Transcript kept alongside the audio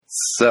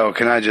So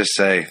can I just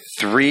say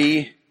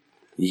 3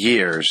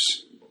 years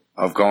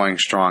of going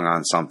strong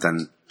on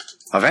something,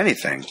 of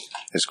anything,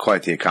 is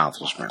quite the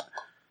accomplishment.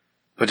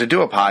 But to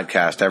do a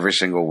podcast every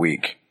single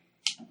week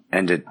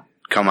and to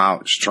come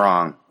out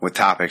strong with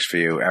topics for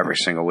you every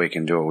single week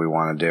and do what we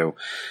want to do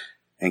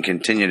and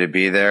continue to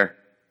be there,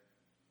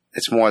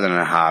 it's more than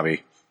a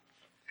hobby.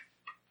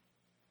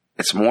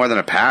 It's more than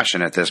a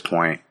passion at this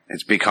point.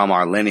 It's become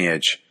our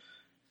lineage.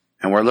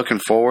 And we're looking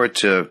forward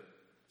to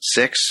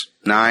 6,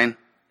 9,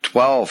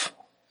 12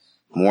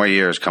 more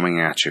years coming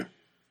at you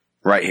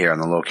right here on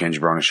the Loki and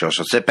Jabroni Show.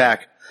 So sit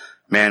back,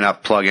 man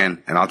up, plug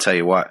in, and I'll tell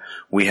you what,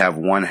 we have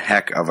one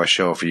heck of a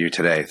show for you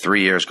today.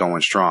 3 years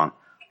going strong.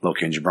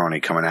 Loki and Jabroni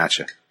coming at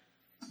you.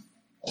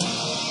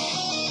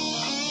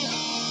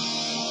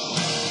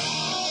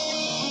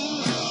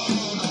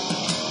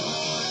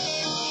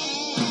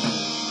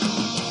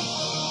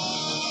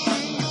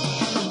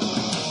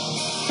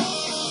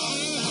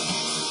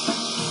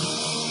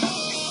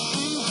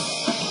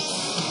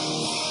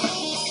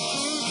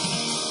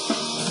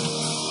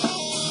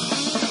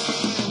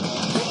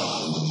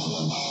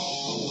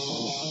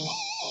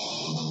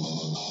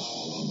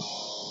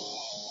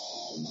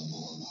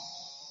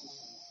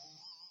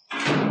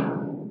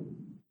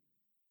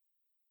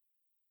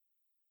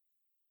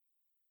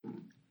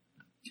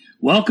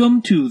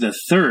 Welcome to the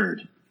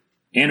 3rd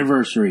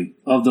anniversary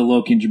of the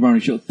Loki and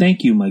Jabroni Show.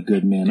 Thank you, my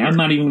good man. I'm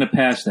not even going to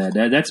pass that.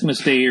 That's going to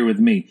stay here with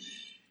me.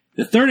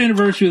 The 3rd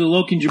anniversary of the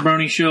Loki and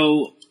Jabroni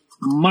Show.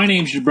 My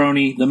name's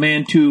Jabroni. The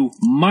man to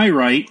my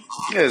right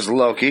is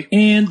Loki.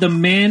 And the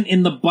man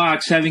in the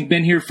box, having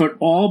been here for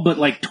all but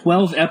like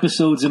 12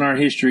 episodes in our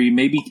history,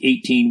 maybe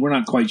 18. We're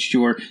not quite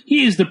sure.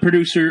 He is the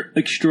producer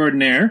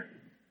extraordinaire.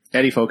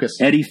 Eddie Focus.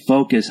 Eddie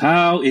Focus.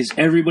 How is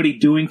everybody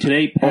doing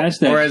today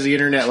past that? Or as the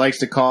internet likes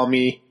to call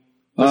me,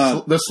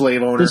 the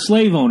slave owner. The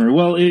slave owner.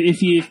 Well,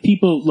 if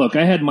people look,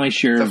 I had my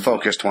share the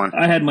focused one.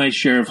 I had my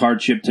share of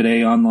hardship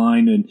today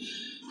online and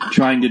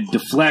trying to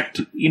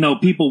deflect. You know,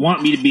 people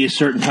want me to be a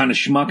certain kind of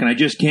schmuck, and I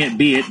just can't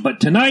be it.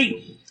 But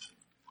tonight,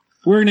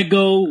 we're going to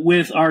go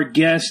with our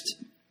guest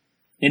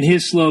and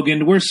his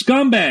slogan: "We're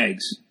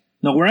scumbags."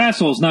 No, we're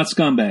assholes, not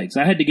scumbags.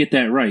 I had to get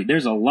that right.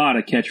 There's a lot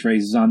of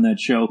catchphrases on that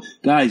show,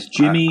 guys.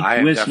 Jimmie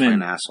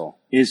Whisman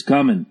is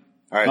coming.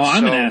 All right,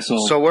 I'm an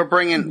asshole. So we're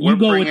bringing. With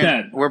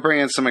that. We're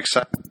bringing some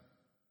excitement.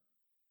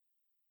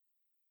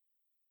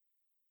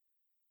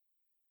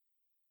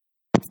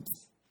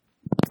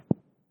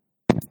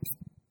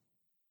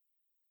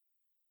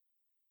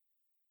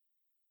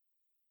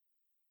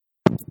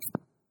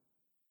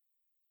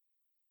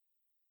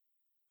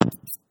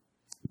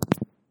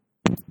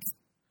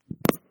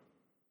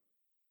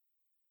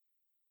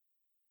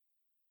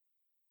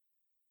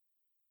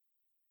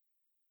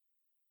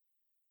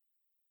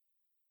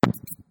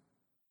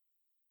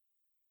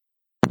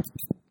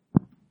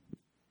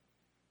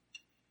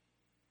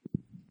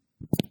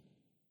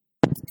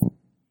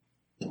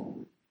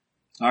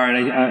 All right,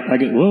 I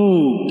get,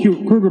 whoa,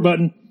 Kruger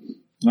button.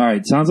 All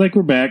right, sounds like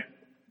we're back.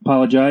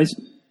 Apologize.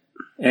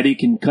 Eddie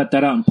can cut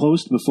that out in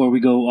post before we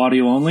go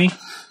audio only.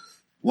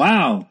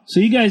 Wow.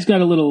 So you guys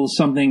got a little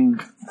something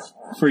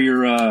for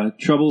your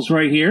troubles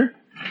right here?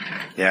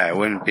 Yeah, it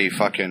wouldn't be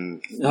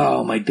fucking...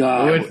 Oh, my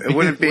God. It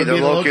wouldn't be the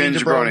Loki and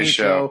Jabroni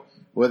Show.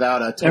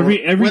 Without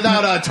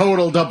a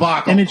total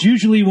debacle. And it's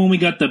usually when we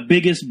got the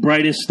biggest,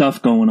 brightest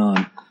stuff going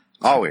on.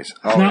 Always.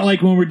 It's not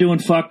like when we're doing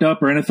Fucked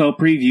Up or NFL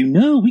Preview.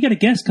 No, we got a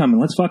guest coming.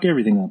 Let's fuck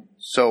everything up.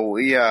 So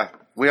we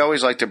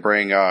always like to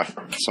bring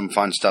some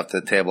fun stuff to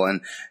the table.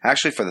 And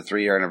actually for the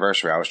 3-year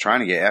anniversary, I was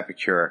trying to get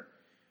Epicure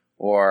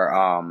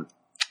or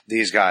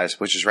these guys,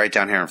 which is right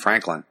down here in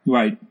Franklin.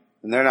 Right.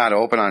 And they're not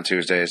open on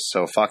Tuesdays,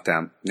 so fuck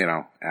them,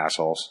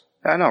 assholes.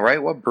 I know,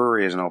 right? What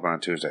brewery isn't open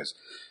on Tuesdays?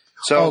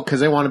 So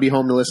because they want to be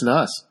home to listen to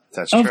us.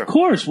 That's true. Of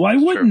course. Why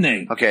wouldn't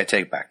they? Okay, I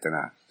take back. They're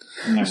not.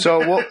 No.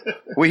 So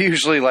we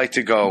usually like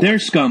to go. They're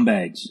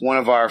scumbags. One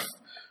of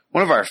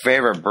our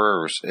favorite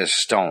brewers is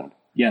Stone.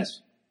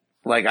 Yes.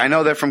 Like, I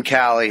know they're from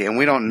Cali, and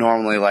we don't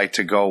normally like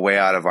to go way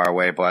out of our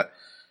way, but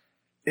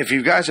if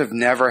you guys have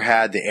never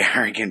had the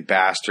Arrogant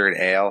Bastard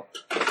Ale,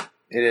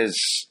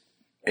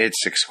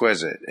 it's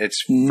exquisite.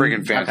 It's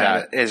freaking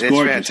fantastic. It's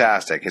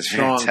fantastic. It's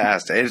strong.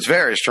 Fantastic. It's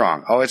very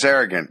strong. Oh, it's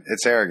arrogant.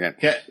 It's arrogant.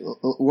 Yeah,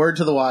 word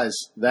to the wise.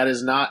 That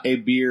is not a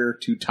beer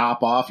to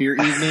top off your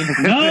evening.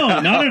 No,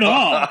 not at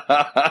all.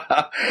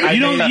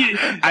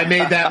 I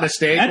made that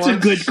mistake. That's once. A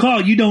good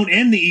call. You don't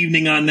end the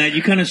evening on that.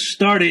 You kind of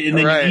start it and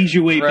then you ease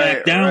your way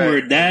back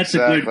downward. Right, that's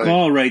exactly. A good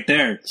call right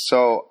there.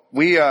 So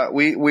we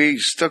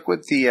stuck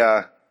with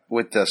the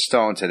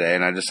Stone today,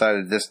 and I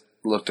decided this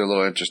looked a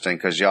little interesting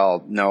because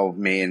y'all know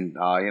me and,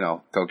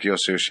 Tokyo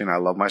Sushi, and I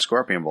love my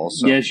Scorpion Bowl.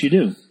 So yes, you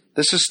do.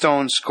 This is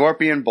Stone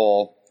Scorpion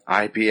Bowl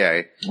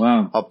IPA.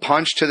 Wow. A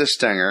punch to the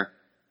stinger.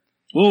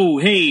 Whoa,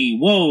 hey,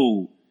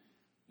 whoa.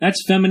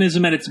 That's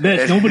feminism at its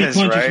best. Nobody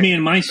punches me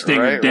in my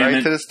stinger, damn it.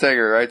 Right to the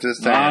stinger, right to the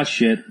stinger. Ah,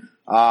 shit.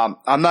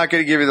 I'm not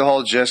going to give you the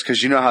whole gist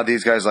because you know how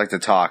these guys like to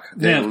talk.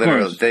 They of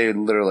literally, course. they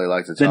literally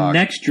like to The talk.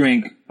 next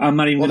drink, I'm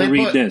not even going to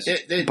read this.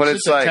 But it's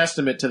it's a like-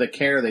 testament to the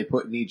care they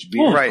put in each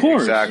beer. Oh, of Right,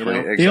 course. exactly,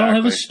 You know? They all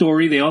have a exactly.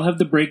 story. They all have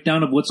the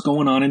breakdown of what's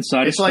going on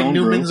inside It's a like Stone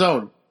Newman's Brew.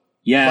 Own.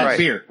 Yeah, Right,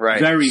 beer. right.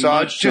 Very so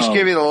I'll much just so.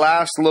 give you the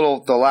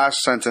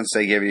last sentence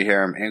they give you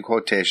here in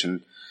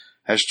quotation.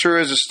 As true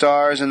as the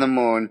stars and the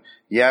moon,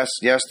 yes,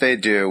 they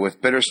do.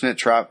 With bittersweet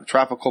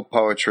tropical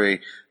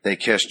poetry, they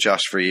kiss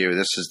just for you.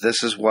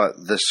 This is what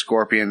the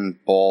Scorpion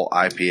Bowl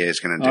IPA is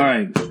going to do. All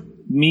right.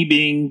 Me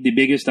being the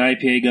biggest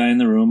IPA guy in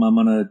the room, I'm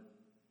going to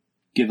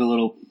give a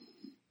little.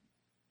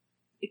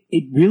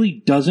 It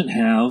really doesn't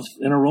have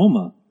an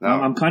aroma. No.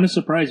 I'm kind of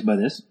surprised by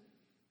this.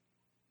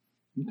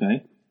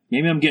 Okay.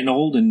 Maybe I'm getting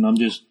old and I'm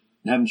just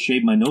haven't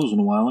shaved my nose in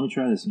a while. Let me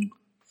try this.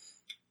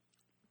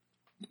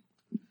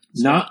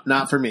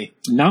 Not for me.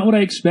 Not what I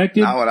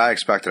expected. Not what I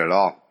expected at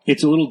all.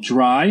 It's a little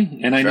dry,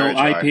 and I know Very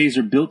dry. IPAs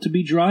are built to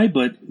be dry,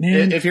 but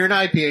man, If you're an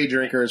IPA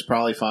drinker, it's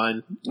probably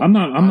fine. I'm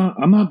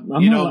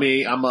not. You know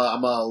me. I'm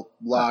a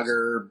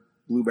lager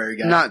blueberry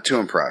guy. Not too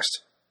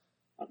impressed.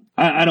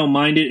 I don't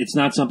mind it. It's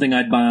not something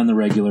I'd buy on the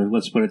regular.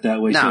 Let's put it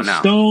that way. No, so no.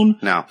 Stone,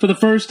 No. for the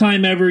first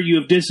time ever, you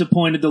have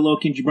disappointed the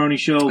Loki and Jabroni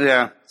show.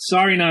 Yeah.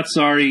 Sorry, not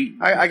sorry.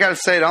 I got to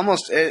say,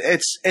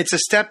 it's a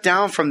step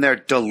down from their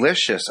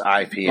delicious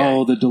IPA.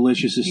 Oh, the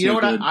delicious is You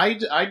know so what?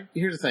 good. I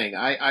here's the thing.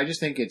 I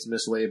just think it's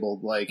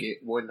mislabeled. Like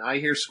when I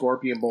hear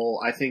Scorpion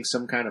Bowl, I think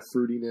some kind of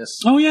fruitiness.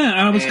 Oh yeah,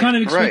 I was And- kind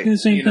of expecting right, the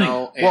same you thing.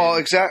 know, and- Well,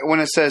 exactly. When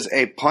it says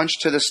a punch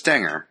to the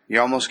stinger,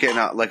 you're almost getting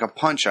like a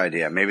punch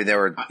idea. Maybe they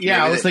were. yeah,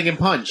 maybe I was thinking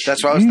punch.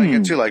 That's what I was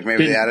thinking too. Like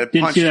maybe they added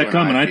Didn't punch. see to that an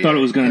coming. I IPA. thought it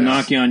was going to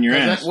knock you on your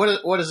ass.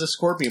 What is a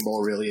Scorpion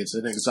Bowl really? It's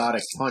an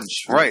exotic punch.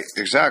 Right,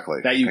 exactly.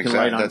 That you can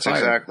light on That's fire.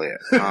 exactly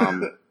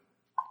it.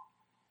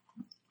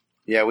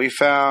 Yeah, we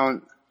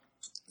found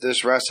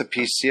this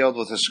recipe sealed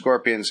with a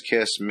scorpion's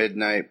kiss,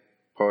 midnight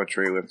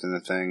poetry whipped into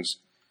things.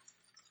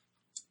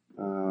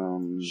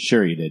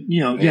 Sure, you did.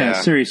 Yeah, Yeah.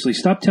 seriously,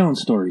 stop telling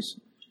stories.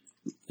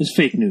 It's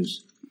fake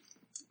news.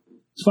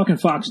 It's fucking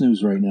Fox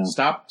News right now.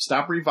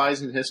 Stop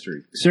revising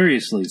history.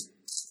 Seriously.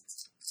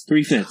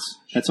 3/5.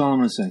 That's all I'm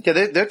going to say.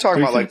 Yeah, they're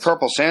talking about like Perfect.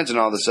 Purple Sands and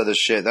all this other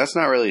shit. That's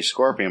not really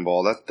Scorpion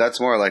Bowl. That's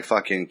more like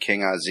fucking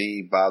King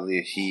Aziz,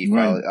 Babli He,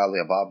 Right. Ali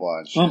Ababa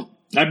and shit. Well,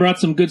 I brought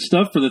some good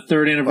stuff for the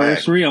 3rd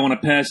anniversary. I want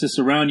to pass this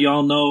around.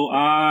 Y'all know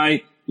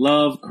I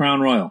love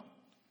Crown Royal.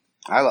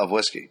 I love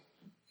whiskey.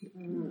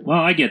 Well,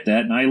 I get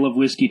that, and I love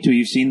whiskey too.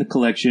 You've seen the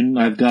collection.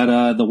 I've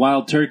got the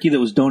Wild Turkey that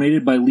was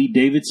donated by Lee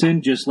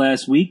Davidson just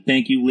last week.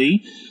 Thank you,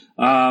 Lee.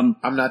 I'm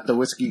not the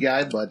whiskey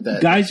guy, but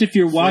that Guys, if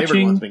you're flavored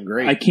watching, one's been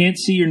great. I can't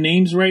see your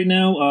names right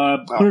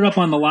now. Put it up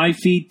on the live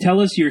feed. Tell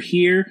us you're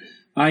here.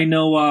 I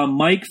know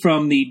Mike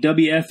from the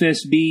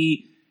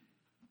WFSB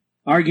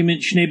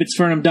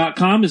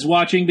argumentschneebitzfernum.com is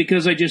watching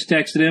because I just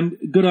texted him.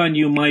 Good on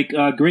you, Mike.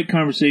 Great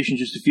conversation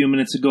just a few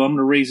minutes ago. I'm going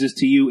to raise this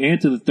to you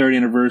and to the 3rd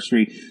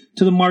anniversary.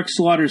 To the Mark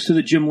Slaughters, to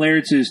the Jim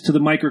Lairdses, to the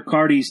Mike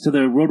Ricardis, to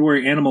the Road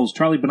Warrior Animals,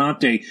 Charlie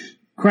Benante,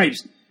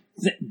 Cripes.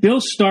 Bill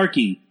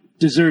Starkey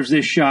deserves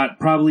this shot.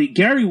 Probably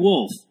Gary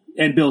Wolf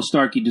and Bill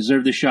Starkey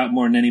deserve this shot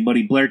more than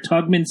anybody. Blair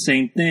Tugman,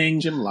 same thing.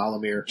 Jim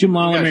Lallemere. Jim We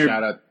gotta Lallemere.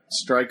 shout out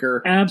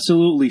Stryker.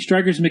 Absolutely.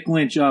 Strikers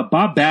McLynch,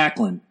 Bob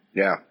Backlund.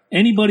 Yeah.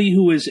 Anybody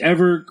who has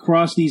ever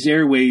crossed these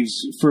airwaves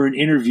for an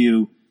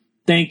interview,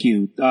 thank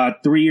you.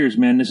 3 years,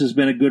 man. This has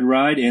been a good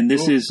ride. And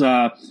this is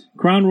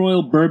Crown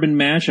Royal Bourbon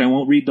Mash. I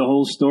won't read the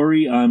whole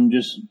story. I'm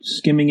just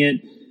skimming it.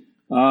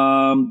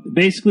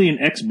 Basically, in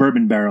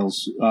ex-bourbon barrels,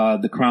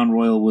 the Crown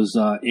Royal was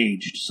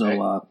aged.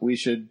 So We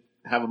should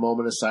have a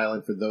moment of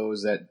silence for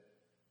those that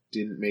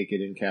didn't make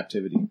it in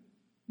captivity.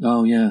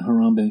 oh, yeah,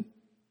 Harambe.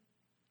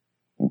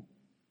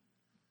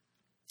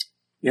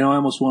 You know, I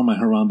almost wore my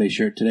Harambe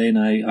shirt today, and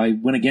I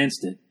went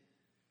against it.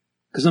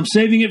 Because I'm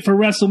saving it for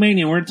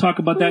WrestleMania. We're going to talk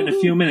about that in a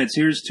few minutes.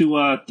 Here's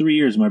to 3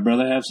 years, my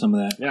brother. Have some of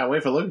that. Yeah,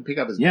 wait for Luke to pick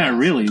up his Yeah, glass.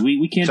 really.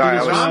 We can't Sorry,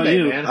 do this I was- without Harambe,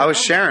 you. man. I was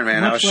sharing,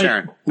 man. I was Much like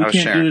sharing. we I was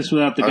can't sharing. do this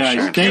without the I was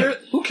guys. sharing.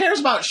 Thank Who cares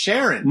about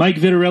Sharon? Mike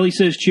Vitarelli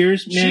says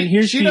cheers. Man,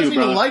 here's she to doesn't you,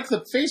 brother. even like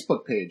the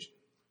Facebook page.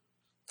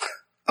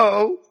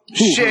 Oh,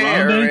 Who,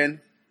 Sharon.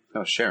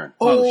 Oh, Sharon.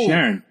 Oh,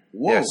 Sharon.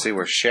 Whoa. Yeah, see,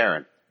 we're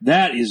Sharon.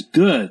 That is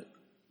good.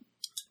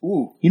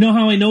 Ooh, You know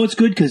how I know it's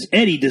good? Because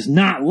Eddie does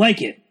not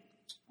like it.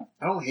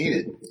 I don't hate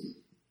it.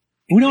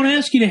 We don't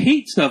ask you to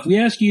hate stuff. We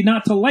ask you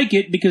not to like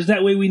it because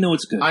that way we know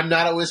it's good. I'm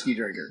not a whiskey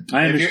drinker.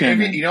 I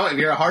understand If that. if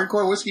you're a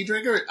hardcore whiskey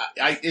drinker,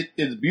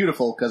 it's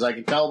beautiful because I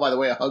can tell by the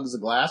way it hugs the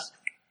glass.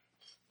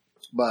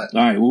 But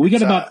All right. Well, we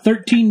got about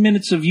 13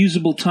 minutes of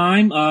usable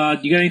time.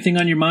 You got anything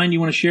on your mind you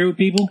want to share with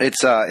people? It's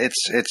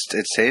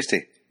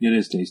tasty. It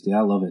is tasty.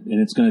 I love it,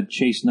 and it's going to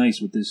chase nice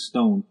with this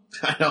stone.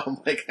 I know, I'm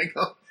like,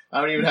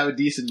 I don't even have a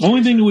decent.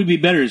 Only thing that would be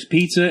better is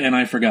pizza, and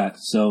I forgot.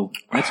 So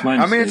that's my I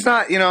mistake. mean, it's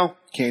not,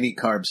 Can't eat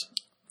carbs.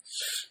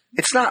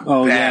 it's not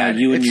Oh, bad.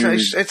 yeah, you and your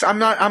I'm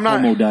not,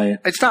 homo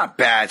diet. it's not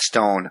bad,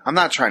 Stone. I'm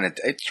not trying to,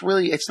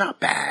 it's not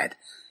bad.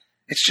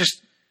 It's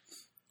just,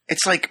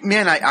 it's like,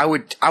 man, I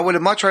would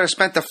have much rather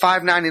spent the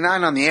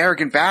 $5.99 on the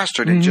arrogant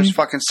bastard and just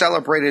fucking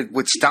celebrated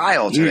with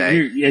style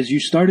today. Here, as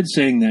you started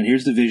saying that,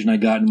 here's the vision I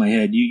got in my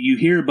head. You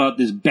hear about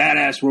this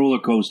badass roller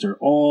coaster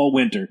all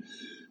winter.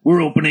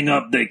 We're opening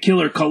up the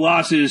Killer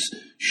Colossus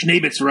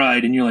Schnabitz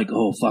ride, and you're like,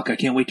 oh, fuck, I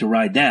can't wait to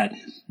ride that.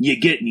 You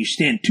get and you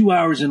stand 2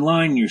 hours in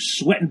line, and you're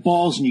sweating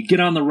balls, and you get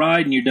on the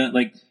ride, and you're done.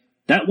 Like,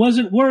 that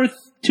wasn't worth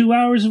 2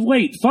 hours of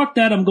wait. Fuck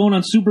that. I'm going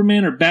on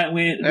Superman or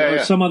Batman or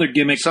some other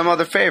gimmick. Some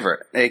other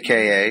favorite,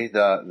 a.k.a.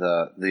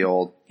 the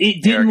old.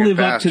 It didn't live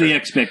up to the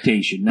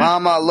expectation.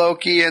 Mama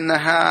Loki in the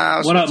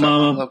house. What up,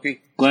 Mama?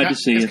 Loki? Glad to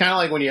see you. It's kind of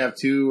like when you have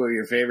two of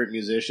your favorite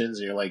musicians,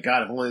 and you're like,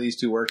 God, if only these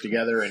two work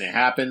together, and it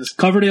happens.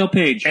 Coverdale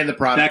Page. And the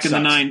product back in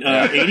the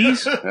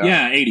 80s?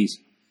 Yeah, 80s.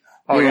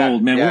 Oh, We're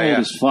old, man. We're old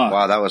as fuck.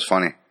 Wow, that was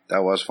funny.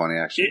 That was funny,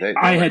 actually.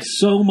 I had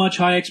so much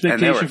high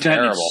expectation for that,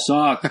 and it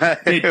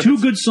sucked. They had 2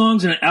 good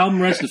songs and an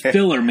album rest of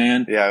filler,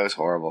 man. Yeah, it was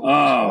horrible. It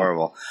was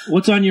horrible.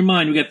 What's on your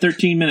mind? We got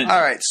 13 minutes. All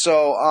right,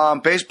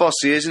 so baseball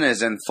season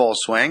is in full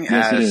swing,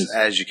 yes,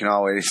 as you can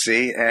already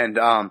see. And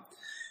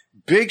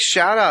big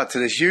shout-out to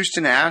the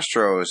Houston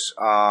Astros.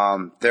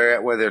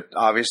 They're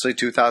obviously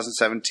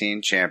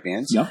 2017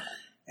 champions. Yep.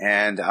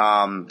 And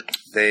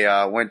they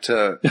went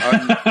to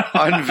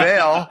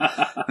unveil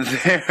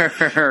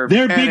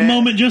their big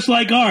moment, just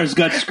like ours,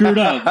 got screwed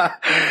up.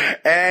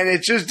 And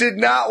it just did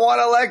not want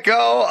to let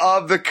go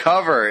of the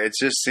cover. It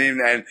just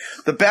seemed, and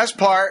the best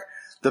part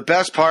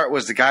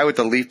was the guy with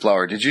the leaf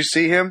blower. Did you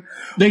see him?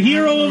 The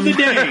hero of the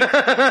day.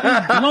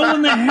 He's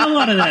blowing the hell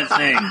out of that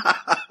thing.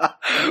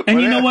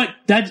 And you know what?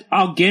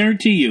 I'll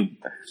guarantee you,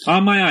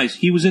 on my eyes,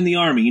 he was in the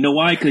Army. You know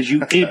why? Because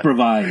you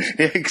improvise.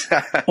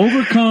 Exactly.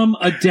 Overcome,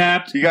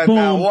 adapt, you got boom.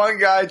 that one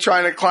guy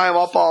trying to climb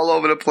up all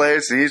over the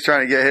place, and he's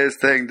trying to get his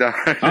thing done.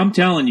 I'm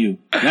telling you,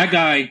 that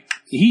guy,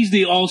 he's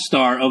the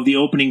all-star of the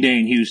opening day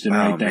in Houston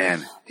right there. Oh,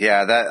 man.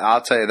 Yeah,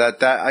 I'll tell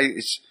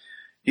you,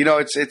 you know,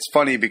 it's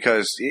funny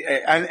because,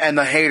 and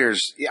the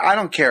haters, I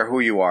don't care who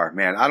you are,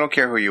 man. I don't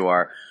care who you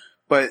are.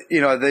 But,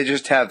 you know, they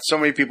just have so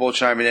many people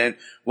chiming in.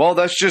 Well,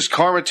 that's just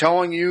karma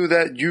telling you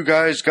that you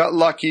guys got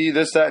lucky,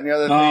 this, that, and the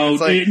other thing. Oh,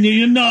 it's like, no.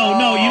 You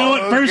know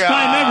what? First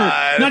time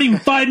ever. Not even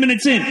 5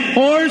 minutes in.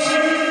 Horse.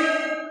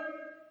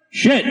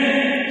 Shit.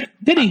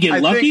 They didn't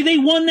get lucky. They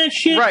won that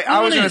shit. Right.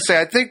 I was going to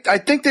say, I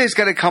think there's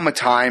going to come a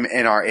time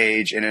in our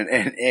age and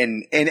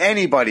in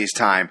anybody's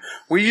time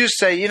where you just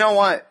say, you know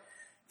what?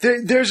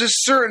 There's a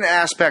certain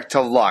aspect to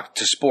luck,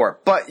 to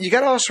sport. But you got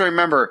to also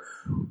remember,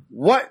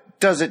 what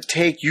does it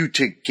take you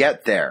to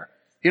get there?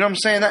 You know what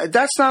I'm saying?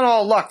 That's not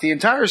all luck. The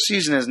entire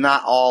season is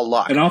not all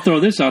luck. And I'll throw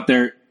this out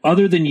there.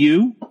 Other than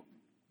you,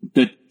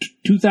 the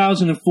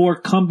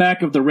 2004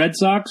 comeback of the Red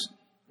Sox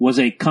was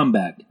a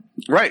comeback.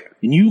 Right.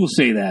 And you will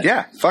say that.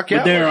 Yeah. Fuck yeah.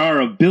 But there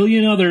are a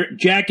billion other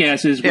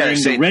jackasses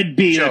wearing the red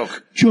B.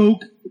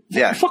 Choke.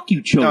 Yeah. Fuck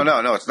you, choke.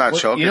 No, it's not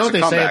choke. You know it's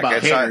what they say about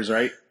it's haters,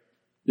 right?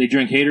 They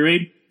drink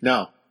haterade?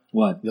 No.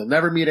 What? You'll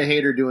never meet a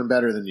hater doing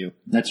better than you.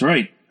 That's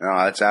right. No,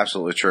 that's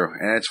absolutely true.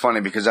 And it's funny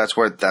because that's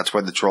where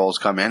the trolls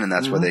come in and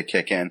that's where they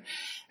kick in.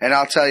 And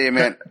I'll tell you,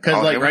 man.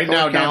 Because right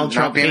now, Donald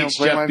Trump hates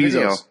Jeff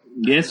Bezos.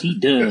 Yes, he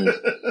does.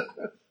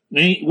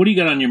 Hey, what do you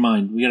got on your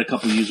mind? We got a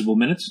couple of usable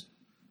minutes.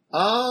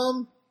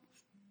 Not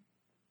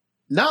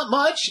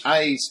much.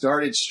 I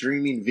started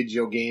streaming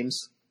video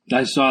games.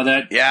 I saw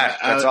that. Yeah,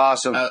 that's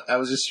awesome. I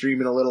was just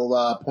streaming a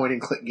little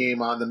point-and-click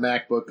game on the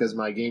MacBook because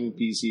my gaming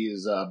PC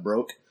is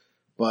broke.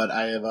 But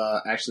I have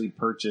actually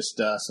purchased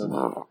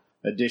some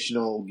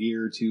additional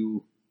gear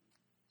to...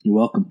 You're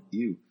welcome.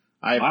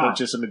 I have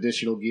purchased some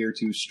additional gear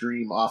to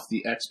stream off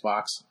the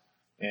Xbox.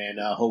 And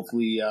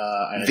hopefully...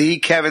 the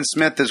Kevin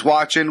Smith is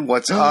watching.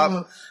 What's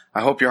up?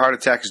 I hope your heart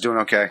attack is doing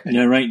okay.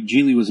 Yeah, right.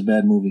 Geely was a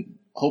bad movie.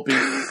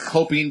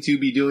 Hoping to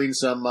be doing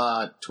some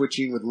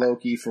twitching with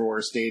Loki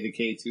for State of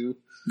Decay 2.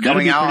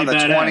 Coming out on the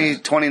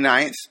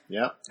 29th.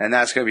 Yep. And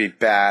that's going to be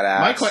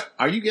badass.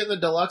 Are you getting the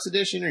deluxe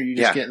edition or are you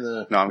just getting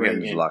the... No, I'm getting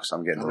the deluxe.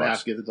 I'm going to have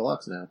to get the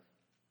deluxe now.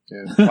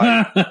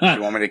 Yeah.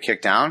 You want me to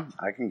kick down?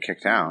 I can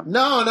kick down.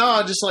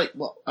 No, just like,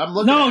 well, I'm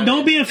looking No,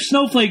 don't be a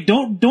snowflake.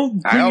 Don't bring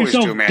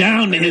yourself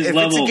down to his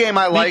level. If it's a game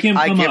I like,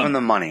 I give him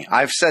the money.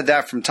 I've said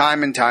that from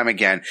time and time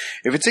again.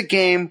 If it's a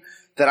game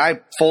that I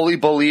fully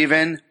believe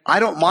in,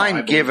 I don't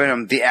mind giving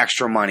them the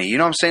extra money. You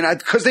know what I'm saying?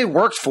 Because they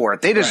worked for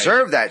it. They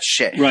deserve that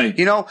shit. Right.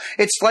 You know,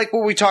 it's like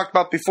what we talked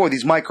about before,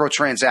 these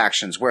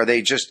microtransactions where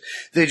they just,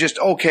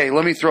 okay,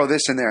 let me throw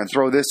this in there and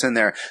throw this in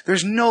there.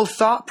 There's no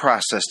thought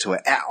process to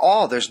it at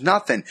all. There's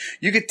nothing.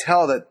 You could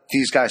tell that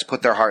these guys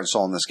put their heart and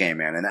soul in this game,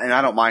 man. And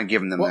I don't mind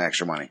giving them the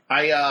extra money.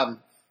 I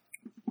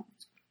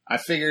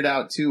figured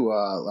out too,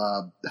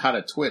 how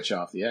to Twitch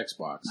off the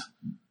Xbox.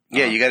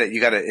 Yeah, you got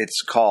it.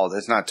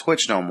 It's not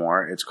Twitch no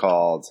more. It's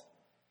called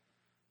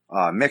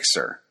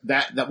Mixer.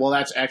 That's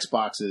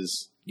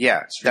Xbox's.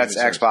 Yeah, that's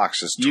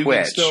Xbox's Twitch. You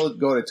can still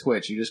go to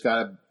Twitch. You just got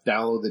to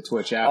download the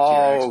Twitch app to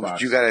your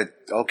Xbox. You got to.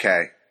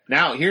 Okay.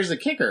 Now here's the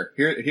kicker.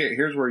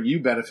 Here's where you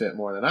benefit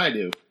more than I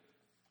do.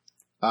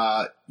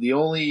 The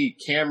only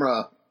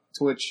camera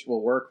Twitch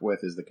will work with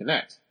is the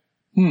Kinect.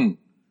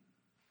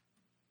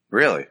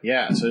 Really?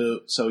 Yeah,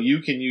 so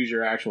you can use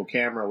your actual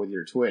camera with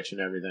your Twitch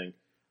and everything.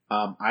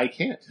 I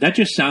can't. That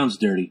just sounds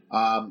dirty.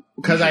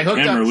 Because I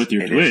hooked Camera up with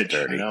your Twitch.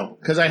 I know.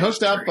 Because I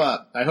hooked up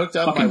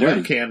my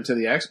dirty. webcam to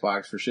the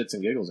Xbox for shits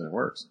and giggles, and it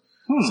works.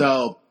 Hmm.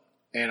 So,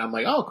 and I'm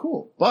like, oh,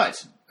 cool.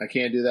 But I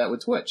can't do that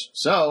with Twitch.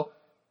 So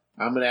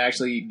I'm going to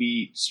actually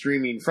be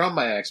streaming from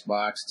my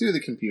Xbox to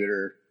the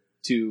computer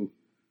to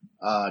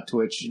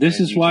Twitch. This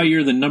is why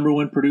you're the number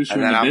one producer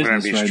And in then the I'm gonna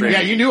business be right streaming. now.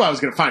 Yeah, you knew I was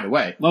going to find a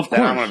way. Well, of Then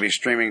I'm course. going to be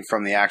streaming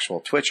from the actual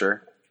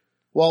Twitcher.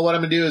 Well, what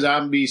I'm going to do is I'm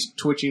going to be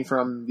twitching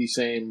from the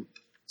same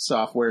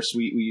software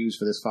suite we use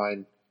for this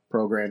fine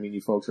programming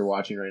you folks are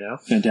watching right now.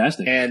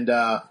 Fantastic. And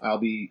I'll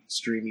be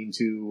streaming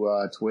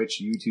to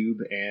Twitch, YouTube,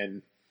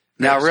 and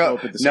Now,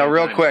 Periscope at the same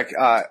real time. quick,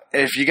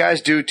 if you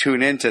guys do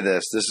tune into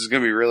this is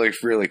going to be really,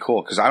 really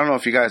cool because I don't know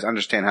if you guys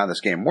understand how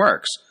this game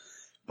works,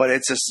 but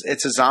it's a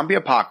zombie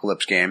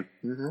apocalypse game,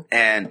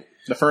 and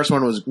The first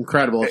one was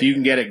incredible. If you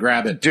can get it,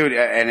 grab it. dude,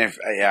 and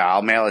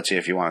I'll mail it to you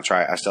if you want to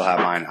try it. I still have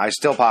mine. I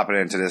still pop it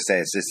in to this day.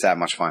 It's that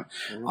much fun.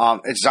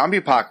 It's zombie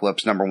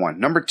apocalypse, number one.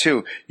 Number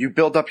two, you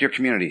build up your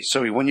community.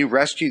 So when you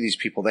rescue these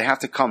people, they have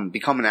to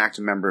become an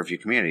active member of your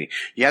community.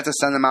 You have to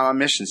send them out on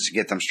missions to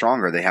get them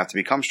stronger. They have to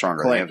become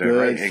stronger. Collect They have to, good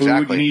right, food.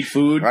 exactly. You need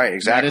food. Right,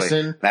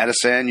 exactly.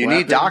 Medicine. You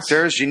weapons. need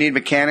doctors. You need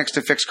mechanics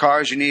to fix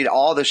cars. You need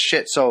all this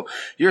shit. So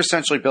you're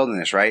essentially building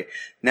this, right?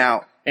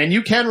 Now, And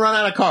you can run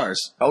out of cars.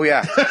 oh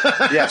yeah.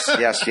 Yes.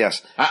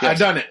 I've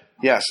done it.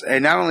 Yes,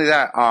 and not only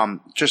that,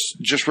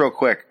 just real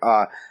quick,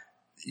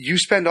 you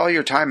spend all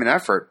your time and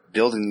effort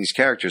building these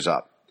characters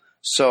up.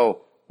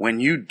 So when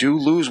you do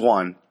lose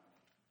one,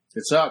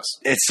 It sucks.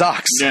 it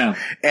sucks. Yeah.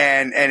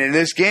 And in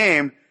this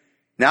game,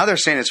 now they're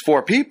saying it's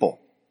 4 people.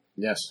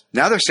 Yes.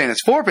 Now they're saying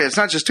it's 4 people. It's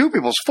not just 2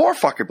 people. It's 4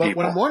 fucking But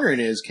people. what I'm wondering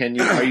is,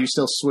 are you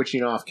still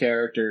switching off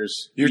characters?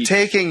 You're each-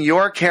 taking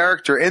your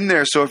character in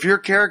there. So if your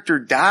character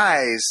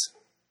dies,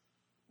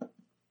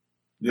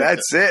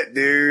 that's it,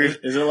 dude.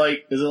 Is it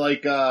like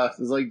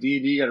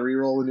D&D? Got to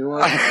re-roll the new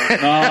one.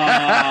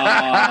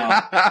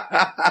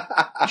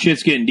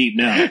 Shit's getting deep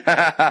now. You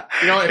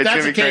know, if It's that's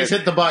gonna the be case, crazy.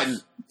 hit the button.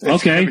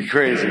 It's gonna Okay. be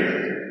crazy.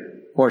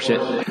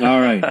 Horseshit. All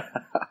right.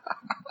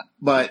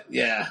 But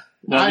yeah,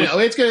 Well, I know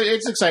it's good.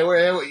 It's exciting.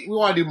 We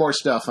want to do more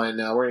stuff. I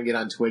know we're gonna get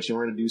on Twitch and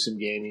we're gonna do some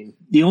gaming.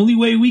 The only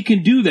way we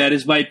can do that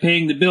is by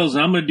paying the bills.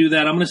 And I'm going to do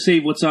that. I'm going to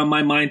save what's on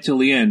my mind till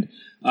the end.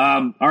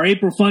 Our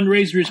April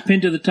fundraiser is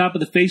pinned to the top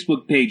of the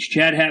Facebook page,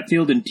 Chad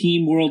Hatfield and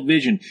Team World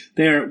Vision.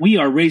 We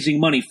are raising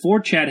money for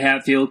Chad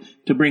Hatfield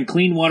to bring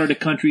clean water to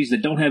countries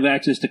that don't have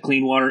access to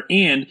clean water.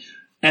 And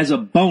as a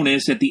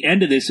bonus, at the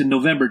end of this in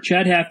November,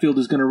 Chad Hatfield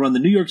is going to run the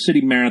New York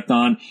City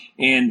Marathon.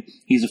 And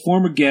he's a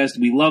former guest.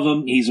 We love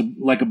him. He's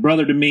like a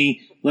brother to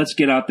me. Let's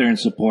get out there and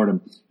support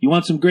him. You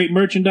want some great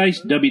merchandise?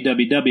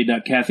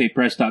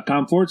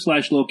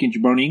 www.cafepress.com/Loki and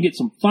Jabroni. You can get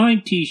some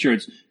fine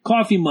t-shirts,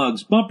 coffee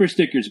mugs, bumper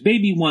stickers,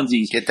 baby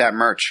onesies. Get that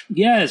merch.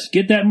 Yes,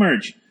 get that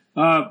merch.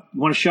 You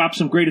want to shop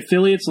some great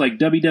affiliates like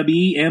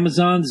WWE,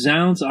 Amazon,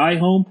 Zounds,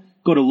 iHome?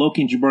 Go to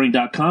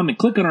LokiandJabroni.com and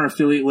click on our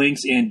affiliate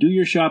links and do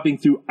your shopping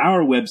through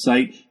our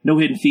website. No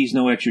hidden fees,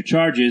 no extra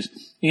charges.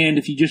 And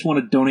if you just want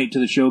to donate to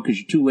the show because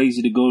you're too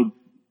lazy to go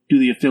do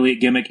the affiliate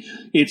gimmick,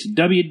 it's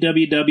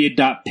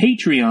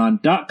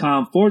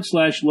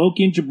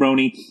www.patreon.com/Loki and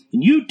Jabroni.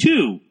 And you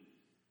too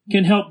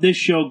can help this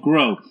show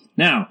grow.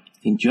 Now,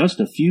 in just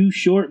a few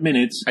short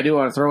minutes. I do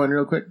want to throw in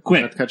real quick.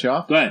 Quick. Not to cut you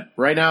off. Go ahead.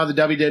 Right now, the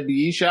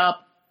WWE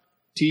shop,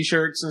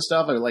 t-shirts and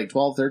stuff are like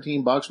 $12,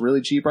 $13,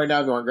 really cheap right now.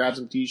 If you want to grab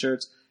some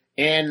t-shirts.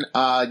 And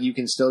you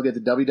can still get the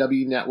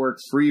WWE Network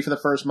free for the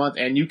first month,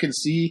 and you can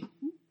see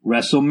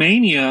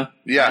WrestleMania,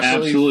 Yes.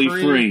 absolutely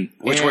free.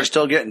 Which And- we're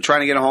still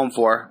trying to get a home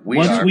for.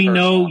 Once are we first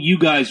know, one. you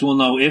guys will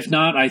know. If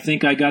not, I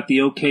think I got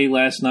the okay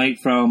last night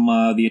from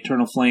the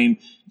Eternal Flame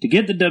to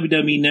get the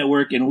WWE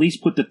Network and at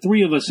least put the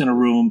 3 of us in a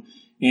room.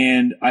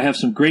 And I have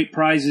some great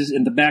prizes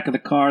in the back of the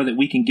car that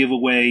we can give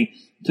away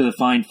to the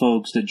fine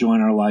folks that join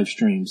our live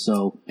stream.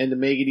 So, And to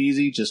make it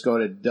easy, just go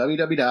to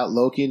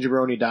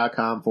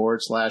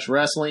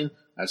www.lokiandjabroni.com/wrestling.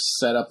 I've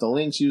set up the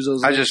links. Use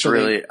those I links. just so they-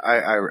 really,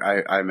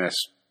 I miss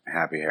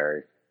Happy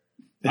Harry.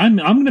 I'm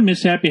going to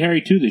miss Happy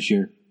Harry too this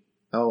year.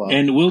 Oh, well.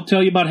 And we'll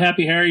tell you about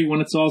Happy Harry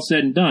when it's all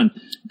said and done.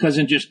 Because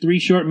in just 3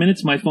 short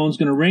minutes, my phone's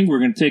going to ring. We're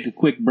going to take a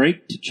quick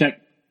break to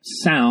check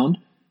sound.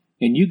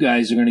 And you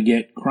guys are going to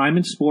get Crime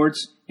and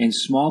Sports and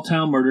Small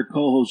Town Murder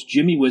co-host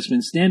Jimmie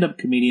Whisman, stand-up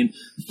comedian,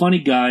 funny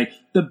guy,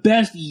 the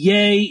best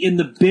yay in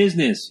the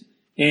business.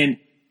 And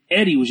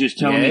Eddie was just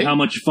telling me Yay? how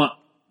much fun.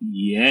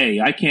 Yay!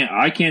 I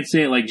can't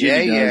say it like Jimmie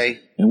Yay, does. yay.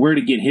 And where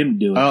to get him to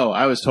do it? Oh,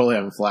 I was totally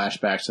having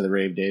flashbacks to the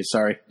rave days.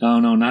 Sorry. Oh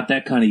no, not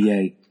that kind of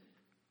yay,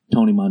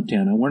 Tony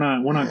Montana. We're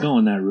not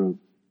going that route.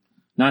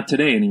 Not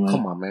today, anyway.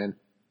 Come on, man.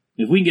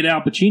 If we can get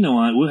Al Pacino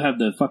on it, we'll have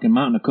the fucking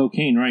mountain of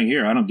cocaine right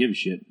here. I don't give a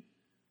shit.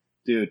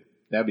 Dude,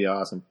 that'd be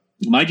awesome.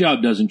 My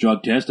job doesn't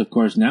drug test. Of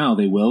course, now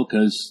they will,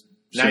 because...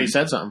 Now you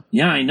said something.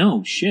 Yeah, I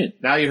know. Shit.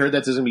 Now you heard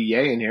that there's going to be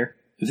yay in here.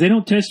 If they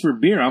don't test for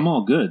beer, I'm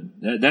all good.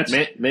 That's...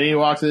 Minute you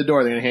walk through the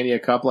door, they're going to hand you a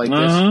cup like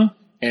Uh-huh. this.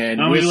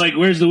 And I'll be like,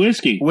 where's the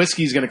whiskey?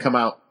 whiskey's going to come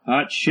out.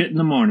 Hot shit in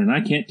the morning.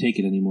 I can't take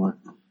it anymore.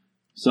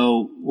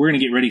 So we're going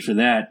to get ready for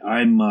that.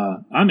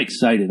 I'm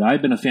excited.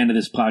 I've been a fan of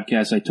this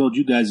podcast. I told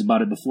you guys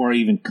about it before I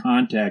even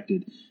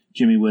contacted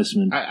Jimmie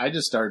Whisman. I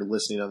just started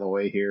listening on the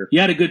way here.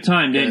 You had a good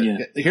time, didn't you?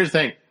 Here's the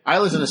thing. I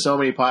listen to so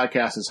many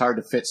podcasts, it's hard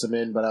to fit some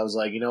in, but I was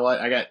like, you know what?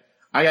 I got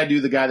to do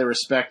the guy the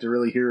respect to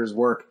really hear his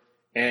work.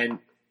 And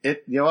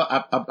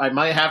I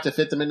might have to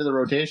fit them into the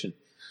rotation.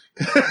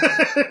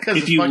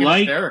 If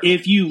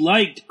you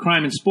liked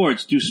Crime and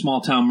Sports, do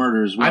Small Town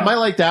Murder as well. I might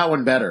like that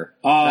one better.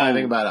 I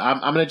think about it.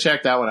 I'm going to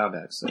check that one out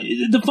next. So.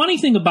 The funny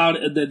thing about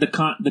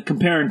the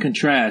compare and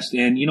contrast,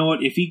 and you know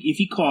what? If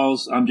he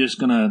calls, I'm just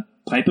going to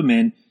pipe him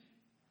in,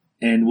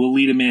 and we'll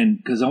lead him in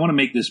because I want to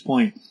make this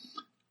point.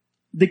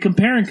 The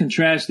compare and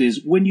contrast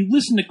is when you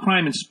listen to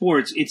Crime and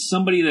Sports, it's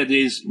somebody that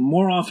is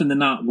more often than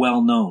not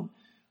well known.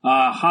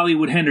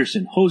 Hollywood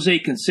Henderson, Jose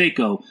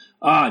Canseco,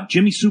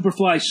 Jimmy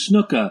Superfly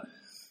Snuka,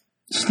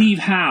 Steve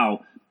Howe,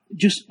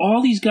 just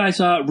all these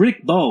guys,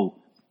 Rick Bowe,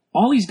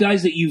 all these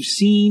guys that you've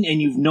seen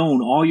and you've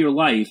known all your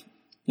life,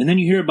 and then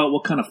you hear about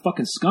what kind of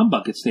fucking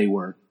scumbuckets they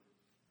were.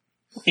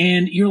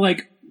 And you're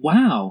like,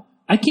 wow,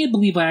 I can't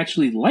believe I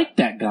actually liked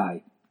that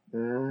guy.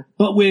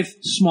 But with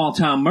Small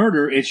Town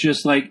Murder, it's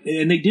just like,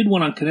 and they did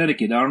one on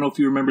Connecticut. I don't know if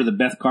you remember the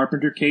Beth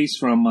Carpenter case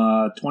from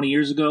 20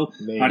 years ago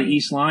out of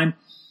East Lyme.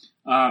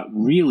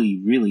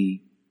 Really,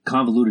 really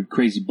convoluted,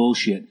 crazy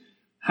bullshit.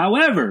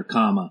 However,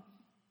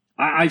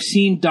 I've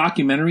seen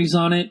documentaries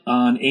on it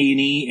on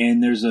A&E,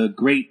 and there's a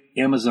great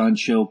Amazon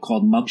show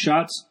called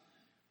Mugshots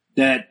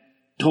that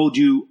told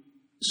you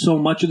so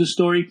much of the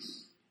story.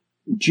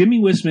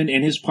 Jimmie Whisman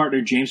and his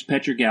partner James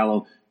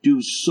Petrogallo do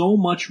so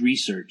much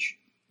research.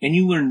 And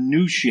you learn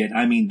new shit.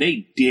 I mean,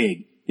 they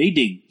dig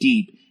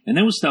deep. And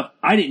there was stuff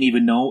I didn't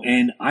even know,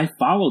 and I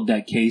followed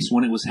that case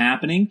when it was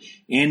happening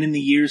and in the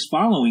years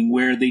following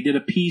where they did a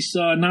piece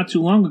not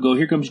too long ago.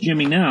 Here comes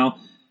Jimmie now,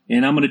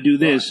 and I'm going to do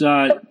this.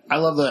 I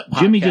love that.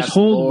 Jimmie, just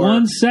hold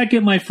 1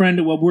 second, my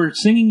friend. Well, we're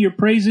singing your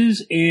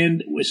praises,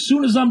 and as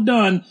soon as I'm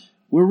done,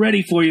 we're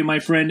ready for you, my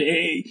friend.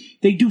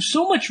 They do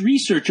so much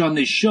research on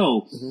this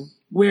show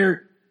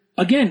where...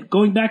 Again,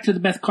 going back to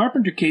the Beth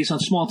Carpenter case on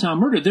Small Town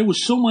Murder, there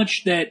was so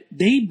much that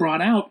they brought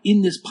out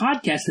in this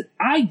podcast that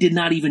I did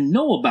not even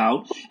know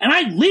about, and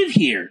I live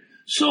here.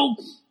 So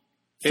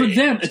for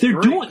them,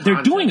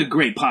 they're doing a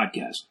great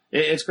podcast.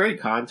 It's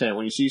great content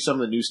when you see some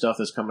of the new stuff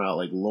that's coming out,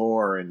 like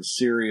Lore and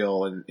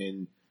Serial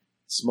and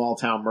Small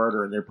Town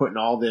Murder, and they're putting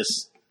all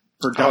this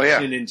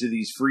production into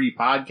these free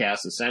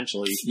podcasts,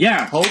 essentially.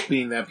 Yeah,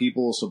 hoping that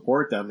people will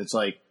support them. It's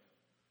like.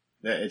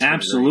 It's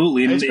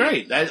absolutely. It's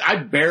great. I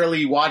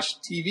barely watch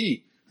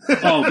TV.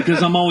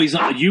 Because I'm always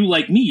on. You,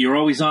 like me, you're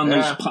always on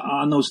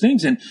those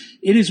things. And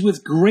it is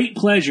with great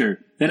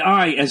pleasure that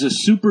I, as a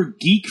super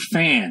geek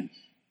fan,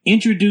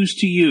 introduce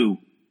to you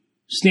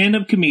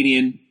stand-up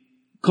comedian,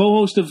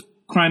 co-host of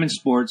Crime and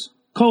Sports,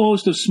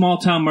 co-host of Small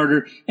Town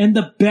Murder, and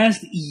the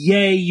best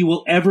yay you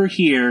will ever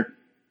hear.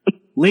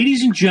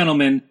 Ladies and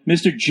gentlemen,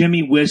 Mr.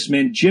 Jimmie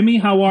Whisman. Jimmie,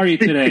 how are you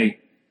today?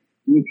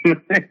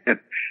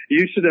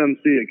 You should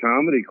MC at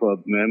comedy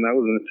clubs, man. That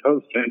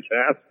was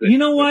fantastic. You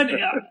know what?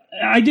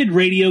 I did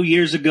radio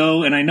years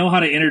ago, and I know how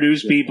to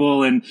introduce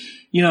people. And,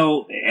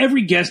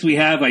 every guest we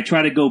have, I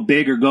try to go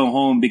big or go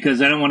home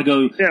because I don't want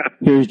to go,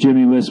 here's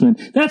Jimmie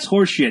Whisman. That's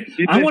horseshit.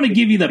 I want to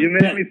give you the You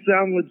make me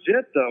sound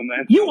legit, though,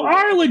 man. You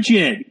are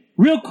legit.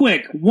 Real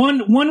quick,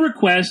 one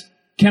request.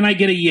 Can I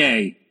get a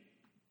yay?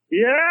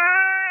 Yay!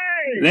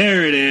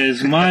 There it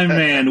is, my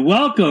man.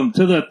 Welcome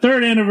to the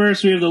 3rd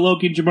anniversary of the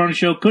Loki and Jabroni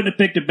Show. Couldn't have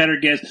picked a better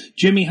guest.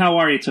 Jimmie, how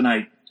are you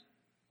tonight?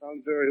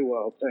 I'm very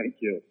well, thank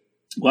you.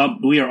 Well,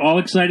 we are all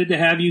excited to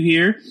have you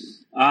here.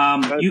 I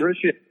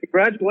appreciate it.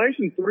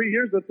 Congratulations, 3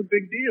 years. That's a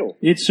big deal.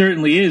 It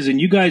certainly is, and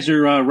you guys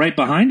are right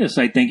behind us,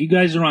 I think. You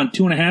guys are on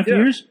 2.5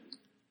 years?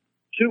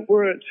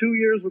 We're at 2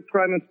 years with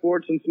Crime and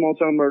Sports, and Small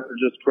Town Murder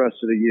just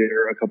crested a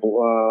year a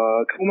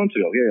couple months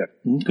ago.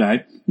 Yeah.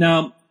 Okay.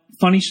 Now,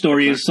 funny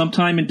story is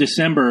sometime in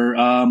December,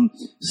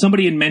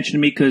 somebody had mentioned to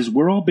me, because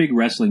we're all big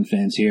wrestling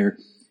fans here,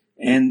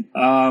 and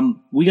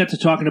we got to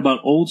talking about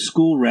old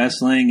school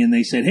wrestling, and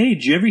they said, hey,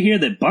 did you ever hear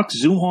that Buck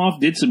Zumhoff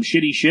did some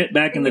shitty shit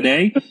back in the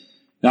day?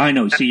 I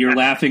know. See, you're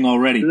laughing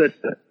already.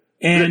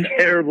 And a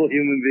terrible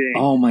human being.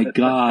 Oh, my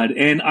God.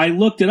 And I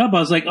looked it up.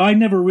 I was like, I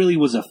never really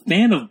was a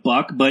fan of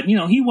Buck, but,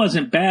 he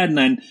wasn't bad. And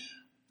then,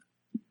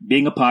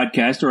 being a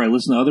podcaster, I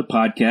listen to other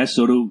podcasts,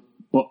 so do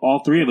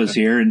all three of us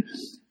here, and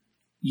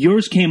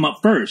yours came up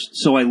first,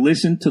 so I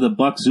listened to the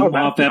Buck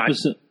Zumhoff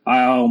episode.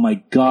 Oh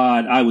my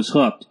God, I was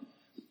hooked.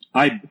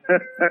 I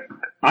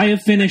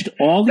have finished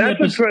all the episodes.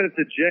 That's a credit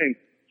to James.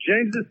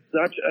 James is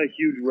such a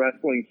huge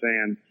wrestling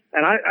fan,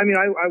 and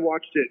I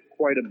watched it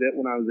quite a bit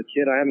when I was a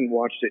kid. I haven't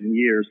watched it in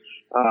years,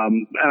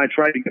 and I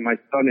tried to get my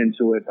son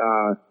into it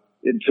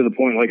to the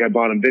point like I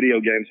bought him video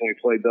games and we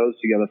played those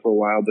together for a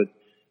while, but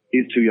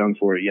he's too young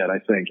for it yet, I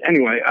think.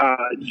 Anyway,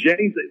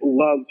 James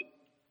loved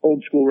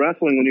old school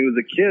wrestling when he was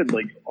a kid,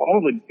 like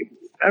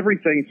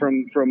everything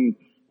from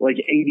like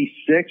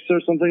 86 or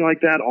something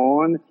like that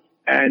on.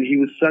 And he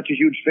was such a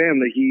huge fan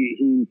that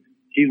he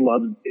he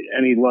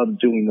loves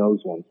doing those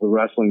ones. The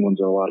wrestling ones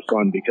are a lot of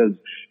fun because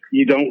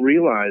you don't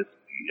realize.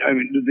 I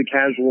mean, the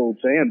casual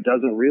fan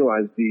doesn't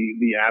realize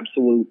the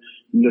absolute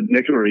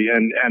nickery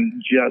and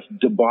just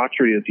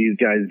debauchery that these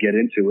guys get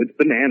into. It's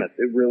bananas.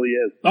 It really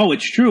is. Oh,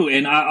 it's true.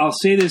 And I'll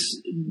say this.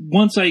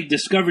 Once I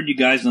discovered you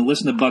guys and I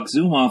listened to Buck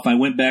Zumhoff, I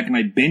went back and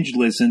I binge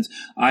listened.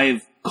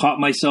 I've caught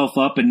myself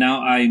up, and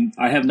now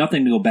I have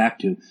nothing to go back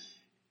to.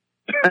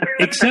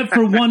 Except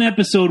for one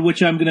episode,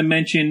 which I'm going to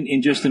mention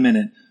in just a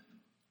minute.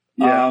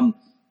 Yeah.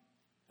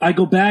 I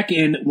go back,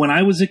 and when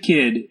I was a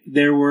kid,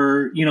 there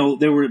were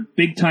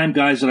big time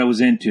guys that I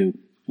was into,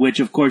 which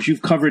of course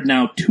you've covered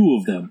now 2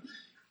 of them.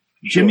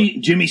 Sure.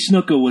 Jimmy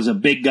Snuka was a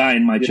big guy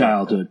in my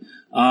childhood.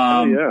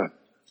 Yeah.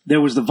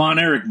 There was the Von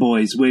Erich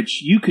boys,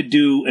 which you could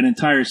do an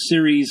entire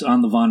series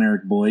on the Von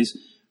Erich boys.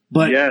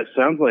 But yeah, it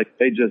sounds like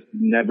they just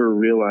never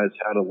realized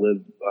how to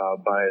live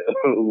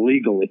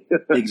legally.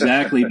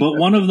 Exactly. But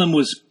one of them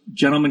was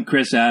Gentleman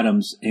Chris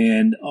Adams,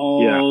 and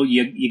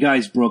you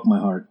guys broke my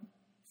heart.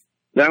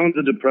 That one's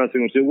a depressing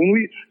one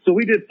too.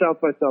 We did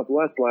South by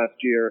Southwest last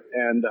year,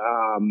 and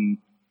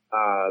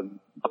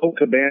Colt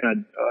Cabana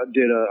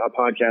did a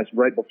podcast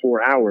right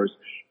before ours,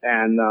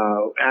 and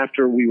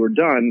after we were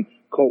done,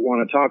 Colt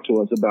wanted to talk to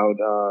us about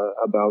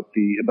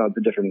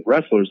the different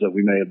wrestlers that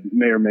we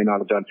may or may not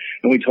have done,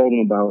 and we told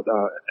him about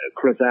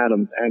Chris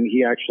Adams, and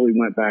he actually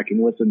went back and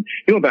listened.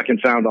 He went back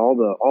and found all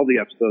the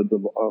episodes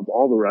of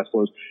all the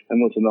wrestlers and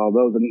listened to all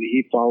those, and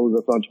he follows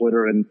us on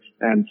Twitter and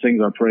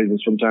sings our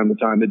praises from time to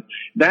time.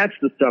 That's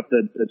the stuff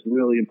that's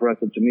really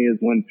impressive to me, is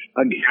when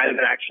a guy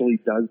that actually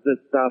does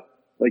this stuff,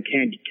 like,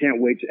 can't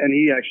wait to, and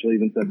he actually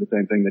even said the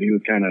same thing, that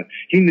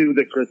he knew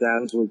that Chris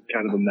Adams was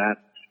kind of a mess.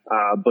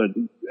 But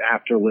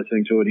after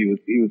listening to it,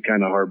 he was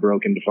kind of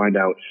heartbroken to find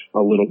out a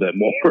little bit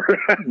more.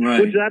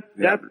 Right. Which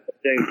that's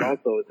James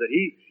also, is that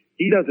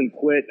he doesn't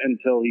quit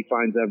until he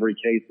finds every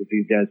case that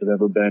these guys have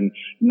ever been,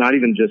 not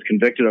even just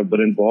convicted of,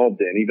 but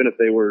involved in. Even if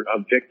they were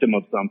a victim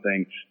of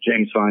something,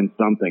 James finds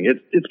something.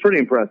 It's pretty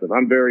impressive.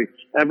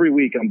 Every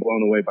week I'm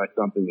blown away by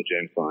something that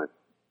James finds.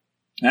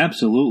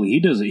 Absolutely.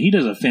 He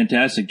does a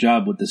fantastic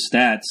job with the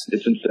stats.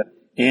 It's insane.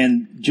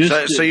 And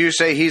so you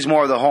say he's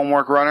more of the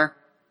homework runner?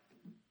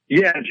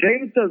 Yeah,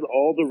 James does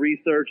all the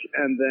research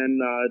and then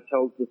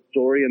tells the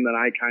story, and then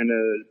I kind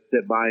of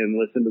sit by and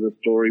listen to the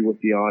story with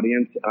the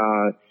audience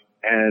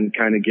and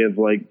kind of give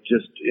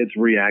just its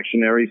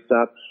reactionary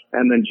stuff.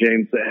 And then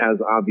James has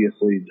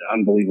obviously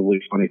unbelievably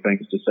funny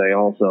things to say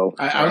also.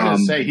 I was going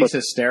to say he's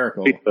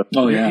hysterical.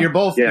 Oh yeah, you're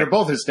both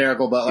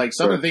hysterical, but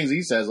some of the things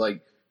he says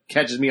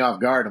catches me off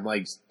guard. I'm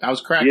like, I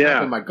was cracking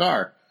up in my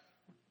car.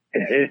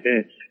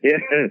 Yeah,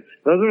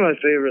 those are my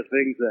favorite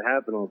things that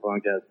happen on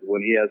podcasts,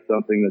 when he has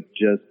something that's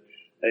just,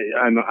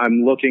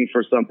 I'm looking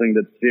for something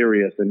that's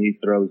serious, and he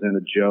throws in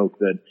a joke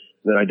that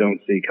I don't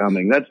see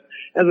coming. That's,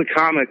 as a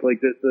comic,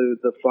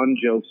 the fun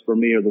jokes for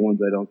me are the ones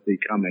I don't see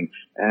coming,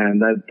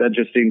 and that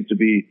just seems to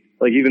be,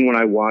 even when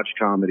I watch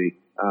comedy,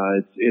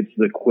 it's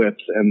the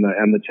quips and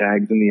the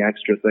tags and the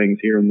extra things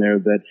here and there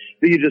that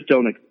you just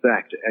don't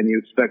expect, and you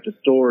expect a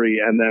story,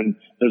 and then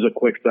there's a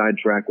quick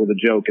sidetrack with a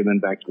joke, and then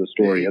back to the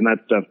story, and that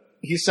stuff.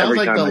 He sounds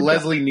like the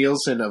Leslie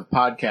Nielsen of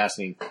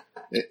podcasting.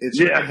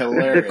 It's really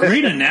hilarious.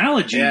 Great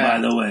analogy,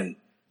 by the way.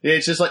 Yeah,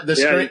 it's just like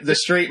the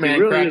straight man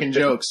really cracking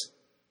jokes.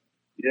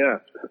 Yeah,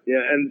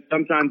 and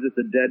sometimes it's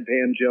a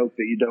deadpan joke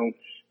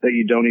that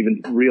you don't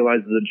even realize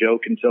is a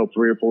joke until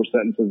 3 or 4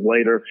 sentences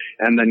later,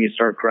 and then you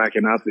start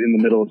cracking up in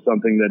the middle of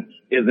something that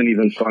isn't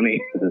even funny,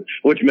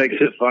 which makes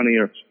it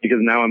funnier, because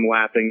now I'm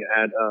laughing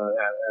at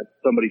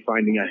somebody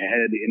finding a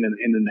head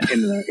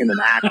in an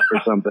axe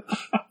or something.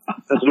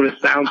 That's what it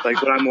sounds like,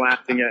 but I'm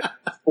laughing at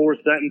 4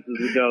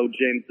 sentences ago,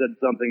 James said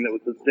something that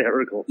was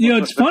hysterical.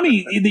 It's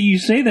funny that you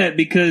say that,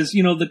 because,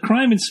 the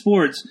crime in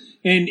sports,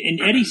 and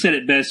Eddie said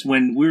it best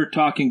when we were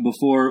talking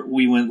before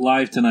we went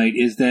live tonight,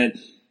 is that,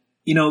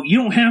 you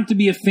don't have to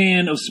be a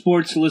fan of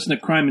sports to listen to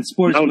crime in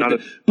sports. No,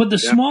 but the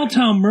small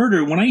town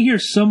murder, when I hear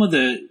some of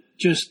the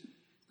just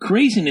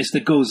craziness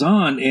that goes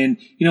on, and,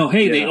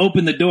 they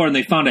opened the door and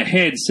they found a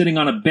head sitting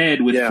on a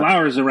bed with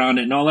flowers around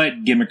it and all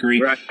that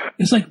gimmickry. Right.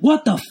 It's like,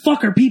 what the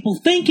fuck are people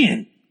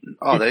thinking?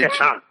 Oh,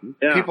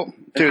 people,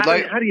 dude,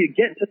 how do you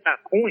get to that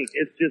point?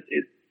 It's just,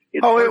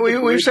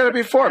 we've said it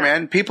before,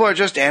 man. People are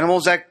just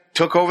animals that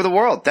took over the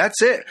world.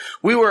 That's it.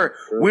 We were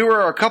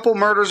a couple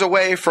murders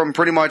away from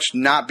pretty much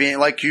not being,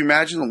 like, you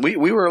imagine, we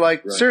were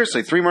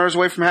seriously 3 murders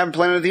away from having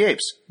Planet of the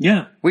Apes.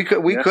 Yeah. We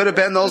could have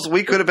been those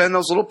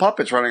little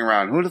puppets running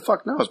around. Who the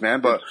fuck knows,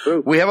 man? But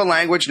we have a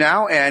language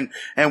now, and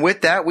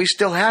with that, we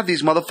still have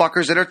these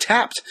motherfuckers that are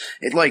tapped.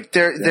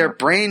 Their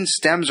brain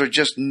stems are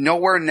just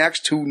nowhere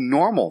next to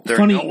normal. They're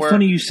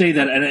funny you say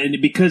that,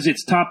 and because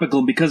it's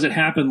topical, because it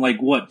happened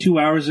 2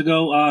 hours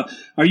ago.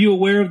 Are you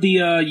aware of the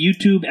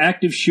YouTube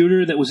active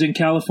shooter that was in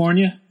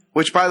California?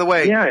 Which, by the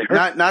way,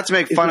 not to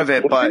make fun of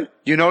it, but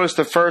you notice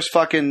the first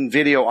fucking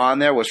video on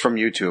there was from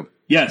YouTube.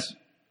 Yes.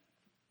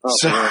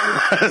 So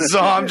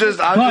I'm just.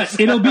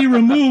 It'll be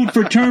removed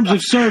for terms of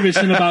service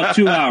in about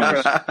 2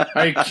 hours.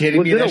 Are you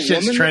kidding me? That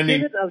shit's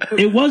trending.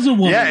 It was a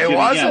woman. Yeah, it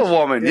was a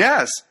woman.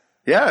 Yes.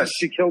 Yes.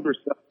 She killed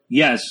herself.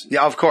 Yes.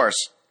 Yeah, of course.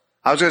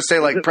 I was going to say,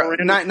 like, Was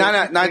it nine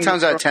Miranda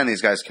times out of Sings? 10,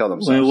 these guys kill Wait,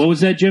 themselves. what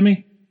was that,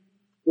 Jimmy?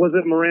 Was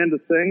it Miranda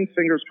Sings?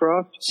 Fingers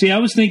crossed. See, I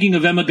was thinking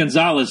of Emma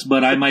Gonzalez,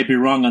 but I might be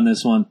wrong on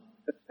this one.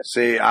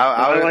 See,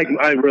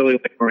 I really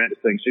like Miranda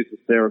Sings. She's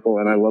hysterical,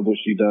 and I love what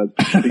she does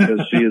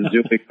because she is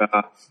doing.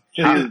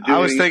 I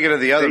was thinking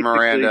of the other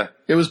Miranda.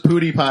 It was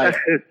Pootie Pie.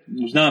 It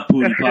was not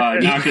Pootie Pie.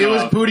 Knock It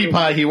was off. Pootie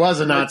Pie. He was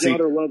a My Nazi.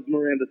 daughter loves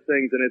Miranda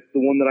Sings, and it's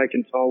the one that I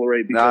can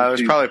tolerate because No, it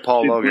was probably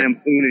Paul she's Logan.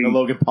 Lampooning,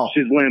 Logan Paul.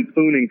 She's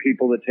lampooning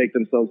people that take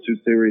themselves too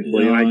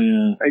seriously. Oh,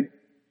 And yeah.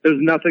 there's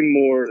nothing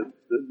more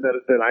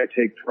that I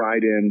take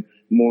pride in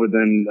more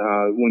than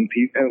when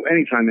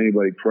anytime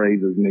anybody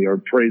praises me or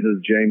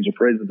praises James or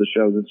praises the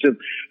shows. It's just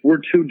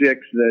we're two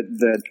dicks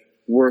that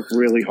work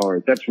really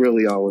hard. That's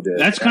really all it is.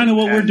 That's kind of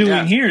what we're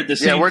doing here at the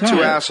same time. Yeah, we're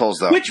two assholes,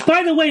 though. Which,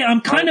 by the way,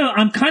 I'm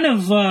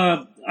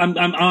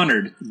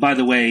honored, by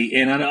the way,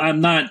 and I'm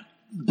not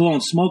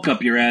blowing smoke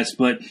up your ass,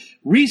 but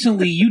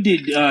recently you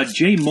did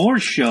Jay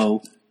Moore's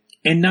show,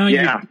 and now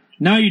you're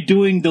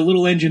doing The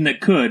Little Engine That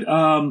Could.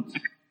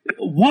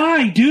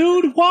 Why,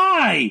 dude?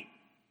 Why?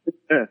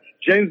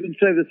 James would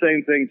say the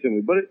same thing to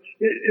me, but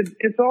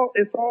it's all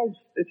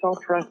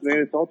press, man.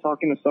 It's all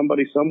talking to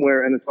somebody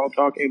somewhere, and it's all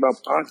talking about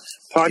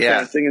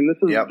podcasting. And this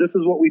is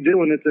what we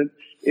do, and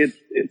it's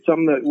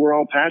something that we're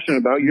all passionate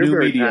about. You're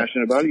very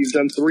passionate about it. You've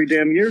done 3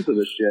 damn years of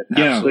this shit.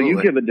 Yeah, so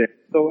you give a damn.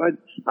 So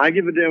I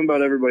give a damn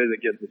about everybody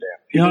that gives a damn.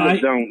 People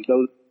that don't,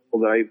 those people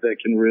that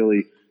can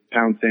really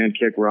pound sand,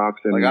 kick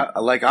rocks, and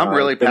I'm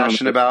really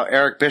passionate about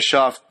Eric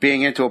Bischoff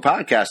being into a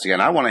podcast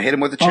again. I want to hit him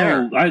with a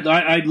chair. Oh,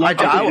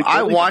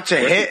 I want to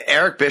hit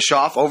Eric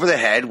Bischoff over the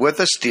head with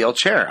a steel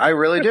chair. I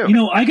really do. You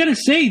know, I got to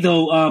say,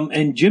 though,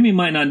 and Jimmy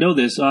might not know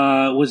this,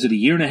 was it a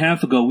year and a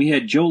half ago, we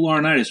had Joe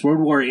Laurinaitis,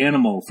 World War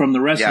Animal, from the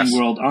wrestling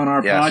world on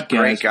our podcast.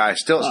 Great guy.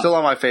 Still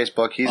on my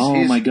Facebook. He's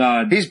my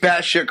God. He's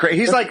batshit crazy.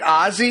 He's like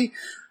Ozzy.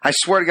 I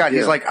swear to God,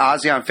 he's like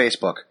Ozzy on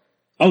Facebook.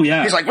 Oh,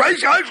 yeah. He's like, right,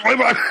 guys,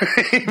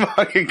 fucking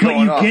But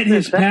going you off. get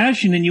his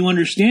passion and you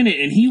understand it.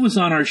 And he was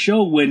on our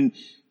show when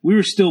we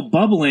were still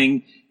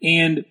bubbling.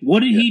 And what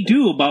did he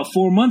do about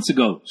 4 months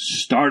ago?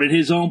 Started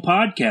his own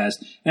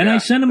podcast. And I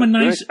sent him a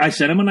nice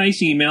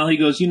email. He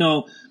goes,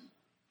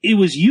 it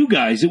was you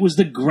guys. It was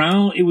the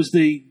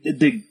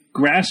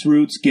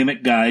grassroots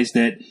gimmick guys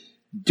that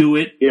do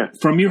it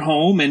from your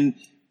home, and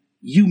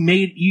you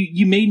made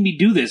me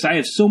do this. I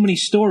have so many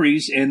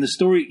stories, and the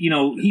story,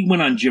 he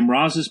went on Jim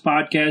Ross's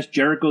podcast,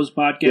 Jericho's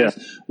podcast.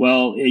 Yeah.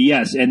 Well,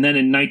 yes. And then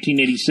in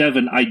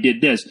 1987, I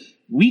did this.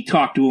 We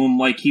talked to him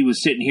like he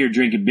was sitting here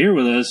drinking beer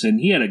with us,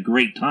 and he had a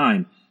great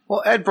time.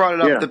 Well, Ed brought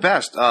it up the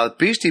best.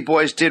 Beastie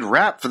Boys did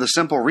rap for the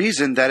simple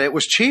reason that it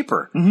was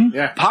cheaper. Mm-hmm.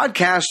 Yeah.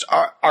 Podcasts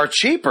are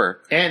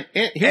cheaper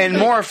and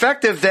more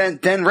effective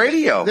than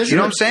radio. You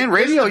know what I'm saying?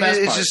 Radio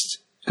is just...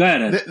 Go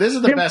ahead, Ed. This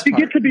is the best part.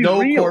 Get to be no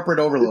real. Corporate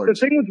overlords.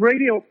 The thing with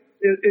radio,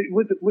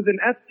 with an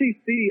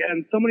FCC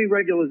and so many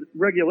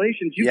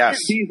regulations, you can't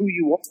be who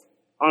you are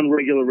on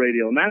regular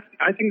radio, and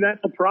I think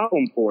that's the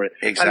problem for it.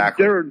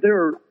 Exactly.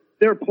 There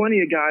are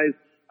plenty of guys.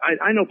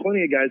 I know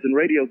plenty of guys in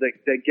radio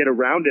that get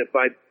around it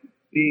by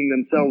being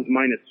themselves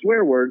minus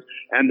swear words,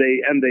 and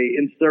they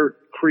insert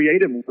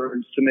creative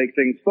words to make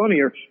things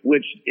funnier,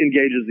 which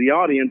engages the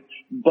audience.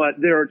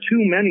 But there are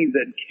too many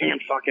that can't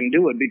fucking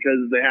do it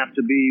because they have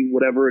to be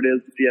whatever it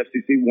is that the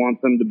FCC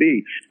wants them to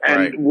be.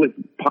 And with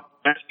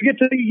podcasts, you get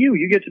to be you.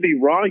 You get to be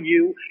raw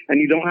you, and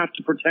you don't have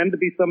to pretend to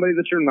be somebody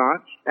that you're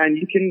not. And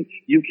you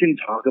can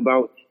talk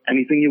about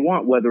anything you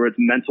want, whether it's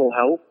mental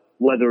health,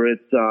 whether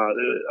it's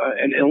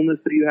an illness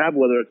that you have,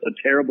 whether it's a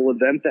terrible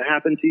event that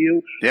happened to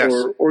you,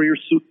 or your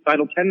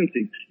suicidal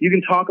tendencies. You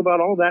can talk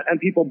about all that, and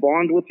people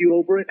bond with you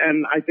over it,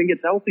 and I think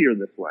it's healthier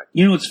this way.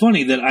 It's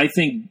funny that I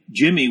think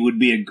Jimmy would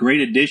be a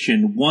great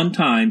addition one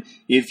time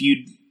if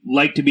you'd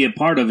like to be a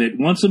part of it.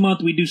 Once a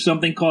month we do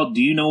something called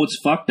Do You Know What's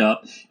Fucked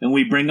Up? And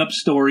we bring up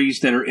stories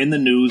that are in the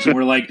news, and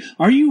we're like,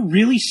 are you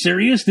really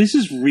serious? This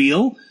is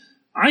real?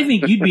 I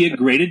think you'd be a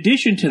great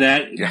addition to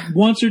that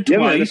once or twice.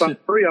 Man, if I'm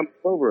free, I'm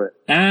over it.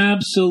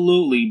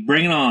 Absolutely.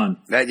 Bring it on.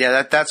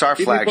 That's our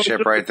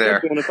flagship right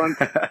there. If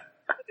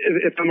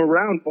I'm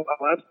around, I'll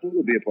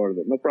absolutely be a part of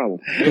it. No problem.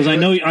 Because I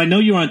know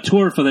you're on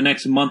tour for the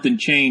next month and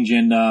change,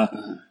 and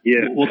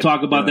we'll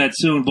talk about that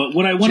soon. But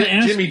what I want to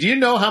ask... Jimmy, do you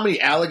know how many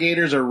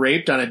alligators are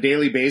raped on a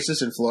daily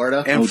basis in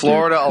Florida? In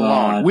Florida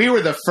alone. We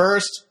were the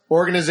first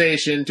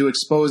organization to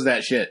expose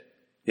that shit.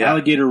 Yeah.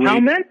 Alligator rape. How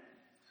many?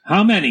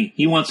 How many?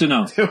 He wants to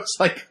know. It was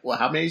like,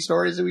 how many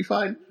stories did we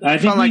find? I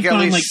think we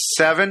found at least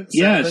 7.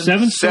 Yeah,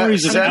 7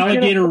 stories of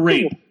alligator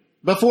rape.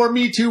 Before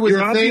Me Too was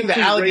a thing, the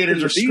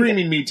alligators were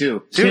screaming Me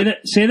Too.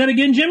 Say that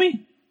again,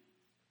 Jimmy?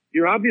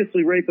 You're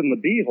obviously raping the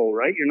beehole,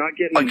 right? You're not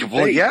getting I'd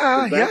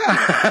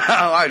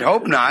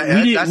hope not.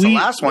 That's the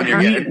last one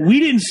you're getting. We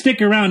didn't stick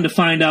around to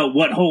find out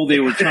what hole they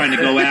were trying to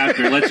go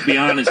after. Let's be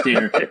honest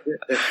here.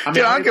 I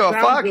don't give a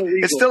fuck.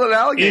 Illegal. It's still an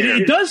alligator.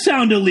 It does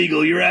sound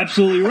illegal. You're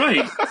absolutely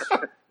right.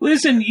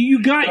 Listen,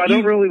 you got. I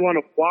don't really want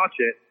to watch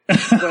it.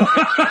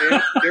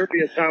 But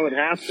curious how it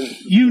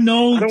happens. You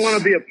know, I don't want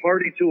to be a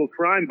party to a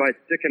crime by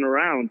sticking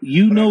around.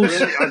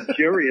 I'm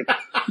curious.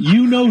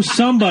 You know,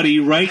 somebody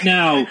right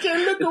now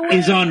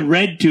is on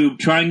RedTube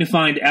trying to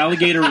find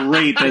alligator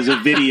rape as a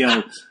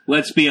video.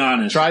 Let's be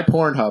honest. Try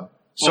Pornhub.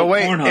 So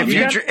wait, Pornhub.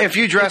 if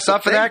you dress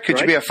up for that, could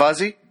you be a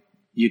fuzzy?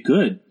 You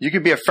could. You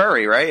could be a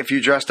furry, right? If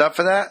you dressed up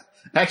for that.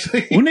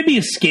 Actually, wouldn't it be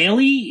a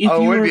scaly? If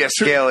it you would be a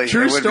scaly.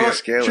 True story.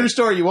 True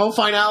story. You won't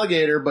find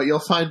alligator, but you'll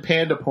find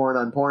panda porn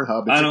on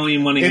Pornhub. I don't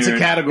even want to hear it. It's a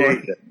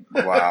category.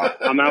 Wow.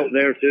 I'm out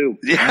there too.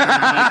 Oh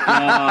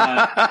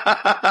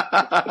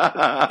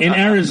in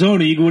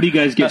Arizona, what do you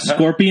guys get?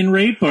 Scorpion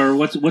rape or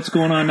what's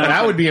going on now?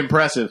 That would be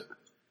impressive.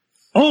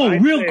 Oh,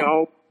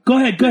 Go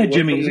ahead,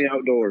 Jimmie. In the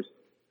outdoors.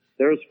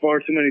 There's far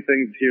too many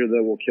things here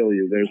that will kill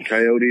you. There's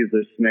coyotes,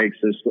 there's snakes.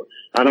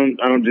 I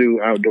don't do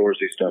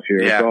outdoorsy stuff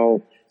here. Yeah. It's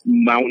all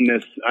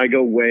mountainous. I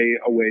go way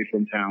away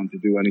from town to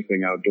do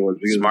anything outdoors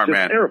because Smart it's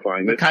just man.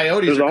 terrifying. The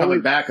coyotes are coming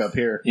back up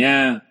here.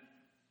 Yeah.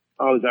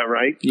 Oh, is that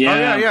right?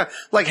 Yeah. Oh, yeah.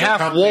 Like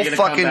half wolf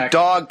fucking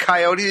dog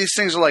coyote. These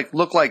things are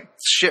look like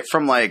shit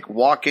from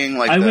walking.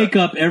 I wake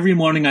up every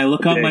morning. I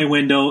look out my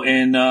window,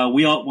 and I'm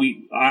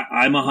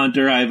a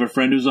hunter. I have a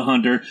friend who's a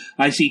hunter.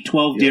 I see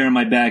 12 deer in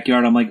my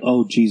backyard. I'm like,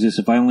 oh Jesus!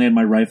 If I only had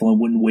my rifle, I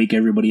wouldn't wake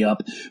everybody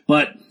up.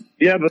 But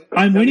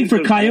I'm waiting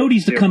for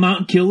coyotes to come out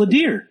and kill a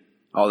deer.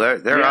 Oh,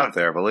 they're out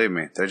there. Believe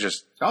me, they're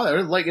just. Oh,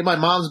 they're like in my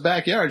mom's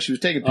backyard. She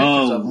was taking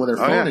pictures of them with her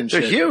phone and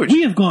shit. They're huge.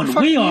 We have gone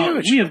way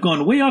off. We have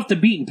gone way off the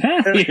beaten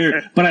path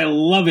here, but I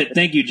love it.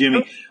 Thank you,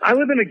 Jimmie. I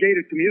live in a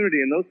gated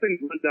community, and those things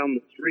run down the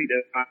street.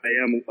 I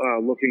am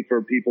looking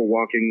for people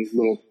walking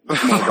little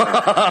small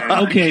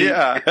dogs. Okay,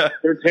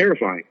 they're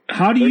terrifying.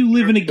 How do you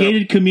live in a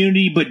gated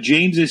community, but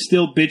James is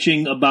still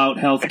bitching about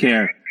health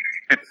care?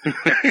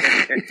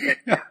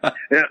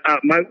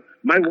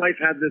 My wife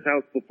had this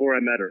house before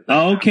I met her.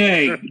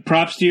 Okay,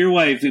 props to your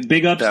wife.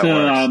 Big ups to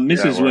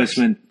Mrs.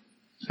 Whisman.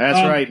 That's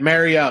right.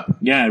 Marry up.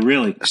 Yeah,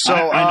 really. So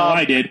I know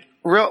I did.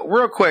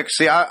 Real quick.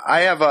 See,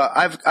 I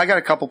got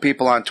a couple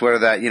people on Twitter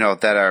that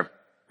that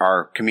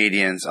are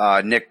comedians.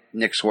 Nick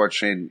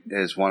Swartzen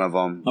is one of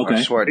them.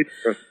 Okay.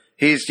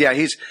 He's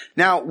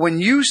now when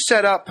you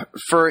set up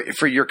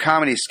for your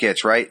comedy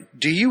skits, right?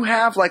 Do you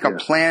have a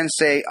plan,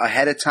 say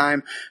ahead of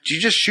time? Do you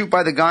just shoot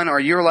by the gun,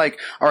 or you're like,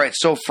 all right,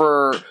 so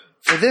for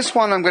this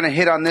one, I'm going to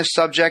hit on this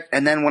subject,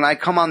 and then when I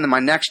come on my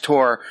next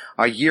tour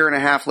a year and a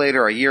half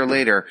later, a year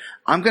later,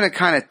 I'm going to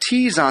kind of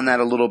tease on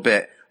that a little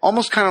bit,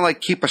 almost kind of like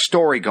keep a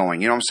story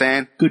going. You know what I'm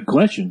saying? Good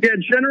question. Yeah,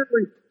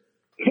 generally,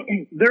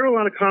 there are a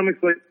lot of comics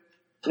like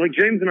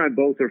James and I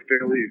both are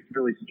fairly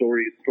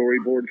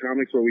storyboard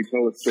comics where we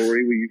tell a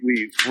story.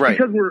 We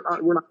because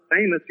we're not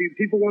famous.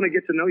 People want to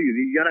get to know you.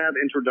 You got to have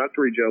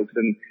introductory jokes,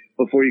 and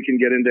before you can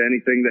get into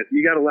anything, that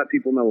you got to let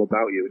people know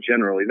about you.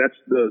 Generally, that's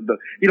the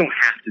you don't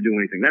have to do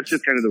anything. That's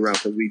just kind of the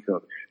route that we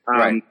took.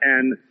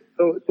 And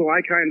so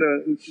I kind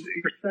of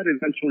your set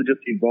eventually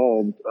just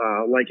evolved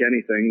like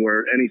anything,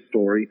 where any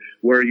story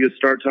where you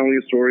start telling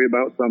a story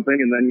about something,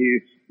 and then you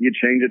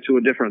change it to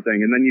a different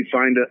thing, and then you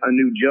find a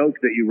new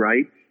joke that you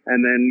write.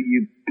 And then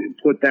you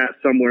put that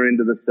somewhere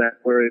into the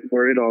set where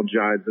it all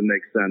jives and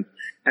makes sense.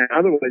 And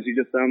otherwise, you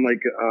just sound like,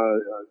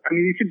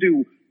 you could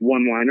do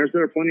one-liners.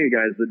 There are plenty of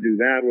guys that do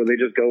that, where they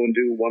just go and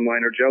do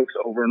one-liner jokes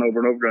over and over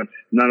and over again.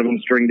 None of them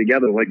string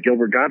together. Like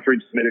Gilbert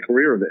Gottfried just made a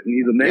career of it, and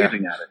he's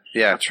amazing at it.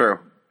 Yeah, true.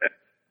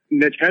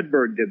 Mitch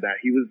Hedberg did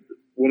that. He was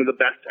one of the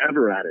best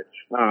ever at it.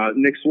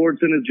 Nick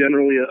Swartzen is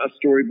generally a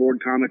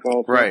storyboard comic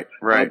also. Right.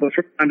 But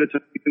from time to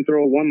time, you can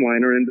throw a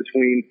one-liner in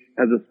between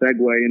as a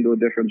segue into a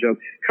different joke.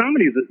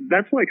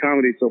 That's why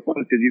comedy is so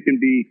fun, because you can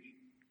be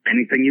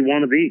anything you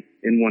want to be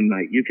in one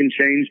night. You can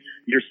change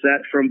your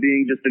set from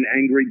being just an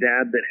angry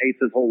dad that hates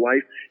his whole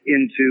life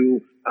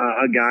into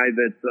a guy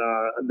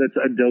that's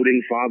a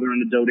doting father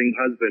and a doting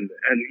husband,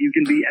 and you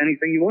can be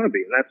anything you want to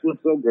be. That's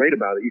what's so great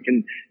about it. You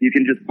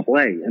can just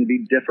play and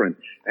be different.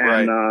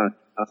 And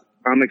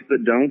comics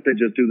that don't, they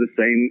just do the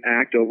same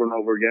act over and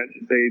over again.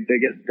 They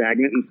get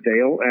stagnant and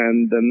stale,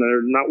 and then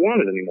they're not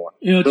wanted anymore.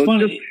 It's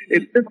funny.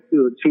 It's just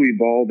to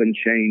evolve and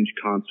change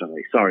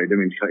constantly. Sorry, didn't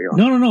mean to cut you off.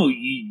 No.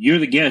 You're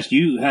the guest.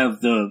 You have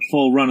the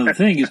full run of the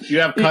thing. You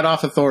have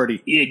cut-off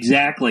authority.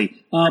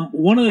 Exactly.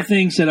 One of the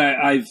things that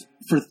I've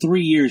for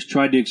 3 years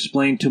tried to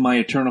explain to my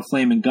eternal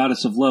flame and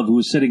goddess of love, who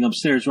is sitting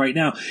upstairs right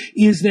now,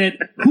 is that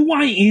who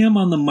I am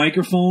on the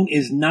microphone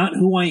is not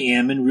who I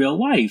am in real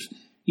life.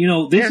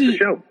 This is...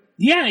 show.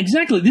 Yeah,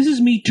 exactly. This is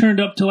me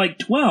turned up to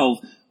 12,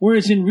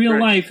 whereas in real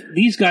life,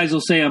 these guys will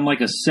say I'm like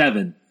a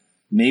 7,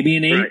 maybe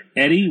an 8. Right.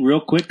 Eddie,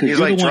 real quick. He's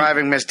like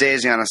driving Miss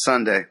Daisy on a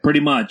Sunday. Pretty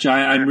much.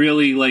 I'm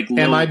really low.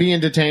 Am I being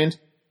detained?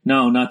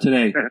 No, not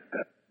today.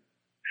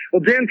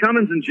 Well, Dan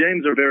Cummins and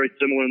James are very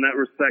similar in that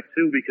respect,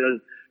 too,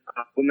 because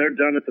when they're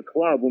done at the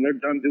club, when they're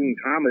done doing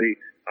comedy,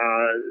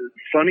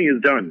 funny is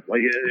done.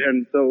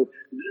 And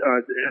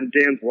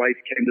Dan's wife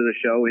came to the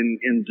show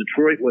in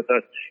Detroit with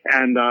us,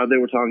 and they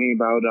were talking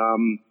about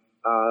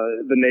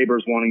the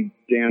neighbors wanting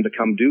Dan to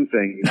come do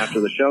things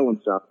after the show and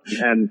stuff.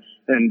 And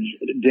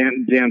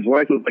Dan's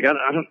wife was like, I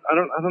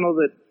don't know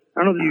that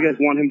you guys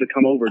want him to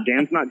come over.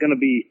 Dan's not going to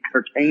be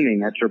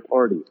entertaining at your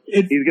party.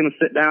 He's going to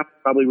sit down,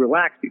 probably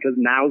relax, because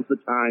now's the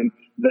time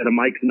that a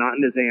mic's not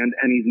in his hand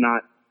and he's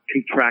not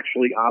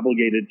contractually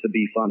obligated to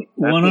be funny.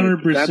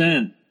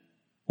 100%.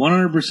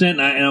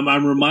 100%.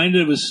 I'm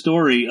reminded of a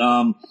story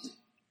of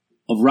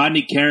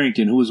Rodney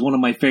Carrington, who was one of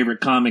my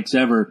favorite comics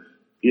ever,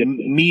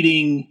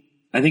 meeting,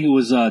 I think it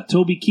was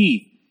Toby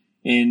Keith.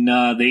 And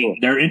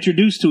they're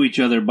introduced to each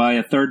other by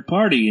a third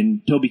party.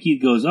 And Toby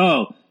Keith goes,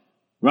 "Oh,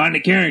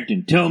 Rodney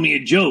Carrington, tell me a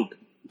joke."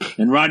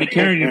 And Rodney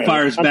Carrington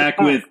fires back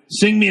with,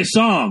 "Sing me a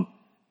song."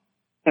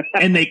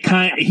 And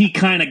he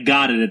kind of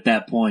got it at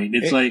that point.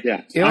 It's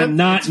I'm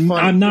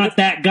not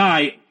that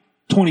guy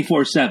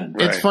 24/7.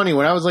 It's funny,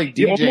 when I was like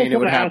DJing, it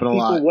would happen a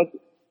lot.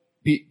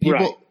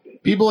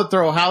 People would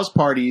throw house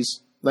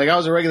parties. Like, I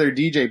was a regular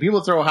DJ. People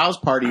would throw house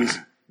parties,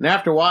 and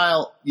after a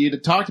while,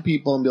 you'd talk to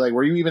people and be like,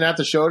 "Were you even at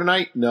the show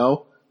tonight?"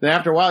 No. Then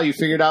after a while, you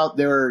figured out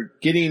they were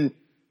getting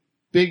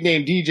big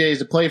name DJs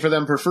to play for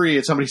them for free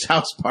at somebody's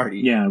house party.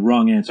 Yeah,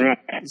 wrong answer. Right.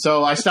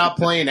 So I stopped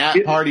playing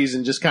at parties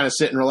and just kind of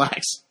sit and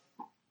relax.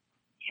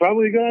 It's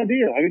probably a good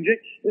idea. I mean,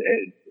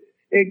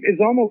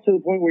 it's almost to the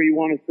point where you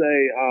want to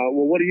say,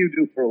 well, what do you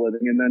do for a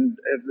living? And then,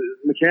 if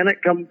the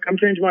mechanic, come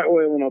change my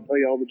oil and I'll tell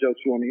you all the jokes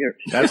you want to hear.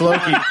 That's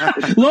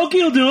Loki.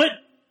 Loki will do it.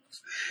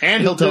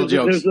 And he'll tell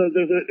jokes. There's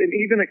an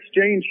even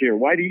exchange here.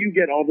 Why do you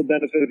get all the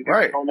benefit of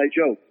hearing all night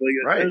jokes?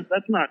 Like,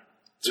 that's not.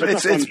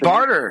 It's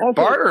barter. Also,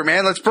 barter,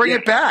 man. Let's bring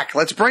it back.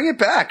 Let's bring it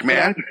back,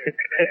 man.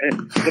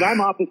 But I'm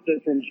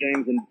opposite from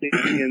James and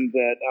in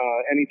that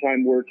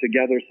anytime we're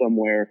together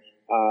somewhere,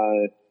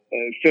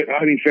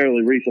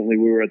 fairly recently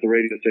we were at the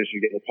radio station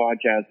together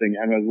podcasting,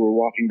 and as we were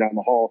walking down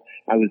the hall,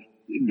 I was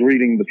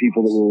greeting the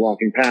people that we were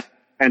walking past,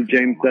 and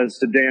James says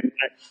to Dan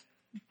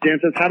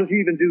says, "How does he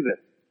even do this?"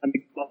 I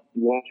mean,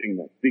 watching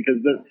this, because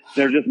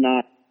they're just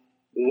not,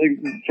 like,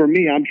 for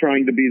me, I'm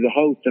trying to be the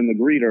host and the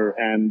greeter,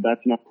 and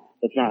that's not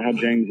how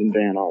James and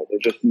Dan are.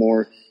 They're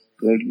more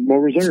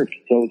reserved.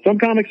 So some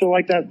comics are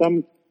like that.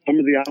 Some are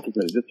the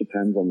opposite. It just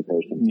depends on the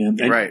person.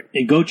 Yeah, right.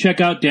 And go check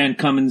out Dan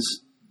Cummins.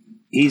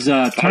 He's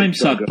a Time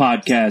Suck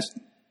podcast.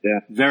 Yeah.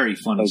 Very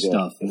funny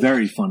stuff.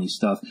 Very funny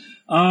stuff.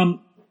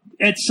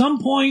 At some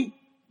point,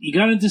 you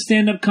got into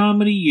stand-up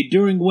comedy. You're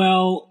doing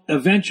well.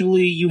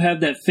 Eventually, you have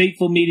that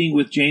fateful meeting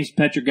with James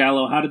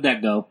Petrogallo. How did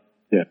that go?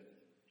 Yeah.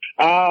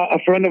 A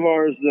friend of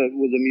ours that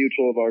was a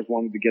mutual of ours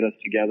wanted to get us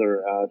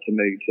together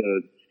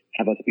to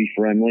have us be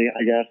friendly,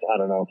 I guess. I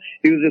don't know.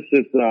 He was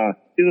just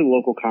he's a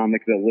local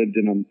comic that lived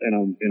in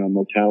a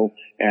motel,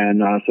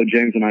 and so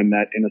James and I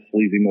met in a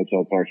sleazy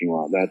motel parking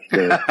lot. That's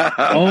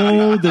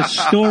the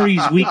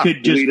stories we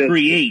could just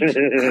create.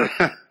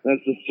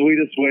 That's the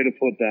sweetest way to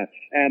put that.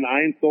 And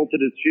I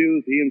insulted his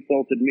shoes. He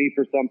insulted me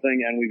for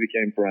something, and we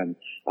became friends.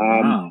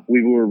 Wow.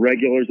 We were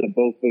regulars at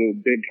both the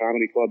big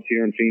comedy clubs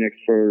here in Phoenix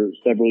for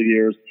several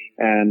years,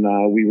 and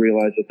we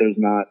realized that there's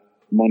not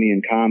money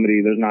in comedy.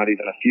 There's not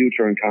even a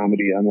future in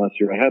comedy unless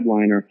you're a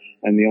headliner.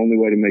 And the only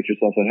way to make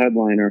yourself a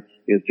headliner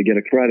is to get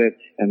a credit.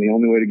 And the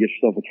only way to get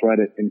yourself a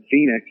credit in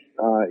Phoenix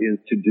is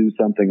to do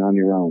something on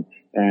your own.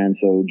 And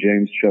so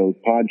James chose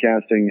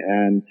podcasting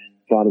and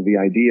thought of the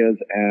ideas,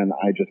 and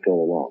I just go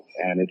along.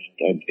 And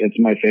it's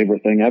my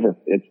favorite thing ever.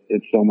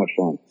 It's so much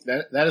fun.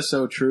 That is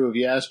so true. If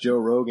you ask Joe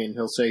Rogan,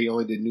 he'll say he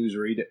only did news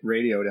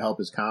radio to help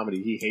his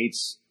comedy. He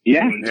hates.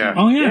 Yeah.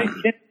 Oh yeah.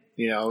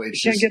 You know, you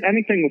can't get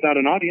anything without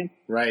an audience.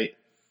 Right.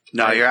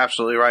 No, you're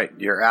absolutely right.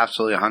 You're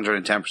absolutely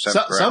 110%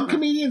 correct. Some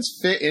comedians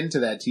fit into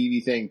that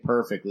TV thing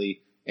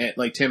perfectly. And,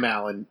 like Tim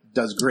Allen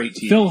does great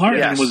TV. Phil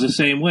Hartman was the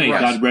same way.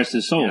 Right. God rest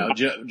his soul. You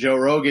know, Joe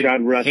Rogan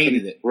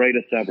hated it.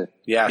 Greatest ever.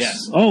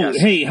 Yes. Oh,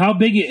 yes. Hey, how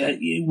big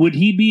would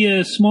he be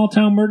a small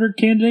town murder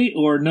candidate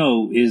or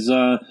no?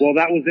 Well,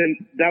 that was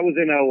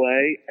in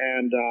L.A.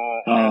 and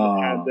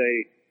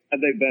had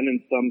they been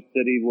in some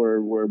city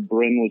where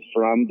Bryn was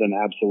from, then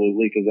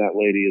absolutely, because that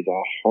lady is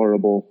a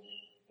horrible.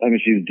 I mean,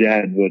 she's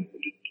dead, but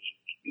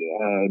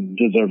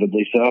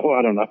deservedly so.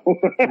 I don't know.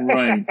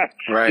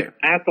 Right.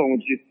 Asshole,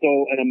 and she's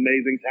still an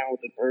amazing,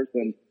 talented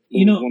person.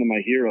 You know, one of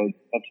my heroes.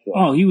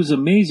 Oh, he was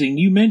amazing.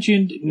 You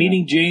mentioned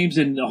meeting James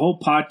and the whole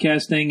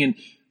podcast thing, and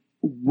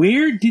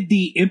where did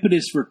the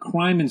impetus for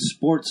crime and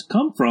sports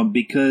come from?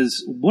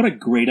 Because what a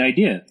great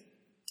idea.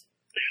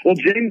 Well,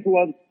 James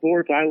loves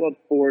sports. I love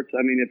sports.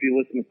 I mean, if you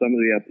listen to some of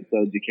the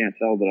episodes, you can't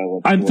tell that I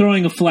love sports. I'm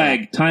throwing a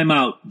flag. Time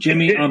out.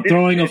 Jimmie, I'm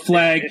throwing a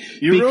flag.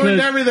 You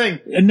ruined everything.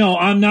 No,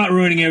 I'm not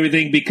ruining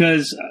everything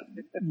because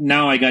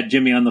now I got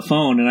Jimmie on the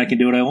phone and I can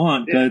do what I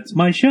want. It's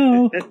my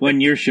show. When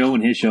your show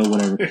and his show,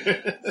 whatever.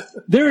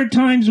 There are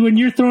times when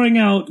you're throwing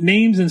out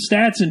names and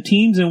stats and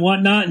teams and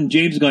whatnot, and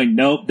James is going,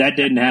 nope, that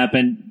didn't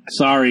happen.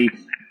 Sorry.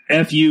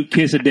 F you,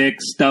 kiss a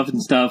dick, stuff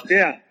and stuff.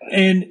 Yeah.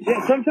 And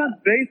sometimes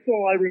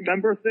baseball, I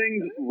remember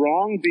things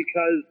wrong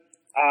because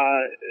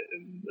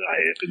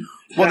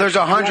there's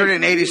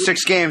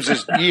 186 games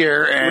this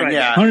year, and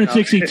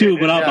 162,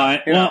 but I'll buy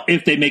it. Yeah. Well,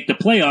 if they make the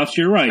playoffs,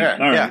 you're right.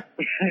 All right.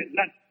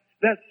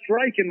 that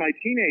strike in my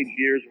teenage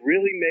years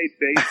really made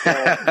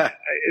baseball,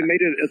 it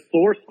made it a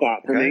sore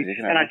spot for me,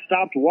 and I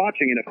stopped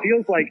watching, and it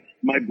feels like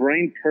my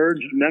brain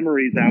purged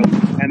memories out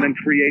and then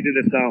created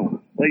its own.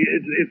 Like,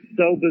 it's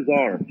so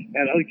bizarre.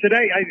 And like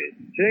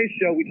today's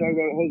show, we talk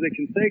about Jose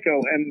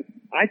Canseco, and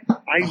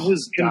I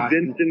was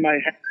convinced in my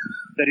head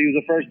that he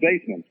was a first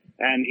baseman.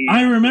 And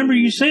I remember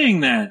you saying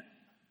that.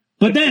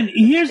 But then,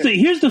 here's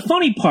the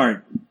funny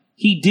part.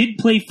 He did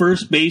play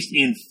first base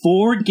in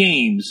 4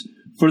 games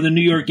for the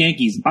New York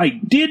Yankees. I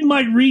did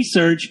my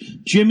research.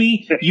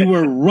 Jimmy, you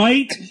were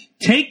right.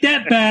 Take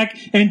that back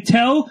and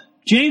tell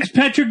James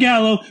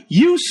Petrogallo,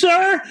 you,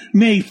 sir,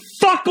 may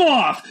fuck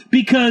off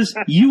because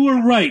you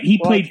were right. He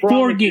played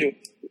 4 games.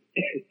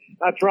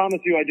 I promise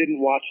you I didn't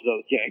watch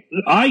those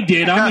games. I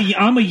did.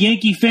 I'm a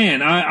Yankee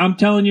fan. I'm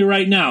telling you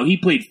right now. He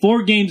played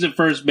 4 games at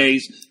first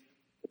base.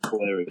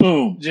 Hilarious.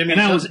 Boom. Jimmy,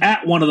 and I was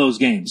at one of those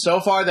games.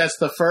 So far, that's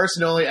the first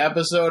and only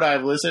episode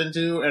I've listened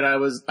to, and I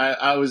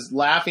was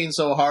laughing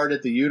so hard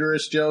at the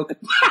uterus joke.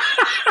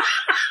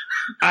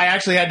 I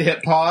actually had to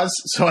hit pause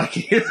so I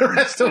could hear the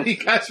rest of what you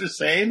guys were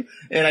saying,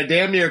 and I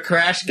damn near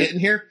crashed getting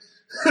here.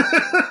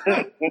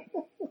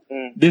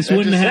 This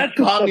wouldn't have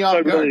caught me off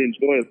guard. I really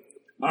enjoy it.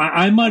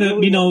 I might have,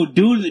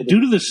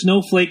 due to the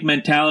snowflake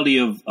mentality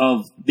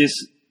of this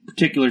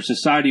particular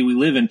society we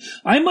live in,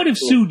 I might have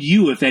sued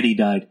you if Eddie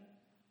died.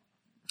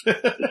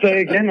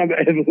 Say again,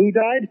 who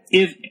died?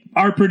 If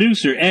our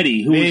producer,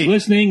 Eddie, who was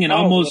listening and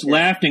almost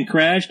laughed and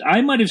crashed,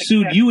 I might have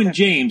sued you and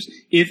James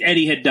if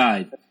Eddie had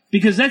died.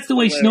 Because that's the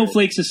way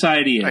snowflake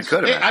society is.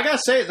 I gotta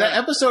say, that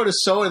episode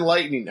is so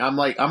enlightening. I'm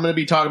going to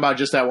be talking about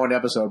just that one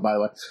episode, by the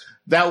way.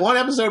 That one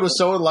episode was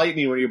so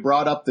enlightening when you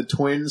brought up the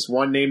twins,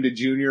 one named a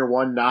junior,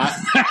 one not.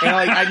 And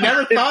I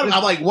never thought,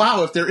 I'm like,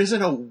 wow, if there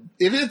isn't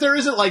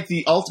like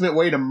the ultimate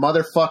way to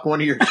motherfuck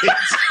one of your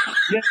kids.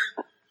 Yeah.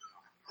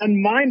 And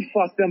mind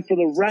fuck them for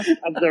the rest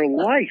of their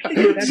life.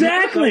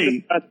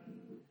 Exactly. And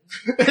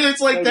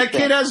it's like that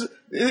kid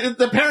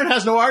the parent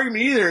has no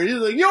argument either. He's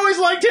like, you always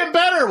liked him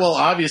better. Well,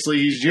 obviously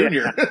he's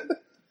junior. Yeah.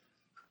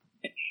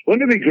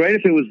 Wouldn't it be great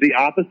if it was the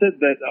opposite,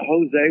 that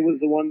Jose was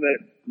the one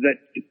that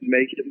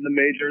made it in the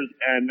majors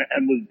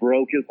and was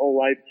broke his whole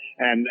life,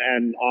 and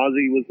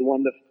Ozzy was the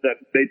one that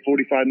made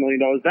 $45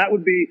 million? That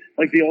would be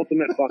like the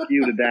ultimate fuck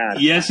you to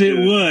dad. Yes, it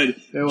would.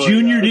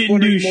 Junior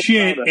didn't do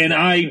shit, and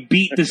I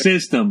beat the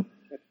system.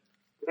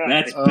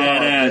 Right. That's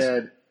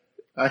badass.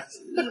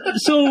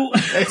 So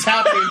it's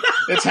happening.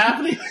 It's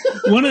happening.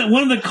 One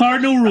of the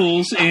cardinal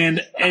rules,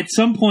 and at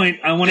some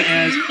point I want to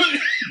ask,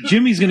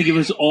 Jimmy's going to give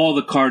us all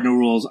the cardinal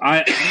rules.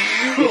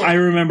 I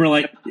remember,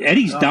 like,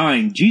 Eddie's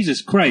dying.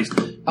 Jesus Christ!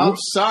 I'm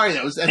sorry.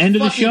 That's end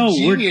of the show.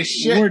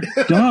 We're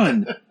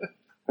done.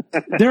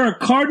 There are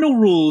cardinal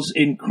rules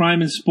in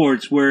crime and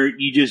sports where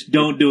you just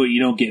don't do it. You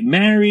don't get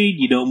married.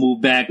 You don't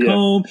move back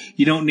home.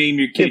 You don't name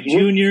your kid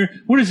Junior.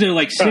 What is there,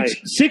 like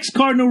six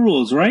cardinal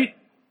rules, right?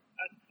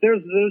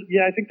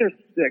 I think there's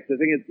 6. I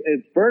think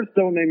it's first,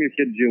 don't name your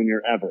kid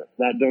Junior ever.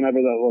 Don't ever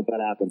let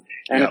that happen.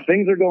 And if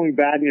things are going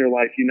bad in your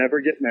life, you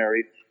never get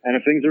married. And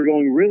if things are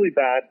going really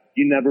bad,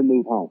 you never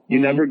move home. You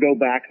never go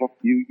back home.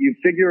 You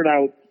figure it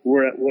out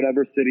where at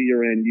whatever city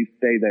you're in, you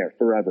stay there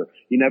forever.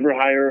 You never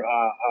hire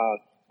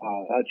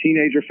a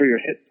teenager for your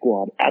hit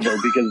squad ever,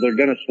 because they're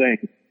gonna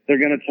sing. They're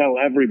gonna tell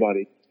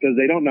everybody because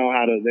they don't know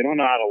how to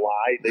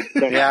lie. They just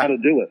don't know how to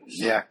do it.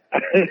 Yeah.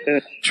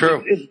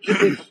 True.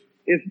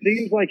 It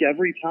seems like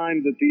every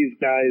time that these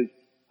guys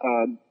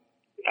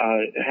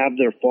have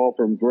their fall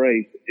from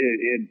grace,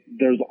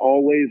 there's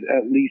always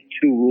at least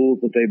 2 rules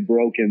that they've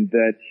broken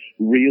that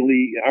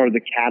really are the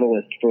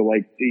catalyst for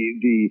like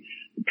the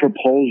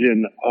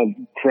propulsion of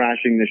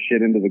crashing this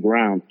shit into the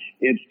ground.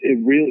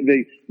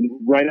 They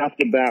right off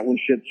the bat, when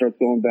shit starts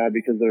going bad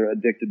because they're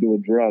addicted to a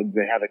drug,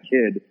 they have a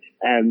kid,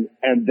 and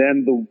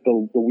then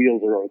the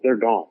wheels they're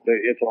gone.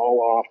 It's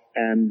all off,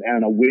 and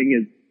a wing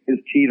is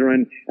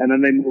teetering, and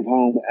then they move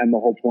home, and the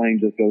whole plane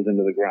just goes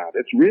into the ground.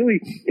 It's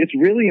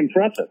really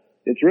impressive.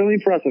 It's really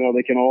impressive how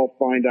they can all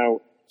find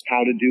out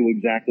how to do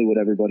exactly what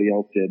everybody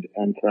else did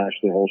and crash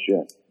their whole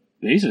shit.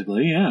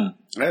 Basically, yeah.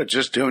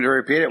 Just doomed to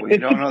repeat it when you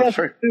don't know the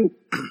truth.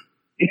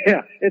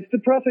 Yeah, it's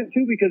depressing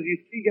too, because you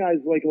see guys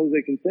like Jose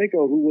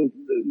Canseco, who was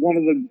one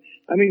of the,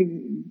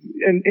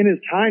 in his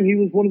time, he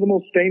was one of the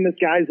most famous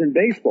guys in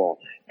baseball.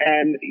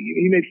 And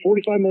he made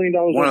 $45 million.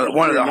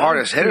 One of the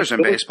hardest hitters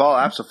in baseball,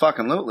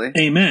 absolutely.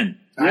 Amen.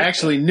 I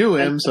actually knew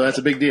him, so that's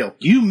a big deal.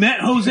 You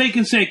met Jose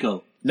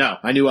Canseco? No,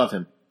 I knew of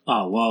him.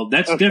 Oh, well,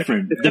 that's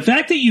different. The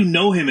fact that you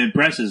know him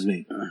impresses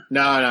me.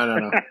 No.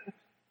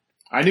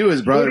 I knew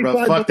his brother,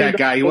 but fuck that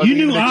guy. He wasn't you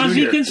knew even a Ozzy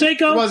junior.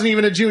 Canseco? He wasn't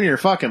even a junior.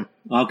 Fuck him.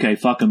 Okay,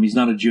 fuck him. He's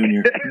not a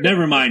junior.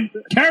 Never mind.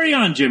 Carry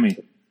on, Jimmy.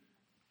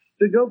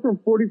 To go from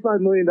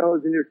 $45 million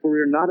in your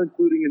career, not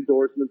including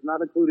endorsements,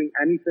 not including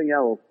anything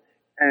else,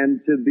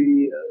 and to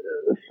be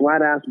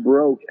flat-ass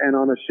broke and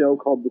on a show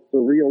called The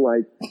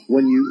Surrealites,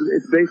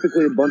 it's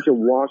basically a bunch of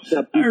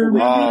washed-up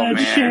people.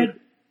 Shit.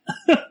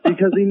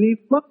 Because he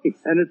needs money.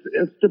 And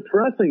it's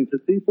depressing to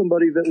see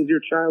somebody that was your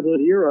childhood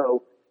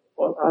hero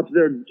up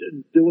there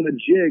doing a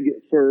jig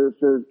for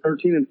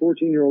 13 and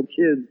 14-year-old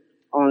kids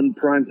on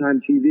primetime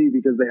TV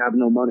because they have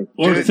no money.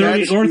 Or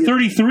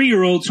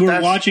 33-year-olds who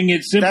are watching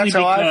it simply That's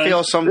how because I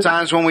feel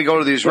sometimes when we go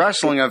to these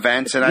wrestling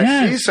events and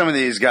I see some of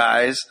these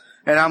guys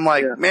and I'm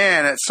like,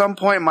 man, at some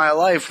point in my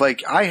life,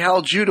 like, I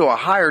held you to a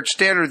higher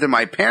standard than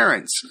my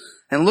parents.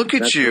 And look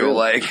at you, real.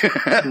 like,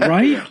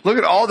 right? Look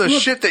at all the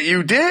shit that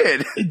you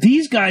did.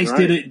 These guys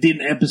did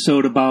an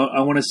episode about,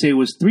 I want to say it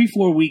was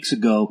 3-4 weeks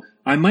ago.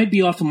 I might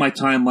be off of my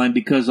timeline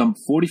because I'm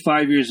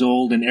 45 years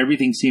old and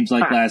everything seems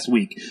like last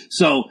week.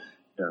 So,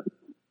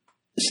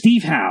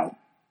 Steve Howe.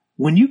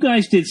 When you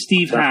guys did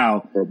Steve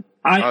Howe,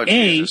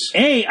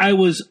 I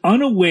was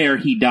unaware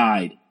he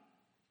died.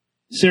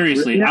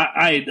 Seriously,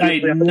 I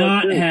had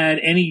not had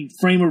any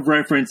frame of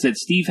reference that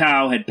Steve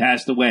Howe had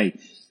passed away.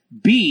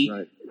 B,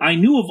 I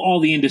knew of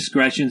all the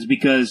indiscretions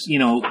because, you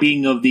know,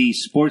 being of the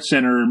Sports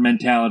Center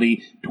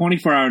mentality,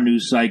 24-hour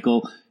news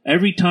cycle,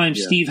 every time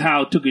Steve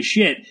Howe took a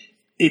shit,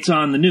 it's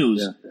on the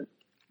news.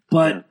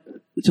 But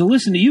to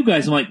listen to you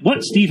guys, I'm like,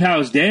 what? Steve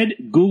Howe's dead?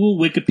 Google,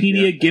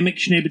 Wikipedia, gimmick,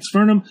 schnibbits,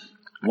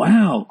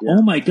 wow.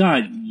 Oh, my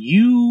God.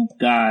 You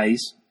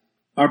guys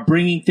are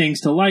bringing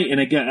things to light. And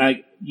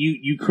again,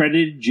 you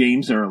credited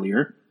James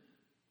earlier.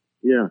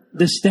 Yeah.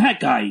 The stat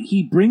guy,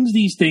 he brings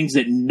these things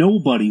that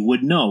nobody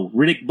would know.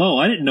 Riddick Bowe.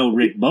 I didn't know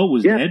Riddick Bowe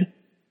was dead.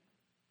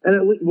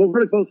 And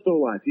Riddick Bowe's still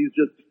alive. He's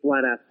just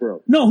flat-ass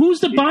broke. No, who's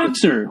the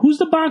boxer? Who's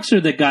the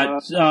boxer that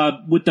got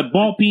with the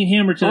ball peen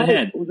hammer to the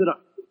head? Was it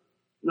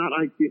not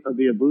Ike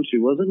Abiyabuchi,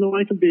 was it? No,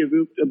 Ike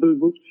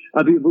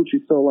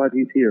Abiyabuchi's still alive.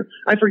 He's here.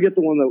 I forget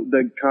the one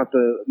that caught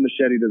the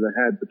machete to the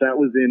head, but that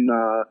was in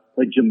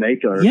like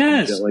Jamaica or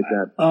something like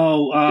that.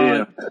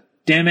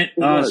 Damn it.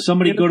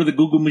 Somebody go to the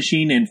Google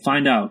machine and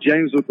find out.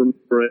 James would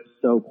remember it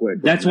so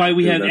quick. That's why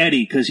we have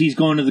Eddie, because he's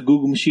going to the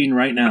Google machine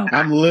right now.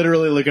 I'm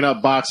literally looking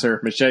up boxer,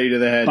 machete to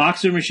the head.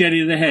 Boxer, machete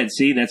to the head.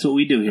 See, that's what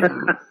we do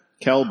here.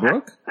 Kell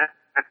Brook?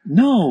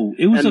 No,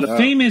 it was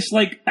famous,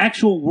 like,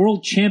 actual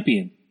world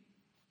champion.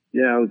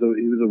 Yeah, he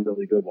was a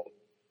really good one.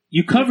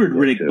 You covered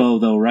Riddick Bowe,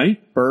 though,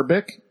 right?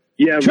 Berbick?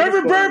 Yeah.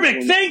 Trevor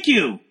Berbick, thank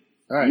you!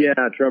 All right. Yeah,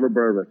 Trevor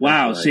Berbick.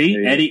 Wow, right. see?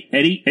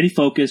 Eddie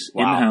Focus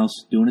in the house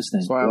doing his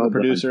thing. That's why I'm the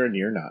producer and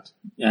you're not.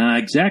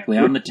 Exactly.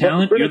 I'm the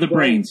talent, you're the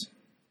brains.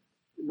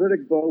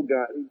 Riddick Bowe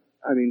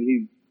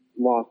he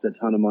lost a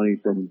ton of money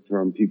from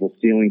people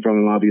stealing from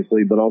him,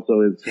 obviously, but also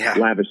his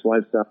lavish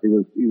lifestyle.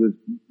 He was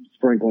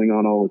sprinkling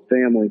on all his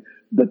family.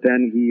 But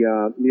then he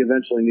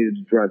eventually needed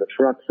to drive a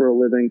truck for a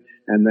living.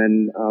 And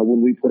then,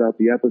 when we put out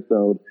the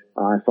episode,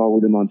 I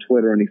followed him on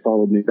Twitter and he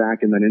followed me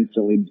back and then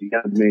instantly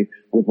DM'd me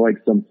with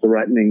like some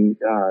threatening,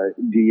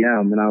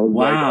 DM. And I was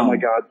like, oh my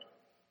God,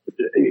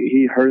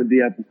 he heard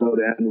the episode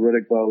and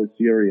Riddick Bowe was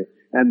furious.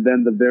 And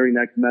then the very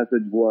next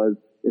message was,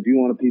 if you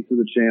want a piece of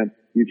the champ,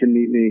 you can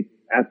meet me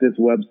at this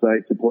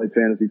website to play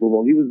fantasy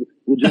football. He was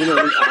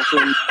legitimately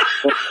offering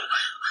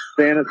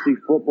fantasy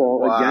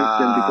football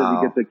against him because he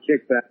gets a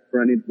kickback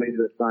for anybody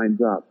that signs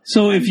up.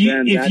 So if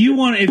you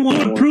want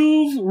to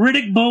prove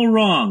Riddick Bowe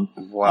wrong,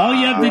 all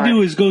you have to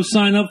do is go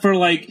sign up for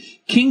like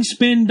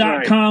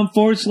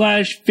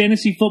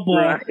kingspin.com/fantasy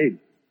football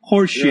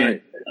horseshit.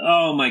 Right.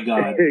 Oh my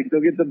God. Hey, go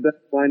get the best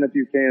lineup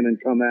you can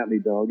and come at me,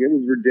 dog. It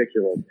was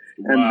ridiculous.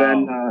 Wow. And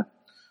then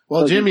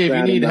well, Jimmy, if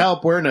you need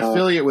help, we're an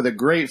affiliate with a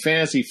great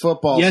fantasy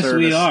football service. Yes,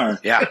 we are.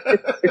 Yeah.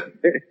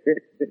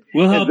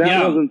 We'll help you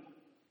out.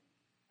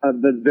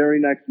 The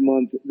very next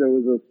month, there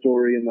was a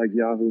story in like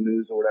Yahoo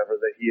News or whatever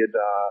that he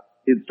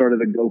had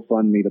started a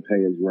GoFundMe to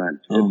pay his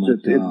rent.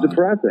 It's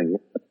depressing.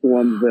 Those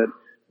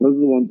are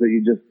the ones that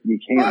you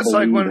can't. Well, that's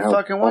believe like when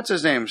fucking what's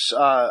his name,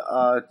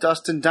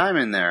 Dustin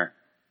Diamond there.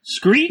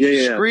 Screech?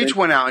 Yeah. Screech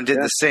went out and did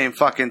the same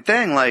fucking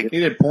thing. Like he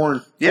did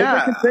porn.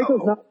 Yeah.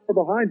 Canseco's not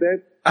far behind,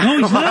 babe. No,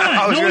 he's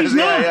not. He's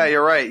not. Yeah,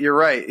 you're right.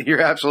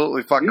 You're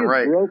absolutely fucking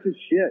right. Broke as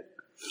shit.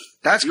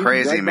 That's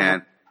crazy,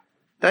 man.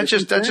 That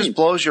just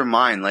blows your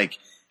mind. Like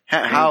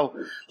how,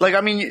 like,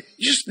 I mean,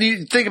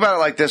 you think about it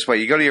like this way.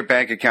 You go to your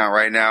bank account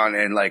right now,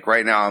 and like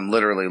right now, I'm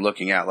literally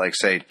looking at like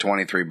say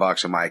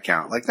 $23 in my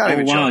account. Like, not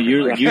even. Wow,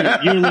 joking.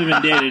 you're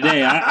living day to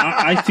day.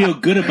 I feel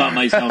good about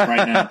myself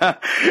right now.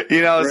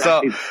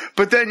 So,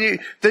 but then you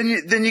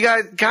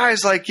got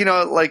guys like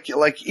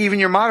like even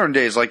your modern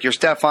days, like your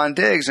Stephon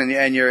Diggs and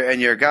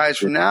your guys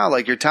from now,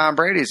 like your Tom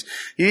Brady's.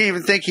 You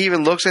even think he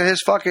even looks at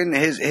his fucking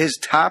his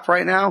top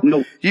right now?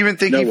 No. You even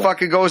think he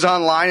fucking goes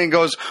online and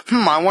goes,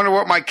 I wonder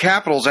what my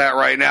capital's at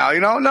right now.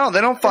 No,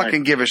 they don't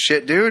fucking give a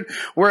shit, dude.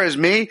 Whereas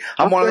me,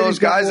 I'm one of those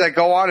guys that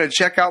go on and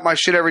check out my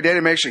shit every day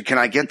to make sure, can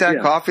I get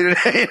that coffee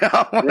today?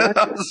 Tom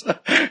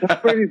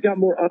Brady's got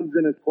more Uggs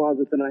in his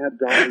closet than I have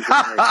dollars in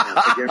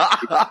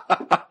my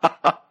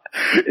account.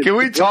 Can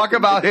we talk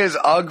about his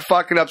Ugg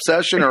fucking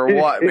obsession or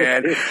what,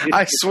 man?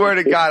 I swear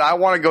to God, I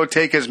want to go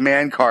take his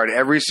man card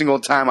every single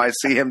time I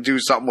see him do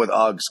something with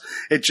Uggs.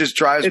 It just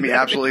drives me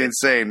absolutely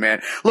insane,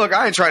 man. Look,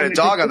 I ain't trying to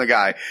dog on the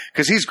guy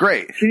because he's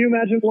great. Can you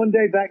imagine one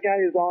day that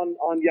guy is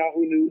on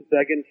Yahoo News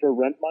begging for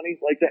rent money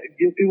like that?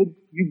 It would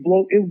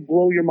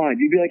blow your mind.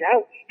 You'd be like,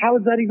 how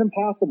is that even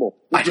possible?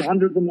 With the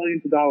hundreds of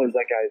millions of dollars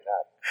that guy's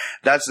had.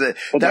 That's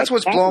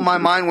what's blowing my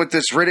mind with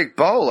this Riddick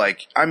Bowe.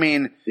 Like, I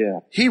mean,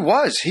 he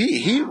was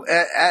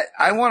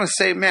I want to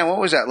say, man, what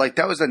was that? Like,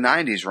 that was the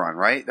 '90s run,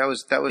 right? That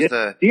was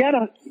he had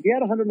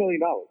 $100 million.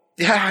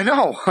 Yeah, I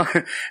know.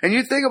 And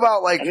you think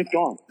about, like, and it's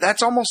gone.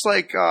 That's almost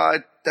like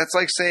that's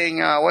like saying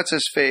what's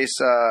his face,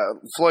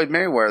 Floyd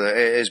Mayweather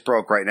is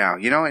broke right now,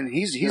 you know, and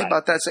he's right.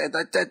 About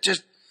that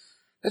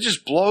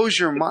just blows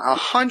your mind.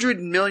 $100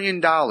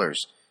 million.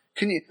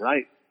 Can you?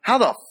 Right. How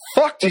the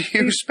fuck do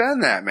you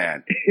spend that,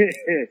 man?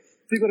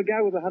 See, but a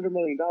guy with $100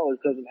 million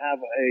doesn't have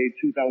a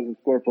 2,000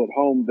 square foot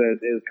home that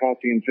is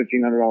costing him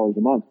 $1,500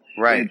 a month.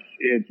 Right.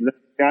 It's the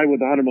guy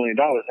with $100 million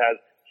has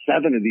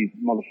 7 of these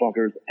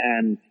motherfuckers,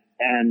 and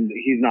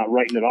he's not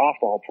writing it off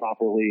all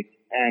properly,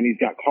 and he's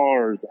got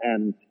cars,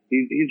 and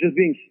he's just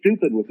being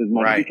stupid with his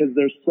money, right. Because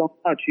there's so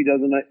much he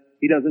doesn't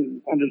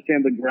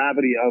understand the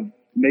gravity of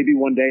maybe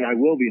one day I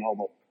will be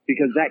homeless,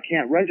 because that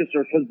can't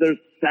register because there's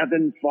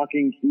 7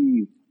 fucking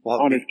keys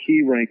on his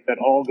key ring that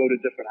all go to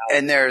different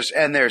houses.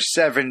 And there's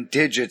 7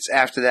 digits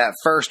after that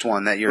first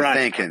one that you're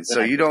thinking.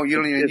 So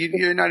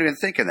you're not even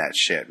thinking that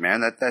shit,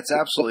 man. That's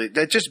absolutely,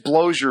 that just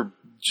blows your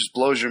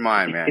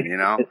mind, man, you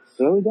know?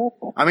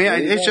 I mean,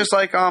 it's just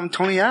like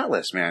Tony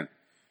Atlas, man.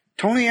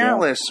 Tony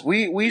Atlas,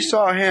 we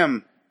saw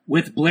him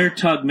with Blair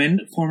Tugman,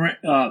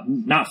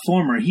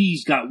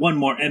 he's got one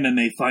more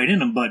MMA fight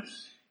in him, but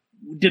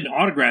did an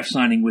autograph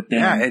signing with them.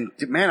 Yeah, and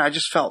man, I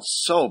just felt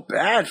so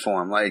bad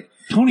for him. Like,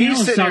 Tony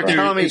Atlas out there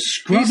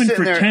scrubbing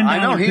for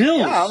 $10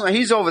 bills. Yeah,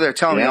 he's over there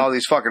telling me all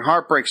these fucking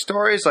heartbreak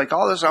stories, like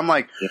all this. I'm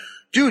like,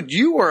 dude,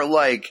 you were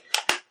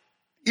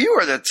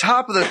the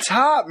top of the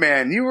top,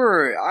 man.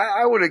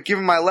 I would have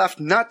given my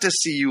left nut to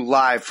see you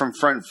live from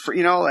front,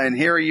 you know, and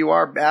here you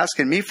are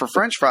asking me for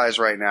French fries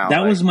right now.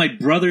 That was my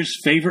brother's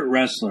favorite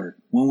wrestler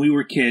when we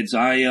were kids.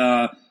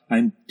 I'm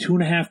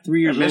 2.5,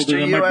 3 years older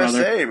than my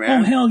brother.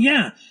 Man. Oh, hell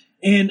yeah.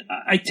 And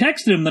I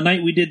texted him the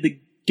night we did the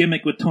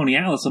gimmick with Tony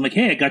Atlas. I'm like,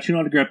 hey, I got you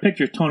an autographed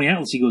picture of Tony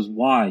Atlas. He goes,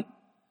 why?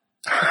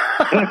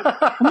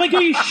 I'm like,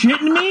 are you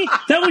shitting me?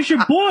 That was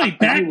your boy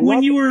back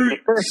when you were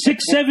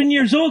 6, 7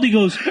 years old. He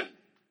goes,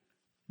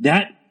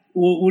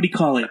 what do you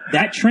call it?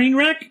 That train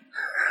wreck?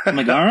 I'm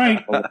like, all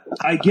right,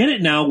 I get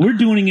it now. We're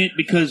doing it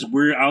because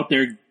we're out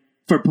there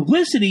for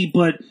publicity,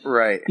 but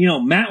you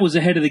know, Matt was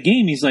ahead of the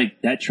game. He's like,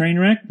 that train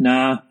wreck?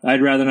 Nah,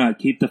 I'd rather not.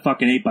 Keep the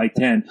fucking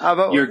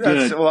 8x10. You're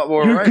good.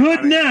 You're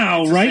good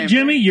now, right,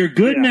 Jimmy? You're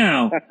good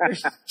now.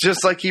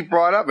 Just like he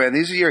brought up, man.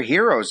 These are your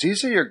heroes.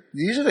 These are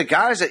the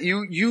guys that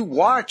you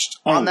watched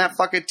on that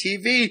fucking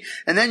TV,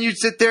 and then you'd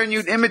sit there and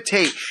you'd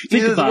imitate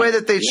either the way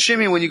that they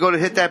shimmy when you go to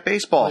hit that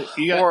baseball,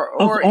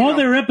 or all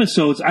their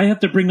episodes. I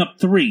have to bring up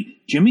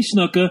 3: Jimmy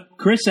Snuka,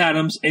 Chris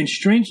Adams, and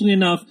strangely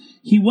enough,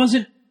 he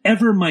wasn't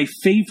ever my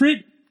favorite,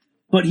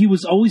 but he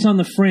was always on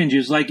the fringe.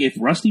 It's like if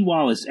Rusty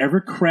Wallace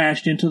ever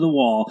crashed into the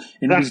wall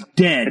and was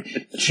dead,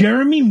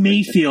 Jeremy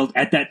Mayfield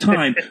at that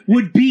time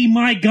would be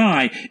my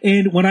guy.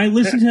 And when I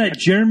listened to that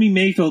Jeremy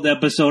Mayfield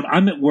episode,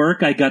 I'm at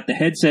work, I got the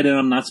headset in,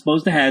 I'm not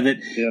supposed to have it,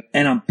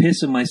 and I'm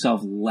pissing myself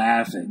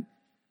laughing.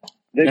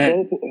 Him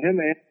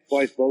and his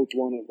wife both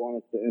want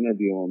us to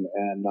interview him,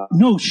 and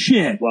no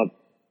shit.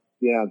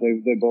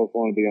 They both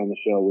want to be on the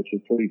show, which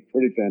is pretty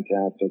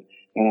fantastic.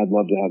 And I'd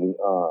love to have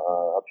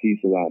a piece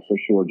of that for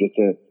sure,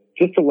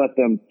 just to let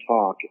them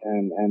talk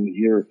and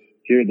hear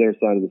their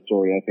side of the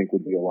story. I think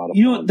would be a lot of fun.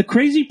 You know, the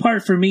crazy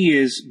part for me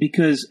is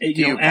because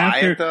after buy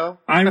it, though?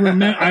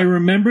 I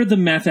remember the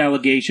meth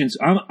allegations.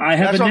 That's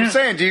what I'm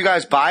saying. Do you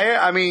guys buy it?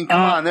 I mean,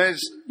 come on.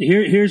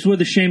 Here's where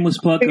the shameless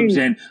plug comes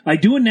in. I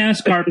do a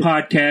NASCAR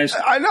podcast.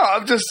 I know.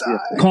 I'm just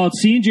called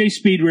C&J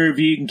Speedway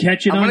Review. You can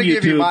catch it on YouTube. I'm going to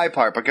give you my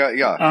part, but go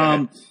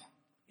ahead.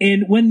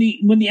 And when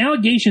the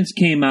allegations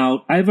came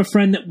out, I have a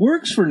friend that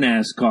works for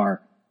NASCAR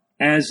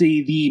as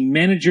the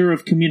manager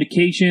of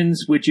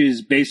communications, which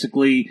is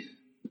basically,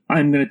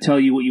 I'm going to tell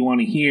you what you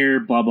want to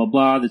hear, blah, blah,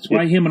 blah. That's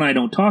why him and I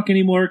don't talk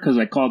anymore, because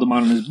I called him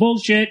on his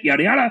bullshit,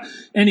 yada, yada.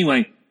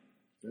 Anyway.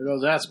 There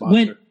goes that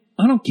sponsor.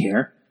 I don't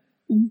care.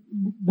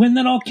 When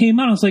that all came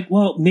out, I was like,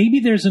 well, maybe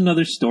there's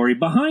another story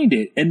behind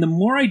it. And the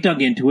more I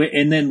dug into it,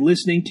 and then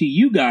listening to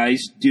you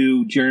guys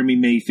do Jeremy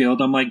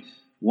Mayfield, I'm like,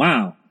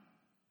 wow,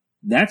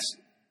 that's...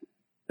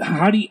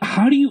 How do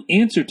you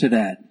answer to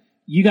that?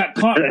 You got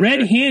caught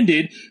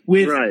red-handed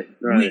with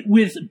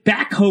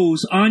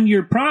backhoes on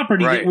your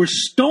property that were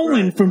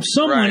stolen from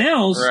someone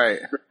else. Right.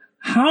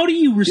 How do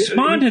you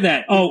respond to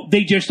that? Oh,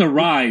 they just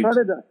arrived.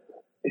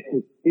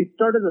 He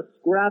started a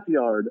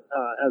scrapyard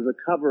as a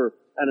cover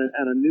and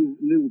a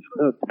new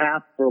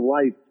path for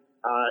life.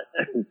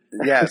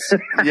 Yes.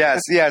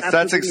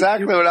 That's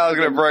exactly what I was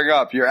going to bring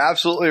up. You're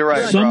absolutely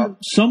right, bro.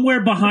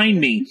 Somewhere behind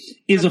me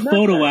is a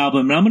photo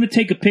album, and I'm going to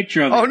take a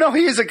picture of it. Oh, no,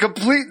 he is a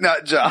complete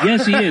nut job.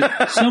 Yes, he is.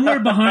 Somewhere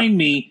behind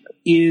me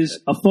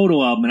is a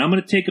photo album, and I'm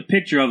going to take a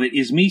picture of it.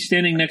 Is me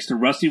standing next to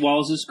Rusty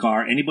Wallace's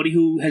car. Anybody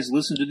who has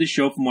listened to this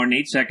show for more than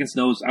 8 seconds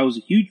knows I was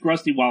a huge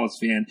Rusty Wallace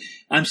fan.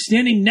 I'm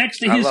standing next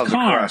to his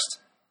car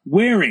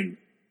wearing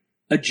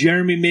a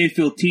Jeremy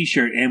Mayfield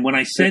t-shirt. And when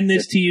I send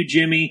this to you,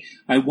 Jimmy,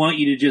 I want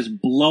you to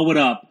just blow it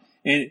up.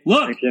 And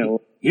look,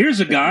 here's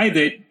a guy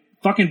that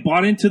fucking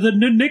bought into the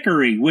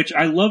nickery, which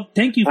I love.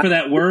 Thank you for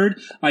that word.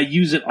 I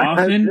use it I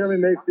often.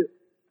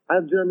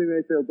 have Jeremy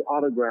Mayfield's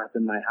autograph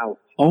in my house.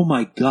 Oh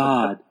my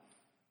God.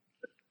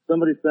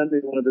 Somebody sent me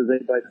one of his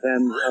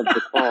 8x10s of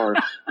the car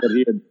that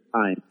he had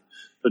signed.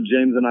 So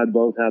James and I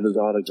both have his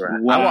autograph.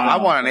 Wow. I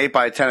want an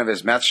 8x10 of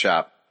his meth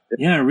shop.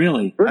 Yeah,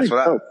 really. Pretty That's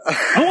what dope.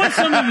 I want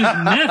some of his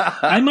meth.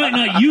 I might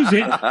not use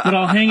it, but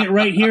I'll hang it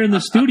right here in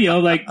the studio.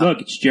 Like, look,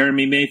 it's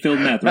Jeremy Mayfield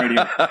meth right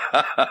here.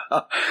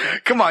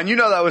 Come on, you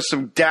know that was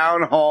some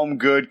down-home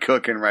good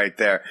cooking right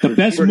there. The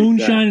best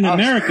moonshine in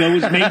America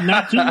was made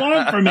not too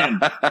long from him.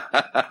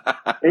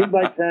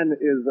 8x10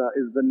 is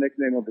the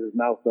nickname of his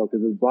mouth, though,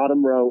 because his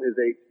bottom row is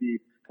 8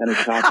 teeth and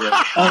it's chocolate.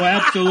 Oh,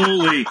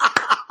 absolutely.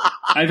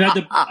 I've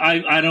had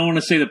I don't want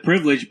to say the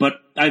privilege, but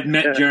I've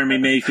met Jeremy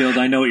Mayfield.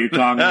 I know what you're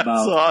talking That's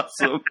about.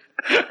 awesome.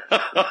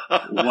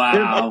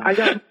 Wow. I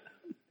got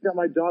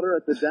my daughter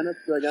at the dentist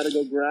that I got to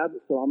go grab,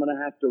 so I'm going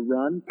to have to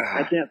run.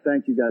 I can't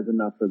thank you guys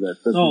enough for this.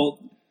 Oh,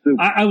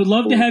 I would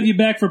love to have you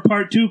back for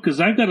part 2 because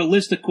I've got a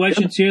list of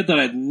questions here that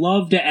I'd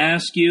love to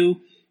ask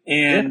you.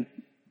 And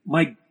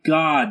my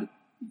God,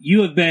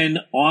 you have been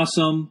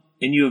awesome,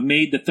 and you have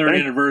made the 3rd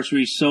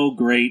anniversary so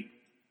great.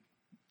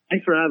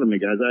 Thanks for having me,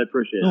 guys. I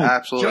appreciate it.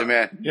 Absolutely,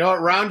 man. You know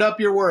what? Round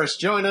up your worst.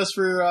 Join us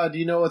for Do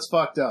You Know What's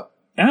Fucked Up?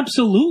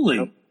 Absolutely.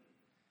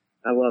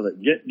 I love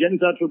it. Get in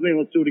touch with me and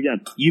let's do it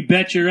again. You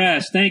bet your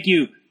ass. Thank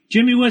you.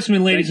 Jimmie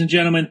Whisman, ladies and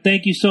gentlemen,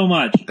 thank you so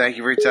much. Thank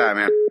you for your time,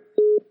 man.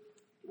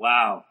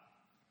 Wow.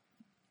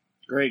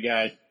 Great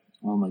guy.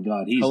 Oh, my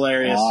God. He's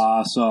Hilarious.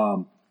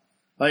 Awesome.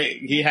 Like,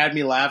 he had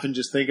me laughing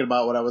just thinking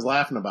about what I was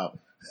laughing about.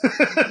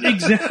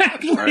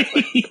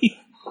 Exactly.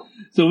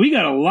 So we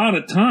got a lot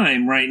of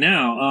time right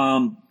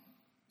now.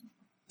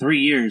 3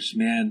 years,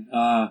 man.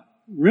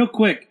 Real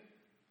quick,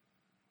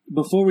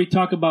 before we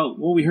talk about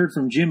what we heard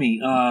from Jimmie,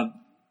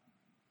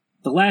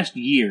 the last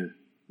year,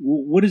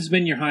 what has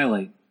been your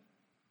highlight?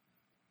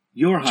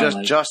 Your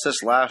highlight? Just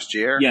this last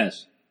year?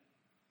 Yes.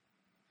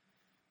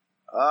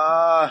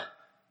 I'm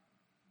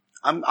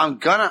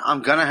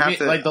gonna have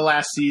to like the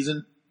last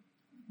season.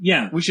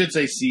 Yeah. We should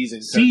say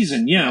season.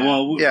 Season, yeah.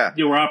 Well, Yeah.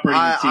 we're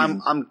operating in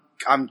seasons.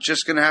 I'm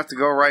just gonna have to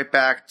go right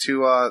back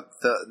to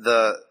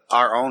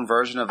our own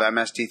version of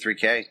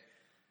MST3K.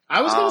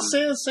 I was going to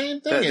say the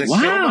same thing. The It's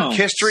Wow.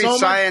 History so much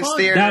Science fun.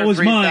 Theater That was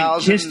 3000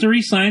 mine.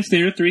 History Science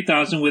Theater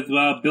 3000 with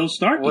Bill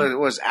Starkey.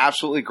 was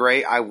absolutely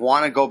great. I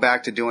want to go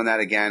back to doing that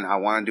again. I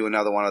want to do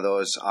another one of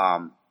those.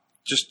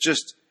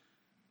 Just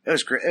it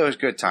was great. It was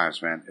good times,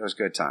 man. It was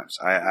good times.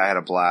 I had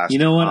a blast. You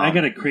know what? I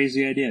got a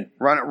crazy idea.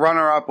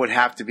 Runner up would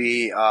have to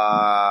be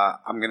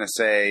I'm gonna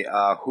say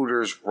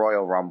Hooters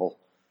Royal Rumble.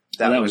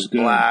 That was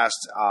good.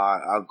 blast.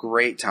 A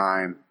great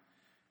time.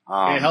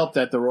 It helped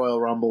that the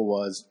Royal Rumble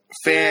was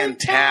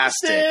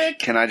Fantastic.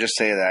 Can I just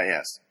say that?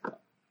 Yes.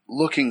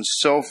 Looking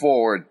so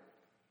forward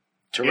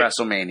to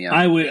WrestleMania.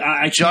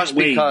 I just can't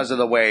wait. because of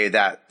the way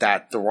that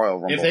the Royal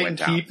Rumble if they can went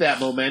down. keep that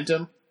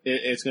momentum,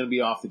 it's going to be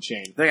off the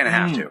chain. They're going to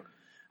have to.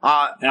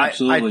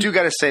 Absolutely. I do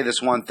got to say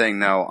this one thing,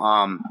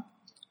 though.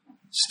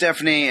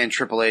 Stephanie and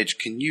Triple H,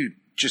 can you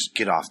just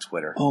get off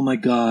Twitter? Oh my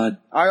God!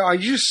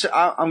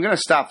 I'm going to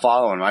stop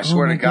following them. I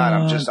swear my to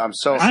God, God. I'm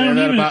so. I don't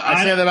even-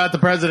 I say that about the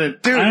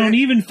president. Dude, I don't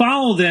even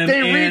follow them. they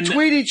and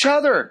retweet each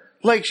other.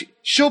 Like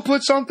she'll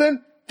put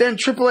something, then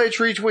Triple H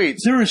retweets.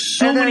 There are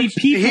so And then many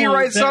people He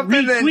writes that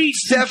something, then retweet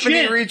some Stephanie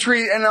shit.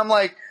 retweet, and I'm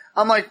like,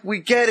 we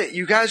get it.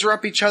 You guys are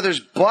up each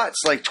other's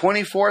butts like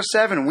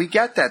 24/7. We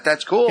get that.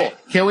 That's cool. Okay,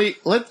 can we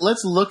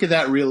let's look at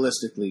that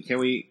realistically? Can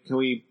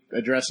we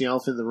address the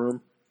elephant in the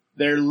room?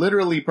 They're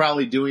literally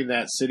probably doing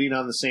that sitting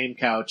on the same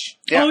couch,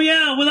 Yeah. Oh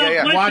yeah, without Yeah,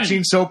 yeah. question.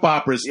 watching soap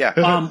operas.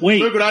 Yeah.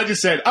 Wait. Look what I just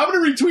said. I'm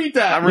going to retweet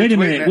that. Wait a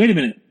retweeting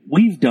minute. it.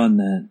 We've done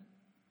that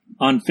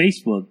on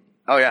Facebook.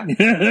 Oh yeah,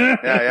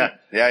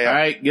 yeah. All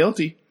right,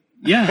 guilty.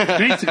 Yeah,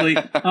 basically.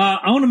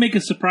 I want to make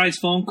a surprise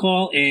phone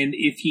call, and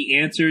if he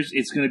answers,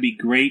 it's going to be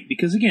great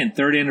because again,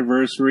 3rd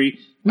anniversary.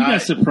 We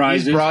got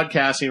surprises. He's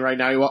broadcasting right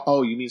now.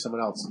 You need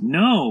someone else.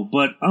 No,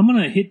 but I'm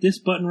going to hit this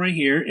button right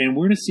here, and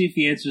we're going to see if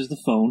he answers the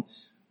phone.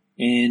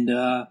 And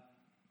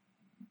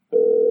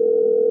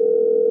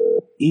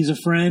he's a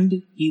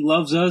friend. He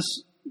loves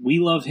us. We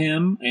love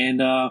him. And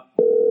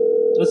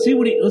let's see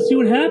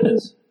what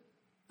happens.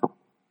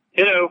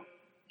 Hello.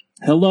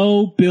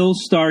 Hello, Bill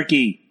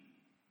Starkey.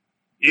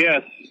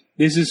 Yes.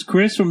 This is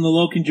Chris from the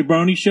Loken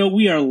Jabroni Show.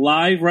 We are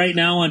live right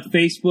now on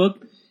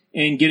Facebook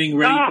and getting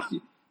ready.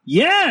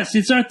 Yes,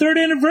 it's our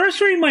 3rd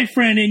anniversary, my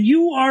friend, and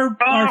you are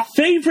our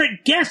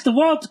favorite guest of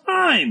all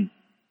time.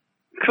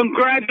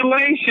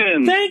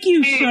 Congratulations. Thank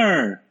you,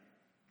 sir.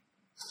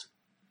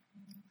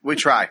 We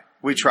try.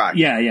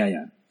 Yeah.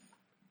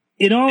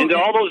 It all. And to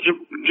all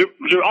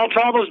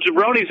those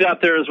jabronis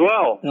out there as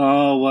well.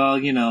 Oh well,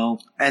 you know.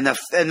 And the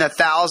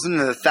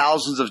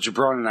thousands of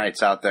Jabroni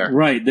nights out there.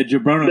 Right, the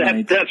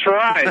Jabroni. That's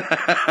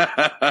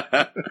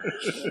right.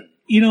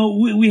 You know,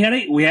 we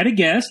had a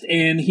guest,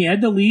 and he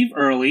had to leave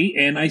early,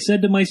 and I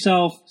said to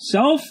myself,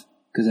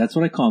 because that's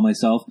what I call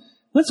myself,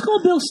 let's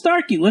call Bill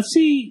Starkey. Let's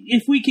see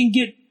if we can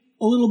get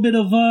a little bit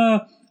of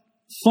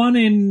fun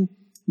and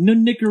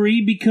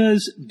Nickery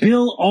because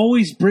Bill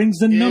always brings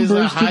the numbers the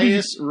to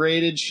highest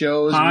rated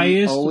shows.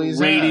 highest always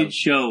rated have.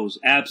 shows.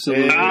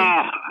 Absolutely.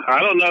 I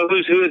don't know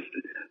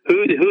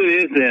who it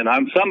is then.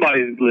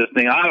 Somebody's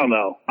listening. I don't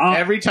know.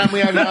 Every time we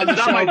have you on the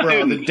Not show, my bro,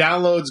 the students.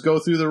 downloads go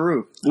through the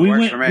roof.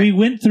 Works for me. We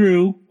went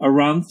through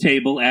around the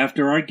table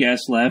after our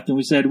guest left, and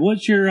we said,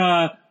 "What's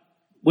your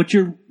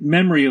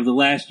memory of the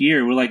last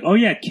year?" We're like, "Oh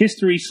yeah,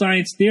 Kistery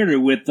Science Theater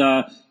with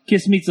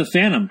Kiss Meets the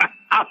Phantom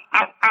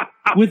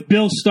with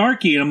Bill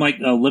Starkey." And I'm like,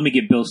 "Oh, let me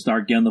get Bill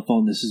Starkey on the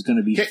phone. This is going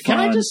to be fun." Can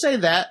I just say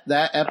that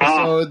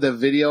episode, the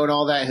video and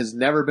all that has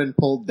never been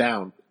pulled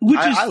down. Which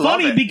is I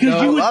love funny it. because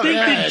No, you I would love think it.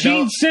 that Yeah,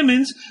 Gene no.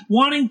 Simmons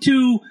wanting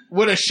to.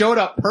 Would have showed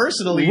up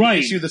personally to Right.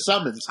 issue the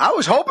summons. I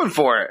was hoping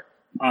for it.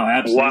 Oh,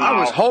 absolutely. Wow. I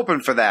was hoping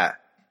for that.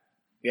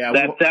 Yeah,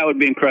 That would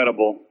be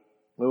incredible.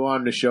 we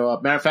want him to show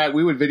up. Matter of fact,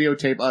 we would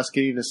videotape us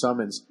getting the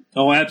summons.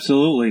 Oh,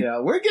 absolutely.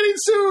 Yeah, we're getting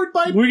sued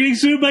by. We're getting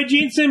sued by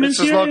Gene Simmons.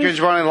 This is Yeah. Loki's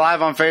running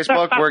live on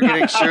Facebook. We're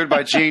getting sued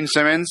by Gene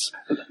Simmons.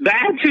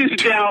 That's who's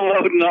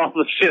downloading all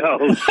the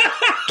shows.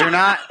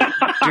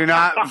 Do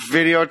not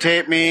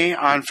videotape me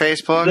on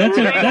Facebook.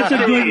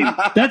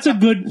 That's a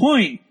good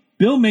point.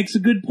 Bill makes a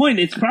good point.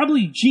 It's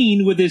probably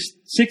Gene with his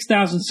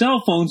 6,000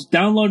 cell phones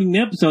downloading the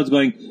episodes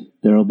going,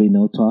 "There'll be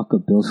no talk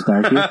of Bill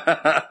Starkey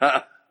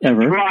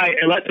ever." Right,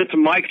 unless it's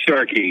Mike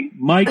Sharkey.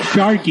 Mike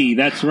Sharkey,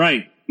 that's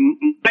right.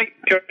 Mike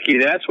Sharkey,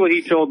 that's what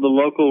he told the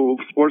local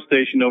sports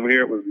station over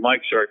here. It was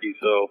Mike Sharkey,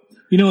 so...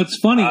 You know, it's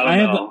funny. I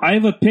don't know. I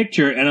have a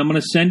picture, and I'm going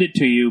to send it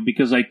to you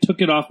because I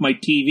took it off my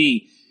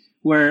TV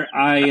where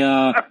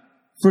I,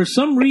 for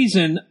some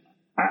reason,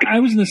 I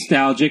was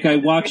nostalgic. I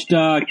watched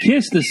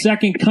Kiss: The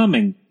Second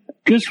Coming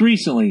just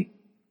recently.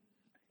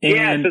 Yes,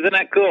 And, isn't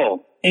that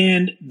cool?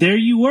 and there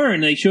you were,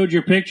 and they showed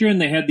your picture,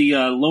 and they had the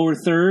lower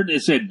third.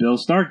 It said Bill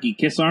Starkey,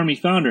 Kiss Army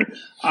founder.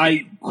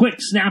 I quick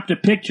snapped a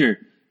picture,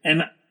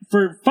 and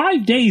for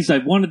 5 days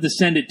I've wanted to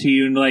send it to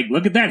you and like,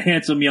 look at that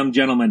handsome young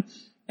gentleman.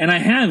 And I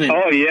haven't.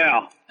 Oh, yeah.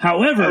 I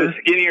However, was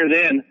skinnier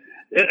then.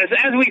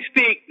 As we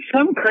speak,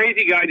 some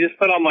crazy guy just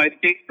put on my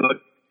Facebook,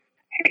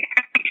 "Hey,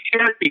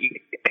 Sharky."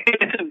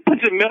 It's a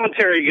bunch of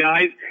military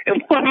guys,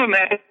 and one of them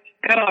had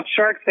cut off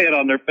shark's head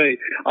on their face,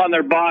 on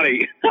their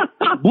body.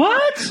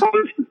 what?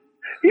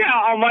 Yeah,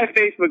 on my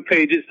Facebook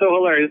page. It's so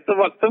hilarious.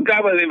 Some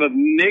guy by the name of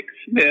Nick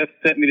Smith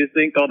sent me this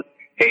thing called,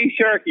 "Hey,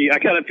 Sharky, I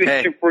got a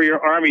picture for your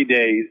Army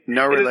days."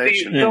 No And it's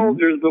relation. these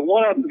soldiers, but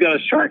one of them's got a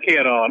shark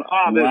head on.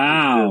 Oh,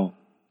 Wow.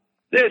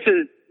 This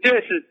is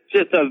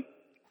just a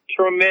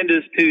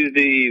tremendous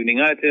Tuesday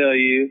evening, I tell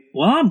you.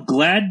 Well, I'm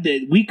glad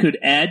that we could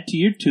add to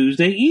your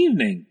Tuesday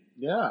evening.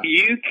 Yeah.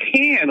 You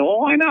can.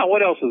 Well, why not?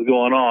 What else is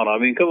going on? I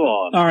mean, come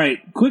on. All right,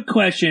 quick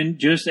question,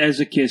 just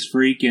as a Kiss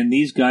freak, and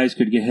these guys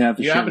could have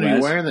a You shirt happen to be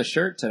less. wearing the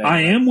shirt today.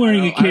 I am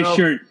wearing a I don't Kiss know-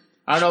 shirt.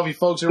 I don't know if you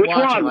folks are Which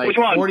watching. one? Like Which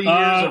one? 40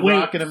 years of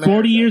rock in America.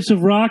 40 Years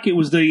of Rock. It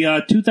was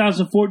the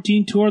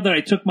 2014 tour that I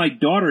took my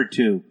daughter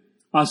to.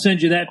 I'll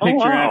send you that Oh,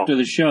 picture wow. after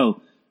the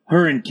show.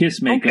 Her in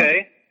Kiss makeup.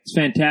 Okay. It's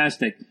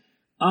fantastic.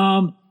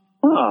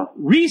 Huh.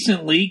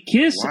 Recently,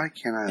 Kiss Why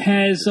can't I?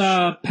 has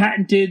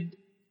patented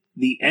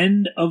the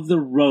end of the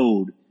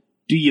road.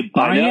 Do you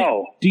buy I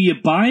know. it? Do you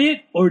buy it,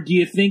 or do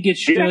you think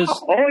it's Yeah.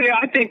 just? Oh, yeah,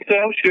 I think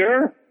so,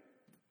 sure.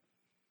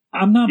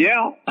 I'm not.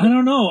 Yeah. I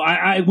don't know.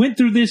 I went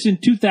through this in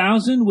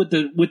 2000 with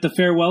the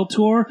farewell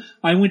tour.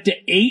 I went to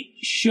 8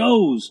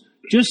 shows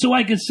just so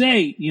I could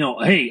say,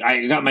 hey,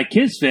 I got my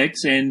Kiss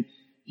fix, and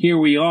here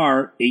we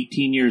are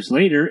 18 years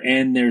later,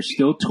 and they're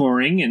still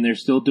touring, and they're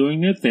still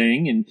doing their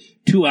thing, and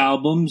 2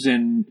 albums,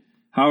 and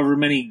however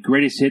many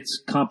greatest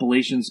hits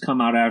compilations come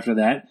out after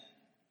that.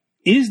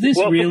 Is this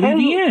really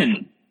the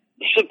end?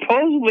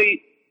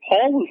 Supposedly,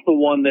 Paul was the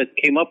one that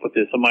came up with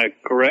this. Am I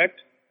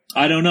correct?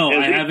 I don't know.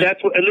 I haven't.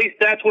 At least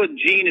that's what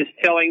Gene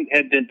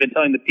had been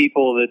telling the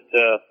people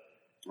that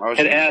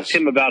had asked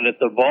him about it at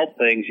the Vault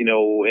things,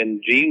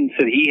 and Gene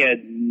said he had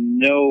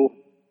no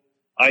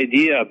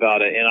idea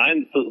about it.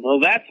 And so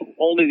that's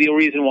only the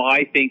reason why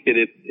I think that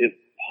if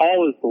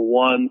Paul is the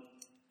one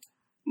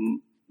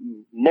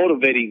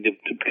motivating to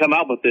come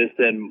out with this,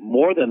 then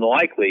more than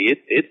likely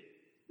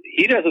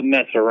he doesn't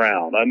mess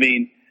around. I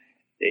mean,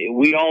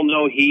 we all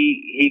know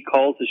he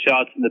calls the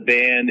shots in the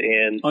band,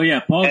 and Oh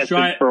yeah, Paul's has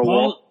been for a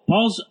while.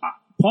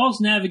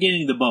 Paul's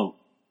navigating the boat.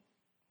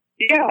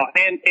 Yeah,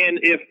 and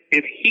if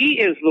he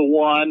is the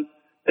one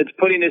that's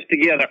putting this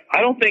together,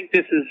 I don't think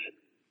this is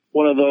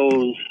one of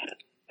those.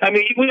 I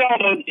mean, we all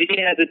know he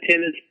has a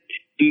tendency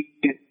to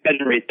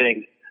exaggerate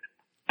things.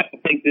 I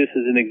don't think this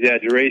is an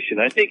exaggeration.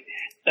 I think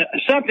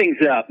something's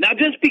up now.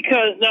 Just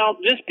because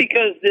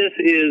this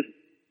is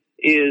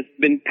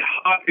been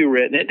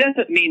copywritten, it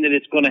doesn't mean that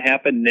it's going to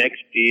happen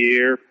next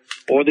year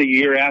or the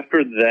year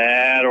after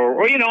that,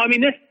 or I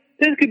mean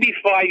this could be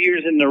 5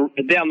 years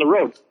down the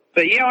road.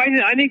 But yeah,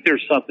 I think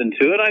there's something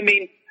to it. I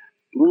mean,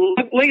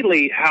 look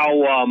lately how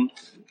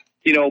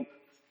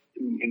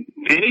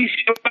Vinny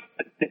showed up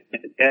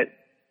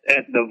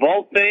at the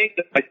Vault thing.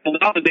 I saw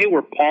out today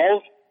where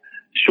Paul's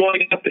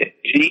showing up at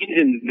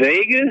Gene's in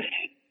Vegas.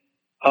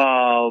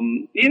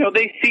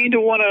 They seem to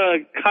want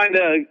to kind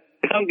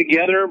of come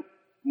together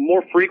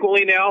more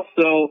frequently now.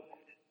 So,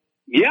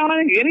 yeah, I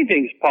think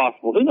anything's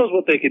possible. Who knows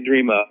what they could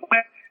dream up?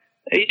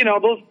 You know,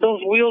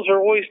 those wheels are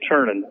always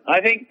turning.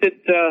 I think that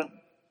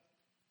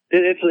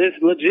it's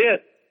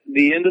legit.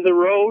 The end of the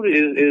road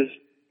is.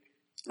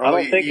 I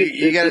don't think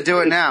you got to do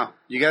it now.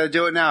 You got to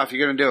do it now if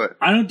you're going to do it.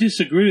 I don't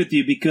disagree with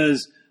you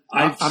because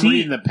I'm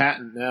reading the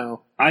patent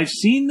now. I've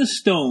seen the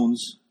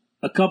Stones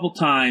a couple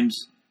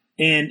times,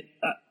 and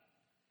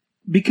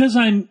because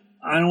I don't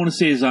want to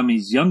say I'm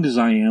as young as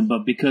I am,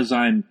 but because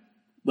I'm,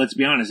 let's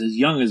be honest, as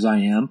young as I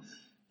am,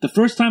 the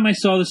first time I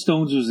saw the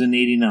Stones was in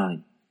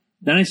 '89.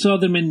 Then I saw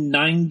them in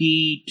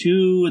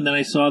 '92, and then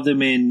I saw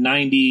them in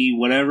 '90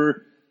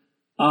 whatever.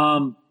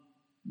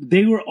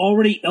 They were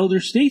already elder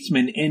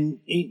statesmen, and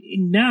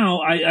now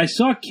I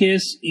saw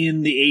Kiss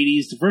in the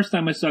 '80s. The first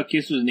time I saw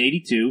Kiss was in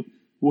 '82,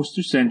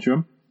 Worcester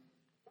Centrum,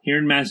 here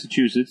in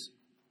Massachusetts,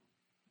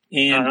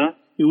 and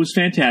it was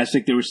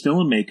fantastic. They were still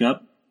in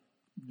makeup.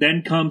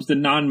 Then comes the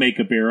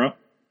non-makeup era,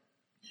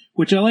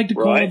 which I like to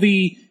call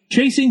the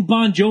Chasing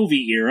Bon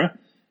Jovi era,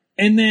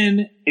 and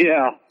then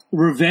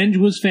Revenge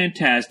was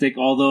fantastic.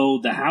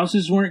 Although the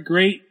houses weren't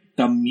great,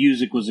 the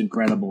music was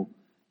incredible.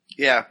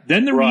 Yeah.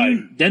 Then the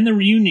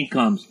reunion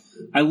comes.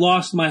 I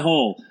lost my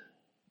whole.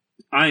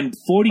 I'm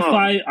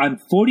 45. I'm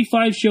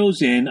 45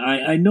 shows in.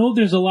 I know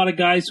there's a lot of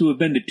guys who have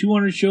been to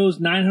 200 shows,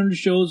 900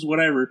 shows,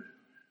 whatever.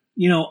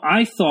 You know,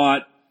 I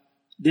thought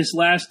this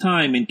last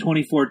time in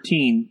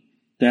 2014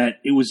 that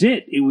it was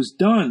it. It was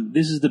done.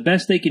 This is the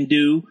best they can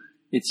do,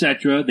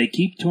 etc. They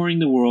keep touring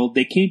the world.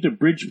 They came to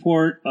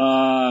Bridgeport,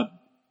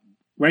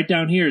 right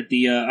down here at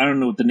the. I don't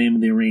know what the name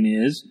of the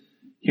arena is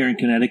here in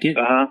Connecticut,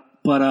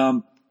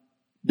 but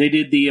they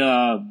did the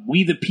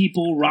We the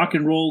People rock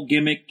and roll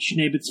gimmick,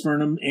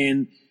 Schneebitzfernum,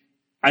 and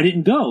I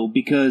didn't go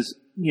because,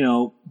 you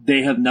know,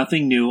 they have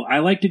nothing new. I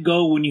like to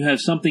go when you have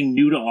something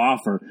new to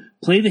offer.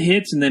 Play the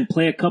hits and then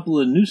play a couple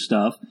of new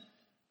stuff.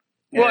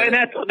 Well, and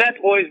that's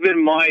always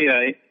been my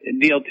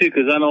deal, too,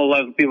 because I know a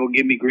lot of people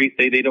give me grief.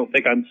 They don't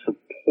think I'm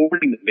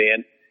supporting the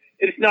band.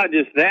 It's not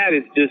just that.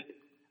 It's just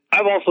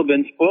I've also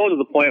been spoiled to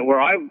the point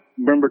where I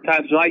remember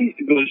times when I used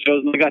to go to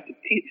shows and I got to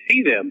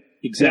see them.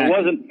 Exactly.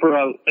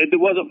 It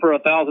wasn't for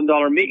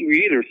 $1,000 meet and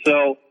greet either.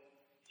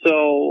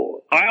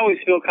 So I always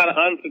feel kind of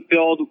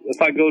unfulfilled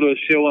if I go to a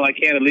show and I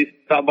can't at least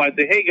stop by and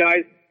say, "Hey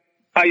guys,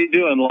 how you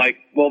doing?" Like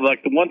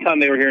the one time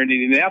they were here in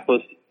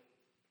Indianapolis,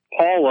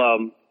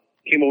 Paul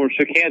came over and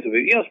shook hands with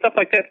me. You know, stuff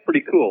like that's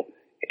pretty cool.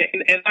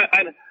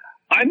 And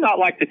I'm not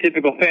like the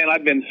typical fan.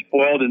 I've been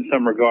spoiled in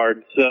some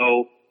regard.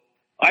 So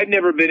I've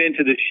never been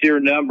into the sheer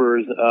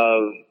numbers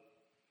of,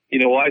 you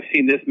know, I've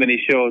seen this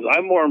many shows.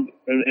 I'm more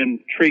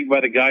intrigued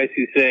by the guys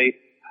who say,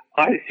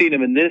 I've seen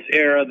them in this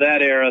era,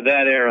 that era,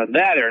 that era,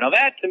 that era. Now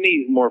that to me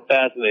is more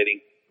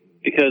fascinating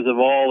because of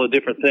all the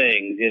different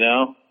things, you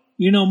know?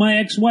 You know, my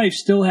ex-wife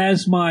still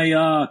has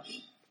my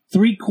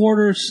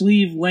 3/4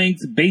 sleeve length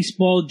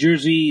baseball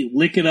jersey,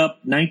 Lick It Up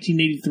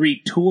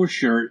 1983 tour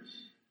shirt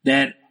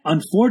that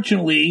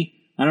unfortunately,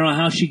 I don't know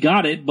how she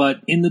got it, but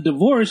in the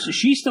divorce,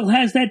 she still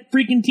has that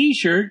freaking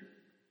t-shirt.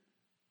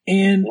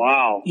 And,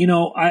 wow. You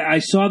know, I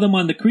saw them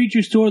on the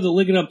Creatures tour, the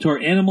Lick It Up tour,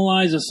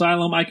 Animalize,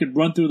 Asylum. I could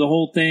run through the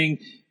whole thing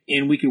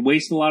and we could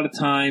waste a lot of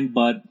time.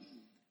 But,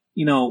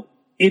 you know,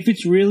 if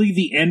it's really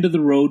the end of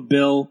the road,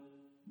 Bill,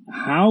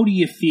 how do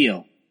you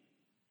feel?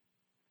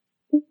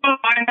 Well,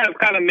 I have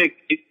kind of mixed.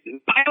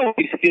 I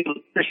always feel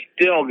there's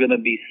still going to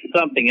be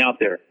something out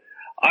there.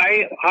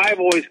 I've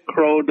always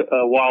crowed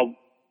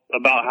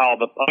about how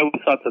I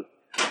always thought that,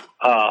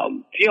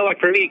 you know, like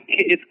for me,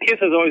 Kiss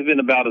has always been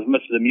about as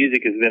much as the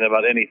music has been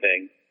about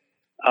anything.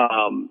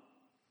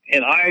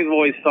 And I've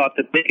always thought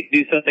that they could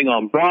do something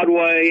on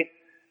Broadway.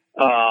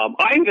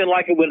 I even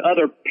like it when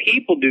other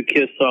people do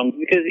Kiss songs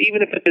because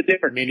even if it's a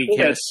different Mini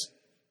Kiss.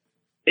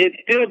 It's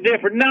still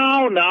different.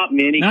 No, not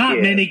Mini Kiss. Not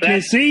Mini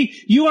Kiss. See,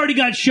 you already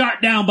got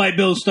shot down by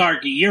Bill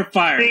Starkey. You're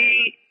fired.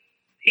 See,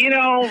 you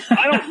know,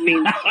 I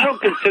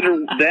don't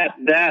consider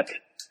that,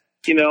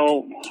 you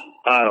know,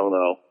 I don't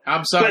know.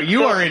 I'm sorry,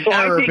 you are in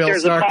error, Bill Starkey. I think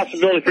there's a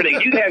possibility for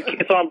that. You have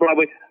Kiss on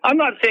Broadway. I'm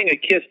not saying a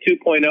Kiss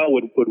 2.0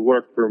 would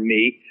work for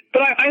me,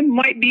 but I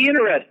might be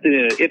interested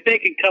in it. If they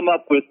could come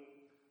up with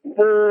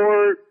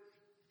 4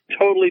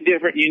 totally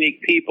different,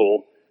 unique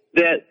people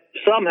that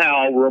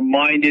somehow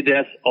reminded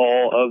us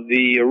all of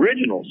the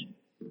originals.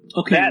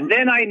 Okay.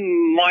 Then I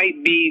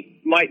might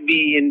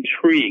be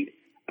intrigued.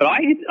 But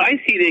I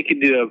see they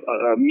could do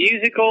a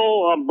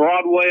musical on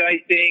Broadway, I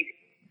think,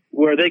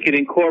 where they could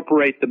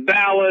incorporate the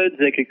ballads,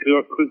 they could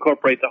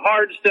incorporate the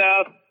hard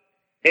stuff,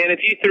 and if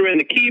you threw in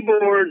the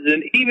keyboards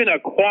and even a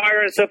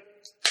choir and stuff,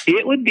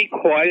 it would be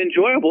quite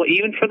enjoyable,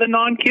 even for the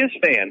non-Kiss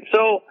fan.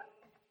 So,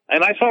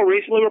 and I saw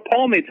recently where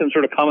Paul made some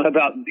sort of comment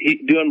about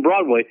doing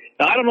Broadway.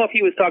 Now, I don't know if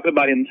he was talking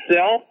about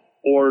himself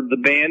or the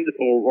band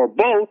or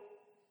both,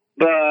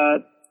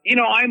 but, you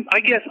know, I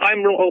guess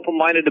I'm real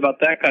open-minded about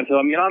that kind of stuff.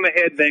 I mean, I'm a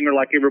headbanger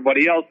like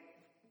everybody else,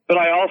 but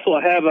I also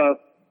have a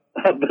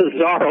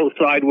bizarro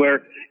side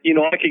where, you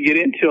know, I could get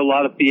into a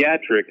lot of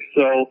theatrics.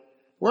 So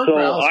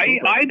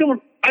I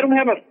don't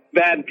have a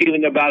bad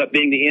feeling about it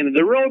being the end of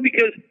the road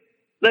because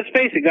let's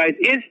face it, guys,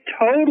 it's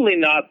totally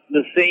not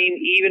the same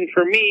even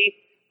for me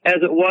as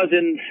it was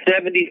in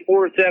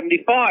 74,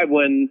 75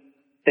 when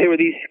they were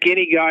these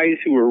skinny guys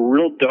who were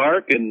real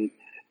dark and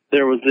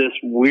there was this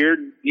weird,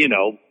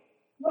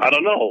 I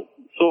don't know.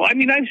 So, I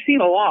mean, I've seen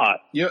a lot.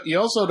 You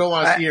also don't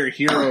want to see your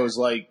heroes,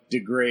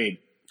 degrade.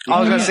 I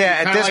was going to say,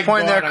 at this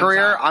point in their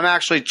career, top. I'm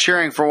actually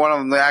cheering for one of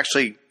them to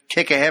actually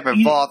kick a hip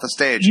and fall off the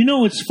stage. You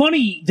know, it's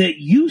funny that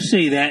you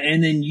say that,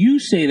 and then you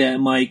say that,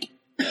 Mike,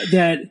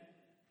 that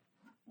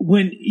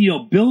when,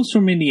 Bill's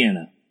from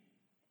Indiana,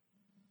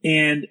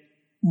 and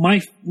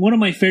one of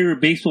my favorite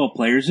baseball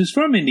players is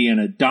from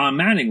Indiana, Don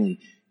Mattingly.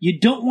 You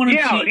don't want to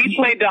see... Yeah, he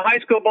played high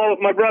school ball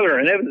with my brother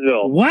in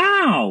Evansville.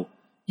 Wow!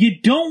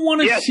 You don't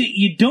want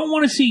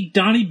to see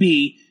Donnie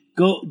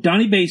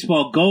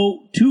Baseball go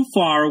too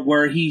far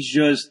where he's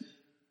just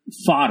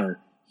fodder.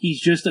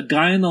 He's just a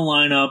guy in the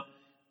lineup.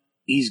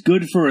 He's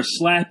good for a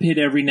slap hit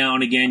every now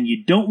and again.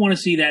 You don't want to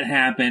see that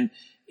happen.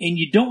 And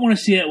you don't want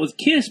to see that with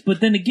Kiss. But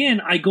then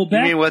again, I go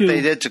back to... You mean what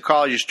they did to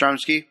Carl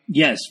Yastrzemski?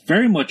 Yes,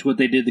 very much what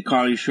they did to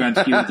Carl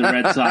Yastrzemski with the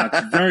Red Sox.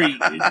 Very,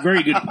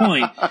 very good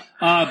point.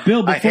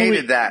 Bill,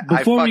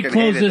 before we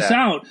close this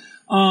out,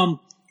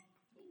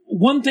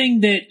 one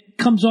thing that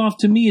comes off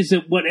to me is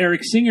that what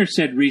Eric Singer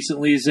said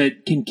recently is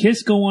that can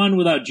Kiss go on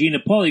without Gina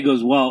Paul? He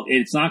goes, well,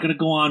 it's not going to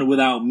go on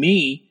without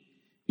me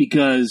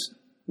because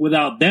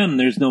without them,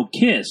 there's no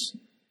Kiss.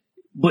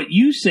 But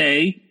you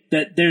say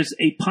that there's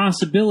a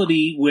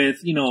possibility with,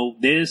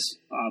 this,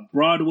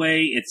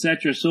 Broadway,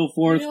 etc., so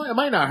forth. It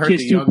might not hurt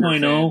Kiss the younger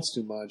 2.0 fans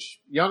too much.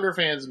 Younger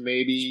fans,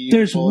 maybe.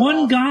 There's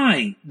one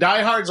guy.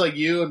 Diehards like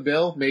you and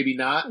Bill, maybe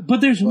not.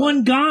 But there's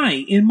one guy,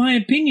 in my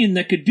opinion,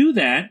 that could do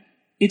that.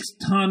 It's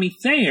Tommy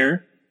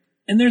Thayer.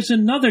 And there's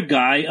another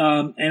guy,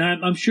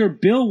 and I'm sure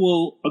Bill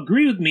will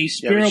agree with me,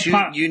 Spiro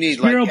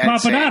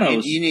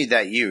Papadatos. You need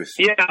that youth.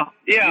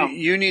 Yeah.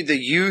 You need the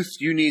youth.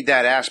 You need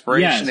that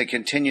aspiration to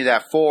continue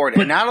that forward.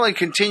 But, and not only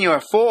continue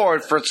it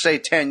forward for, say,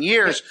 10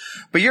 years,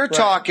 but you're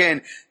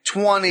talking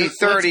 20,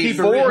 30,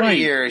 40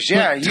 years.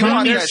 Yeah, you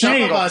want that stuff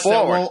to go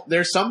forward.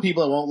 There's some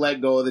people that won't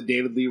let go of the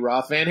David Lee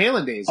Roth Van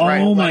Halen days.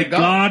 Oh, my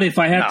God. If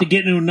I have to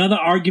get into another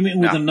argument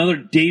with another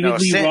David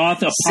Lee Roth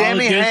apologist.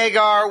 Sammy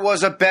Hagar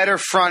was a better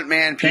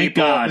frontman, people. Thank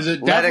God. Is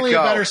it definitely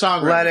a better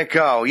songwriter? Let it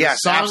go. Yes,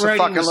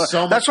 songwriting was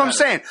so much that's what I'm better.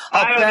 saying.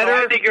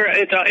 I think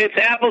it's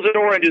apples and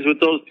oranges with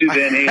those two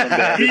Van Halen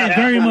bands. It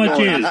very much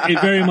is.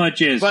 It very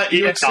much is. But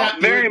you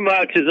accept very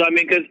much is. I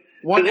mean, because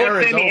what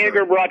Sammy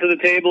Hagar brought to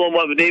the table and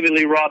what David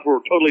Lee Roth were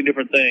totally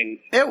different things.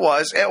 It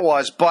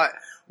was. But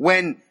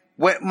when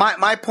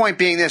my point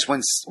being this,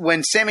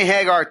 when Sammy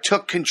Hagar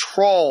took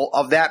control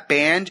of that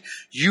band,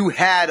 you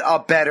had a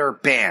better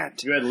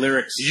band. You had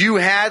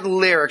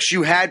lyrics.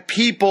 You had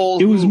people.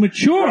 It was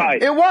mature.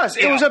 Right. It was.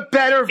 Yeah. It was a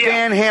better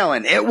Van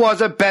Halen. It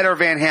was a better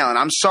Van Halen.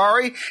 I'm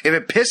sorry if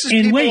it pisses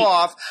people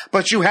off,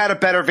 but you had a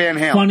better Van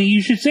Halen. Funny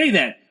you should say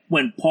that.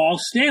 When Paul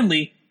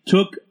Stanley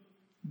took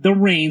the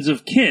reins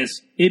of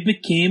Kiss, it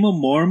became a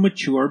more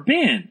mature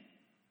band.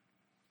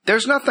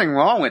 There's nothing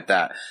wrong with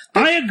that.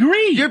 I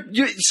agree.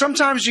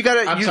 Sometimes you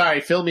gotta... I'm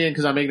sorry, fill me in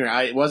because I'm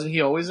ignorant. Wasn't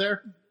he always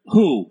there?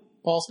 Who?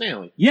 Paul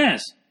Stanley.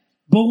 Yes.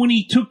 But when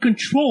he took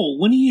control,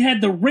 when he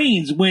had the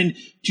reins, when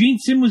Gene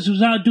Simmons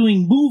was out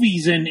doing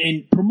movies and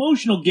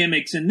promotional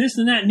gimmicks and this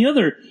and that and the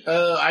other,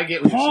 I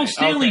get what Paul you're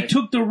saying. Stanley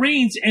took the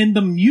reins and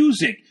the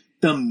music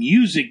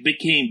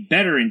became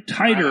better and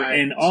tighter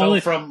and all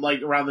it. From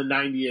like around the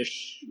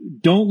 90-ish.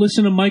 Don't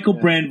listen to Michael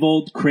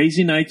Brandvold.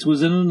 Crazy Nights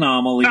was an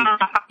anomaly.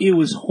 It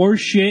was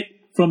horse shit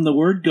from the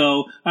word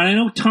go. And I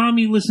know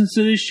Tommy listens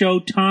to this show.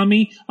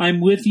 Tommy,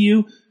 I'm with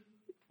you.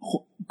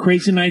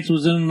 Crazy Nights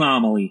was an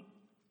anomaly.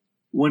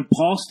 When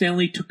Paul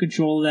Stanley took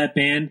control of that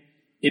band,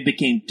 it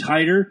became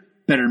tighter,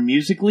 better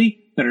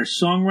musically, better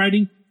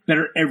songwriting,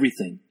 better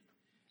everything.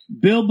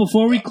 Bill,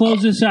 before we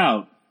close this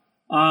out,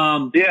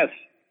 yes.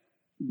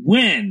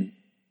 When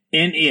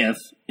and if,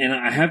 and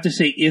I have to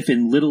say if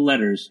in little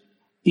letters,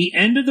 the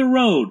end of the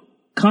road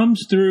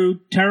comes through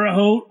Terre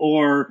Haute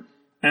or,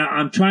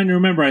 I'm trying to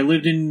remember, I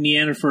lived in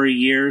Indiana for a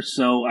year,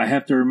 so I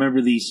have to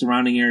remember the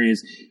surrounding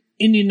areas.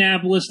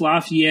 Indianapolis,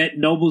 Lafayette,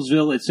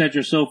 Noblesville,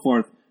 etc., so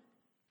forth.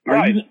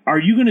 Are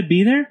you going to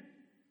be there?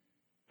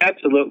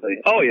 Absolutely.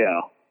 Oh, yeah.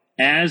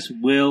 As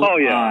will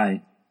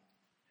I.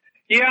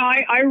 Yeah,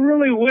 I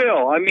really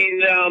will. I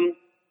mean,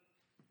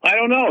 I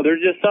don't know.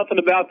 There's just something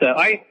about that.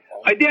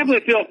 I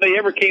definitely feel if they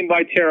ever came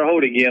by Terre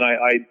Haute again,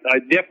 I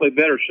definitely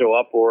better show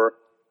up or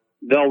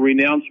they'll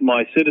renounce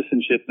my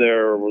citizenship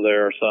there over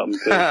there or something.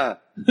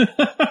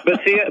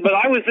 But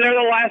I was there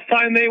the last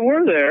time they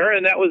were there,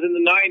 and that was in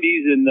the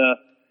 90s.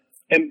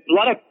 And a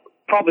lot of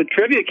probably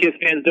trivia Kiss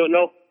fans don't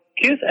know,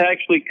 Kiss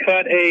actually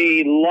cut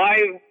a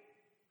live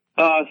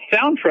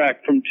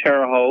soundtrack from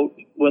Terre Haute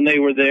when they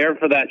were there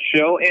for that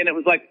show, and it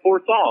was like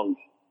 4 songs.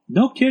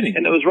 No kidding.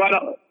 And it was right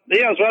off.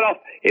 Yeah, it was right off.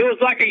 It was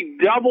like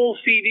a double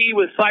CD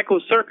with Psycho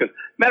Circus.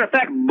 Matter of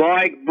fact,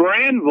 Mike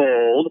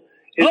Brandvold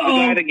is the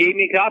guy that gave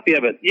me a copy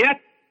of it. Yep,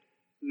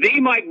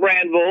 the Mike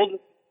Brandvold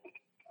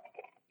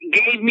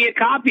gave me a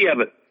copy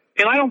of it.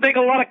 And I don't think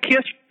a lot of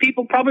Kiss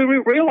people probably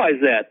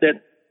realize that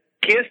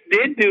Kiss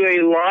did do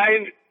a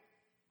live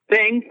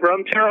thing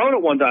from Terre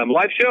Haute one time,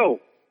 live show.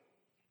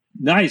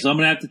 Nice. I'm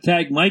going to have to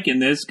tag Mike in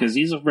this because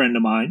he's a friend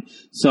of mine.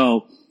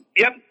 So,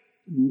 Yep,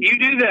 you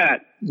do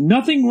that.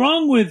 nothing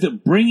wrong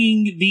with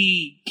bringing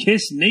the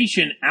Kiss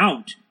Nation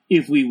out,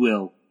 if we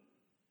will.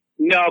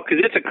 No,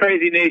 because it's a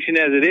crazy nation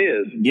as it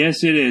is.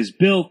 Yes, it is.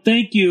 Bill,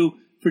 thank you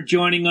for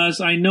joining us.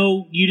 I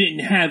know you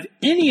didn't have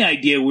any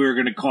idea we were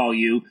going to call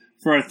you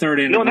for our third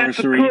No, that's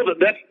anniversary. cool.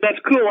 That's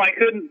cool. I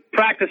couldn't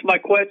practice my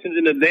questions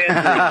in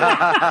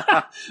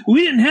advance.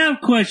 We didn't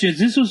have questions.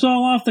 This was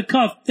all off the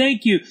cuff.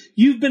 Thank you.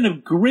 You've been a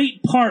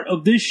great part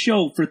of this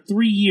show for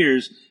 3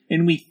 years,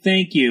 and we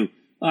thank you.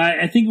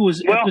 I think it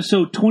was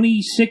episode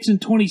 26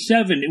 and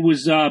 27. It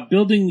was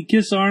building the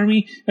Kiss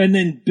Army, and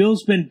then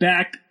Bill's been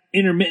back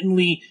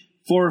intermittently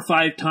 4 or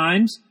 5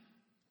 times.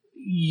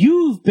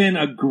 You've been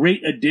a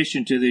great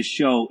addition to this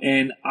show,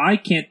 and I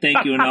can't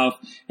thank you enough.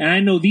 And I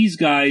know these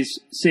guys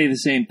say the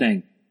same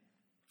thing.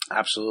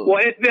 Absolutely.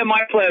 Well, it's been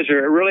my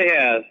pleasure. It really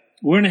has.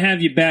 We're going to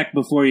have you back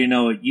before you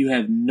know it. You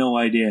have no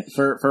idea. Let's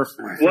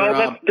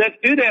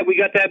do that. We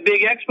got that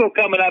big expo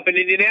coming up in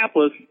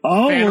Indianapolis.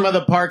 Oh, Phantom of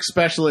the Park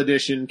Special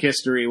Edition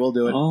History. We'll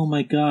do it. Oh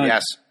my God!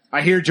 Yes.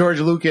 I hear George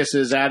Lucas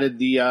has added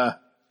the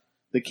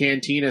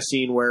cantina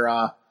scene where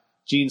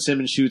Gene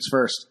Simmons shoots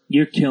first.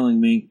 You're killing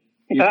me.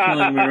 You're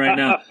killing me right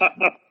now.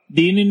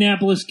 The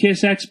Indianapolis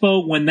Kiss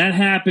Expo. When that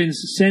happens,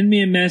 send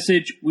me a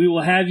message. We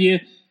will have you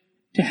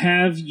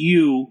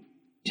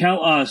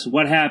tell us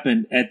what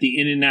happened at the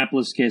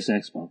Indianapolis Kiss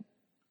Expo.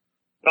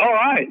 All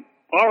right.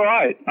 All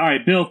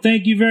right, Bill.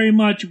 Thank you very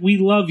much. We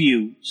love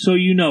you. So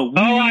you know.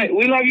 All right.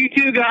 We love you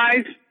too,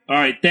 guys. All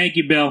right. Thank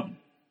you, Bill.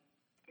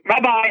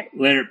 Bye-bye.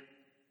 Later.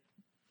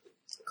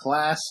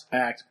 Class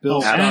act.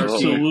 Bill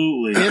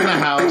Absolutely. in the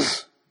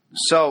house.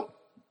 So,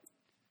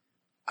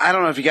 I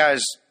don't know if you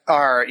guys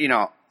are,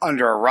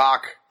 under a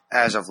rock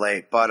as of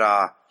late,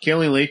 but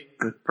Killingly.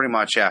 pretty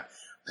much, yeah.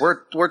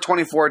 We're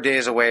 24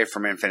 days away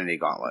from Infinity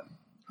Gauntlet.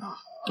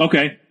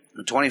 Okay.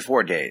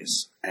 24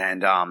 days.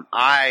 And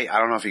I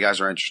don't know if you guys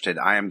are interested.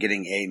 I am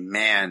getting a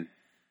man.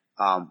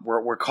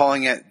 We're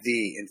calling it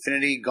the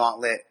Infinity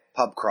Gauntlet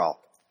Pub Crawl.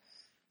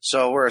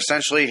 So we're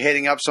essentially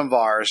hitting up some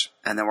bars,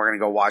 and then we're going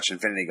to go watch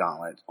Infinity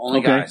Gauntlet.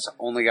 Only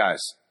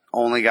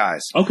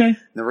guys. Okay.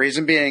 The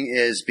reason being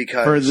is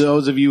because... For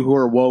those of you who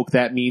are woke,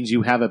 that means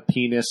you have a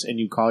penis and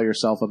you call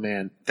yourself a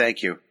man.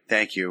 Thank you,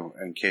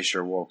 in case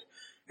you're woke.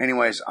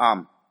 Anyways,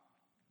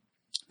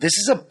 this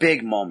is a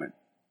big moment.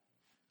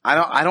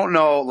 I don't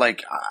know,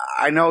 like,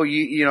 I know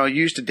you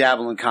used to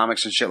dabble in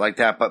comics and shit like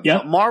that, but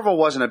Marvel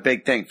wasn't a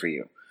big thing for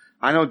you.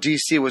 I know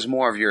DC was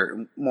more of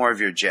your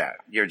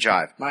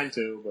jive. Mine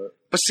too,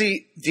 But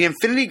see, the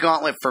Infinity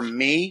Gauntlet for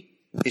me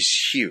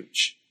is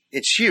huge.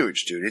 It's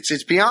huge, dude.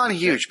 It's beyond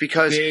huge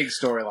because big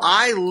storyline.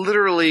 I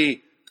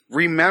literally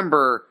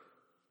remember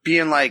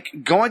being like,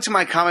 going to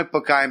my comic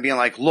book guy and being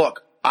like,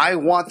 look, I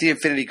want the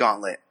Infinity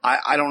Gauntlet.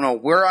 I don't know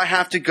where I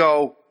have to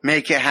go,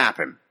 make it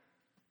happen.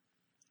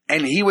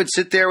 And he would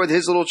sit there with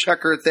his little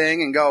checker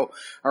thing and go,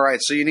 all right,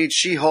 so you need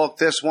She-Hulk,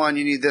 this one,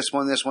 you need this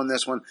one, this one,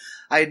 this one.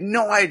 I had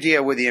no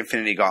idea where the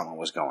Infinity Gauntlet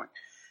was going.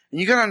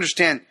 And you got to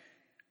understand,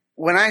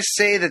 when I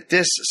say that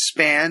this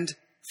spanned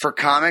for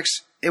comics,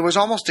 it was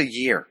almost a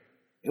year.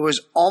 It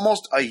was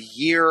almost a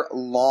year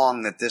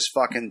long that this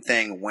fucking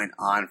thing went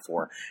on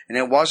for. And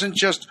it wasn't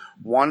just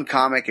one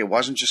comic. It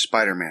wasn't just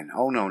Spider-Man.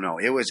 Oh, no.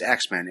 It was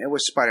X-Men. It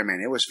was Spider-Man.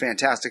 It was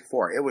Fantastic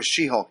Four. It was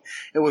She-Hulk.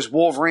 It was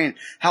Wolverine.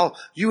 Hell,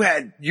 you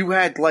had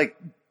like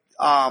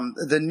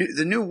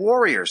the new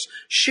Warriors.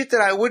 Shit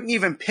that I wouldn't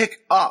even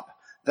pick up,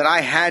 that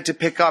I had to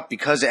pick up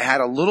because it had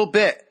a little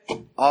bit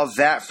of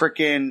that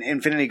freaking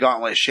Infinity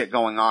Gauntlet shit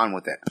going on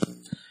with it.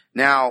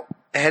 Now,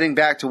 heading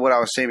back to what I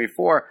was saying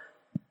before,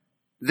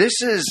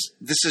 This is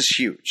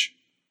huge.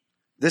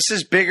 This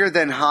is bigger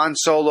than Han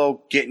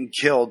Solo getting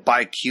killed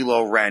by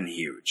Kylo Ren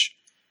huge.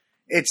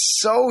 It's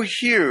so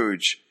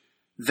huge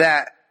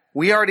that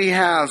we already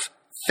have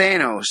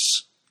Thanos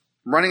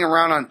running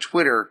around on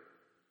Twitter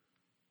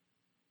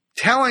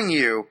telling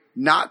you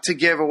not to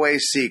give away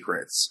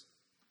secrets.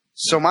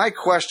 So my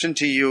question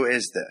to you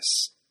is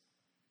this.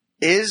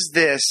 Is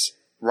this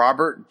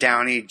Robert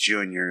Downey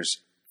Jr.'s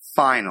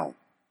final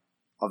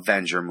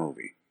Avenger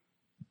movie?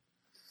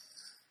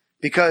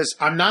 Because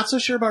I'm not so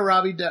sure about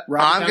Robbie.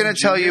 I'm going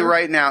to tell you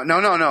right now.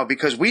 No.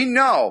 Because we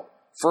know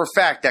for a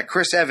fact that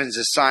Chris Evans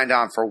is signed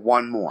on for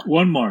one more.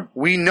 One more.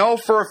 We know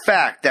for a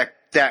fact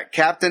that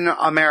Captain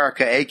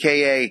America,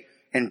 a.k.a.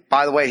 and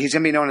by the way, he's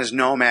going to be known as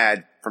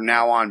Nomad from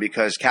now on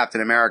because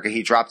Captain America,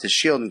 he dropped his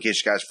shield in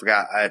case you guys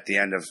forgot at the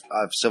end of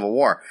Civil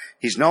War.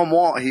 He's no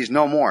more. He's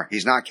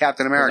not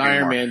Captain America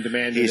anymore. Iron Man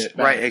demanded it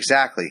back. Right,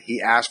 exactly. He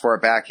asked for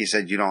it back. He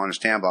said, you don't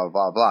understand, blah,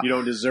 blah, blah. You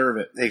don't deserve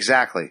it.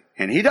 Exactly.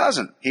 And he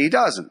doesn't. He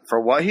doesn't. For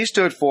what he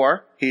stood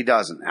for, he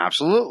doesn't.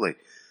 Absolutely.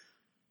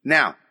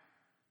 Now,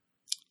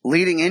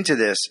 leading into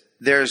this,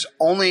 there's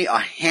only a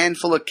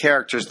handful of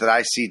characters that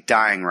I see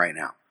dying right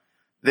now.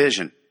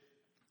 Vision,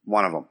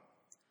 one of them.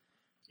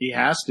 He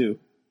has to.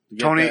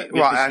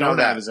 I know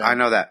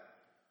that.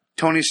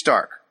 Tony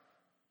Stark.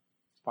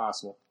 It's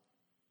possible.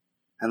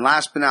 And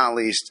last but not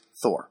least,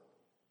 Thor.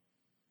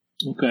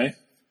 Okay.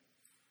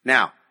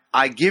 Now,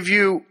 I give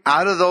you,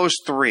 out of those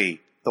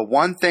three, the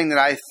one thing that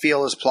I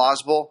feel is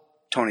plausible,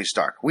 Tony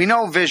Stark. We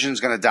know Vision's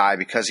going to die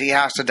because he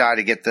has to die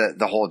to get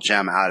the whole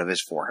gem out of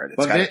his forehead.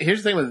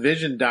 Here's the thing with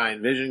Vision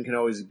dying. Vision can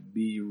always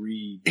be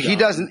redone. He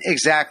doesn't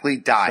exactly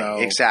die. So,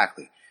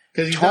 exactly.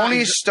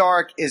 Tony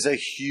Stark is a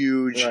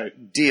huge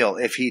deal.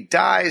 If he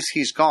dies,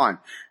 he's gone.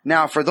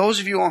 Now, for those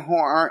of you who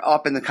aren't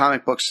up in the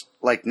comic books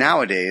like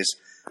nowadays,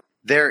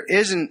 there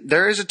is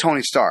a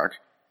Tony Stark,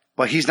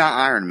 but he's not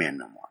Iron Man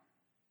no more.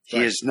 He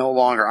is no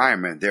longer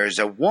Iron Man. There's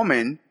a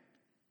woman,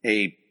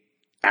 a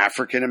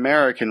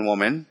African-American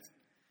woman,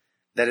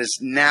 that is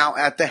now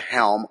at the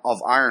helm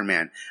of Iron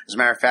Man. As a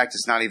matter of fact,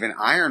 it's not even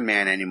Iron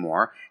Man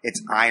anymore.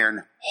 It's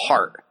Iron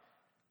Heart.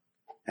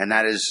 And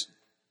that is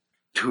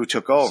who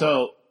took over.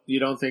 So you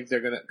don't think they're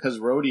going to... Because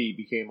Rhodey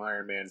became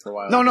Iron Man for a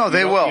while. No,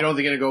 they will. You don't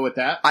think they're going to go with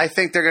that? I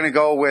think they're going to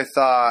go with...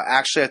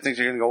 actually, I think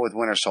they're going to go with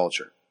Winter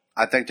Soldier.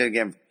 I think they're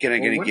going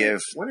to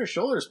give... Winter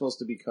Soldier is supposed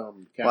to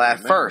become Captain Well, at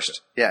America.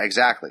 first. Yeah,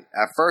 exactly.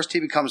 At first,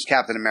 he becomes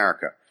Captain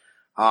America.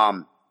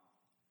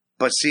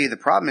 But see, the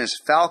problem is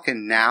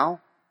Falcon now...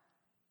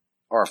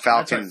 Or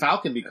Falcon.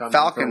 Falcon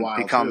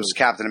becomes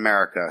Captain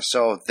America.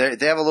 So they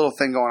have a little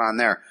thing going on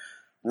there.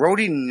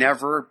 Rhodey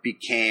never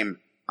became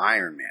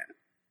Iron Man.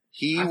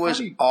 He was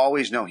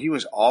always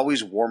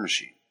War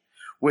Machine.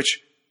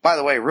 Which, by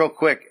the way, real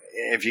quick,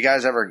 if you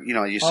guys ever,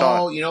 you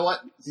saw. Oh, you know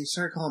what? They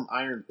started calling him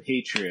Iron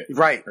Patriot.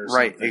 Right,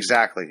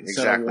 exactly.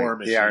 War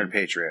Machine. The Iron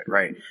Patriot,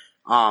 right.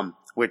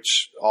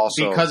 Which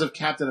also. Because of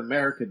Captain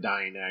America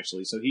dying,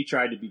 actually. So he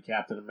tried to be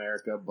Captain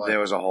America, but. There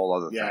was a whole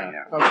other thing,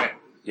 yeah. Okay.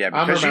 Yeah,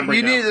 because you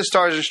needed the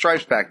Stars and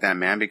Stripes back then,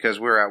 man, because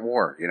we were at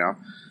war,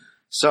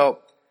 So,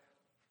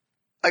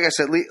 like I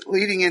said,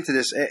 leading into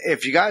this,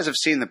 if you guys have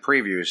seen the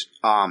previews,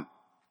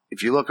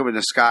 if you look up in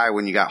the sky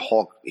when you got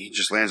Hulk, he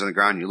just lands on the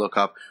ground, you look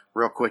up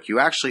real quick, you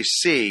actually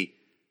see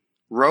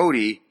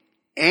Rhodey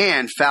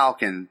and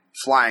Falcon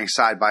flying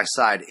side by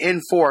side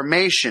in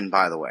formation,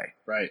 by the way.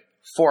 Right.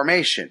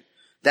 Formation.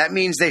 That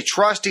means they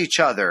trust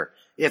each other.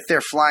 If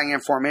they're flying in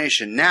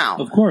formation. Now,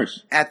 of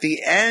course, at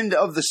the end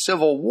of the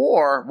Civil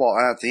War, well,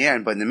 not at the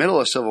end, but in the middle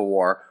of Civil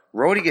War,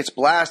 Rhodey gets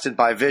blasted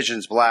by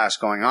Vision's blast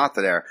going off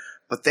there.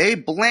 But they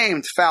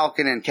blamed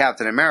Falcon and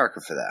Captain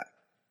America for that.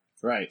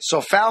 Right. So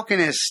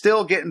Falcon is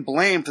still getting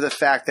blamed for the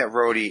fact that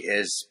Rhodey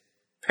is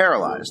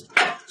paralyzed.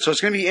 So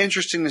it's going to be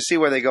interesting to see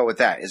where they go with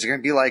that. Is it going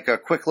to be like a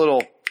quick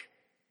little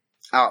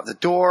out the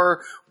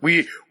door,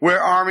 we're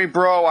Army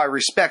bro, I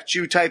respect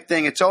you type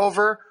thing, it's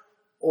over?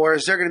 Or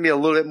is there going to be a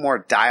little bit more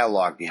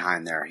dialogue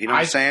behind there? You know what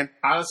I'm saying?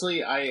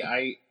 Honestly,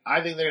 I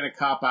think they're going to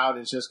cop out.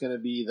 It's just going to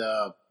be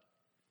the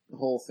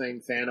whole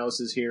thing.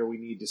 Thanos is here. We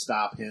need to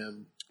stop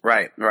him.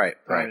 Right.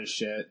 Kind of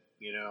shit,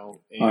 and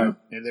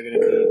they're going to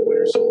be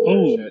Winter Soldier.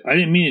 Oh, shit. I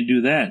didn't mean to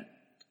do that.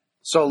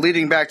 So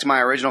leading back to my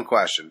original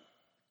question,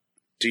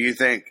 do you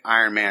think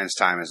Iron Man's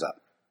time is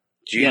up?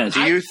 Do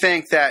you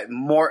think that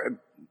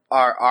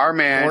our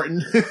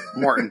man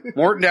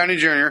Morton Downey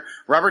Jr.,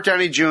 Robert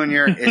Downey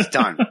Jr. is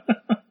done?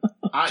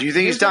 Do you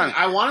think he's done?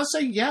 I want to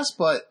say yes,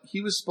 but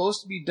he was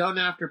supposed to be done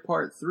after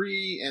Part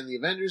 3 and the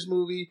Avengers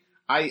movie.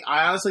 I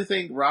honestly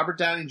think Robert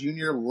Downey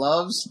Jr.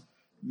 loves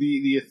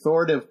the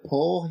authoritative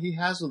pull he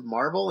has with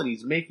Marvel, and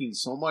he's making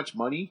so much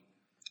money.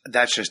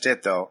 That's just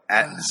it, though.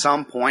 At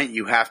some point,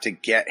 you have to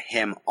get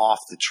him off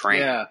the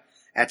train. Yeah.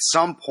 At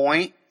some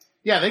point.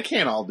 Yeah, they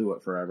can't all do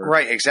it forever.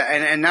 Right,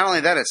 exactly. And not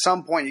only that, at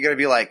some point, you got to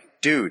be like,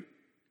 dude,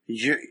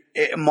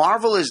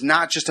 Marvel is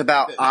not just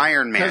about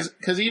Iron Man.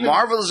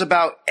 Marvel is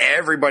about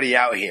everybody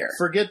out here.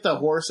 Forget the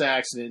horse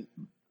accident.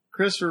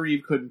 Christopher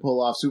Reeve couldn't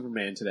pull off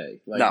Superman today.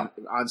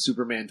 On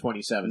Superman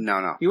 27.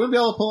 No. He wouldn't be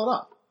able to pull it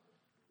off.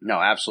 No,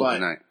 absolutely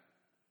not.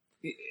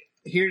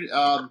 Here,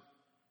 I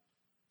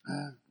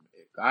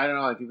don't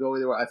know. I could go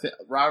either way. I think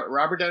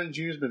Robert Downey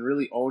Jr. has been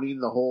really owning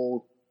the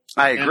whole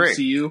I agree.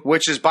 MCU.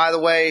 Which is, by the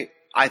way,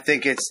 I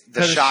think it's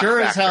the shock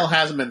sure factor. As hell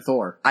hasn't been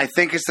Thor. I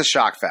think it's the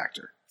shock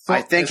factor.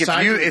 I think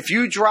if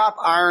you drop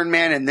Iron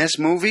Man in this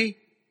movie,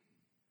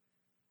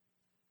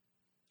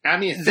 I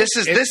mean, this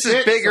is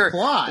bigger.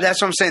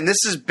 That's what I'm saying.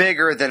 This is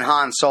bigger than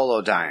Han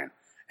Solo dying.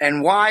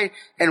 And why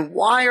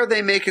are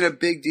they making a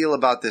big deal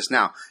about this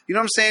now? You know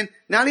what I'm saying?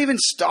 Not even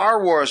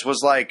Star Wars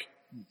was like,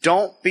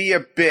 don't be a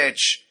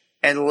bitch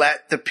and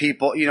let the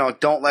people,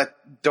 don't let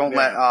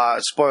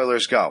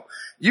spoilers go.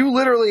 You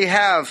literally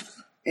have,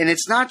 and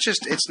it's not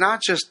just.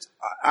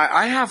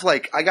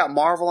 I got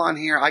Marvel on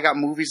here. I got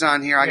movies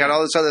on here. I got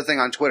all this other thing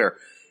on Twitter.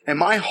 And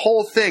my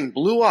whole thing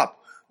blew up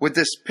with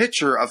this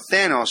picture of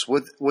Thanos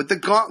with the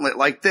gauntlet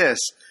like this.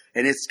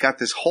 And it's got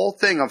this whole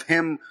thing of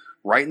him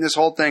writing this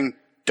whole thing.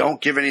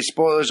 Don't give any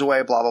spoilers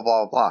away, blah, blah,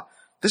 blah, blah.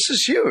 This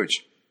is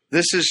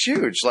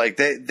huge. Like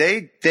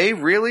they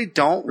really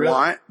don't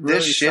want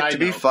this shit to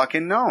be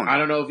fucking known. I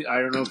don't know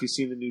if you've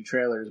seen the new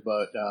trailers,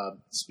 but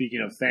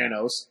speaking of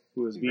Thanos,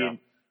 who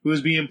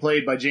is being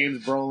played by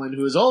James Brolin,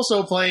 who is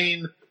also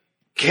playing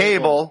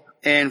Cable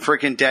in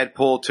freaking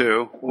Deadpool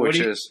 2,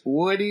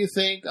 what do you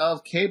think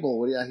of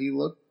Cable? He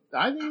looked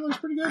I think he looks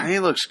pretty good. He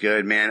looks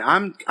good, man.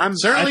 I'm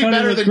Certainly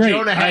better than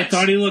Jonah Hex. I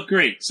thought he looked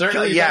great.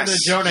 Certainly better than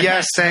Jonah Hex.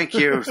 Yes,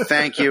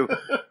 thank you.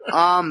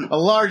 A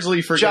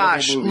largely forgettable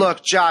Josh, movie.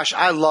 look, Josh,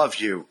 I love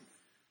you.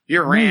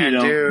 You're Rand,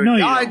 dude. No,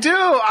 you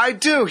I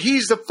do.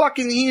 He's the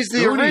Goonies.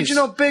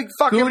 original big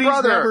fucking Goonies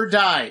brother. never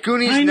die.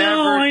 Goonies I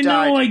never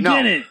died. I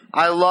get it.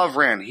 I love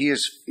Rand.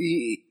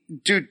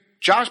 Dude,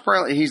 Josh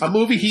Brolin, A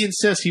movie he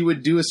insists he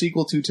would do a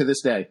sequel to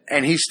this day.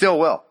 and he still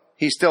will.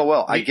 He still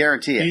will. I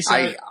guarantee it.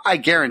 said- I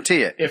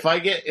guarantee it. If I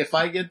get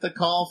the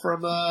call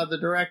from the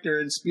director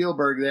and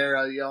Spielberg there,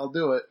 I'll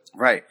do it.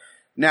 Right.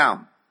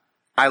 Now,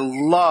 I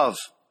love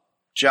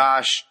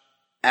Josh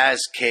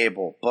as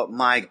Cable, but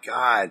my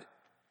God,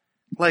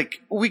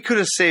 like, we could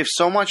have saved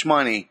so much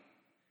money,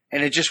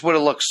 and it just would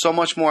have looked so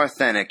much more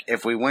authentic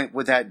if we went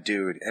with that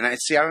dude. And I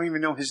don't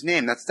even know his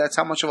name. That's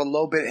how much of a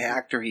low bit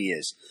actor he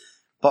is.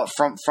 But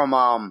from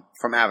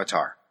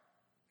Avatar.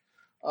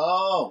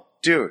 Oh,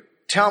 Dude,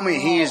 tell me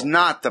he is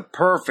not the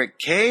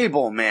perfect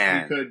Cable,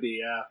 man. he could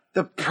be, yeah.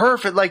 The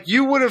perfect, like,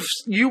 you would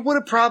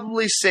have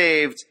probably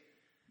saved.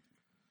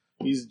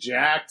 He's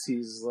jacked.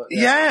 He's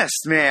Yes,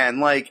 man.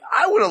 Like,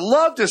 I would have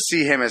loved to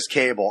see him as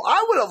Cable.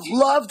 I would have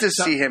loved to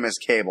see him as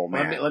Cable,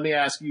 man. Let me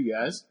ask you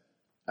guys.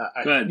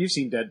 Go ahead. You've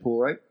seen Deadpool,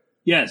 right?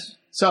 Yes.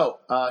 So,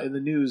 in the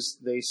news,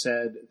 they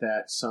said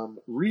that some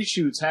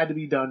reshoots had to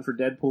be done for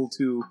Deadpool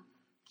 2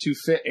 to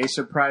fit a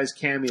surprise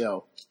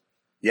cameo.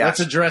 Yes. Let's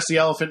address the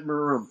elephant in the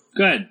room.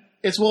 Good.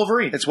 It's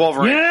Wolverine. It's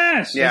Wolverine.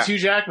 Yes. Yeah. It's Hugh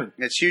Jackman.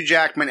 It's Hugh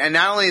Jackman. And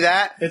not only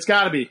that, It's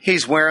got to be.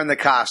 he's wearing the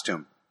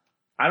costume.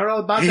 I don't know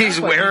about that. He's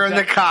wearing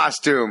the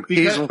costume.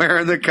 He's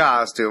wearing the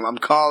costume. I'm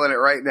calling it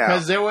right now.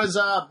 Because there was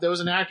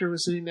an actor who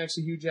was sitting next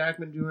to Hugh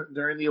Jackman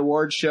during the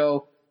awards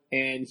show,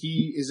 and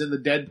he is in the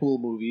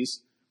Deadpool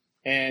movies,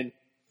 and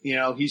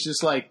he's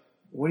just like,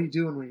 "What are you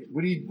doing?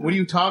 What do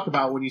you talk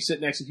about when you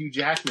sit next to Hugh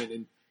Jackman?"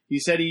 And he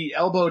said he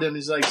elbowed him.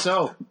 He's like,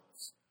 "So,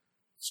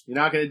 you're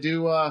not going to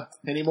do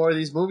any more of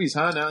these movies,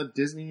 huh? Now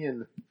Disney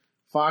and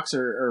Fox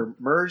are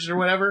merged or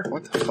whatever."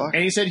 What the fuck?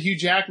 And he said Hugh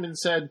Jackman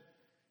said,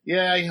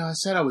 "Yeah, I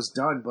said I was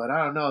done, but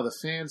I don't know. The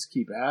fans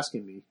keep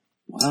asking me."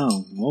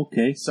 Wow.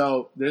 Okay.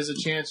 So there's a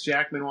chance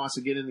Jackman wants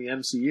to get in the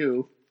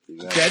MCU.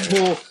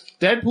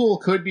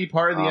 Deadpool could be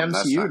part of the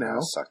That's MCU not now.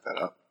 gonna suck that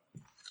up.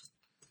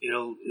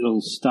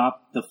 It'll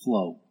stop the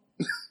flow.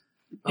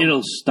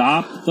 It'll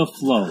stop the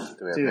flow. Do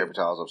we have Dude. paper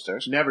towels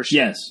upstairs? Never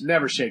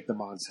shake the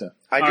monster.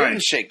 I All didn't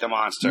right. shake the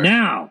monster.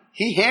 Now,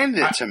 He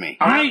handed it to me.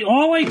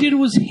 all I did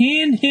was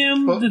hand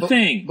him the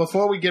thing.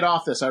 Before we get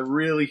off this, I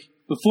really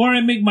Before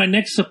I make my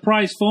next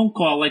surprise phone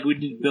call like we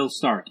did Bill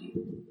Starkey.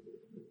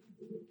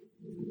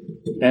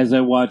 As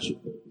I watch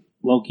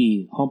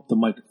Loki hump the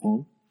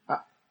microphone.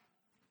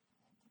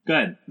 Go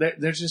ahead.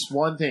 there's just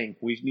one thing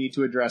we need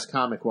to address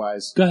comic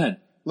wise. Go ahead.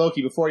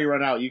 Loki, before you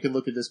run out, you can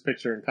look at this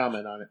picture and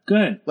comment on it. Go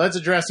ahead. Let's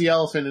address the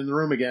elephant in the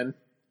room again.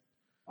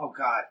 Oh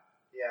God.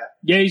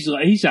 Yeah.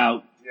 Yeah, he's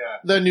out. Yeah.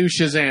 The new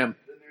Shazam.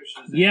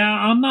 Yeah,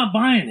 I'm not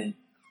buying it.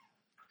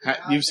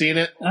 You've seen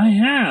it? I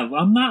have.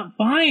 I'm not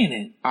buying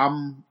it.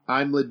 I'm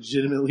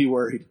legitimately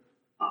worried.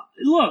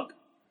 Look,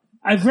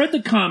 I've read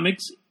the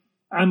comics.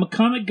 I'm a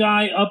comic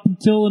guy up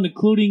until and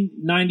including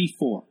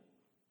 94.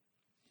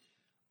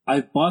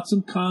 I've bought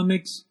some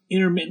comics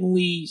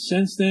intermittently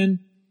since then.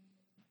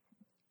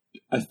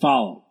 I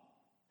follow.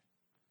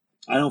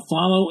 I don't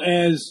follow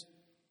as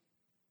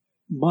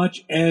much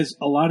as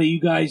a lot of you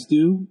guys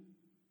do,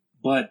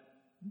 but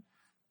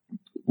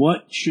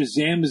what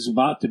Shazam is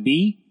about to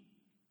be,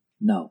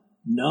 no.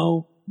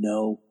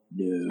 You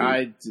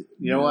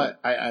know what?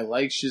 I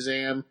like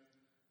Shazam,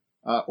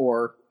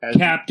 or as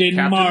Captain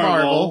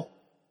Marvel,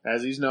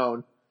 as he's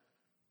known.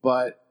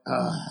 But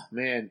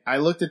man, I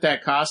looked at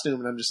that costume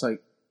and I'm just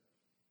like,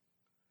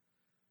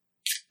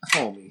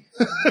 homie,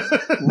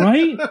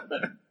 right?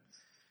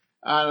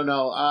 I don't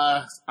know.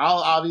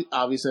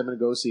 Obviously I'm going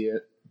to go see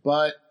it,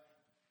 but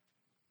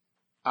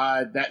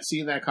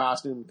seeing that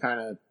costume kind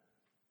of,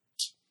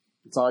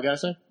 that's all I got to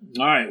say.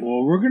 All right.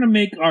 Well, we're going to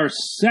make our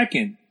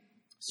second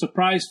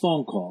surprise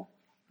phone call.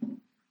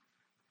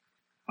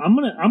 I'm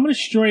gonna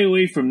stray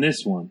away from this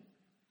one.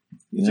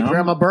 Is it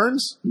Grandma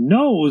Burns?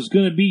 No, it was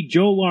going to be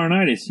Joe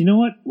Laurinaitis. You know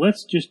what?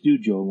 Let's just do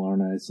Joe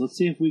Laurinaitis. Let's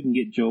see if we can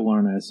get Joe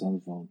Laurinaitis on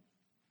the phone.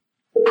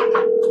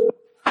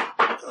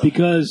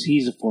 Because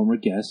he's a former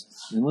guest,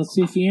 and let's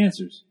see if he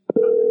answers.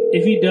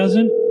 If he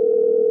doesn't,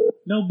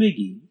 no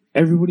biggie.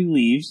 Everybody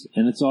leaves,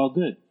 and it's all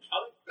good.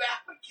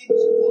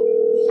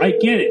 I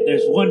get it.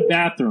 There's one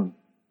bathroom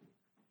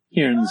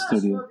here in the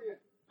studio.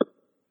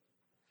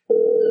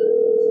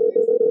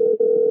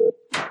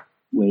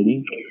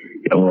 Waiting.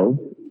 Hello.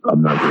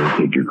 I'm not going to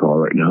take your call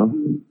right now.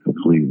 So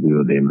please leave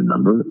a name and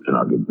number, and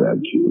I'll get back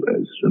to you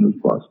as soon as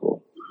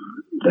possible.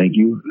 Thank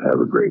you. Have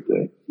a great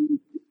day.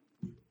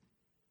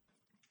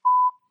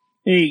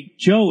 Hey,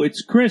 Joe,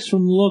 it's Chris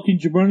from the Loki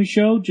and Jabroni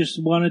Show.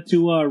 Just wanted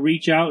to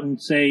reach out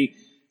and say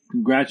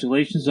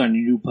congratulations on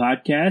your new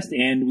podcast,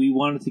 and we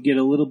wanted to get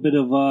a little bit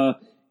of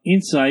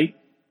insight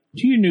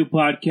to your new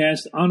podcast.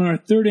 On our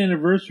 3rd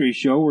anniversary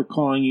show, we're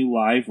calling you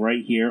live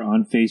right here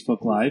on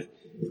Facebook Live.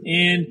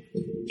 And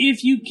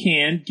if you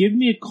can, give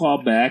me a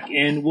call back,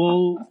 and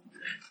we'll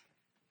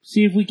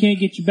see if we can't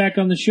get you back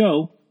on the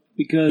show,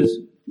 because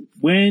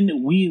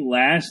when we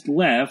last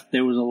left,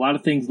 there was a lot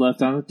of things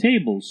left on the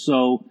table.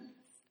 So,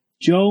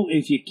 Joe,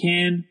 if you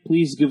can,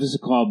 please give us a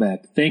call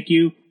back. Thank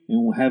you,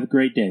 and we'll have a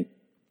great day.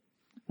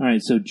 All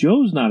right, so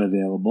Joe's not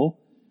available.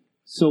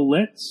 So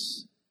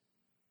let's,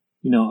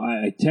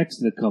 I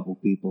texted a couple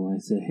people, and I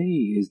said,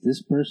 hey, is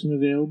this person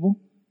available?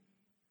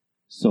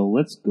 So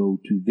let's go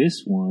to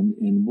this one,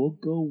 and we'll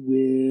go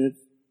with,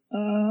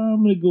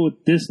 I'm going to go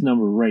with this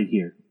number right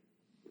here.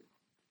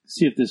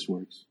 See if this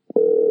works.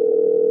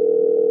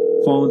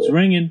 Phone's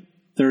ringing.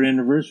 3rd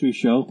anniversary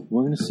show.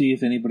 We're going to see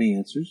if anybody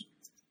answers.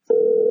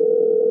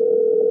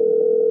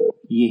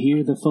 You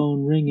hear the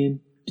phone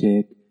ringing.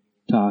 Tick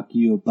tock.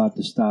 You about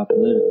to stop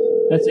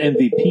living. That's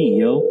MVP,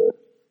 yo.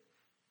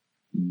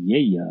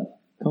 Yeah.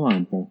 Come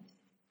on, bro.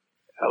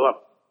 Hello.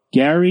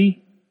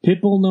 Gary,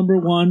 Pitbull number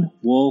 1,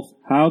 Wolf.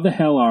 How the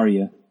hell are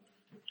you?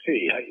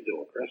 Hey, how you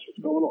doing, Chris?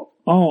 What's going on?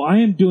 Oh, I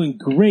am doing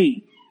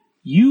great.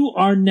 You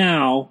are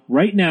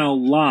right now,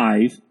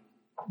 live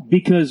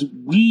because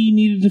we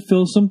needed to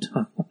fill some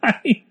time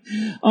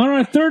on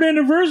our 3rd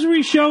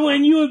anniversary show,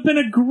 and you have been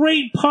a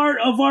great part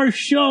of our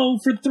show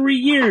for 3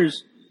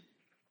 years.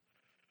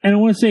 And I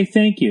want to say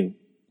thank you.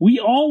 We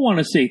all want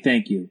to say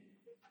thank you.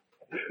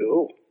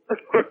 Cool.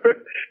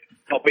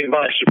 Help me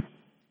much.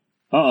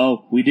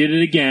 Uh-oh, we did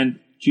it again.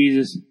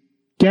 Jesus.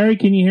 Gary,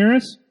 can you hear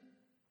us?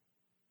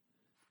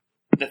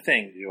 The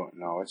thing.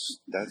 No,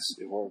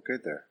 we're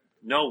good there.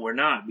 No, we're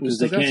not, because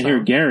they can't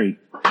hear Gary.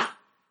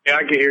 Yeah,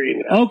 I can hear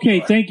you now. Okay,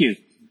 thank you.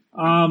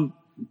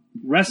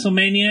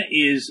 WrestleMania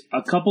is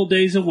a couple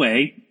days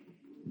away,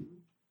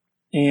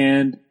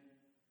 and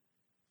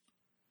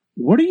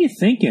what are you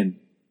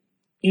thinking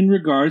in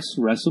regards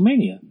to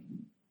WrestleMania?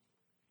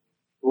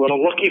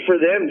 Well, lucky for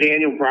them,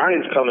 Daniel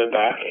Bryan's coming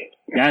back.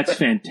 That's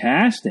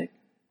fantastic.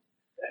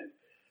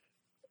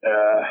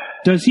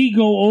 Does he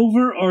go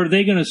over, or are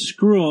they going to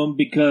screw him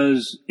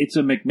because it's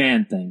a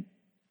McMahon thing?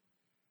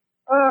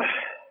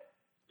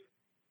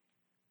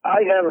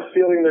 I have a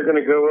feeling they're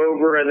going to go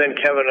over, and then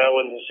Kevin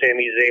Owens and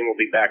Sami Zayn will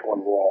be back on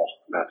Raw,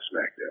 not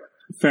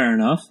SmackDown. Fair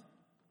enough.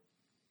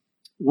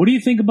 What do you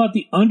think about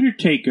The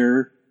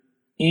Undertaker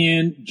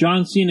and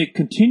John Cena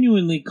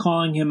continually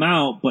calling him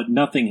out, but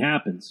nothing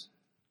happens?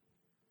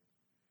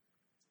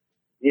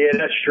 Yeah,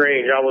 that's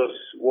strange. I was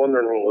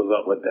wondering what was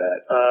up with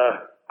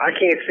that. I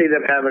can't see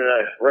them having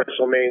a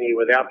WrestleMania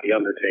without The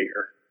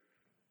Undertaker.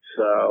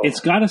 So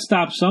it's got to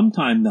stop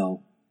sometime,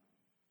 though.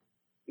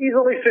 He's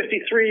only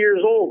 53 years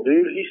old,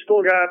 dude. He's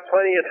still got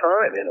plenty of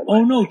time in him.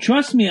 Oh, no,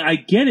 trust me, I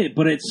get it.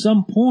 But at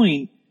some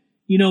point,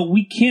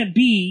 we can't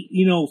be,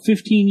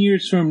 15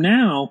 years from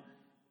now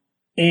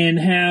and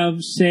have,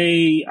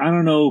 say, I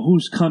don't know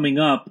who's coming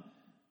up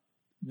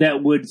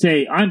that would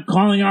say, I'm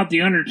calling out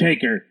The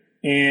Undertaker.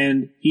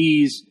 And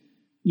he's,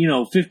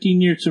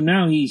 15 years from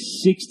now,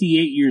 he's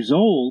 68 years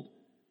old.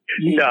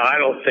 No, I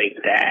don't think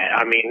that.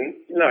 I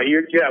mean, no,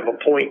 you have a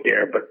point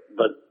there, but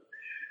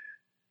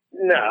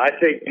no, I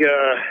think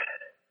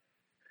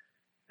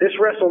this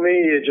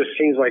WrestleMania just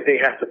seems like they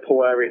have to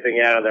pull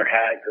everything out of their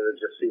hat because it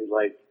just seems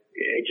like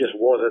it just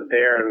wasn't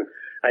there. And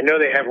I know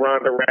they have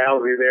Ronda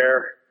Rousey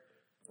there,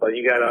 but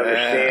you got to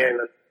understand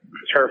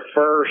it's her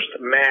first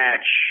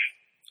match.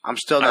 I'm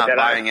still not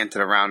buying into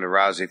the Ronda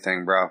Rousey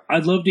thing, bro.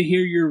 I'd love to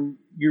hear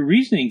your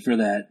reasoning for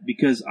that,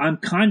 because I'm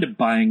kind of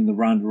buying the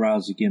Ronda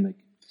Rousey gimmick.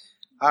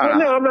 No,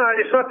 I'm not.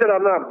 It's not that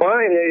I'm not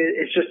buying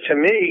it. It's just, to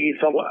me,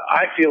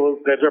 I feel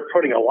that they're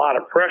putting a lot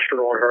of pressure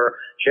on her.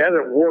 She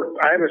hasn't worked.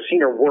 I haven't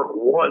seen her work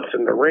once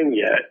in the ring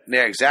yet.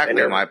 Yeah,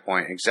 exactly my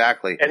point.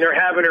 Exactly. And they're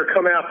having her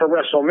come out for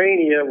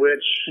WrestleMania,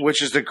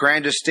 which is the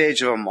grandest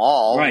stage of them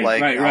all.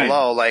 Right, right.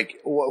 Hello, like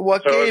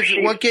what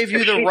gave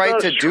you the right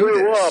to do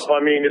this? Up,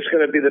 I mean, it's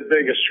going to be the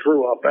biggest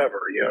screw up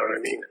ever. You know what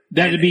I mean?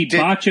 That'd be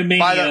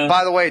Botchamania.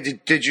 By the way,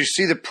 did you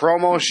see the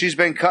promo she's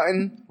been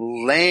cutting?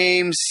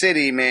 Lame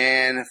City,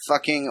 man.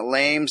 Fucking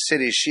Lame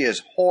City. She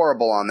is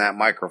horrible on that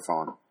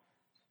microphone.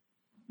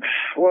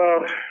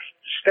 Well,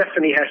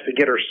 Stephanie has to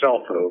get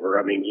herself over.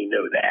 I mean, you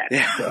know that.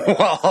 Yeah. So.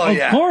 Well,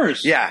 of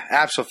course. Yeah,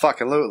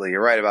 absolutely.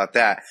 You're right about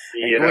that.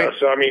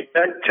 So I mean,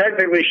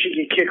 technically, she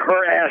could kick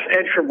her ass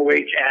and Triple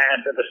H ass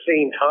at the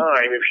same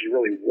time if she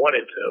really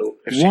wanted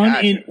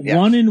to.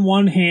 One in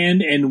one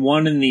hand and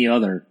one in the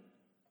other.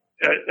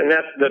 And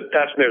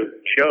that's no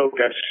joke.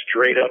 That's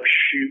straight up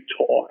shoot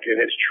talk,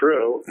 and it's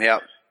true.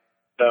 Yep.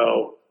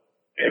 So,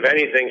 if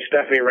anything,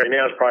 Stephanie right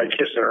now is probably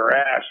kissing her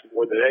ass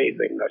more than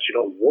anything, that she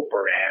don't whoop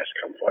her ass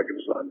come fucking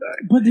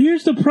Sunday. But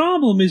here's the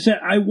problem: is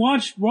that I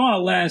watched Raw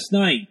last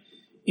night,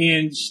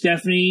 and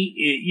Stephanie,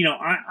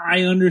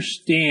 I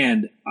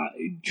understand.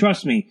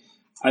 Trust me,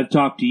 I've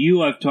talked to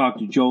you. I've talked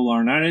to Joe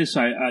Laurinaitis.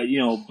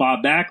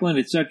 Bob Backlund,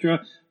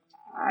 etc.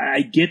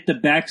 I get the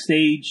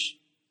backstage.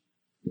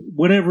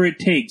 Whatever it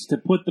takes to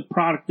put the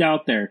product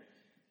out there.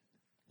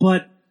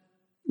 But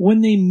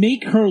when they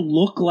make her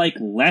look like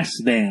less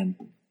than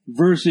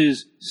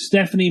versus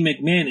Stephanie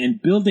McMahon and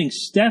building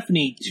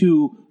Stephanie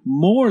to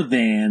more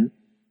than,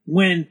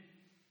 when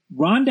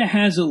Ronda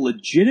has a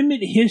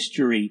legitimate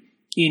history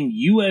in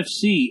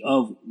UFC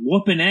of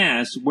whooping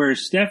ass, where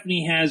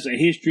Stephanie has a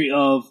history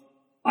of,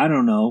 I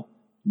don't know,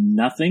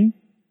 nothing.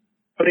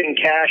 Putting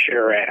cash in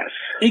her ass.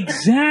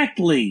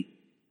 Exactly.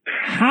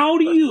 How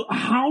do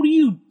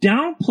you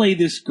downplay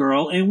this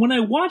girl? And when I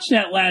watched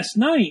that last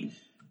night,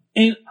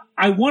 and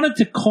I wanted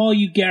to call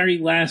you, Gary,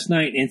 last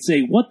night and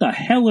say, what the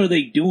hell are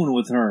they doing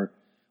with her?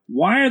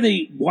 Why are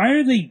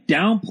they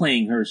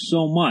downplaying her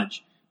so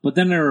much? But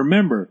then I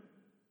remember,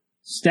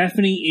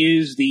 Stephanie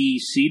is the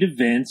seed of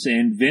Vince,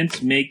 and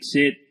Vince makes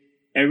it,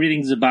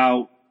 everything's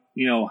about,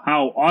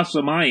 how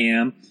awesome I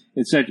am,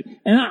 etc.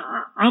 And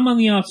I'm on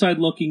the outside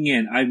looking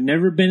in. I've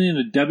never been in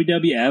a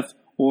WWF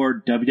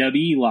or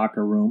WWE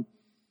locker room.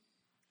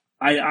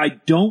 I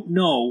don't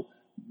know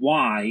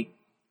why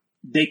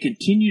they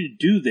continue to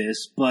do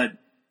this, but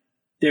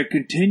they're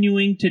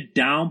continuing to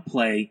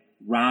downplay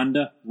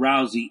Ronda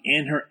Rousey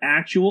and her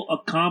actual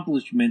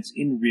accomplishments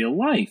in real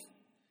life.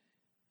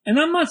 And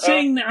I'm not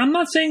saying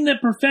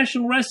that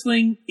professional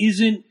wrestling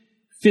isn't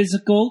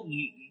physical.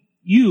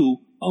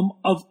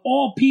 Of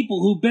all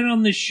people who've been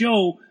on this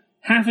show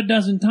half a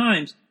dozen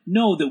times,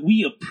 know that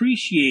we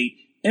appreciate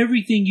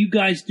everything you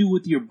guys do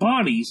with your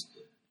bodies.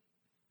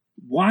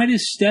 Why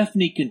does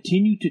Stephanie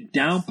continue to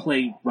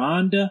downplay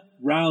Ronda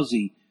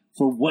Rousey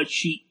for what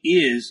she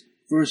is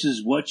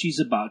versus what she's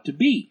about to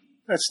be?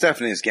 That's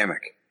Stephanie's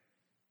gimmick.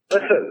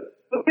 Listen,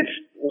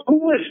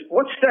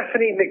 what's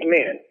Stephanie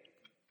McMahon?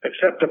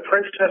 Except a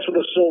princess with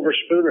a silver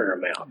spoon in her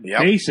mouth.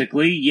 Yep.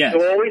 Basically, yes.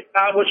 She always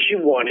got what she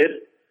wanted.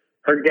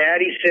 Her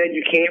daddy said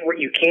you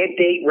can't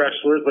date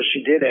wrestlers, but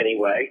she did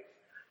anyway,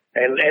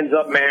 and ends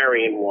up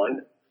marrying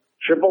one.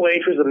 Triple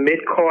H was a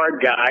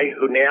mid-card guy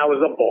who now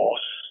is a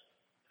boss.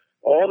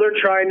 All they're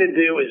trying to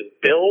do is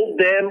build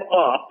them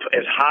up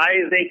as high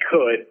as they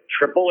could,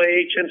 Triple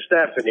H and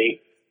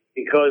Stephanie,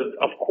 because,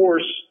 of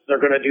course, they're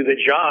going to do the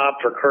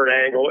job for Kurt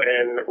Angle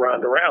and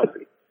Ronda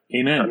Rousey.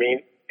 Amen. I mean,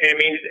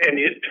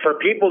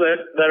 for people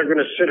that are going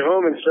to sit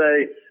home and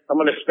say, I'm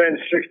going to spend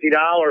 $60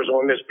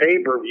 on this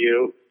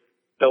pay-per-view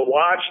to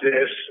watch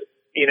this,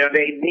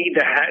 they need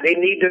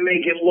to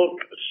make it look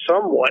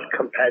somewhat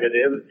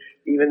competitive,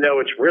 even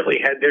though it's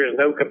really there's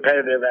no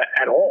competitive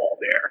at all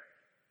there.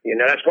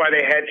 That's why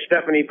they had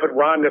Stephanie put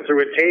Ronda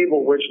through a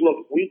table, which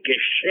looked weak as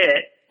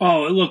shit.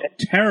 Oh, it looked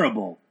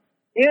terrible.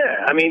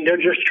 Yeah, I mean, they're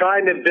just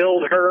trying to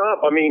build her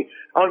up. I mean,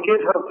 I'll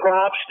give her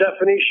props,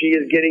 Stephanie. She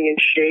is getting in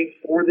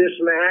shape for this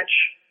match.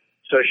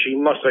 So she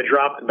must have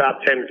dropped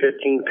about 10,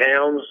 15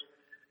 pounds.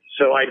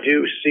 So I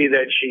do see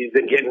that she's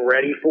been getting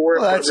ready for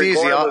it. Well, that's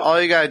easy.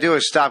 All you got to do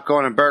is stop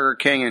going to Burger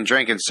King and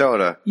drinking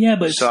soda. Yeah,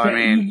 but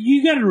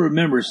you got to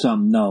remember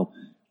something, though.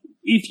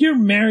 If you're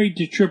married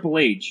to Triple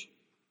H,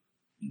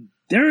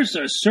 there's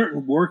a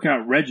certain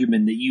workout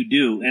regimen that you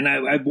do. And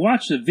I've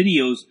watched the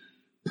videos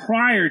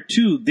prior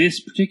to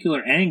this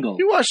particular angle.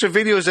 You watch the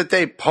videos that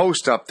they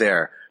post up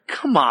there.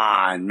 Come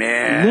on,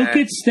 man. Look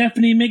at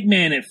Stephanie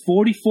McMahon at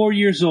 44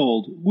 years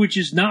old, which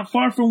is not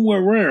far from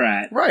where we're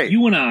at. Right.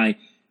 You and I.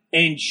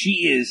 And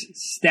she is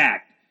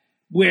stacked.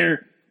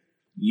 Where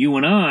you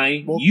and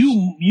I,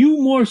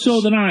 you more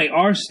so than I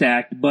are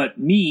stacked, but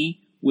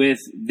me with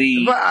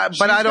the.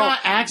 But I don't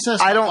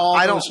access. I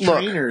don't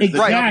trainers.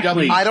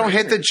 Exactly. I don't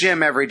hit the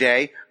gym every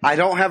day. I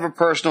don't have a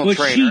personal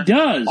trainer. She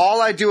does.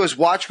 All I do is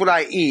watch what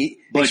I eat.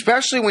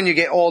 Especially when you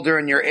get older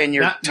in your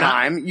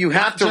time, you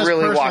have to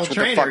really watch what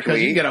the fuck you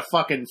eat. You get a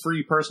fucking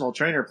free personal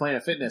trainer,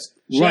 Planet Fitness.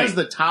 She has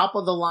the top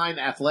of the line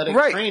athletic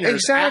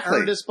trainers at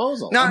her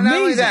disposal. Not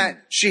only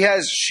that, she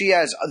has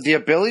the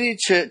ability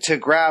to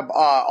grab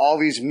all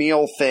these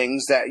meal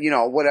things that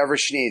whatever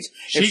she needs.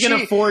 She can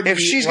afford. If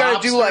she's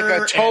got to do like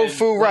a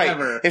tofu,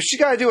 if she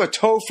got to do a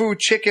tofu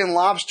chicken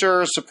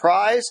lobster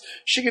surprise,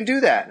 she can do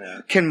that. Yeah.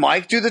 Can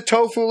Mike do the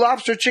tofu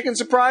lobster chicken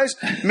surprise?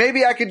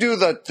 Maybe I could do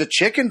the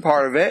chicken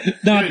part of it.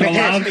 Not the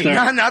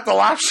lobster. Not the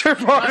lobster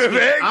part of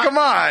it. Come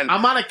on.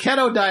 I'm on a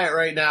keto diet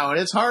right now, and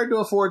it's hard to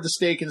afford the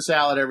steak and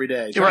salad every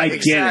day. Right,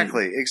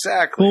 exactly.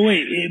 But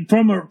wait,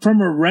 from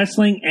a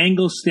wrestling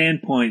angle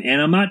standpoint,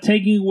 and I'm not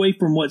taking away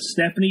from what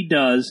Stephanie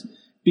does,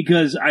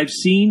 because I've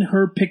seen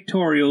her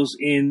pictorials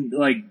in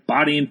like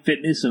Body and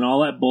Fitness and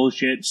all that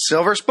bullshit.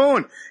 Silver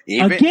spoon.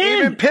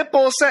 Even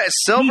Pitbull says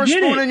silver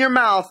spoon in your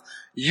mouth.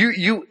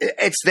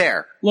 It's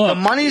there. Look, the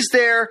money's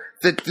there.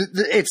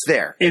 It's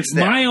there. If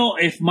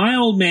my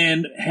old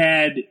man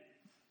had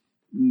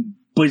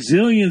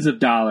bazillions of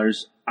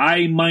dollars,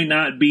 I might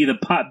not be the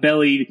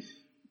pot-bellied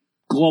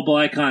global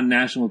icon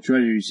national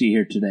treasure you see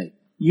here today.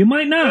 You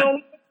might not.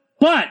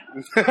 But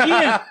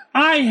yeah,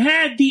 I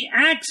had the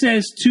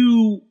access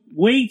to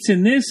weights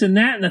and this and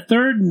that and the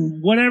third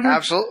and whatever.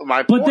 Absolutely.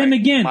 But then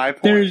again,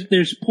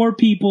 there's poor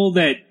people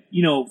that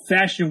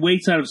fashion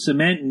weights out of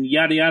cement and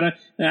yada yada.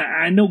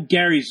 I know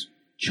Gary's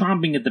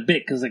chomping at the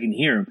bit because I can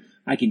hear him.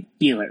 I can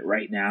feel it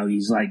right now.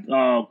 He's like,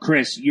 "Oh,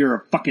 Chris,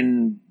 you're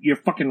fucking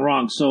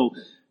wrong." So,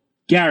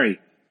 Gary,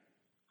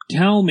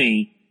 tell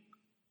me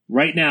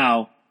right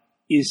now,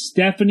 is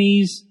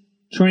Stephanie's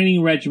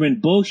training regimen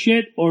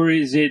bullshit or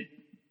is it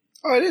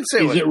Oh, I didn't say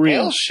it Is was it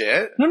real?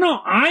 bullshit. No,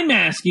 I'm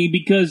asking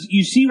because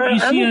you see what you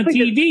I see don't on think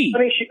TV. I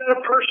mean, she got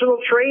a personal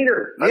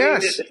trainer.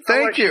 Yes, it's not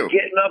thank like you. She's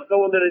getting up,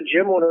 going to the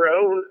gym on her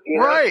own. You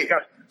know, Right. she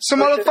got-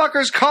 Some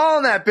motherfucker's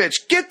calling that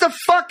bitch. Get the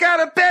fuck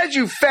out of bed,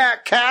 you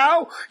fat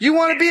cow. You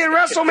want to be in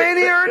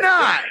WrestleMania or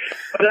not?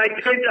 But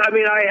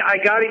I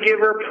got to give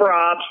her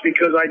props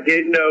because I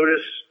did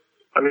notice.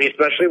 I mean,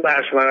 especially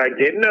last night, I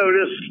did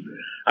notice.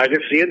 I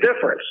could see a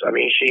difference. I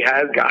mean, she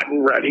has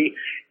gotten ready,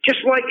 just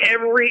like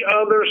every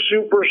other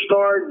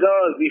superstar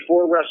does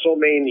before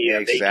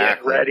WrestleMania. Exactly. They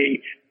get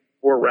ready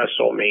for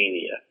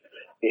WrestleMania.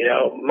 You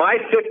know, my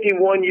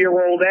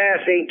 51-year-old ass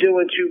ain't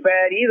doing too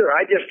bad either.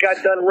 I just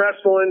got done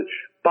wrestling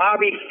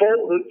Bobby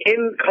Fulton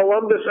in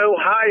Columbus,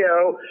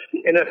 Ohio,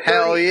 in a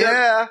Hell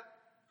yeah.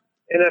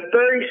 in a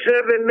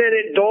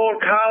 37-minute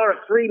dog collar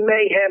 3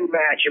 mayhem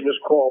match. It was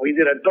called. We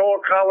did a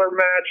dog collar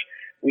match.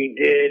 We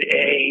did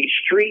a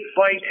street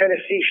fight,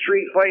 Tennessee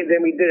street fight.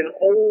 Then we did an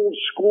old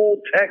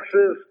school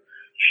Texas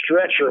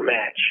stretcher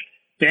match.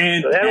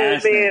 Fantastic. So that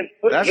old man,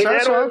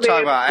 That's what I'm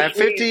talking about. At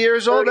 50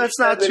 years old, that's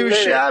not too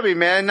shabby,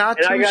 man. Not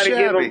and too I got to give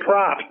shabby. him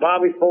props.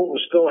 Bobby Fulton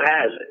still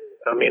has it.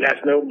 I mean, that's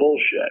no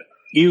bullshit.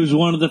 He was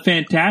one of the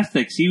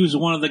Fantastics. He was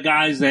one of the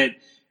guys that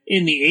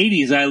in the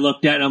 80s I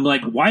looked at and I'm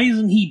like, why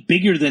isn't he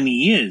bigger than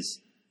he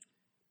is?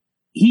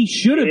 He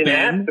should have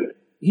been.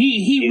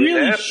 He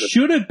really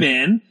should have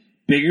been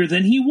bigger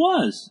than he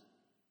was.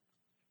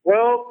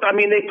 Well, I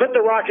mean, they put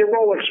the Rock and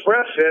Roll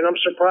Express in. I'm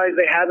surprised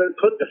they haven't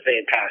put the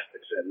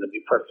Fantastics in, to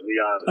be perfectly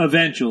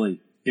honest.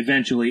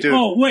 Eventually. Dude,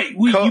 Oh, wait.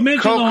 You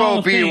mentioned the Hall Coco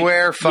of Fame.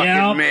 Beware fucking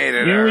Yeah, made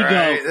it. Here we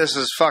right? go. This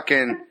is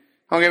fucking.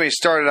 Don't get me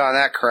started on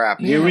that crap.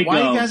 Here we why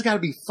go. you guys got to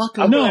be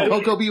fucking No.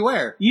 Coco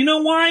Beware? You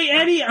know why,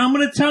 Eddie? I'm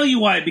going to tell you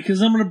why,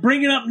 because I'm going to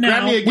bring it up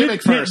now Grab me a with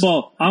gimmick first.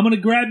 Pitbull. I'm going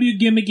to grab you a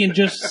gimmick in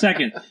just a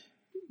second.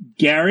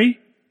 Gary,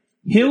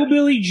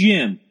 Hillbilly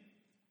Jim,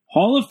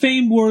 Hall of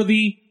Fame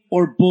worthy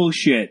or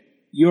bullshit?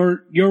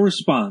 Your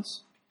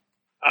response.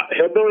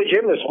 Hillbilly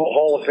Jim is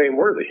Hall of Fame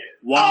worthy.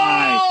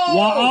 Why?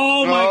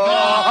 Oh my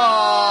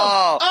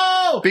God.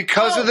 Oh!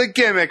 Because of the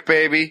gimmick,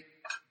 baby.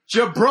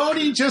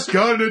 Jabroni just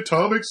got an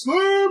atomic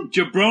slam.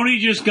 Jabroni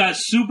just got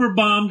super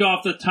bombed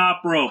off the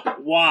top rope.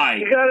 Why?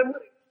 You got him.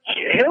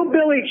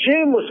 Hillbilly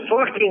Jim was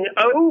fucking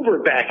over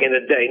back in the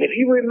day. And if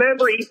you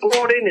remember, he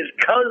brought in his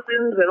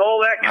cousins and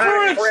all that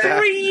kind For of a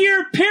crap.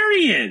 3-year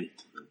period.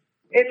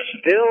 It's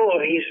still,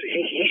 he's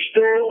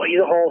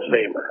a Hall of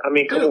Famer. I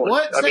mean, come Dude, on.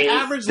 what's I the mean,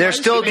 average? They're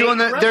still doing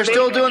the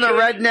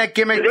redneck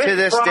gimmick to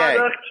this day.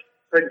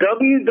 The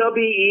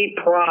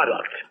WWE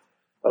product,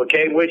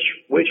 okay,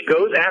 which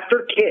goes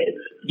after kids.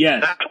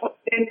 Yes. That's what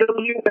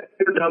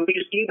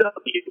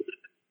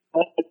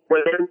WCW,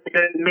 where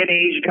they're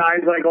mid-aged guys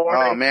like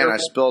Oh man, I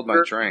spilled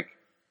my drink.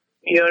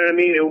 You know what I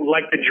mean? Who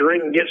like to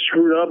drink and get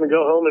screwed up and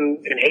go home and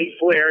hate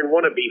Flair and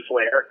want to be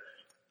Flair.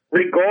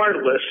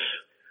 Regardless,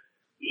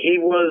 he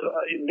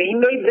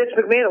made Vince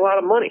McMahon a lot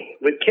of money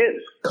with kids.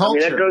 Culture.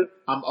 I mean, that goes,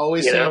 I'm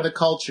always saying the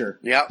culture.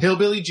 Yep.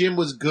 Hillbilly Jim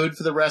was good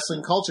for the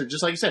wrestling culture,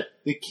 just like you said.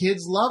 The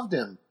kids loved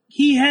him.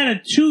 He had a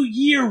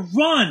 2-year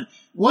run.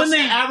 What's the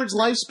average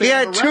lifespan He of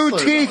had a 2 wrestler,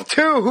 teeth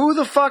too. Who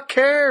the fuck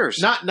cares?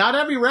 Not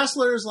every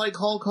wrestler is like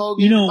Hulk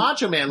Hogan You know, and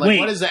Macho Man. Like, wait.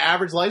 what is the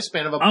average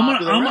lifespan of a I'm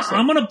popular wrestler?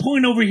 gonna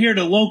point over here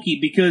to Loki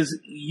because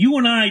you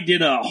and I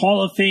did a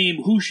Hall of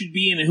Fame who should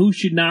be in and who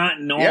should not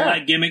and all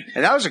that gimmick.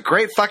 And that was a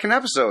great fucking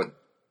episode.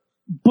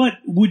 But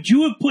would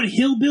you have put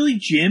Hillbilly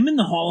Jim in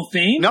the Hall of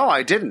Fame? No,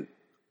 I didn't.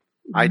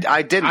 I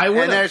didn't. I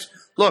would've. And there's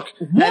look.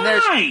 Why? And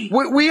there's,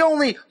 we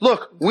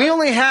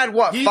only had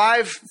what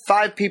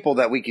five people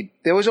that we could.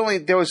 There was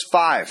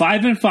 5.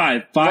 5 and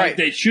 5. 5 Right.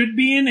 that should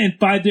be in and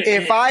 5 that.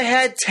 If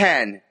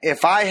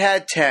I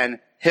had 10,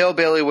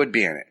 Hillbilly would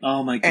be in it.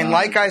 Oh my God. And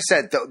like I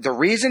said, the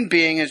reason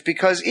being is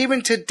because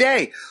even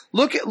today,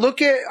 look at.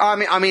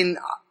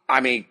 I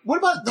mean, what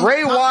about the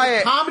Bray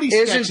Wyatt the comedy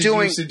isn't sketches he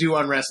doing- used to do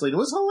on wrestling? It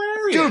was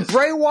hilarious. dude,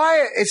 Bray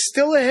Wyatt is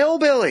still a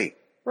hillbilly.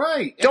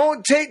 Right.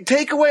 Don't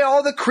take away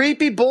all the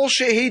creepy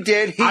bullshit he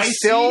did. He's I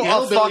still see a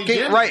Hillbilly fucking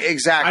Jim. right.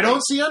 Exactly. I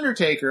don't see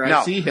Undertaker. No,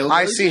 I see Hillbilly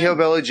I see Jim.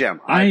 Hillbilly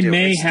Jim. I do.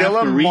 may It's have still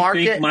a to rethink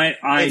market. my-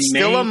 It's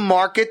still a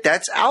market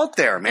that's out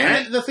there,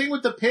 man. And the thing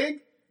with the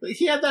pig,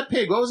 he had that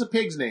pig. What was the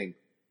pig's name?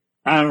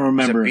 I don't Was it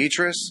remember.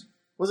 Beatrice?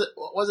 Was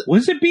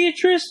it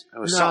Beatrice? It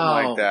was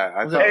something like that.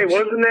 I Was thought hey,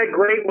 wasn't that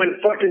great when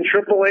fucking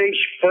Triple H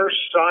first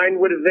signed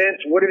with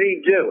Vince? What did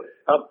he do?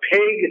 A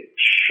pig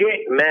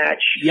shit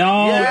match. Yo,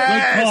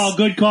 Yes!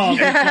 good call.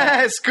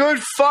 Yes, good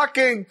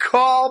fucking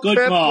call, Good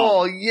Pitbull.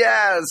 call.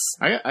 Yes,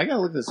 I gotta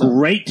look this up.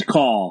 Great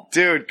call.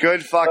 dude,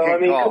 good fucking I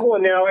mean, call. come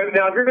on now.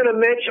 Now, if you're going to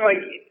mention,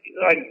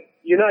 like,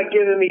 you're not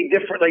giving me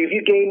different, like, if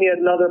you gave me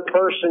another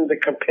person to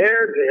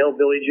compare to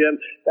Hillbilly Jim,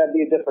 that'd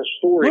be a different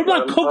story. What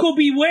about But Coco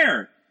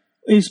Beware?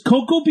 Is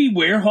Coco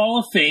Beware Hall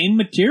of Fame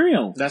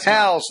material? That's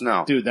Hells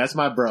no. dude. That's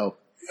my bro.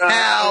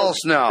 Hells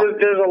no.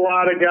 There's a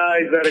lot of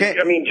guys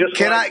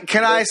that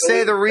Can I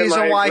say the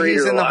reason why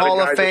he's in the Hall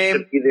of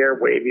Fame? Be there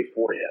way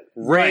before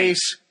him.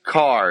 Race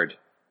card.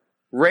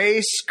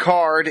 Race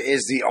card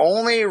is the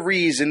only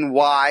reason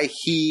why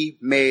he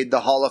made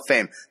the Hall of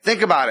Fame.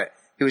 Think about it.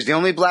 He was the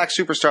only black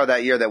superstar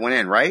that year that went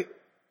in, right?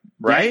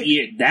 Right?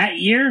 That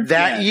year?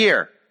 That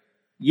year.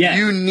 Yes.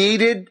 You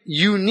needed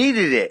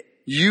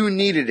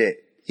it.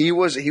 He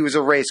was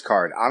a race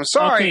card. I'm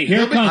sorry. Okay,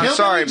 here comes. I'm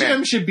sorry, man.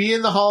 Jim should be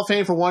in the Hall of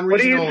Fame for one What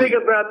do reason you only.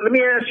 think about? Let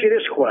me ask you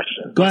this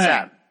question. Go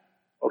ahead.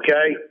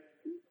 Okay.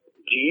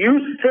 Do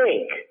you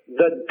think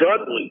the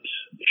Dudleys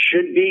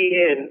should be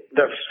in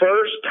the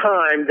first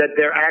time that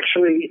they're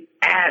actually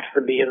asked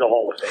to be in the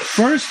Hall of Fame?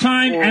 First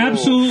time,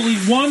 absolutely,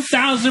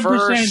 1,000%.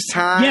 First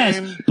time. Yes,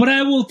 but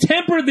I will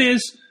temper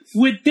this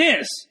with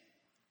this.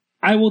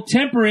 I will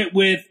temper it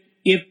with,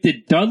 if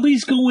the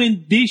Dudleys go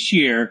in this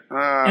year,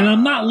 and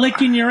I'm not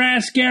licking your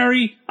ass,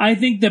 Gary, I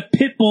think the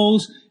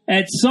Pitbulls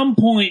at some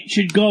point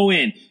should go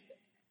in.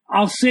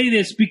 I'll say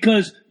this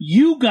because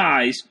you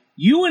guys,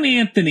 you and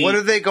Anthony. What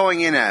are they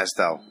going in as,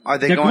 though? Are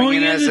they They're going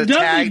in as as the a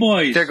Dudley tag?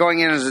 Boys. They're going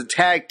in as a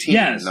tag team,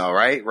 Yes. though,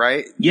 right?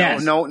 Right?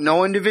 Yes.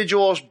 No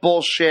individual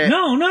bullshit.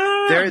 No.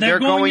 They're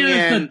going in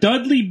as the in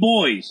Dudley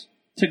Boys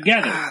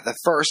together. the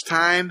first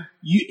time.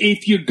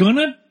 If you're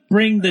gonna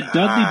bring the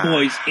Dudley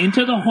Boys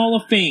into the Hall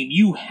of Fame,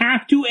 you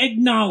have to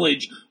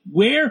acknowledge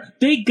where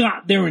they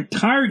got their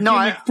entire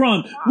gimmick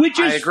from, which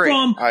I is agree.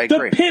 from I the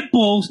agree.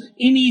 Pitbulls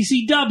in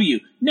ECW.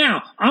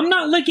 Now, I'm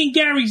not licking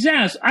Gary's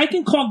ass. I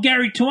can call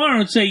Gary tomorrow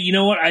and say, you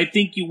know what, I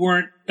think you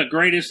weren't the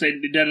greatest.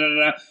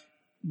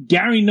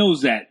 Gary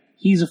knows that.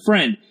 He's a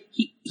friend.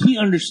 He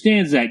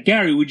understands that.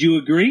 Gary, would you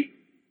agree?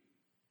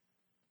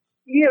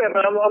 Yeah,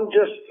 but I'm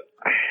just.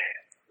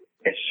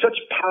 It's such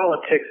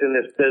politics in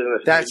this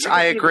business.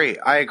 I agree,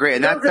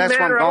 and that's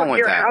where I'm going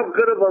with that. How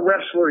good of a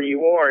wrestler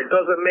you are, it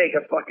doesn't make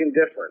a fucking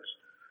difference.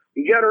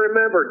 You got to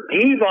remember,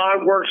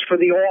 Devon works for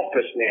the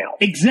office now.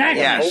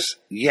 Exactly.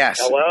 Yes.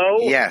 Hello?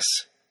 Yes.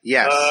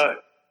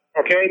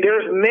 Okay,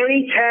 there's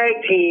many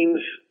tag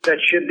teams that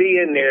should be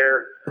in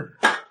there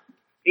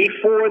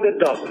before the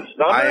Dudleys.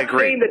 Now, I'm not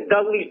agree. saying the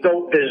Dudleys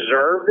don't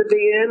deserve to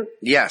be in.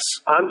 Yes.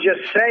 I'm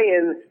just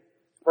saying,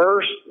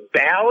 first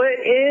ballot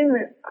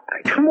in?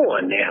 Come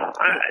on now.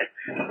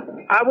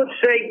 I would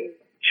say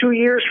 2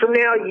 years from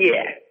now,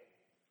 yeah.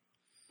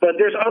 But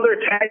there's other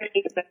tag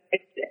teams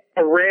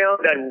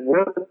around and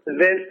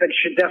events that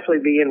should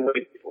definitely be in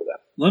way before that.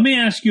 Let me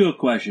ask you a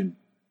question.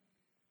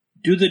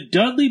 Do the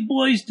Dudley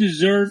Boys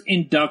deserve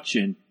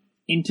induction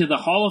into the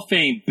Hall of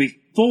Fame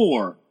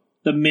before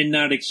the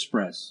Midnight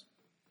Express?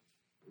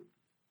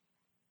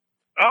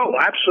 Oh,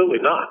 absolutely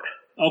not.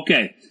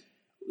 Okay.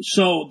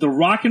 So the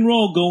Rock and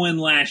Roll go in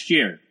last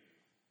year.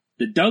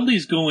 The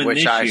Dudleys go in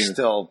this year. Which I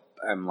still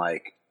am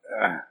like.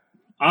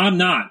 I'm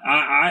not.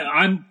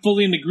 I'm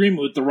fully in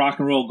agreement with the Rock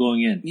and Roll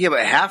going in. Yeah,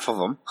 but half of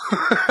them.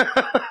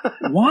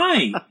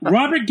 Why?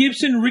 Robert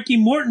Gibson and Ricky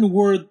Morton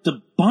were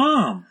the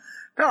bomb.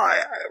 No,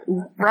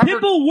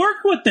 Pitbull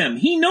worked with them.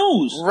 He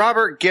knows.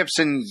 Robert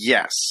Gibson,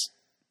 yes.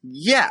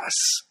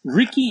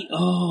 Ricky,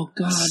 oh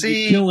God,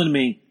 See, you're killing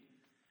me.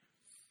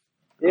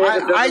 Yeah,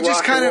 I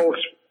just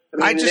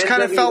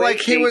kind of felt like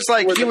he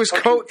was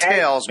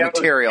coattails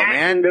material,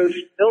 man. Those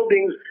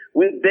buildings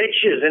with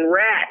bitches and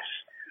rats.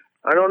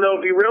 I don't know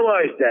if you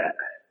realize that.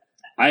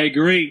 I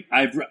agree.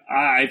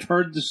 I've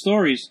heard the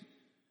stories.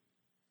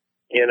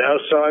 You know,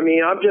 so I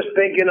mean, I'm just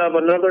thinking of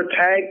another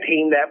tag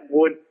team that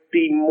would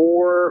be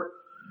more,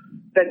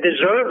 that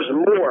deserves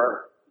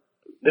more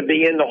to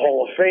be in the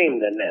Hall of Fame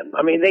than them.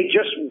 I mean,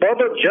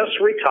 Bubba just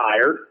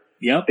retired.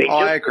 Yep. They just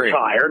I agree.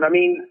 retired. I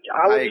mean,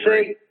 I would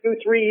say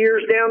 2-3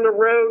 years down the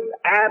road,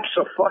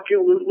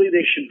 absolutely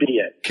they should be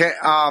in. Okay,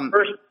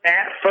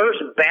 First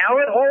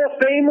ballot Hall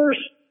of Famers,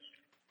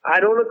 I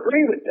don't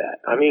agree with that.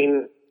 I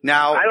mean,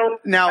 I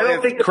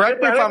don't think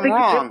correct me if I'm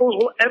wrong. The Pitbulls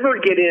will ever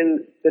get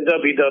in the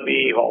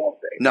WWE Hall of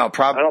Fame. No,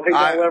 probably. I don't think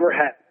that'll ever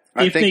happen.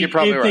 I think you're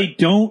probably right. If they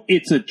don't,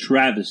 it's a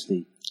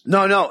travesty.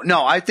 No.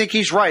 I think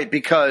he's right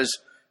because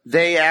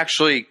they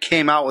actually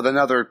came out with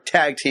another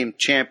tag team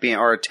champion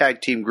or a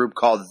tag team group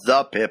called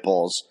the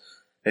Pitbulls.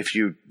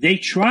 They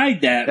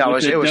tried that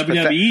with the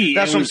WWE.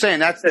 That's what I'm saying.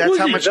 That's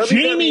how much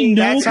Jamie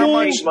Noble.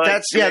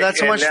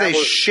 That's how much they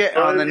shit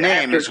on the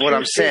name. Is what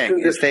I'm saying.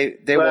 Is they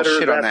will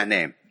shit on that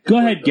name. Go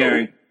ahead,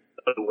 Gary.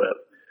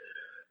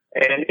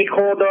 And they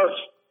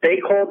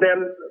called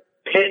them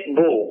Pit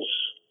Bulls.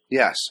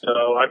 Yes.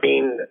 So I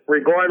mean,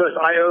 regardless,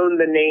 I own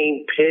the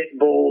name Pit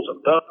Bulls,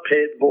 the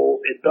Pit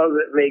Bulls. It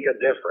doesn't make a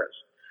difference.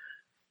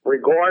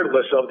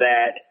 Regardless of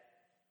that,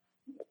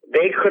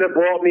 they could have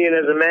brought me in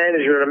as a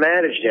manager to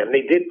manage them.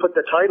 They did put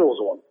the titles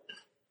on.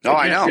 Oh,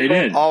 I know. They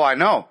did. Oh, I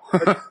know.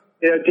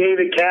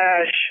 David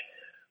Cash,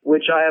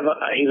 which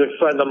he's a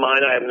friend of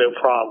mine. I have no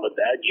problem with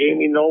that.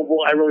 Jamie Noble,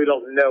 I really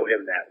don't know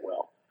him that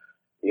well.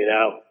 You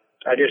know,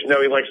 I just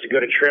know he likes to go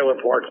to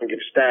trailer parks and get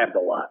stabbed a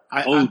lot.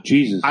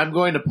 Jesus! I'm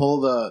going to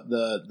pull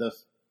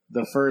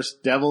the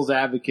first devil's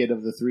advocate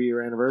of the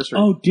 3-year anniversary.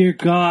 Oh dear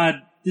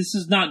God, this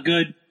is not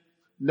good.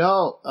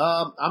 No,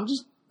 I'm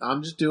just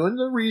doing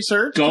the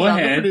research. Go I'm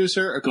ahead. the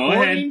producer. Go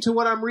According ahead. to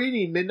what I'm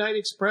reading, Midnight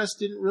Express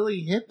didn't really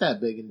hit that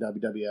big in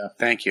WWF.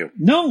 Thank you.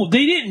 No,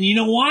 they didn't. You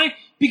know why?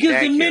 Because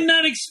Thank the you.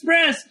 Midnight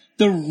Express,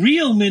 the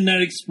real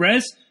Midnight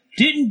Express,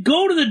 didn't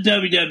go to the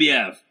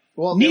WWF.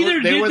 Well,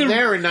 Neither they did were the-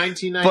 there in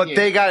 1998. But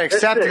they got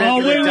accepted Oh,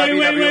 into the wait.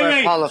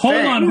 WWF Hall of Hold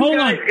Fame. on. You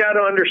guys got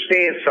to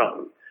understand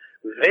something.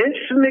 Vince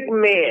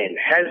McMahon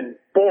has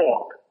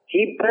bought.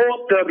 He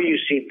bought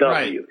WCW.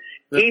 Right.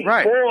 He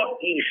Right. bought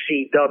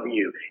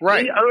ECW.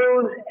 Right. He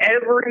owns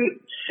every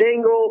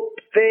single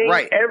thing,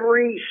 Right.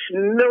 every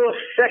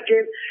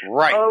millisecond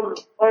Right. of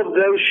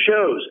those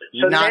shows.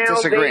 So Not now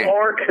disagreeing. they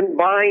are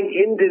combined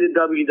into the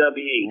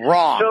WWE.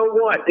 Wrong. So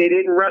what? They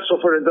didn't wrestle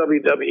for the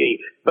WWE,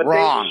 but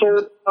Wrong. they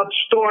sold out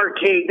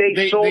Starrcade.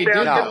 They sold they out did,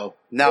 the though.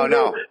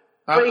 No.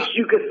 place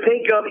you could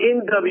think of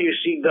in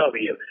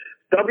WCW.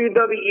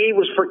 WWE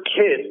was for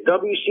kids.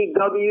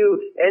 WCW,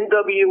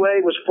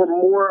 NWA was for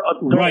more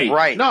adults.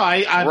 Right. No,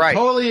 I Right.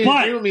 totally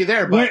But agree with me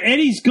there. where But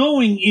Eddie's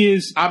going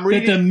is I'm that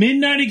reading- the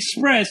Midnight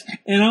Express,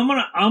 and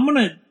I'm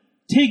gonna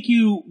take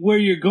you where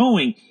you're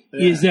going,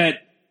 is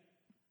that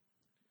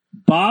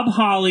Bob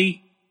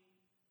Holly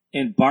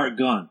and Bart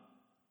Gunn.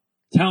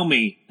 Tell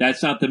me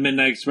that's not the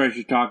Midnight Express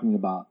you're talking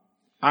about.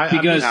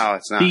 Because No,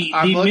 it's not. the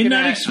I'm looking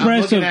Midnight at, Express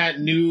I'm looking of at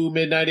new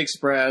Midnight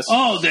Express.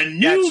 the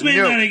new That's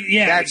Midnight. new.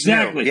 Yeah, That's new.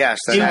 exactly. Yes,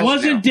 it that's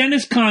wasn't new.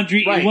 Dennis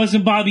Condrey. Right. It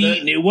wasn't Bobby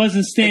Eaton. It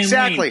wasn't Stan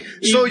Exactly. Lane.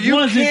 So it you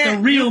wasn't can't,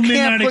 the real you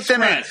can't Midnight put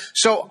them in. Express.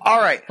 So, all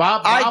right.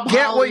 Bob I get what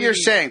Holly- you're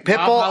saying. Bob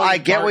Pitbull, Holly, I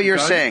get what Bart you're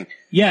Gunn. saying.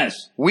 Yes.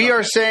 We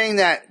are saying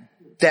that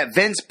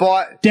Vince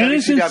bought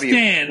Dennis and WCW.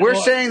 Stan. We're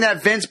Well- saying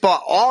that Vince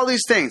bought all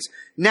these things.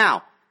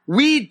 Now,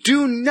 we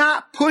do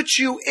not put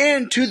you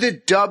into the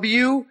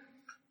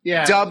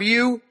Yeah.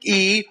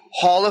 WWE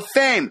Hall of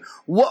Fame.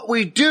 What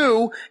we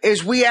do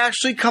is we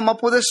actually come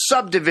up with a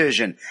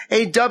subdivision,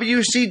 a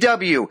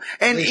WCW,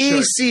 an They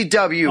should.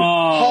 ECW Oh,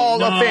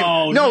 Hall of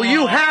Fame. No, you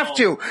no. have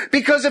to,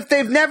 because if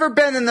they've never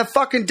been in the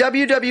fucking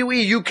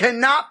WWE, you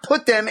cannot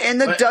put them in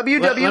the Let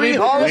WWE me-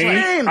 Hall of Wait,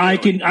 Fame. I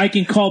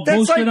can call That's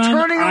bullshit like on.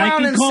 turning I around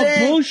can and call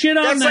saying, bullshit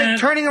on that's that. like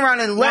turning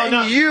around and letting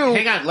no, you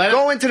hang on, let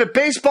go him- into the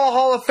Baseball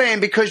Hall of Fame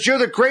because you're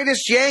the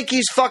greatest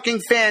Yankees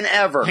fucking fan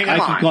ever. Hang Come I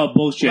on. can on. call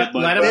bullshit, Let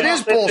but him- It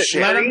is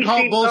bullshit. Let him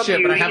call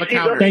bullshit, but I have a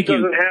counter. Thank you.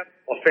 Doesn't have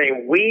Hall of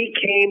Fame. We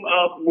came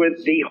up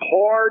with the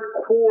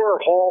hardcore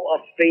Hall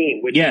of Fame,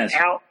 which Yes. is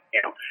out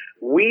now.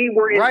 We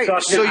were Right,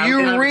 inducted so in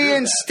you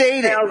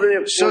reinstate it.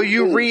 2014. So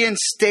you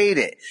reinstate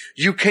it.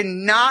 You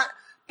cannot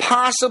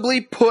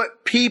possibly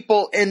put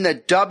people in the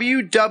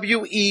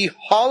WWE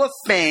Hall of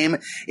Fame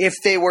if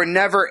they were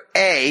never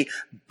A,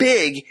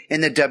 big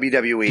in the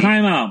WWE,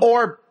 Time out.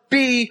 or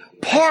B,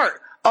 part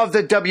of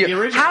the W. The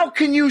original- How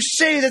can you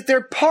say that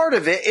they're part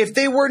of it if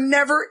they were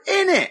never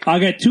in it? I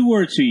got two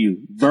words for you.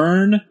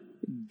 Vern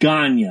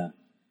Gagne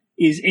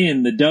is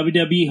in the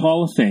WWE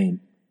Hall of Fame.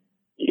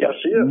 Yes,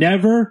 he is.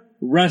 Never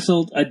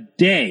wrestled a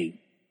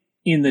day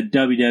in the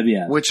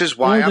WWF. Which is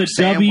why Or I'm the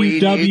saying we need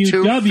to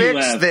WWF.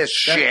 fix this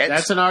shit.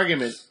 That's an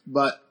argument.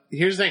 But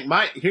here's the thing.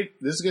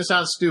 This is going to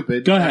sound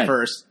stupid Go at ahead.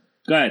 first.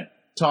 Go ahead.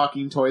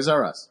 Talking Toys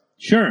R Us.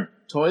 Sure.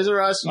 Toys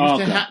R Us used Oh,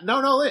 to okay.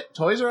 have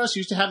Toys R Us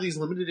used to have these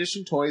limited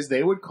edition toys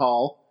they would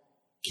call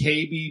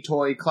KB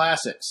Toy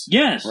Classics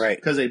Yes. Right.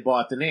 because they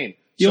bought the name.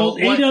 The So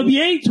old what-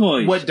 AWA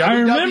toys. What I WWE,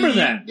 remember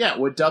that. Yeah,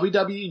 what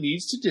WWE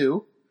needs to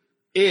do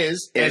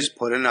is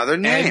Put another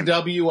name.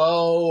 NWO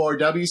or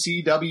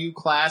WCW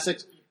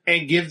Classics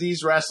and give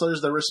these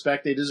wrestlers the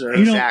respect they deserve.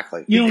 You know-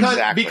 Exactly. you know-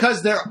 Exactly.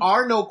 Because there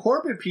are no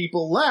corporate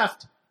people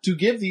left to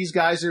give these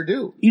guys their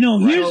due. You know,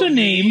 here's So a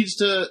name.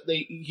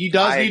 He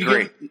does I need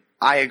agree. to give.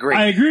 I agree.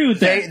 I agree with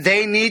that.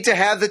 They need to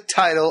have the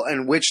title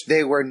in which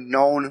they were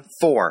known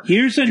for.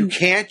 Here's a You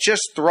can't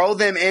just throw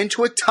them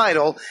into a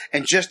title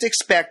and just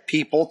expect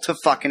people to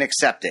fucking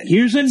accept it.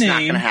 Here's a It's not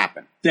name going to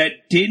happen. that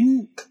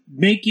didn't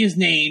make his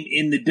name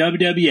in the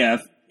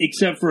WWF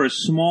except for a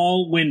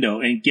small window.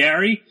 And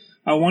Gary,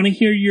 I want to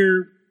hear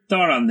your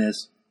thought on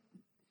this.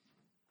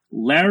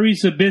 Larry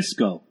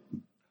Zbyszko,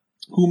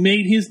 who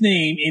made his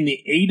name in the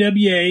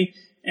AWA,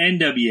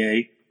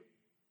 NWA,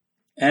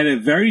 had a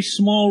very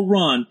small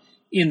run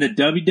in the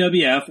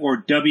WWF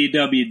or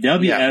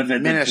WWWF at the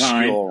time.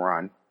 minuscule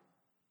run.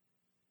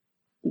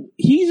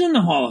 He's in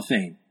the Hall of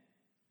Fame.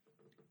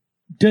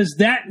 Does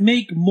that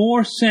make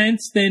more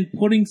sense than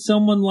putting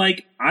someone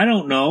like, I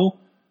don't know,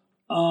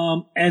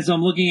 as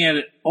I'm looking at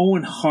it,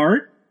 Owen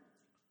Hart?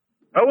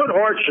 Owen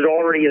Hart should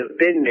already have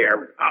been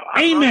there.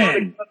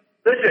 Amen.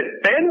 Listen,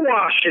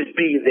 Benoit should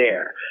be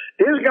there.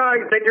 There's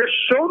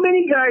so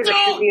many guys that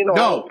should be in the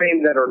Hall of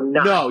Fame that are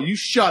not. No, you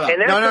shut up. And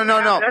that's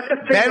No. that's the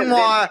thing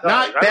that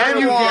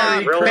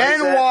Benoit,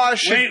 Vince does. Benoit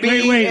should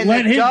be in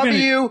let the him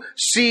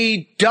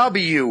finish.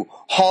 WCW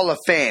Hall of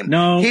Fame.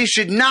 No. He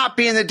should not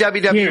be in the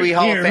WWE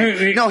Hall of Fame.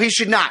 Here. No, he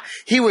should not.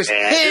 He was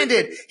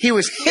handed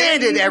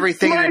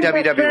everything in the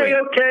Might as well WWE. Say,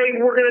 okay,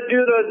 we're going to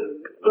do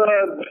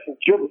the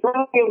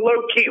Jabroni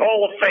Low-Key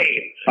Hall of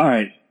Fame. All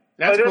right.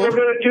 That's And then cool.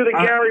 we're going to do the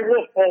Gary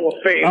Wolf Hall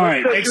of Fame. All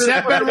right.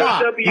 Except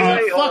Benoit.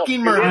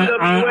 Fucking murder.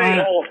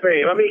 NWA Hall of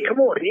Fame. I mean, come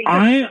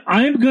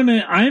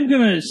on. I'm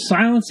gonna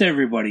silence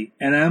everybody,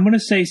 and I'm gonna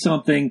say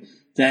something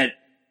that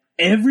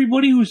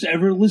everybody who's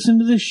ever listened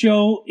to this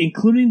show,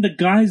 including the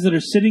guys that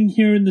are sitting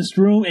here in this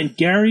room, and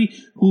Gary,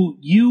 who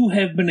you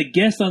have been a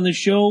guest on the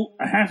show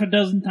a half a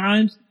dozen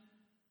times,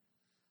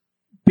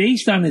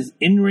 based on his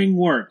in-ring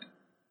work,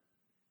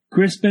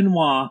 Chris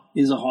Benoit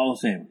is a Hall of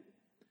Famer.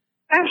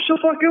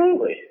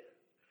 Absolutely.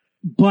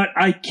 But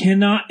I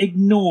cannot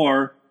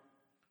ignore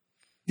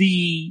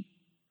the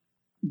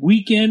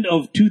weekend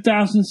of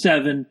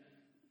 2007.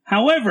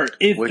 However,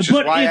 Which is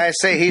why I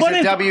say he's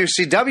a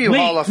WCW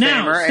Hall of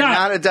Famer and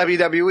not a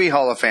WWE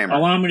Hall of Famer.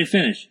 Allow me to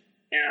finish.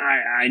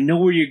 I know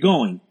where you're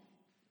going.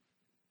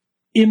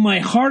 In my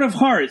heart of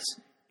hearts,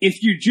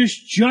 if you're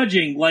just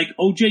judging like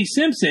O.J.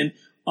 Simpson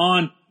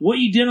on what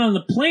you did on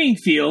the playing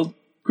field,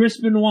 Chris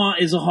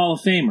Benoit is a Hall of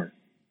Famer.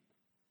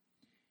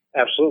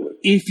 Absolutely.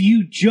 If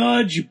you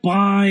judge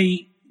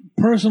by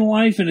personal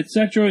life and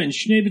etc. and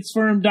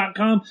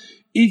schnibitzfirm.com,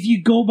 if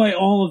you go by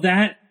all of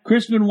that,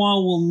 Chris Benoit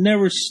will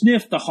never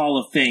sniff the Hall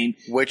of Fame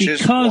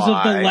because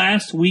of the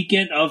last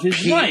weekend of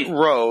his life. Pete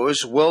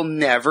Rose will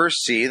never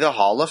see the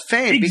Hall of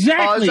Fame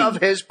because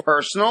of his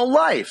personal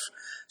life.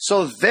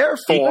 So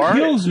therefore,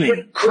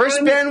 Chris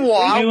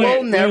Benoit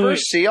will never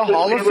see a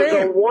Hall of Fame. It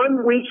was a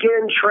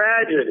one-weekend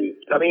tragedy.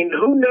 I mean,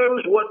 who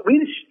knows what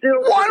we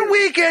still...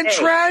 One-weekend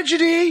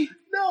tragedy?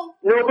 No.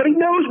 Nobody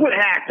knows what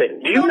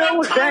happened. Do you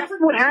know exactly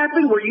what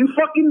happened? Were you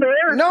fucking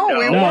there? No,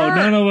 we weren't.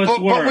 None of us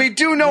were. But we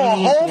do know a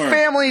whole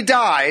family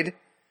died.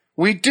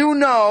 We do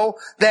know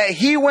that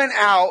he went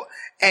out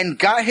and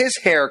got his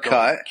hair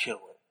cut.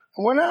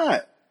 We're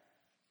not.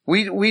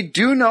 We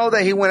do know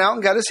that he went out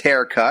and got his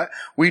hair cut.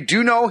 We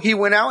do know he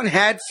went out and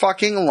had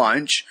fucking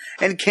lunch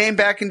and came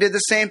back and did the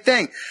same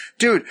thing.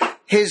 Dude,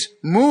 his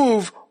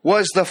move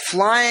was the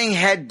flying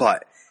headbutt.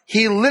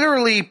 He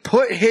literally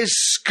put his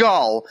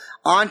skull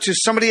onto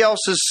somebody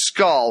else's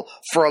skull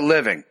for a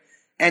living.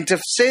 And to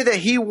say that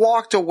he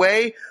walked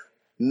away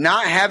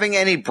not having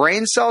any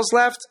brain cells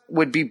left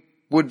would be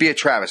a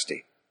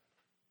travesty.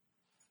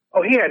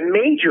 Oh, he had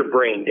major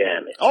brain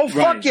damage. Oh,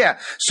 fuck yeah.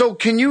 So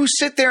can you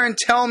sit there and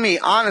tell me,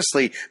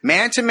 honestly,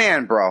 man to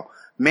man, bro,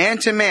 man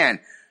to man,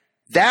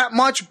 that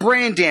much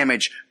brain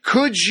damage,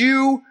 could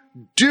you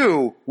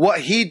do what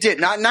he did?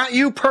 Not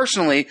you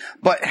personally,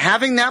 but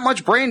having that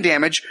much brain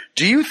damage,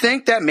 do you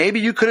think that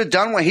maybe you could have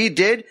done what he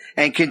did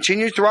and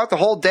continued throughout the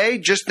whole day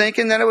just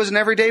thinking that it was an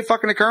everyday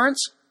fucking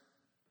occurrence?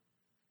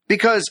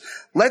 Because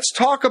let's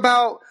talk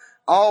about,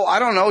 I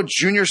don't know,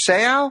 Junior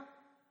Seau?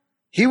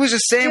 He was the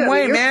same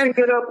way, man.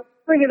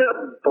 Bringing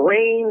up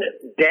brain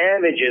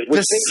damages.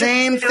 The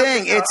same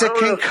thing. It's a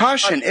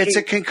concussion. It's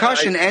a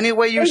concussion any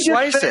way you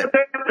slice it.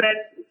 That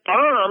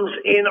bombs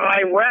in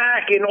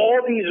Iraq and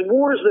all these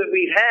wars that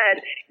we've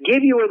had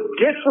give you a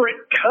different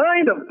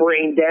kind of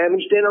brain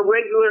damage than a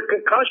regular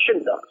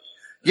concussion does.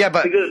 Yeah,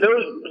 but because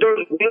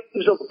those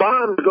waves of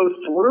bombs go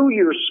through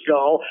your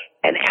skull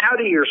and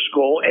out of your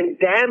skull and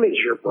damage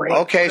your brain.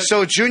 Okay,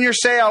 so Junior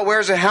Seau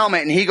wears a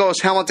helmet and he goes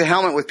helmet to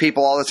helmet with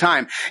people all the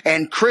time.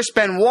 And Chris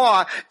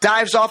Benoit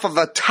dives off of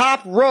a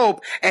top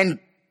rope and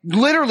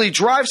literally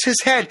drives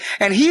his head,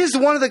 and he is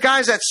one of the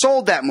guys that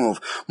sold that move.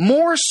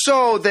 More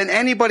so than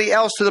anybody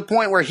else, to the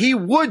point where he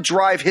would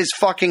drive his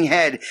fucking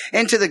head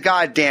into the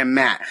goddamn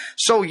mat.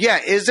 So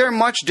yeah, is there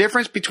much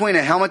difference between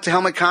a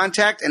helmet-to-helmet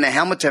contact and a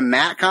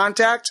helmet-to-mat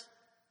contact?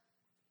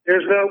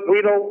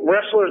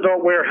 Wrestlers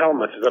don't wear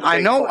helmets.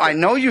 I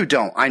know you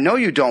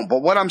don't.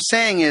 But what I'm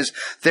saying is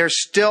there's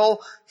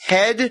still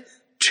head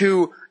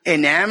to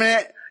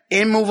inanimate,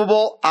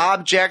 immovable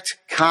object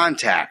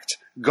contact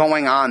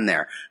going on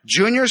there.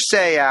 Junior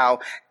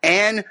Seau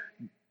and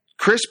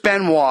Chris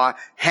Benoit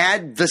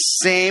had the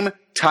same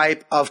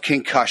type of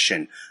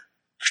concussion.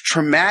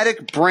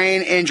 Traumatic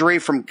brain injury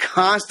from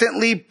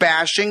constantly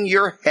bashing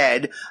your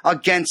head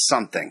against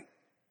something.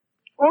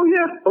 Oh,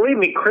 yeah. Believe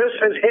me, Chris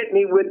has hit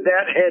me with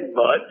that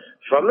headbutt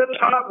from the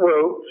top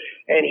rope,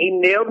 and he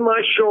nailed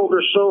my shoulder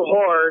so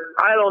hard,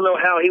 I don't know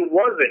how he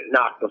wasn't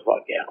knocked the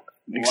fuck out.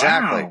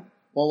 Exactly. Wow.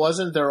 Well,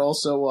 wasn't there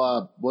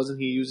also,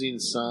 wasn't he using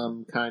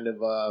some kind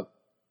of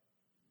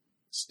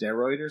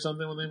steroid or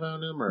something when they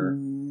found him? Or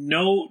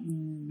no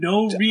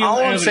real all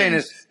evidence. I'm saying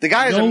is the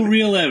guy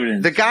real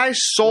evidence. The guy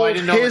sold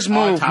his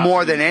move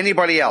more than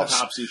anybody else.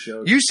 Autopsy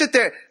showed. You sit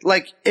there,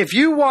 like, if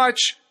you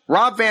watch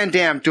Rob Van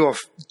Dam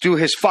do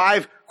his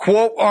 5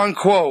 quote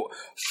unquote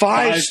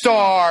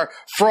 5-star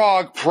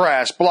frog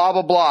press, blah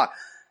blah blah,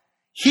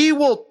 he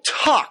will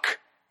tuck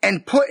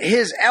and put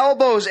his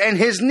elbows and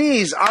his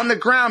knees on the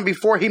ground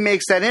before he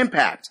makes that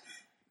impact.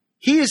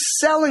 He is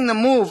selling the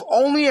move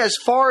only as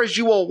far as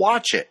you will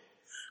watch it.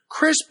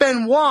 Chris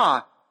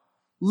Benoit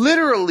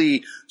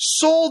literally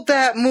sold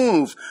that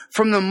move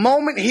from the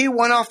moment he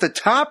went off the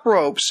top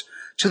ropes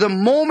to the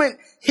moment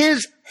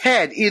his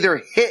head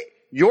either hit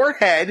your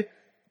head,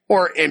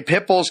 or in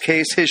Pitbull's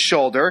case, his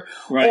shoulder,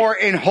 or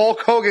in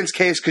Hulk Hogan's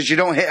case, because you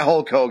don't hit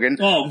Hulk Hogan,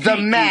 the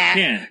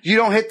mat. You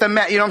don't hit the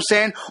mat, you know what I'm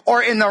saying?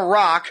 Or in The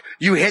Rock,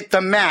 you hit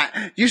the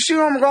mat. You see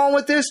where I'm going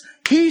with this?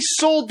 He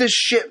sold this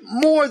shit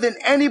more than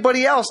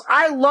anybody else.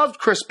 I loved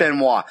Chris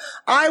Benoit.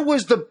 I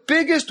was the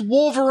biggest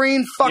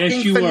Wolverine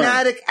fucking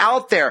fanatic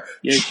out there.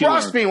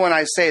 Trust me when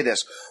I say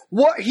this.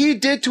 What he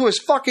did to his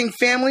fucking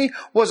family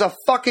was a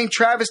fucking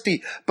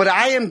travesty. But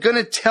I am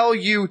gonna tell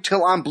you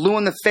till I'm blue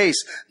in the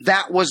face,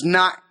 that was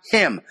not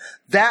him.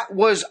 That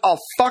was a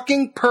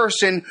fucking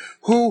person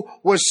who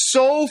was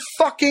so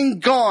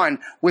fucking gone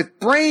with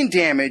brain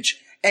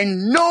damage,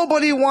 and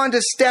nobody wanted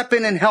to step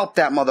in and help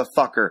that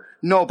motherfucker.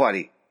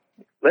 Nobody.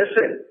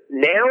 Listen,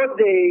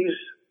 nowadays,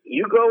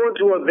 you go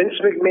into a Vince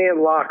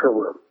McMahon locker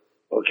room,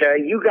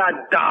 okay? You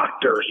got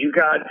doctors, you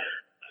got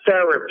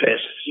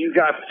therapists, you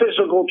got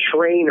physical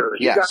trainers,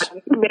 Yes. you got,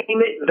 you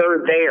name it,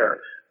 they're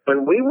there.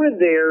 When we were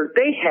there,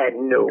 they had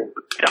no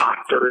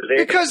doctors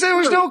there. Because there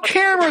was no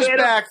cameras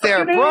back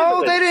there,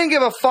 bro. They didn't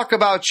give a fuck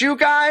about you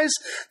guys.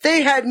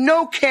 They had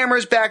no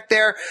cameras back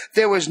there.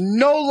 There was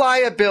no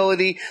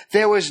liability.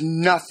 There was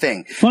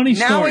nothing. Funny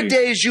story.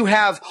 Nowadays, you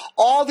have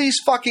all these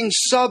fucking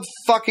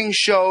sub-fucking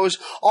shows,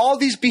 all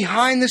these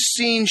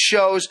behind-the-scenes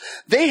shows.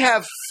 They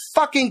have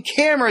fucking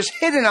cameras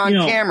hidden on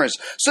cameras.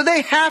 So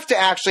they have to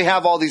actually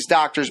have all these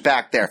doctors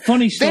back there.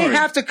 Funny story. They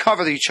have to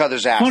cover each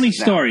other's asses. Funny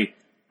now. story.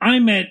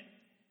 I'm at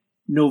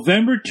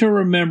November to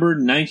Remember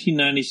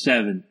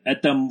 1997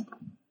 at the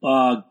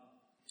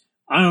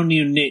I don't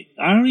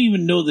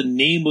even know the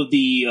name of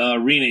the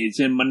arena. It's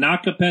in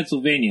Monaca,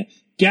 Pennsylvania.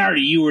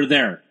 Gary, you were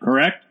there,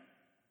 correct?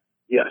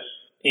 Yes.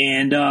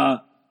 And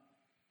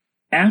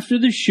after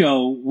the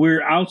show,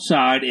 we're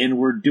outside and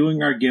we're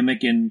doing our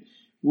gimmick and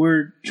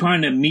we're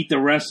trying to meet the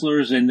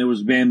wrestlers. And there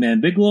was Bam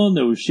Bam Bigelow, and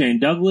there was Shane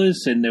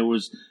Douglas, and there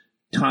was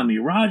Tommy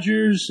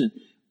Rogers, and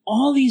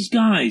all these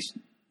guys.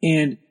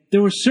 And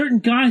there were certain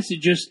guys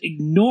that just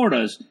ignored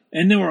us,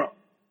 and they were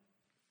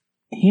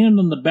hand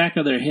on the back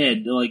of their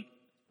head. They're like,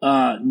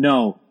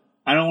 no,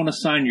 I don't want to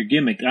sign your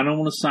gimmick. I don't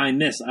want to sign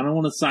this. I don't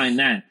want to sign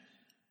that.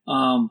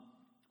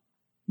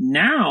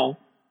 Now,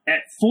 at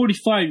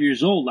 45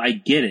 years old, I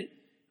get it.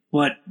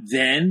 But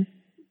then,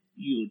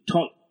 you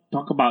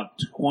talk about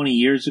 20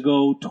 years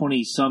ago,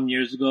 20-some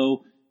years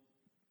ago,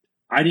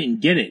 I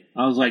didn't get it.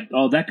 I was like,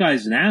 oh, that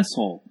guy's an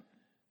asshole.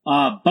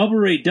 Bubba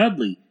Ray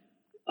Dudley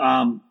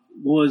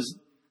was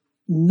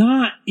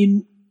not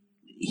in...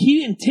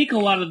 He didn't take a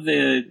lot of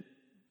the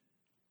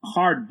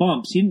hard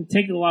bumps. He didn't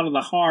take a lot of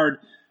the hard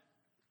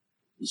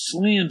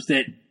slams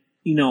that,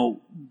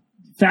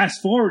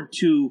 fast forward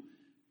to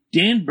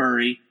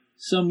Danbury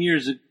some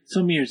years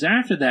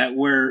after that,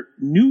 where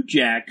New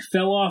Jack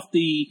fell off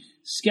the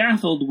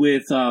scaffold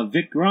with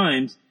Vic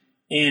Grimes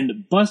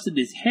and busted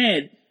his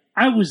head.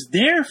 I was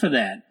there for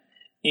that,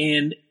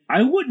 and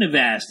I wouldn't have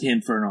asked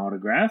him for an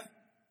autograph.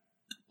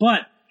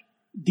 But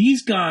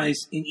these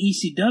guys in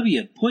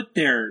ECW put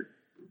their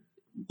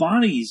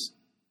bodies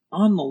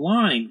on the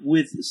line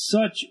with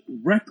such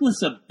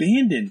reckless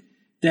abandon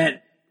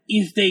that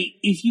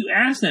if you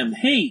ask them,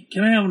 hey,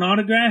 can I have an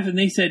autograph? And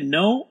they said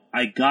no,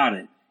 I got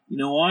it. You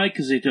know why?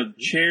 Because they took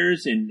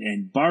chairs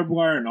and barbed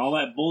wire and all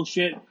that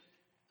bullshit.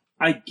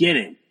 I get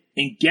it.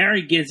 And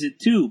Gary gets it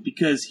too,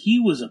 because he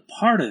was a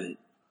part of it.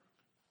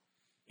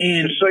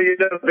 And so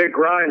Vic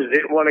Grimes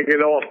didn't want to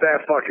get off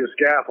that fucking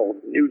scaffold.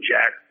 New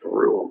Jack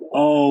threw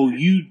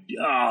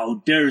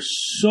him. There's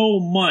so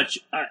much.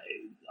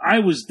 I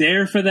was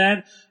there for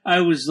that.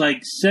 I was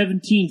like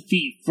 17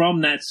 feet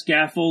from that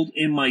scaffold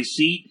in my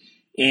seat,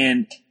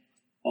 and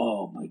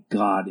oh my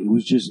God, it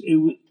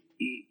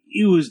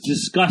was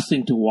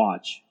disgusting to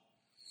watch.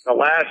 The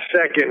last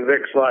second,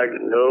 Vic's like,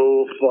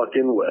 no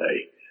fucking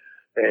way.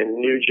 And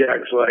New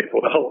Jack's like,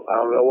 well, I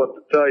don't know what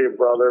to tell you,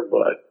 brother,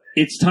 but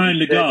it's time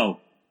to go.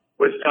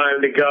 It's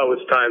time to go.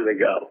 It's time to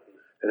go.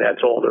 And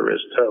that's all there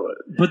is to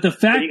it. But the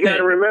fact you got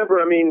to remember,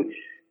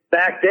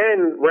 back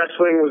then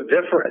wrestling was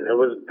different. It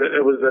was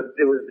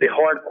the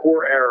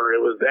hardcore era.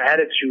 It was the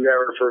attitude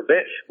era for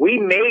Vince. We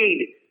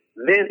made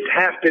Vince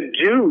have to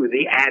do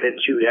the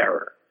attitude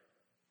era.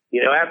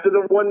 After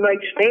the one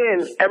night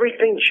stand,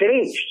 everything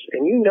changed,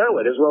 and you know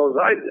it as well as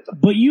I do.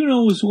 But you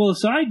know as well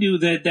as I do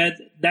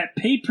that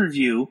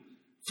pay-per-view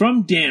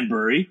from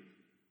Danbury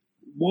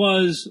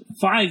was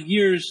 5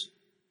 years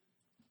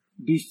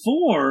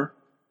before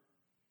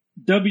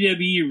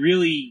WWE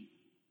really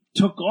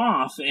took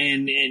off,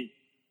 and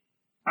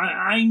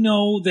I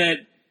know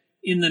that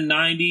in the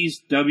 90s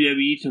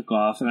WWE took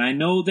off, and I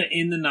know that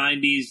in the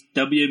 90s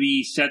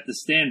WWE set the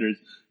standards,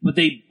 but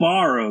they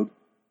borrowed,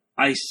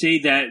 I say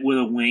that with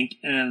a wink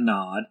and a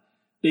nod,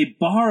 they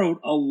borrowed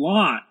a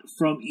lot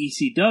from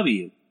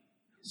ECW.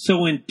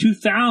 So in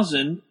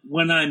 2000,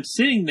 when I'm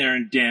sitting there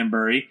in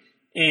Danbury,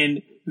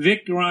 and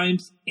Vic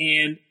Grimes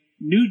and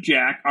New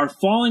Jack are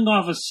falling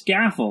off a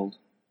scaffold,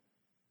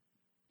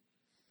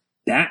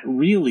 that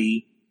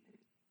really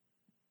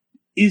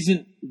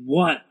isn't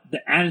what the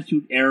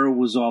Attitude Era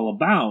was all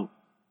about.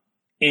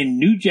 And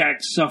New Jack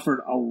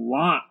suffered a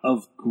lot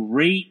of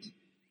great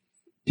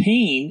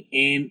pain,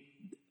 and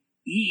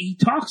he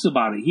talks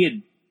about it. He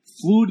had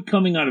fluid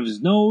coming out of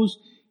his nose.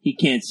 He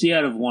can't see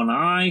out of one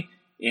eye.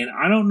 And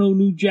I don't know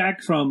New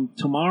Jack from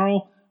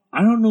tomorrow.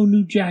 I don't know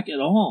New Jack at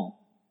all.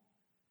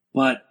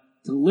 But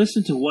to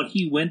listen to what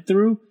he went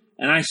through,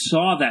 and I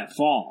saw that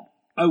fall.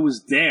 I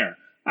was there.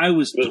 I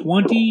was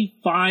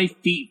 25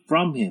 feet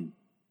from him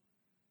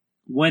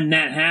when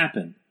that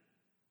happened.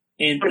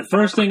 And the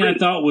first thing I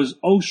thought was,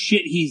 oh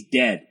shit, he's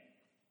dead.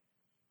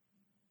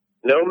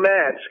 No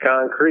mats,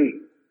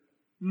 concrete.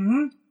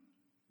 Mm-hmm.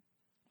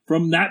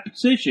 From that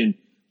position,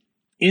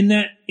 in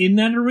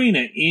that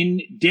arena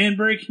in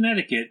Danbury,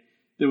 Connecticut,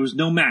 there was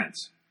no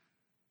mats.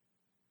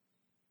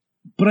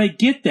 But I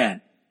get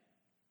that.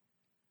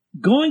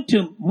 Going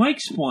to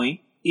Mike's point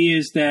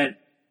is that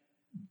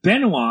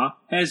Benoit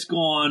has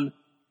gone,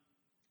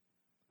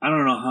 I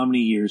don't know how many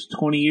years,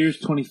 20 years,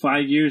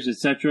 25 years,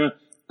 etc.,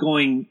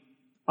 going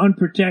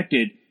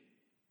unprotected,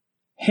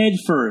 head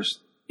first,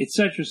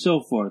 etc.,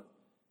 so forth.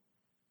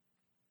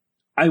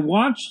 I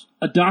watched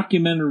a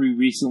documentary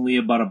recently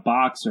about a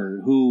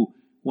boxer who,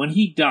 when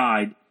he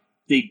died,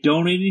 they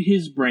donated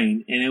his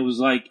brain, and it was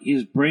like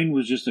his brain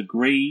was just a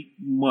gray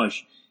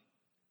mush.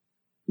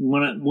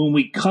 When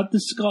we cut the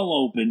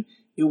skull open,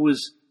 it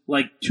was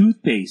like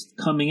toothpaste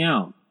coming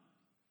out.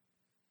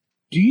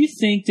 Do you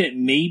think that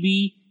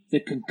maybe the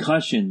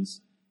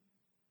concussions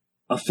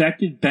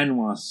affected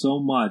Benoit so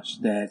much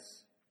that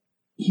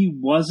he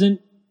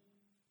wasn't,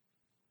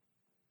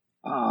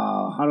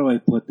 how do I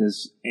put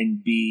this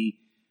and be,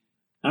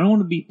 I don't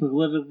want to be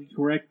politically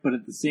correct, but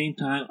at the same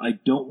time, I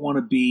don't want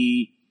to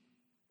be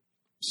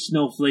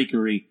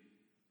snowflakery.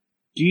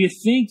 Do you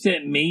think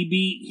that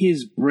maybe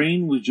his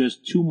brain was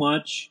just too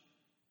much?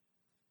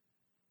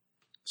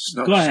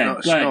 Go ahead.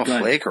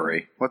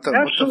 Snowflakery? What the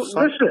fuck?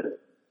 Listen,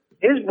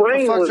 his brain what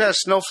the fuck was... does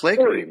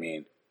snowflakery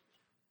mean?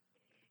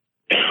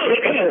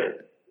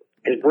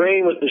 His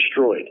brain was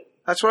destroyed.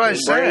 That's what I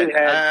said.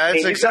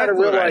 That's exactly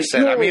what I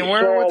said. I mean,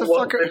 what the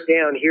fuck?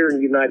 Down here in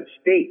the United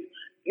States,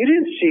 you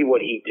didn't see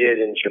what he did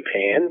in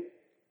Japan.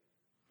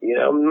 You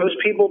know, most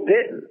people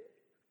didn't.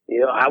 You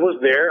know, I was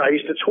there. I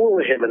used to tour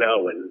with him and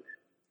Owen,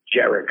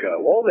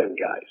 Jericho, all them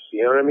guys.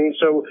 You know what I mean?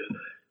 So,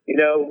 you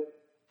know,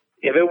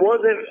 if it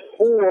wasn't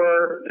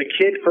for the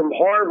kid from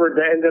Harvard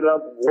that ended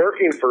up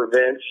working for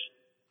Vince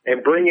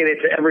and bringing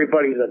it to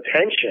everybody's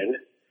attention,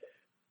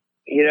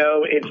 you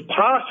know, it's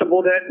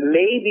possible that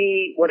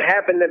maybe what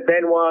happened to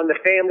Benoit and the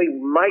family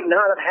might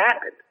not have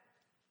happened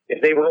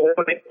if they were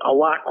on it a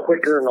lot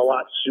quicker and a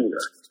lot sooner.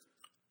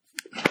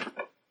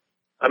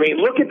 I mean,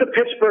 look at the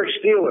Pittsburgh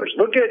Steelers.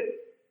 Look at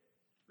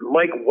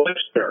Mike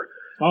Webster.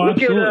 Oh,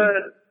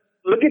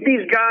 Look at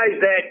these guys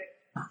that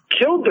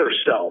killed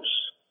themselves.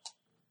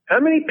 How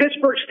many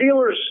Pittsburgh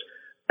Steelers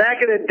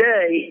back in the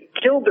day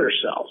killed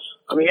themselves?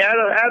 I mean, out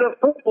of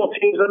football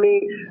teams, I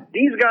mean,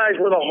 these guys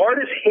were the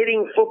hardest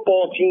hitting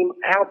football team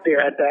out there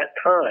at that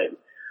time.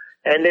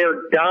 And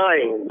they're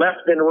dying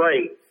left and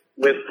right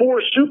with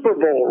 4 Super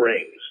Bowl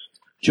rings.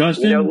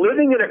 Justin, you know,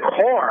 living in a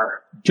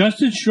car.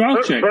 Justin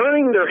Strauchek.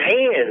 Burning their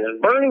hands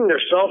and burning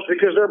themselves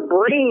because their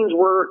brains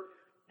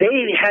they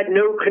had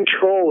no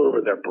control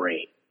over their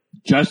brain.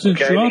 Justin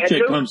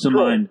Strauchek comes to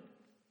mind.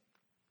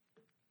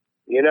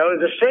 You know,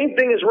 the same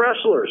thing as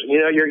wrestlers. You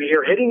know,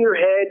 you're hitting your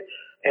head,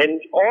 and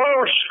all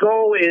our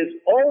skull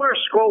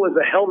is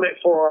a helmet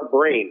for our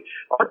brain.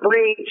 Our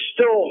brain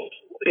still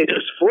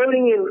is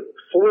floating in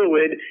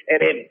fluid,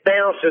 and it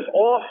bounces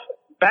off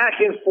back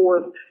and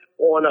forth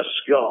on a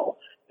skull.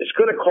 It's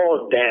going to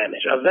cause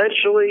damage.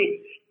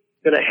 Eventually,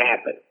 it's going to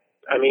happen.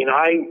 I mean,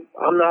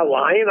 I'm not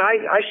lying.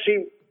 I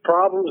see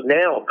problems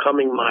now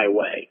coming my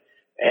way,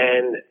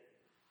 and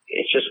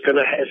it's going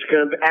to,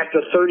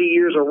 after 30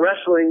 years of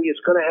wrestling,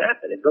 it's going to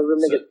happen. It doesn't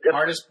make a difference.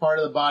 Hardest part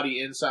of the body,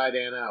 inside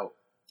and out.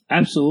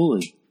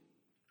 Absolutely.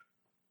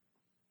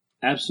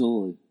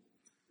 Absolutely.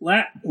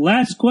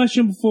 Last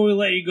question before we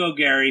let you go,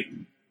 Gary.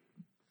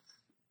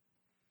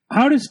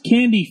 How does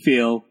Candy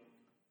feel,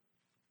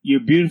 your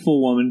beautiful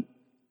woman,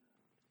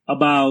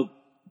 about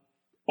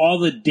all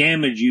the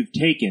damage you've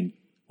taken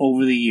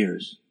over the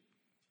years?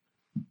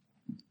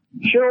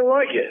 She don't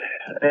like it,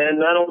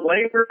 and I don't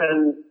blame her,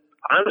 and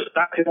I'm just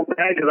not feeling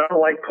bad because I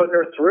don't like putting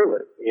her through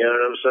it. You know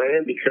what I'm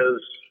saying?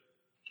 Because,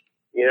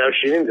 you know,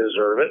 she didn't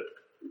deserve it.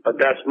 But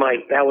that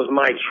was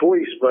my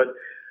choice. But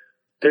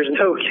there's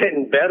no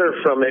getting better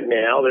from it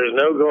now. There's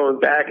no going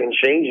back and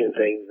changing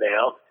things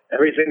now.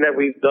 Everything that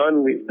we've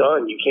done, we've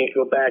done. You can't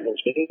go back and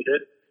change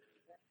it.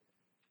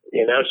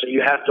 You know, so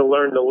you have to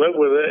learn to live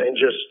with it and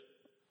just,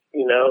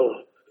 you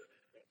know,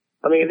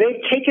 I mean,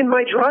 they've taken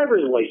my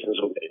driver's license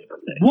away from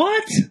me.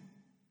 What?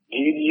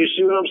 You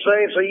see what I'm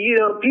saying? So, you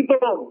know, people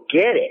don't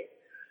get it,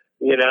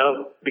 you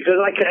know, because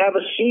I could have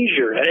a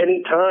seizure at any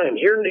time.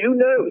 Here, who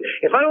knows?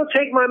 If I don't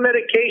take my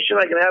medication,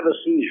 I can have a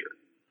seizure.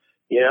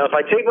 You know, if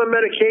I take my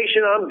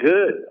medication, I'm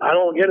good. I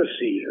don't get a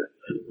seizure.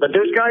 But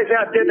there's guys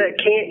out there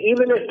that can't,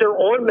 even if they're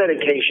on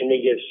medication,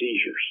 they get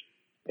seizures.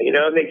 You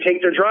know, and they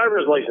take their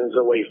driver's license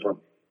away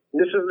from them.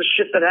 This is the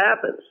shit that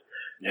happens.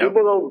 Yep.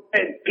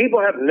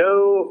 People have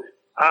no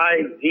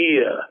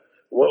idea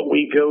what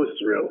we go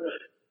through.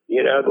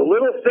 You know, the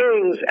little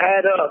things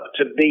add up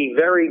to be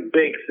very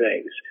big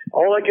things.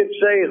 All I can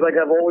say is, like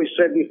I've always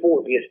said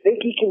before, if you think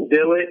you can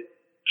do it,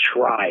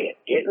 try it.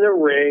 Get in the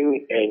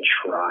ring and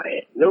try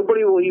it.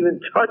 Nobody will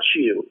even touch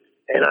you.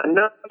 And I'm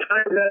not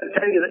trying to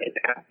tell you that it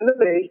happened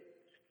to me.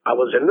 I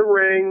was in the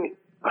ring.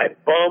 I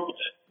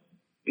bumped.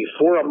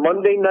 before a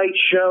Monday night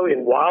show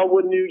in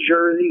Wildwood, New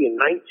Jersey in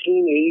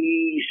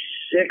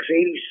 1986,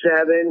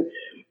 87.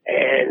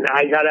 And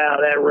I got out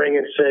of that ring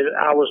and said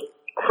I was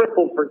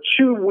crippled for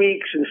 2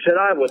 weeks and said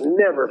I would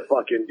never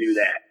fucking do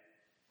that.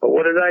 But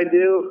what did I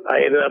do?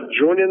 I ended up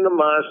joining the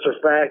Monster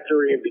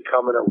Factory and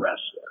becoming a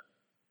wrestler.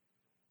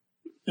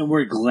 And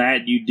we're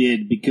glad you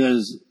did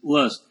because,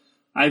 look,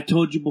 I've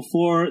told you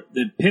before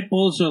that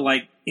Pitbulls are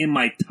like in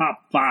my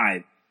top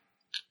 5.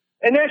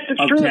 And that's the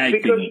truth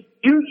because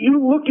you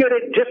look at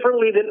it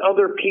differently than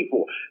other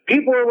people.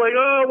 People are like,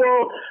 oh,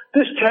 well,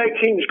 this tag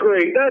team's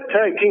great. That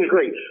tag team's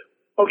great.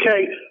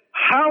 Okay,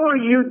 how are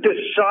you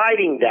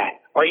deciding that?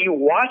 Are you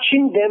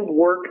watching them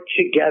work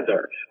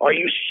together? Are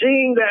you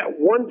seeing that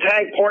one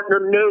tag partner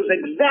knows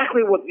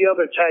exactly what the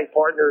other tag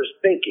partner is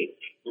thinking?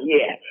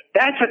 Yeah,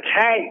 that's a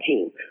tag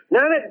team.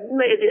 Now that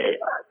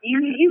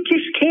you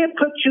just can't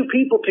put two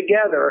people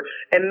together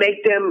and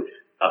make them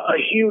a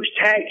huge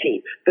tag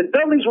team. The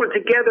Dudleys were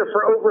together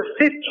for over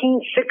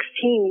 15,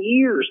 16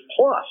 years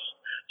plus.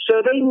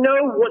 So they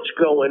know what's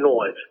going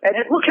on. And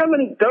look how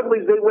many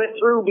Dudleys they went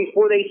through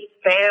before they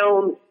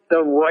found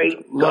the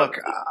right look.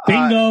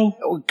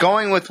 Bingo.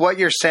 Going with what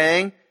you're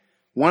saying,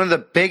 one of the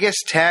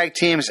biggest tag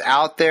teams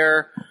out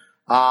there,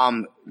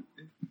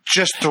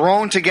 just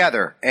thrown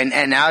together,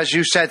 and as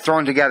you said,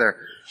 thrown together,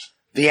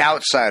 the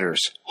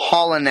Outsiders,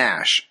 Hall and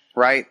Nash,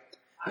 right?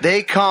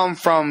 They come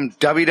from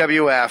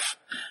WWF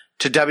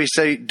to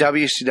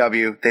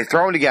WCW. They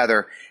throw them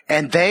together,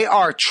 and they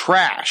are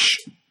trash.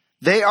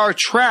 They are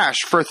trash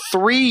for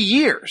 3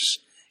 years.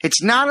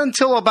 It's not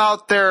until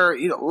about their,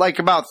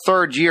 about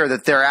third year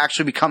that they're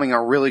actually becoming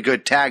a really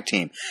good tag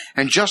team.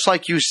 And just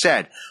like you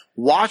said,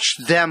 watch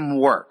them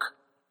work.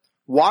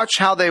 Watch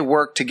how they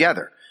work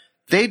together.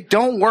 They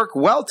don't work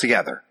well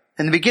together.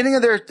 In the beginning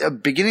of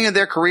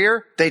their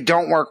career, they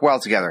don't work well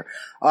together.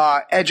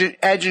 Edge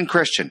and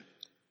Christian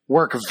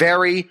work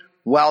very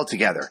well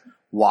together.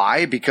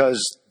 Why?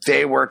 Because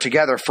they were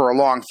together for a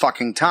long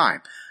fucking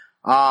time.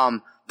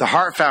 The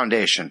Hart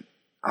Foundation,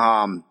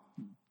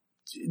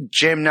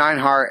 Jim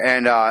Neidhart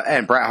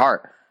and Bret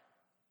Hart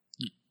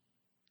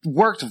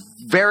worked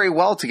very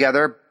well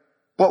together,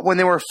 but when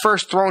they were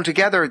first thrown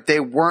together,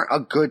 they weren't a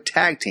good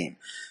tag team.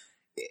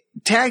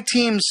 Tag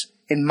teams,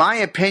 in my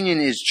opinion,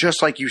 is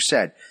just like you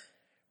said.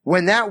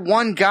 When that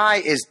one guy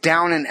is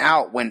down and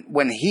out,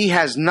 when he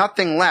has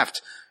nothing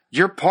left,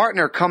 your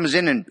partner comes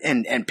in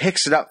and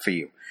picks it up for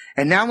you.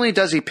 And not only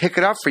does he pick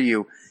it up for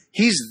you,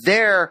 he's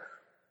there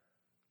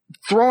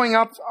throwing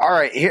up, all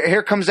right,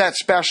 here comes that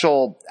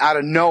special out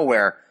of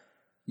nowhere.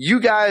 You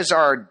guys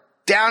are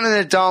down in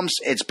the dumps.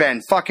 It's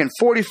been fucking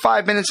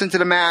 45 minutes into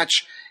the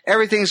match.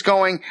 Everything's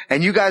going,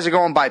 and you guys are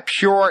going by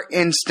pure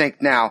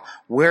instinct now.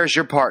 Where's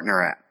your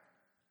partner at?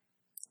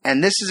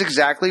 And this is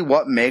exactly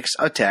what makes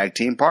a tag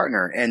team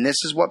partner. And this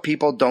is what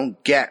people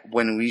don't get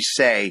when we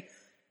say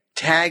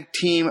tag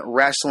team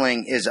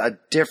wrestling is a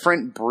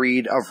different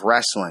breed of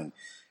wrestling.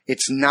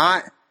 It's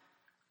not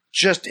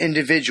just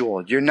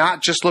individual. You're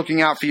not just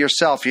looking out for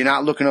yourself. You're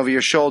not looking over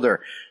your shoulder.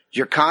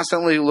 You're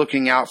constantly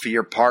looking out for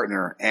your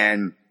partner.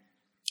 And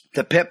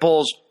the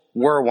Pitbulls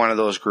were one of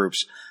those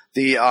groups.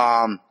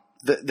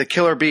 The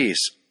Killer Bees,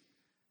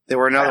 they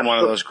were another one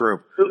of those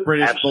groups.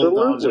 British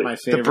Bulldogs are my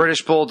favorite. The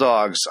British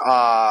Bulldogs.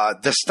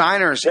 The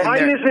Steiners.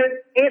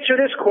 Answer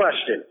this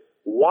question.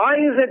 Why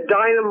is it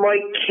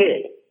Dynamite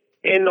Kid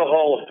in the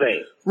Hall of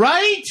Fame?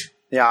 Right?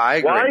 Yeah, I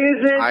agree. Why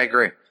is it I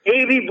agree.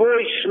 Davey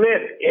Boy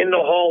Smith in the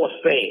Hall of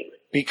Fame?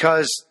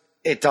 Because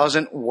it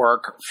doesn't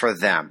work for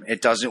them.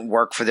 It doesn't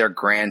work for their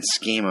grand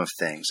scheme of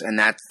things. And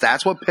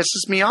that's what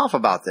pisses me off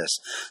about this.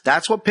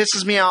 That's what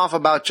pisses me off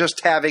about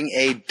just having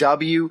a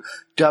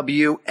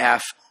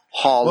WWF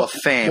Hall of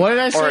Fame. What did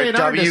I say or a in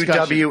our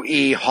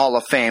WWE Hall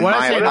of Fame. What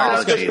My I say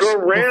apologies.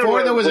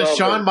 Before there was a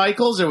Shawn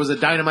Michaels, there was a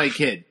Dynamite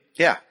Kid.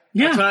 Yeah.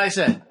 That's what I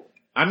said.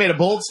 I made a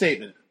bold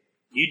statement.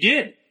 You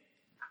did.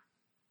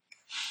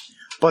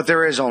 But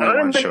there is only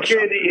one show. Dynamite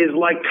Kid is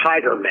like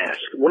Tiger Mask.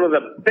 One of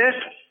the best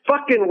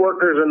fucking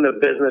workers in the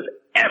business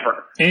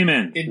ever.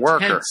 Amen. Intense.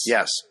 Worker,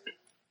 yes.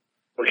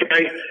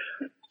 Okay?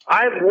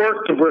 I've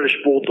worked the British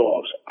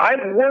Bulldogs.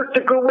 I've worked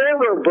the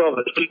Guerrero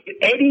brothers.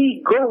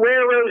 Eddie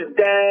Guerrero's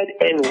dad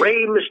and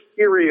Rey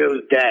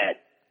Mysterio's dad.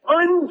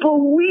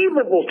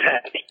 Unbelievable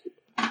tag.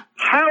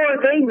 How are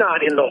they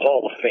not in the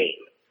Hall of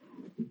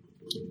Fame?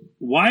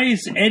 Why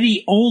is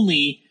Eddie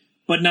only,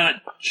 but not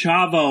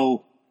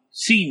Chavo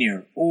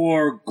Sr.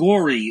 or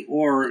Gory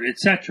or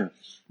etc.?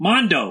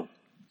 Mondo.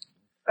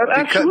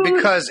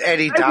 Because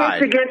Eddie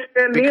died.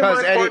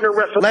 Because Eddie.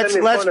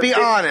 Let's be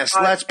honest.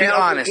 Let's be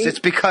honest. It's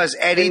because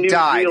Eddie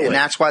died, and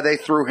that's why they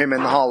threw him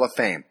in the Hall of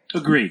Fame.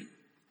 Agreed.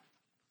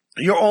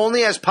 You're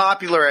only as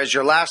popular as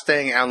your last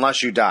thing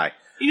unless you die.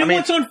 You know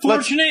what's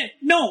unfortunate?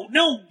 No,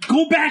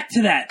 go back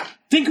to that.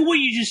 Think of what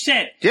you just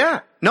said.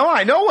 Yeah. No,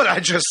 I know what I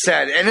just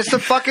said, and it's the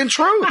fucking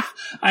truth.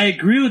 I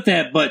agree with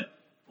that, but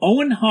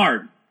Owen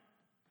Hart,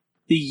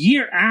 the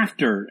year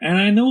after, and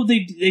I know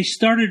they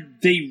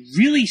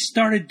really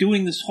started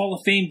doing this Hall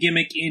of Fame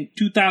gimmick in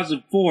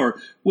 2004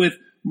 with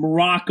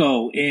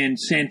Morocco and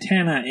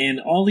Santana and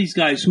all these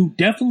guys who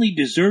definitely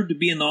deserve to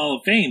be in the Hall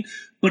of Fame.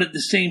 But at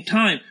the same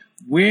time,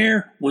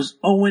 where was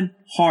Owen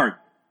Hart?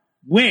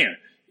 Where?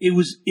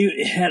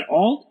 It had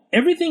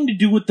everything to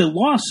do with the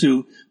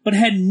lawsuit, but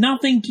had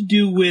nothing to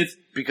do with,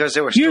 because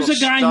they were here's still a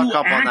guy stuck who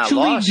up on that actually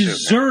lawsuit,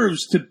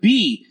 deserves to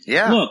be.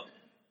 Yeah. Look,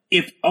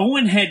 if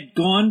Owen had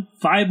gone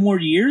 5 more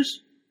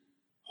years,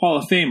 Hall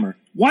of Famer.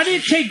 Why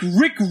did it take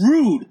Rick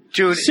Rude?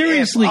 Dude,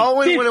 seriously, if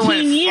Owen would have 15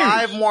 went years.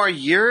 5 more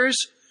years,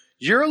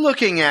 you're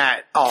looking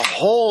at a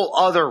whole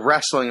other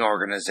wrestling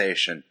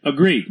organization.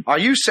 Agreed. Are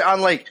you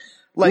on like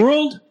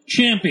world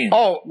champion?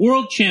 Oh,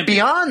 world champion.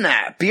 Beyond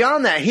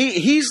that,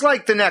 he's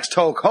like the next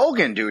Hulk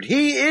Hogan, dude.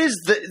 He's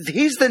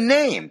the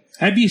name.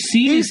 Have you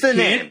seen his kid?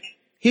 Name.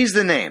 He's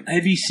the name.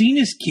 Have you seen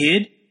his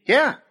kid?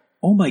 Yeah.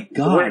 Oh my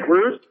God. Rick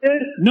Rude's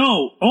kid?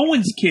 No,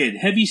 Owen's kid.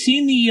 Have you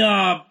seen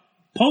the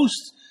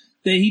posts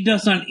that he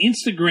does on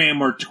Instagram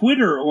or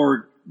Twitter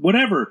or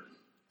whatever?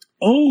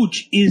 Oj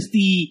is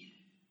the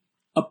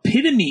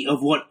epitome of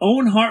what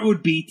Owen Hart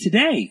would be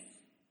today.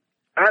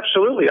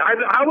 Absolutely.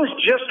 I was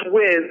just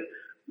with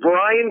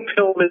Brian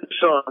Pillman's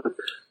son.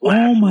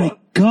 Oh my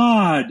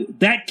God.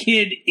 That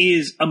kid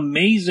is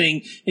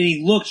amazing, and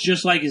he looks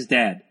just like his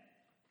dad.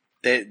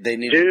 They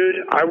need. Dude,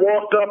 I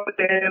walked up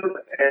to him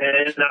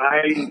and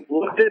I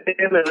looked at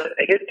him and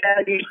his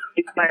dad used to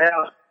be at my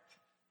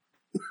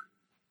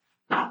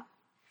house.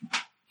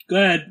 Go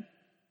ahead.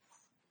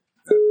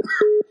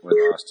 We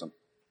lost him.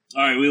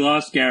 All right, we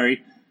lost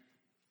Gary.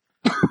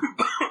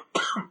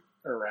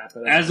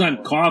 As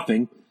I'm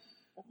coughing,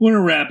 we're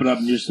gonna wrap it up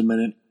in just a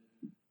minute.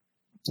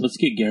 Let's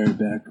get Gary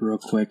back real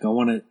quick.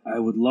 I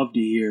would love to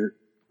hear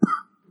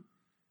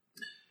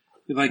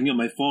if I can get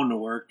my phone to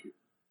work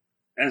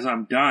as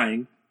I'm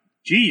dying.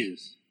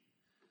 Jesus.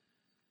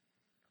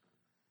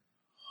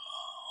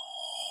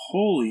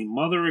 Holy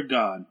Mother of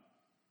God.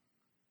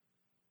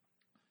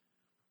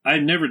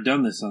 I've never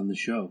done this on the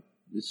show.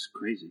 This is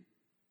crazy.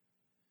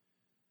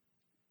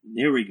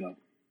 There we go.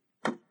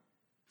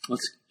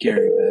 Let's get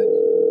Gary back.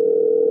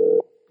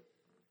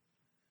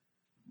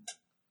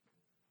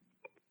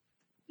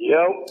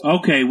 Yo.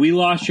 Okay, we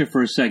lost you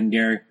for a second,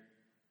 Gary.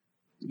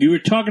 You were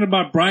talking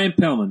about Brian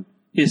Pillman,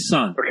 his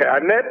son. Okay, I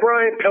met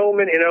Brian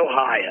Pillman in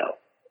Ohio.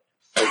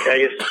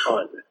 Okay, his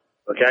son.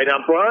 Okay,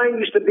 now Brian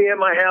used to be at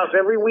my house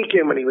every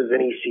weekend when he was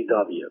in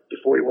ECW,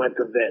 before he went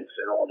to Vince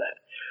and all that.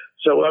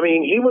 So, I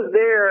mean, he was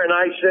there, and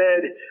I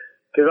said,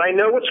 because I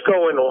know what's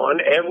going on,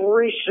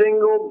 every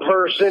single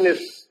person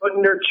is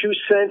putting their 2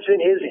 cents in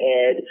his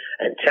head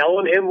and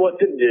telling him what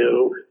to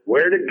do,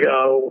 where to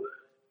go,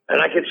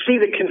 and I could see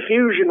the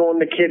confusion on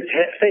the kid's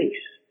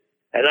face.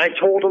 And I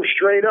told him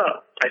straight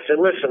up. I said,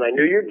 listen, I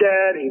knew your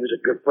dad. He was a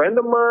good friend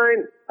of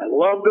mine. I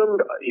loved him.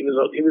 He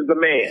was the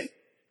man.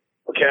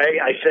 Okay?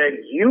 I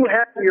said, you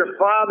have your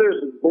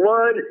father's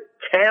blood,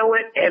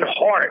 talent, and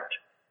heart.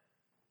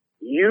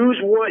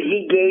 Use what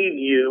he gave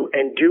you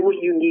and do what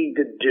you need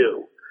to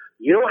do.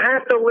 You don't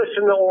have to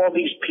listen to all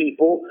these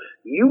people.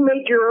 You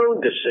make your own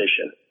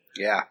decision.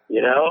 Yeah.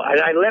 You know,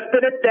 and I left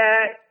it at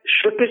that,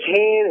 shook his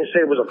hand and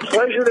said, it was a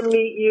pleasure to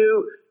meet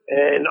you,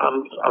 and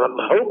I'm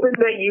hoping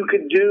that you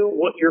could do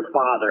what your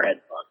father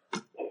had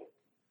done.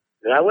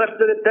 And I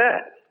left it at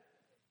that.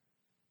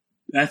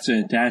 That's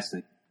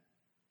fantastic.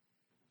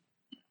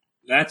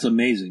 That's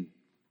amazing.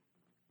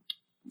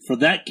 For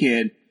that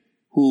kid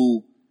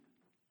who,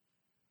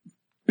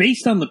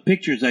 based on the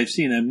pictures I've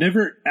seen, I've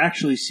never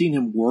actually seen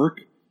him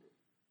work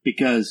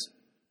because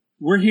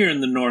we're here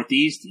in the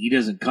Northeast. He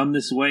doesn't come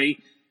this way.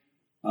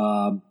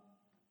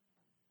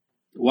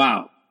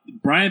 Wow.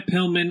 Brian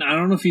Pillman, I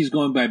don't know if he's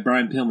going by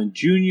Brian Pillman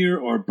Jr.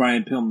 or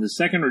Brian Pillman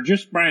II or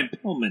just Brian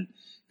Pillman.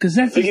 Because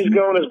that's I think he's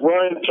going as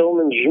Brian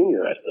Pillman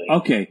Jr., I think.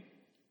 Okay.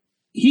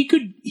 He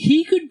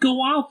could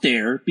go out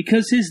there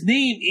because his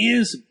name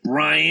is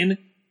Brian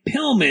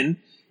Pillman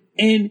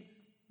and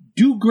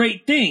do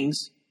great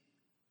things,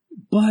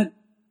 but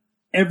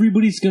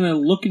everybody's going to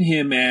look at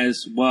him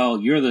as, well,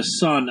 you're the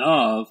son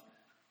of,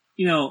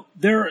 you know,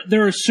 there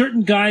are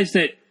certain guys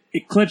that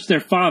eclipse their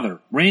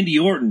father. Randy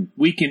Orton,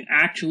 we can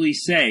actually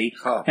say,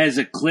 has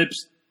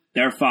eclipsed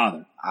their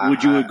father.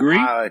 Would you agree?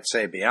 I would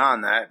say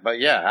beyond that, but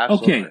yeah,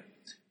 absolutely. Okay.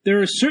 There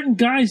are certain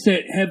guys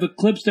that have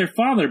eclipsed their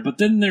father, but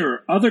then there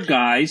are other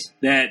guys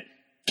that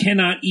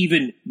cannot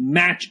even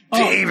match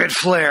up. David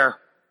Flair.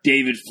 Ted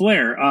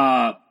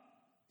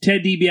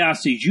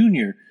DiBiase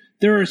Jr.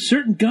 There are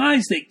certain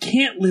guys that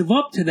can't live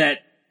up to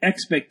that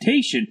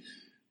expectation,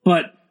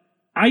 but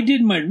I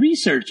did my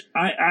research.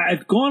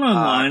 I've gone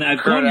online.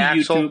 I've gone to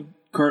YouTube.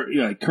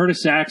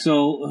 Curtis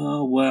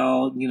Axel.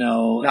 Well, you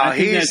know, no,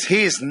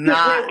 he's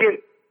not.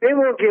 They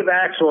won't give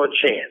Axel a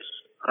chance.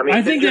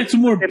 I think that's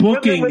more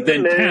booking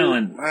than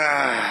talent.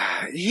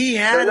 He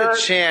had a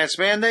chance,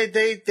 man.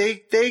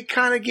 They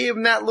kind of gave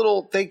him that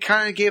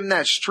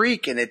that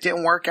streak, and it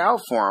didn't work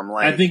out for him.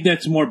 I think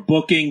that's more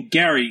booking.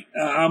 Gary,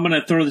 I'm going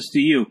to throw this to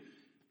you.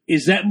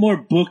 Is that more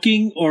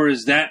booking or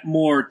is that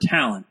more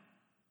talent?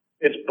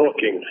 It's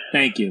booking.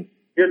 Thank you.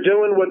 You're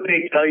doing what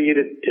they tell you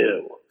to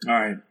do. All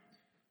right.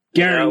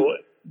 Gary,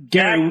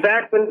 Gary, you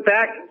got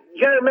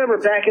to remember,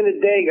 back in the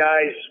day,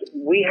 guys,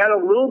 we had a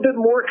little bit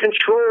more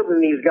control than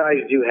these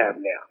guys do have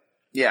now.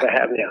 Yeah.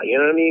 You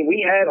know what I mean?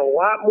 We had a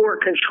lot more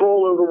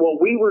control over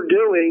what we were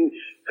doing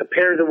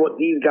compared to what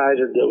these guys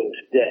are doing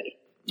today.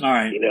 all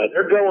right. You know,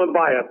 they're going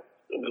by a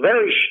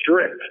very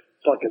strict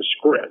fucking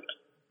script,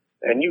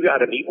 and you got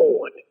to be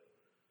on.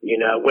 You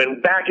know,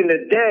 when back in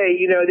the day,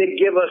 you know, they'd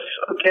give us,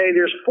 okay,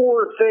 there's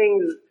 4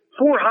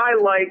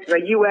 highlights, now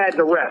you add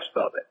the rest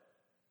of it.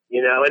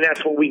 You know, and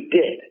that's what we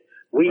did.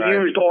 We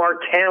used our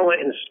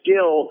talent and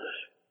skill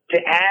to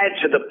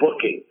add to the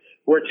booking.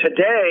 Where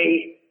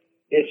today,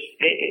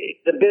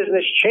 the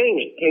business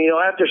changed. You know,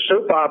 after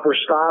soap opera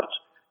stopped,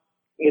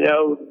 you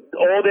know,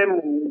 all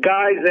them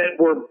guys that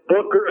were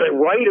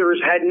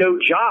writers had no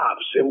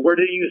jobs. And where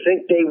do you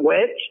think they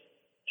went?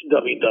 To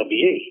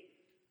WWE.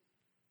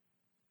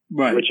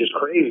 Right. Which is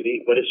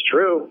crazy, but it's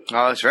true.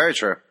 Oh, it's very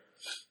true.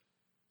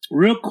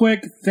 Real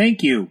quick,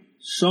 thank you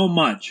so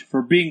much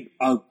for being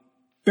a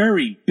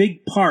very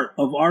big part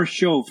of our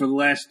show for the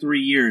last 3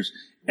 years.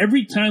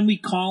 Every time we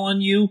call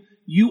on you,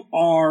 you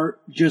are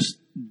just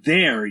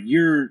there.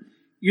 You're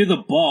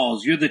the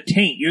balls. You're the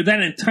taint. You're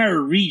that entire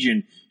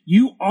region.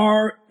 You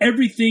are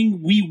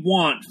everything we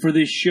want for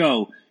this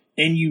show,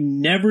 and you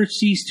never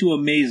cease to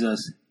amaze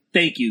us.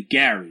 Thank you,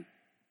 Gary.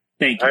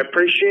 Thank you. I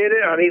appreciate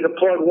it. I need to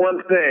plug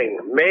one thing.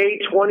 May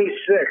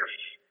 26th,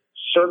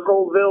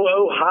 Circleville,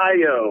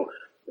 Ohio.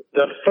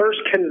 The first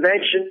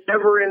convention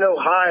ever in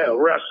Ohio,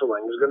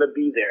 wrestling, is going to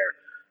be there.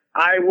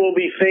 I will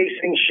be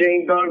facing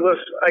Shane Douglas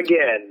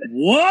again.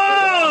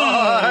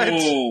 Whoa!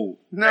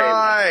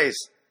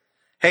 Nice.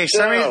 Hey,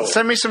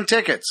 send me some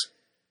tickets.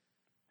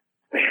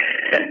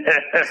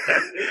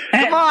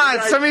 Come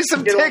on, send me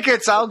some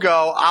tickets. I'll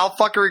go. I'll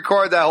fucking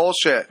record that whole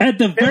shit. At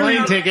the very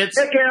tickets.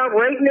 Check out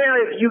right now,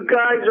 if you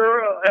guys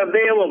are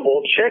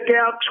available, check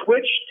out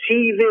Twitch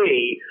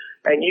TV,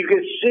 and you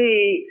can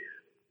see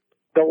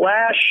the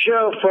last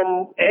show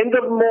from end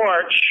of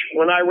March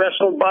when I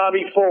wrestled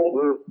Bobby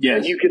Fulton. Yes.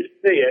 And you can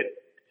see it.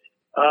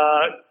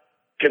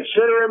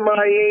 Considering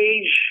my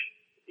age,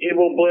 it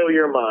will blow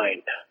your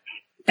mind.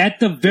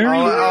 At the very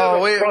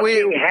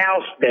fucking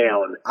house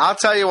down. I'll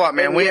tell you what,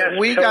 man.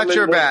 We got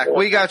your back.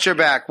 We got your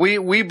back.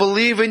 We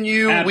believe in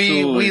you.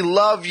 Absolutely. We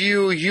love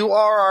you. You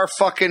are our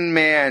fucking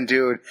man,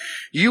 dude.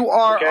 You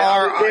are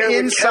our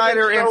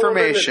insider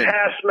information.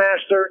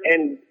 Taskmaster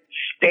and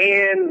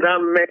Stan the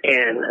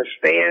Man.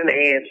 Stan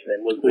Hansen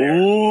was there.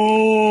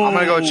 Oh. I'm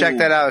gonna go check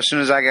that out as soon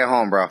as I get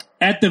home, bro.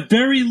 At the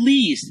very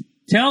least,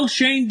 tell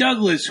Shane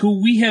Douglas,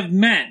 who we have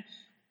met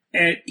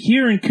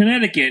here in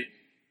Connecticut.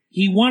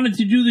 He wanted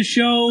to do the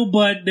show,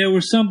 but there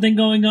was something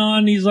going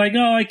on. He's like,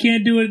 "Oh, I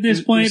can't do it at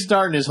this point." He's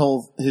starting his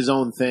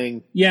own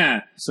thing.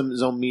 Yeah,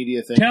 His own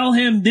media thing. tell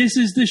him this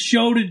is the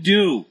show to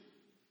do.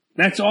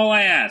 That's all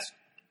I ask.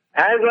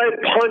 As I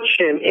punch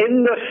him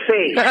in the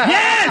face,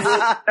 Yes,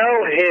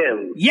 tell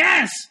him,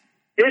 yes,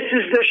 this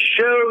is the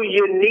show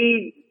you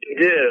need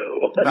to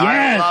do. I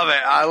Yes. love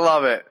it. I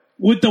love it.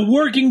 With the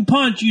working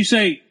punch, you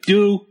say,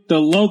 "Do the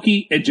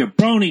Loki and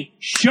Jabroni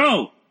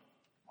show."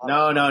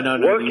 No. You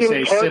Working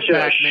say punch sit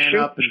back, and man shoot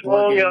up, and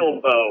strong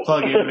elbow.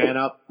 plug in, man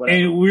up. Whatever.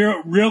 And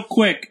real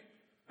quick,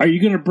 are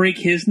you going to break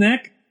his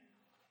neck?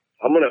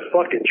 I'm gonna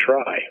fucking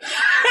try.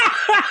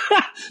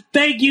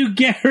 Thank you,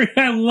 Gary.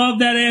 I love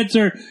that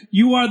answer.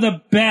 You are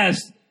the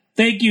best.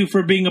 Thank you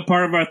for being a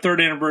part of our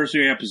 3rd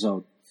anniversary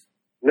episode.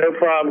 No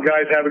problem,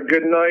 guys. Have a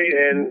good night,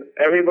 and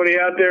everybody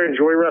out there,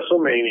 enjoy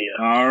WrestleMania.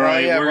 All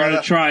right, yeah, we're going to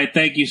brother. try.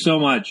 Thank you so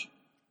much.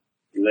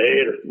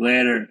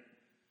 Later.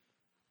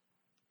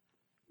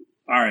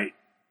 All right.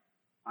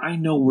 I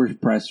know we're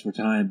pressed for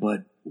time,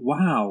 but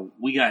wow,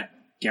 we got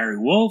Gary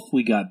Wolf,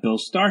 we got Bill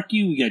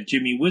Starkey, we got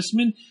Jimmie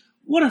Whisman.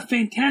 What a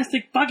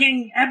fantastic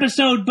fucking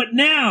episode, but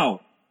now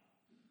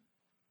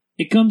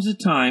it comes a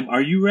time.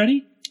 Are you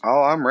ready?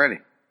 Oh, I'm ready.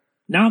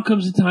 Now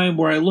comes the time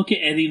where I look at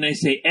Eddie and I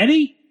say,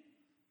 Eddie?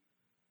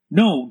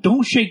 No,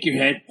 don't shake your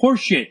head.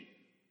 Horseshit.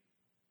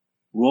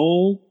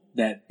 Roll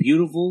that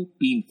beautiful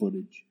beam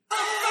footage.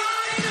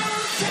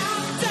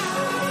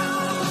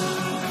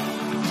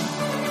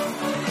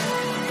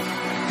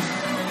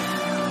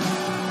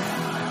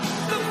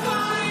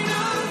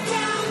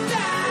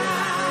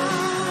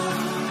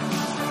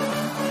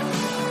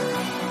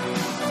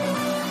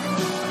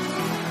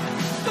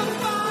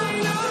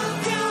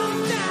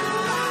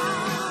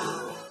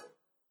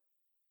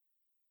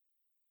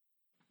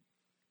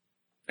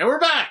 And we're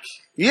back.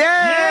 Yay!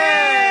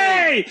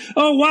 Yay!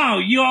 Oh, wow.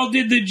 You all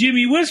did the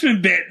Jimmie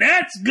Whisman bit.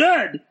 That's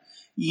good.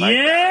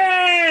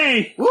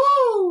 Yay! Woo!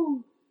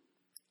 All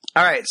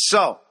right,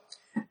 so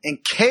in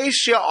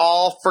case you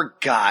all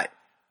forgot,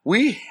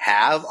 we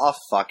have a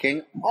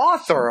fucking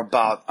author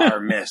about our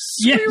mists.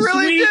 Yes, we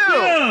really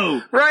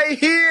do. Right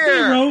here.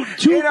 He wrote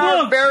 2 in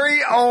our books. very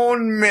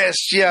own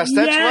mist. Yes,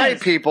 that's Yes. right,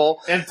 people.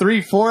 And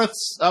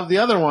 3/4 of the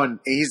other one.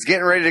 He's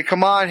getting ready to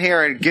come on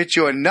here and get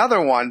you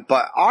another one,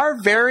 but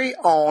our very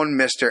own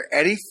Mr.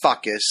 Eddie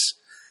Fuckus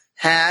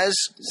has...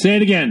 Say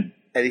it again.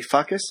 Eddie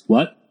Fuckus?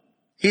 What?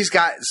 He's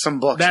got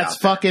some books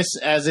That's out there.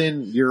 fuckus as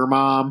in your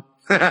mom.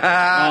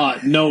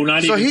 No,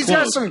 not So even he's close.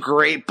 got some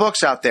great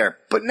books out there.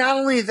 But not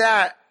only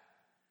that,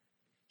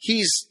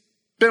 he's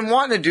been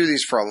wanting to do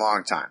these for a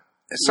long time.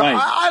 So Right.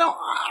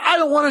 I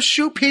don't want to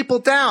shoot people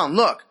down.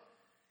 Look,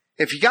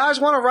 if you guys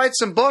want to write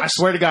some I books,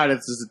 swear to God, if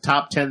this is the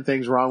top 10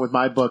 things wrong with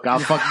my book, I'll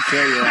fucking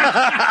kill you.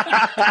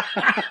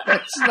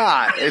 it's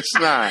not. It's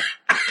not.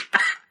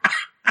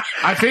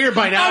 I figured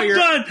by now I'm you're.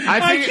 done.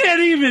 I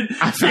can't even.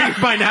 I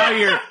figured by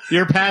now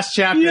you're past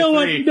chapter You know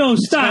what? 3. No,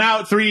 It's stop. been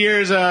out 3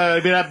 years.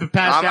 Been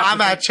past chapter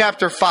I'm at 3.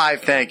 chapter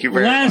 5. Thank you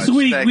very much. Last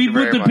week, Thank we you put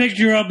very the much.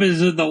 picture up as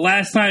the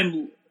last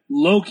time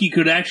Loki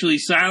could actually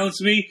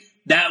silence me.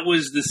 That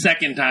was the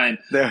second time.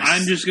 There's-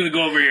 I'm just going to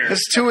go over here. This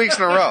is 2 weeks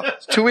in a row.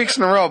 It's 2 weeks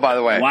in a row, by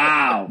the way.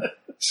 Wow.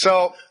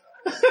 So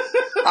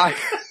I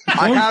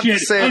have to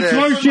say It's this.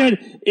 horse shit.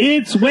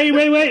 It's, wait.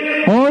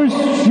 Horse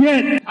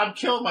shit. I'm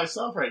killing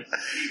myself right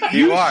now.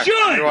 You are.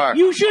 Should. You are.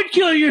 You should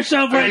kill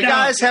yourself If right you now.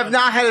 guys have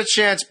not had a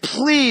chance,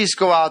 please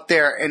go out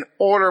there and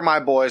order my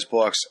boys'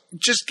 books.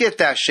 Just get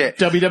that shit.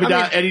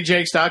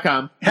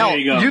 www.eddiejakes.com. Hell, There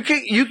you go.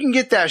 you can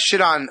get that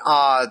shit on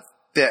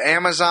the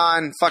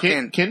Amazon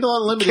fucking. Kindle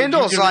Unlimited.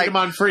 Kindle's you can like- read them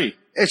on free.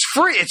 It's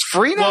free. It's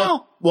free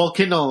now. Well,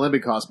 Kindle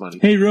Unlimited costs money.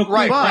 Hey, real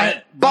quick.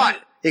 Right,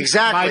 but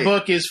exactly. My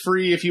book is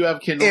free if you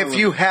have Kindle if Unlimited.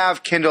 you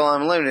have Kindle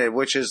Unlimited,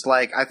 which is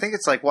like I think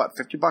it's like what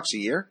 $50 a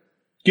year,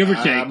 Give or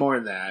take. more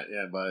than that,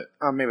 yeah, but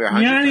maybe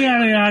 $100.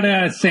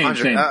 Yada. Same.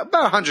 About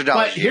 $100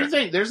 but a year. here's the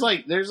thing: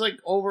 there's like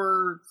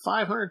over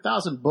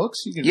 500,000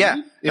 books you can Yeah,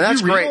 read. and If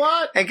that's you read great. a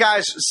lot, And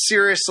guys,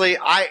 seriously,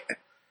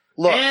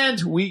 look.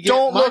 and we get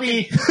Don't look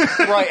money.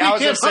 right, I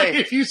was We gonna get money say,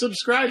 if you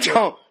subscribe.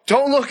 to it.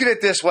 Don't look at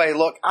it this way.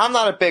 Look, I'm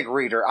not a big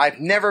reader. I've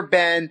never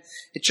been.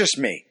 It's just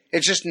me.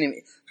 It's just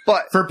me.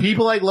 But For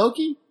people like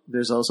Loki,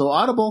 there's also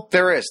Audible.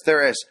 there is.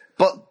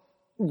 But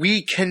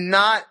we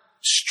cannot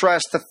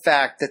stress the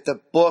fact that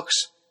the books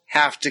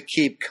have to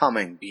keep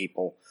coming,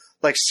 people.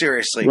 Like,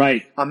 seriously.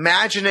 Right.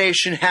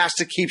 Imagination has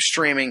to keep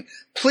streaming.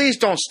 Please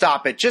don't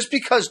stop it. Just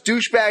because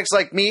douchebags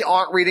like me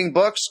aren't reading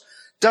books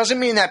doesn't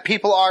mean that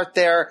people out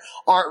there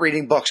aren't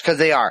reading books, because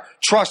they are.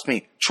 Trust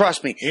me.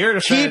 Your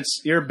defense,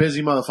 you're a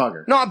busy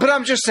motherfucker. No, but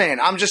I'm just saying,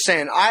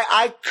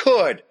 I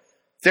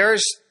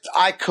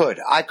could.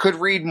 I could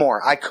read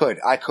more. I could.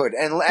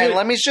 And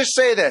let me just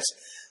say this.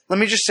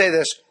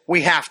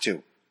 We have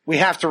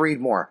to read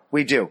more.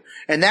 We do.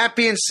 And that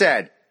being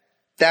said,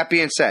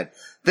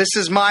 this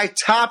is my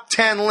top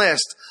 10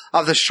 list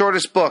of the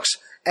shortest books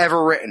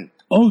ever written.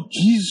 Oh,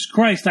 Jesus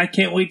Christ. I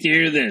can't wait to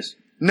hear this.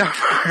 Number.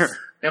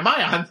 Am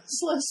I on this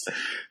list?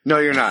 No,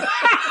 you're not.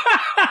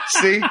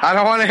 See? I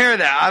don't want to hear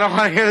that. I don't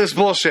want to hear this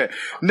bullshit.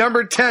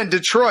 Number 10,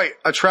 Detroit,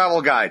 a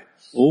travel guide.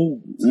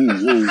 Oh.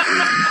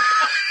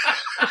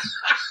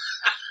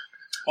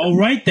 All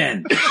right,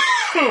 then.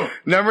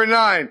 Number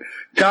 9,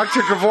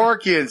 Dr.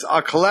 Kevorkian's,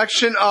 a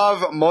collection of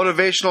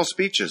motivational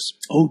speeches.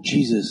 Oh,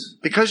 Jesus.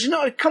 Because,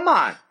 come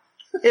on.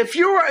 If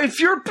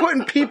you're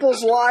putting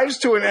people's lives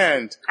to an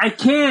end, I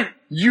can't.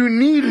 you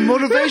need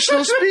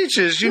motivational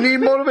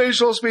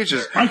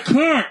speeches. I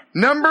can't.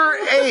 Number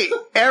 8,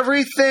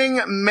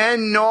 everything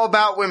men know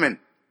about women.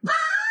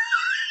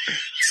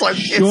 It's like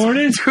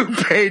Shortest it's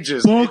 2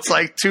 pages. book- It's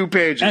like 2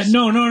 pages.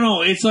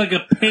 No. It's like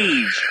a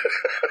page.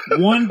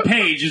 One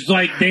page. It's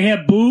like they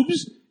have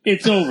boobs.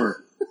 It's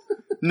over.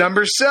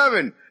 Number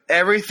 7,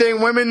 everything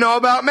women know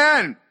about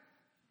men.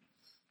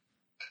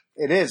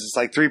 It is. It's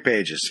like 3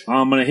 pages.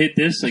 I'm going to hit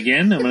this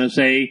again. I'm going to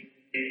say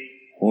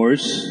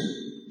horse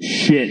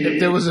shit. If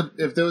there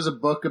was a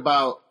book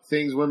about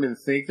things women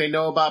think they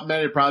know about men,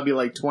 it'd probably be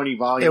like 20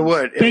 volumes. It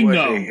would.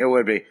 Bingo. It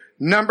would be.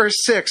 Number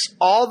 6,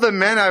 All the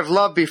Men I've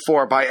Loved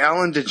Before by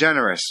Ellen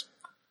DeGeneres.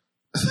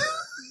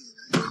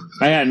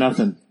 I got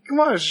nothing. Come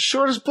on, it's the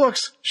shortest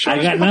books.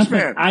 I got books, nothing.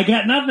 man. I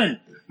got nothing.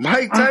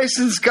 Mike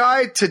Tyson's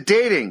Guide to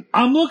Dating.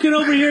 I'm looking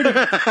over here to.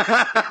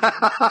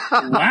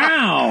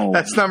 Wow.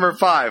 That's number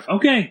 5.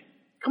 Okay.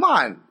 Come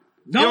on.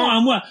 No, You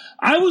don't-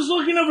 I was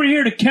looking over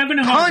here to Kevin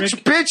Punch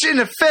Harvick. bitch in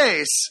the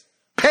face.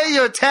 Pay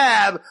your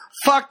tab.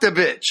 Fuck the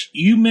bitch.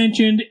 You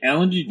mentioned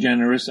Ellen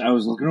DeGeneres. I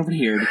was looking over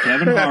here to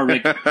Kevin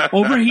Harvick.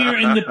 Over here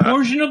in the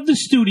portion of the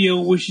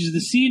studio, which is the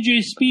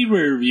C&J Speedway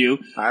review.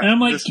 And I'm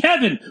like,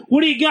 Kevin,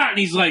 what do you got? And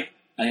he's like,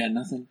 I got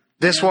nothing.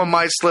 This one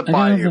might slip I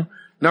by don't you. know.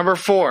 Number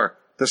 4,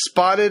 The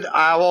Spotted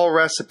Owl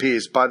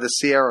Recipes by the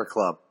Sierra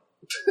Club.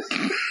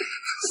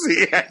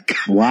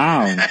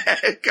 Wow.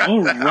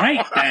 All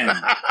right, then.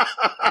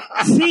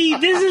 See,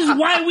 this is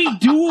why we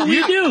do what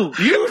we do.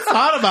 You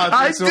thought about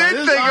I this did one. think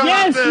This is about awesome.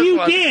 Yes, this you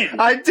one. did.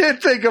 I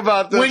did think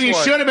about this when you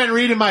one. should have been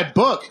reading my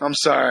book. I'm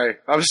sorry.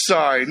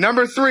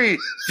 Number 3,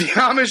 The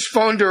Amish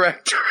Phone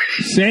Directory.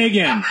 Say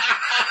again.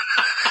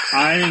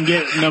 I didn't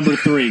get number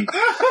 3.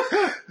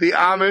 The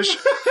Amish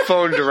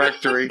Phone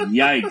Directory.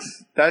 Yikes.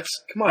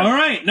 Come on. All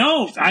right.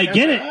 No, I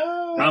get it.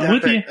 I'm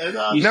with you.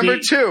 You Number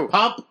see- 2,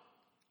 Pump.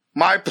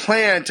 My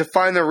Plan to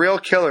Find the Real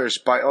Killers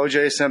by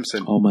O.J.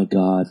 Simpson. Oh, my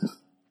God.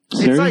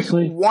 It's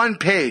Seriously? like 1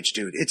 page,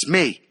 dude. It's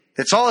me.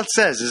 That's all it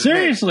says is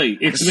Seriously, me.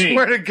 it's I me.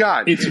 swear to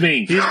God. It's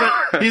me.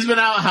 He's been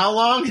out how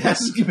long?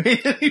 Hasn't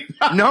made any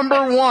progress.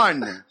 Number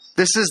 1,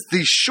 This is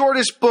the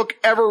shortest book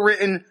ever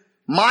written,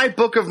 My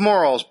Book of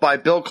Morals by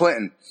Bill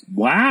Clinton.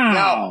 Wow.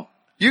 Now,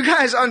 you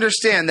guys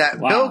understand that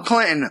Bill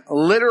Clinton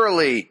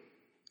literally,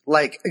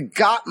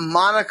 got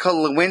Monica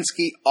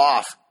Lewinsky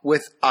off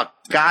with a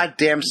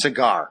goddamn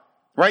cigar.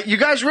 Right? You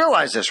guys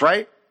realize this,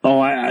 right?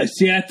 Oh, I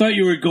see. I thought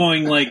you were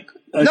going No,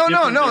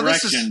 direction,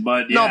 this is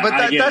but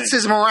yeah, that's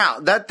his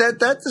morale.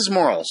 That's his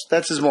morals.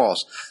 That's his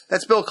morals.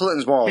 That's Bill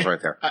Clinton's morals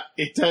right there. I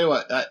tell you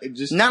what,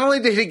 Not only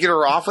did he get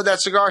her off with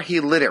that cigar,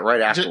 he lit it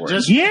right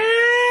afterwards. Yeah,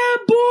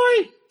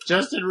 boy.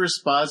 Just in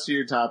response to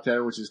your top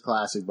 10, which is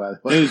classic, by the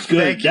way. It was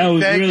good. That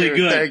was really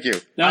good. Thank you.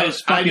 That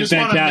was fucking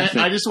fantastic.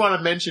 I just want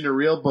to mention a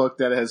real book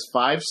that has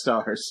 5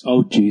 stars.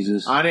 Oh,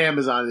 Jesus. On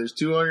Amazon, there's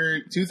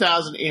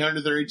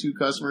 2,832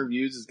 customer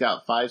reviews. It's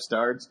got 5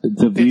 stars.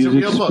 The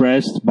views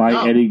expressed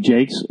by Eddie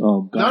Jakes.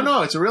 Oh, God.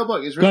 No, it's a real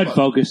book. It's a real book.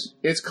 Focus.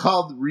 It's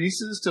called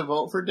Reasons to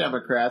Vote for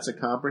Democrats, a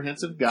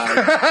Comprehensive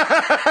Guide.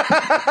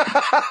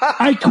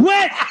 I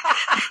quit!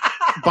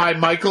 By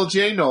Michael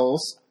J.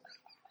 Knowles.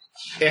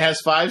 It has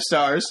 5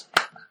 stars.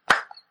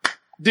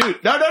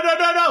 Dude, no.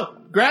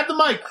 Grab the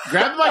mic.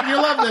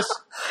 You'll love this.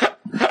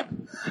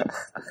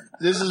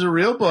 This is a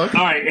real book.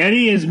 All right,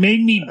 Eddie has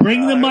made me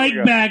bring the mic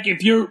back.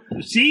 If you're...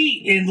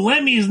 See? And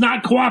Lemmy is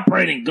not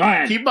cooperating. Go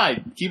ahead. Keep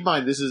in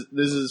mind, this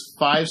is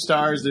 5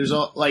 stars. There's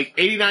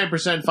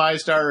 89%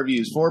 5-star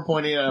reviews,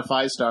 4.8 out of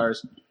 5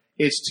 stars.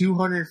 It's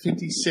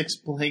 256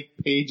 blank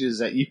pages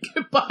that you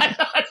can buy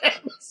on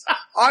Amazon.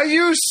 Are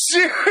you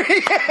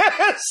serious?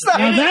 That's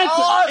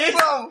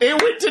awesome.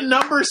 It went to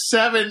number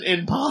 7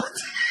 in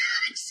politics.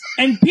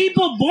 And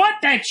people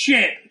bought that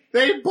shit.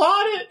 They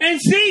bought it.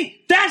 And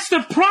see, that's the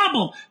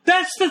problem.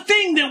 That's the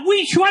thing that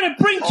we try to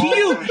bring to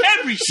you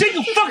every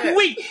single fucking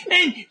week.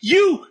 And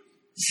you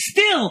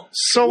still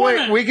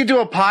wait, we could do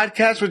a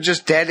podcast with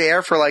just dead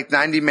air for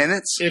 90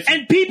 minutes?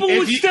 And people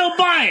would still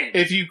buy it.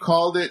 If you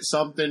called it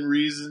something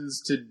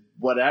reasons to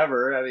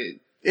whatever, I mean...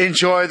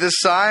 Enjoy the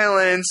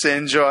silence.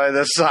 Enjoy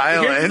the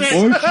silence.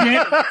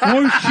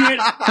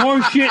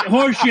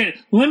 Horseshit.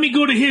 Let me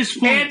go to his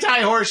phone.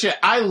 Anti-horseshit.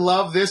 I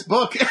love this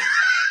book.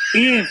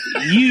 If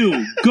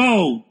you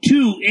go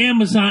to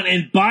Amazon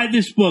and buy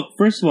this book,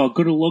 first of all,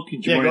 go to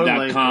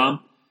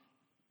locanjordan.com,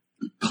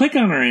 click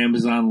on our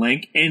Amazon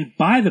link, and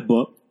buy the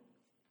book.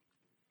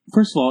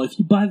 First of all, if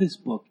you buy this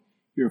book,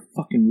 you're a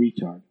fucking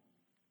retard.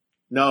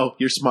 No,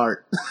 you're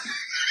smart.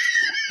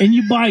 And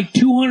you buy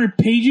 200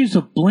 pages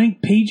of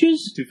blank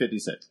pages?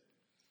 256.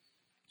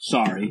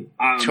 Sorry.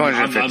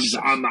 256.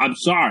 I'm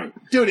sorry.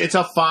 Dude, it's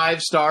a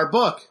 5-star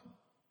book.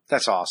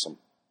 That's awesome.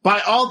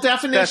 By all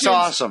definitions. That's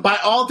awesome. By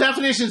all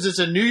definitions, it's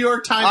a New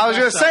York Times I was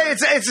going to say,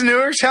 it's a New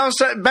York Times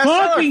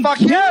bestseller.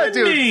 Fuck yeah,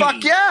 dude.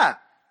 Fuck yeah.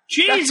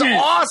 Jesus.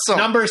 That's awesome.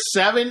 Number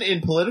 7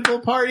 in political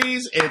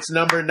parties. It's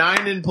number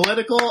 9 in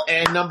political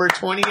and number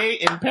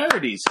 28 in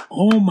parodies.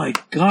 Oh, my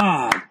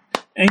God.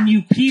 And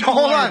you people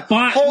are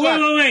buying...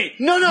 Wait.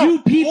 No.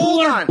 You people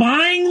are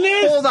buying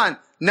this? Hold on.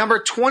 Number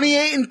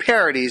 28 in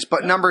parodies,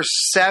 but number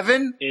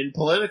 7... in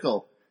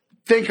political.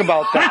 Think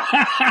about that.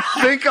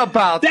 Think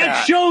about that.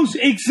 That shows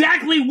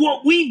exactly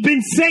what we've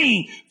been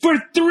saying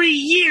for 3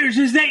 years,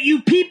 is that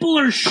you people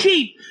are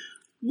sheep.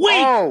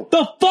 Wake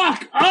the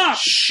fuck up.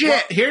 Shit.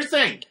 Well, here's the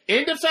thing.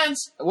 In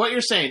defense, what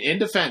you're saying,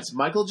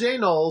 Michael J.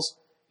 Knowles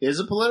is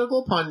a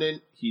political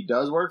pundit. He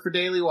does work for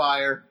Daily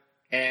Wire.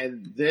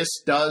 And this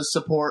does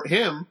support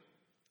him.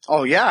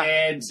 Oh, yeah.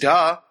 And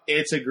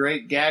it's a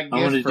great gag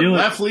gift for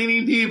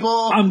left-leaning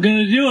people. I'm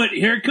going to do it.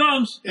 Here it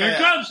comes. Here it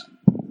comes.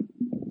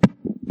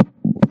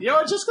 You know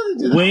what? Just going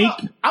to do Wake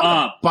I'm up.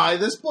 Gonna buy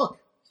this book.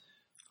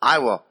 I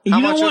will. How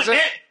much is it?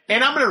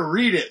 And I'm going to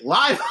read it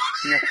live.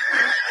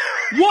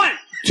 What?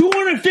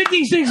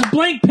 256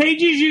 blank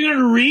pages you're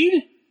going to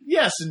read?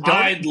 Yes. And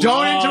don't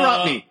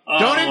interrupt me.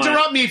 Don't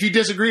interrupt me if you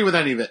disagree with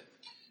any of it.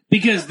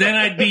 Because then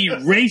I'd be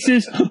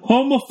racist,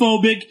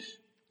 homophobic,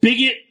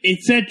 bigot,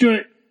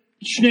 etc.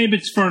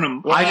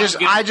 Schnabitzfernum.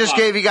 I just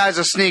gave you guys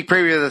a sneak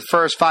preview of the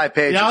first 5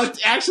 pages. Yeah,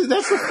 actually,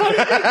 that's the funny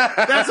thing.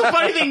 That's the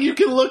funny thing. You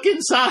can look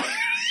inside.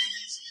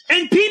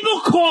 And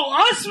people call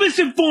us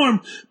misinformed,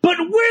 but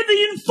we're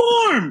the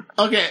informed.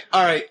 Okay,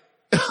 all right.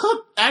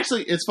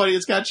 Actually, it's funny.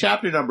 It's got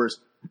chapter numbers.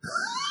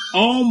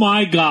 Oh,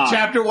 my God.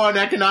 Chapter 1,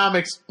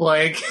 economics,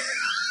 blank.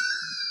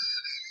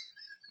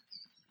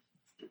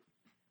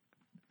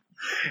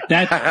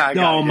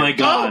 Oh my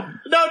God!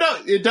 No,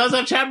 it does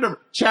have chapter number.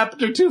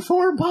 Chapter 2,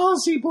 foreign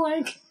policy,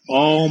 blank.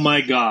 Oh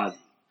my God!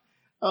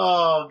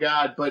 Oh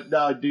God! But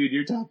no, dude,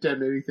 your top 10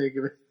 made me think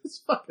of it.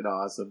 It's fucking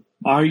awesome.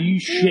 Are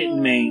you shitting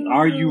me?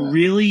 Are you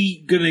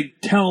really gonna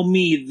tell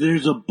me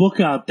there's a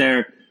book out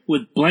there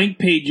with blank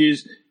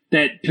pages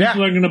that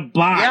people are gonna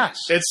buy?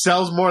 Yes, it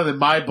sells more than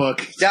my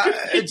book. Yeah,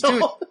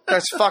 dude,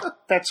 that's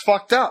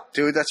fucked up,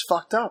 dude. That's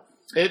fucked up.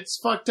 It's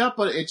fucked up,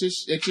 but it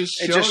just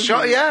shows.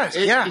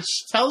 It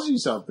tells you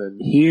something.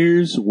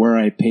 Here's where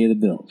I pay the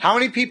bill. How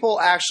many people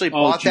actually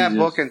bought that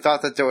book and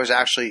thought that there was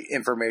actually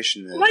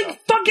information in it? Like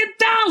fucking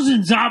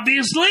thousands,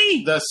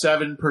 obviously. The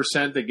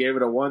 7% that gave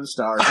it a 1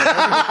 star.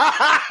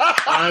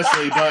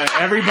 Honestly, but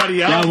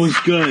everybody else. That was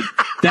good.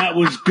 That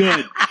was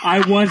good.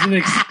 I wasn't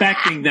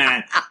expecting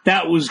that.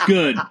 That was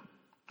good.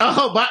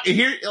 Oh, but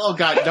here, oh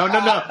God, no. You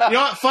know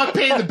what? Fuck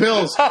paying the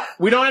bills.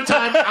 We don't have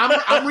time.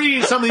 I'm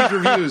reading some of these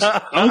reviews.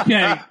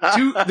 Okay.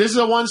 This is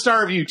a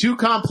 1-star review. Too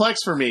complex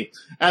for me.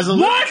 As a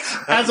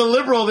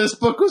liberal, this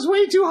book was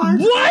way too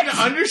hard for me to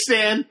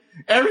understand.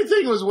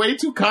 Everything was way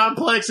too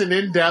complex and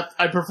in depth.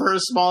 I prefer a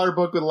smaller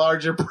book with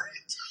larger print.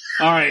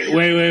 All right,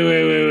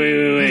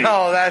 wait.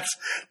 No, that's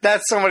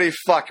somebody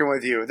fucking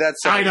with you.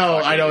 I know,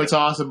 it's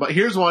awesome. But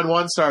here's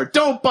 1 star.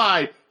 Don't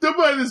buy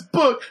this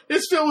book.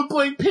 It's filled with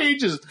blank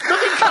pages.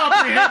 Nothing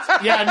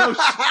comprehensive. Yeah, no,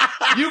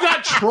 you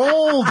got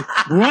trolled,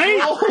 right?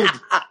 Trolled.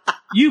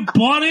 You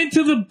bought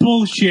into the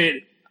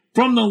bullshit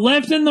from the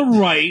left and the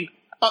right.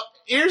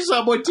 Here's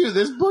someone too.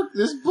 This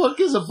book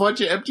is a bunch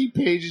of empty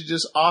pages.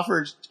 Just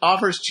offers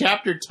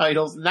chapter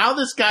titles. Now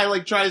this guy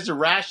tries to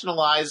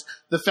rationalize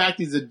the fact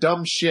he's a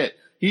dumb shit.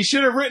 He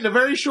should have written a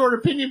very short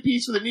opinion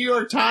piece for the New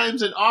York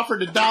Times and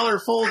offered $1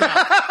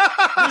 foldout.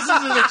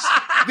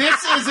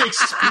 This is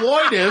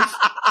exploitive.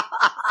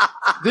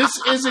 This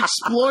is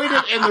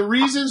exploitive, and the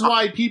reasons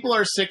why people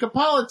are sick of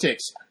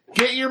politics.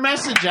 Get your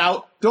message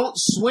out. Don't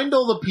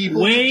swindle the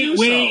people. Wait.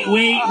 No,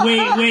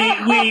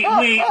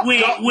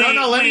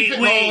 let me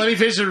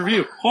finish the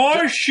review.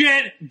 Horse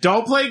shit.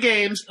 Don't play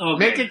games. Okay.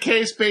 Make a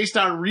case based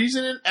on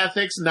reason and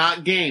ethics,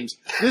 not games.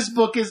 This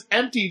book is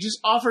empty. Just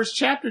offers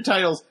chapter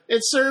titles.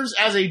 It serves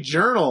as a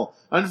journal.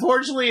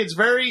 Unfortunately, it's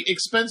very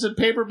expensive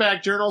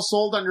paperback journal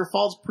sold under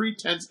false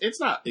pretense. It's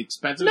not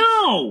expensive.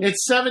 No,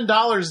 it's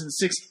 $7.66.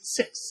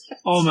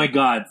 Oh my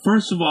God!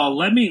 First of all,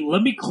 let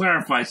me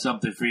clarify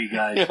something for you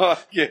guys. I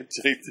can't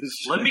take this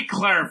shit. Let me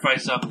clarify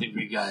something for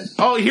you guys.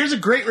 Oh, here's a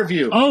great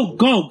review. Oh,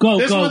 go!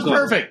 This one's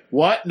perfect.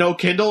 What? No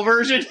Kindle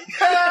version?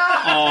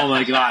 Oh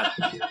my God!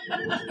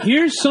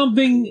 Here's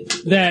something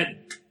that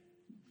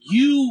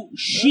you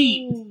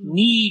sheep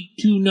need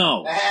to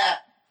know.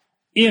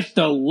 If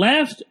the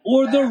left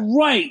or the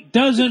right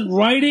doesn't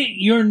write it,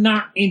 you're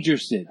not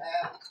interested.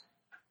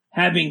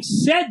 Having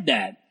said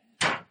that,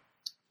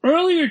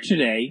 earlier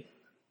today,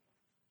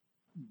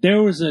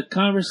 there was a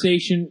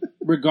conversation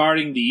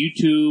regarding the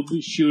YouTube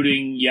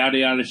shooting, yada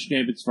yada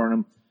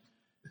schnabbitsfernum,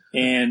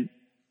 and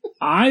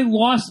I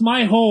lost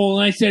my hole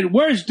and I said,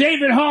 "Where's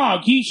David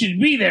Hogg? He should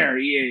be there,"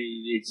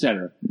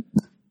 etc.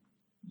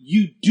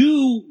 You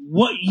do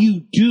what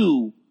you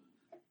do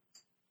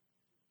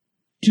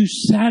to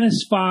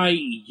satisfy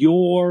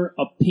your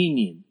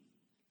opinion.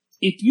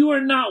 If you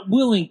are not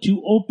willing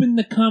to open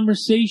the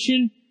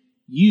conversation,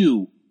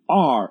 you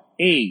are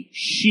a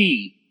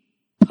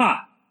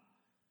sheep-pot.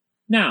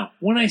 Now,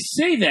 when I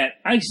say that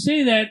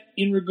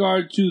in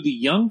regard to the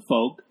young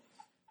folk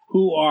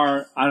who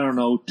are,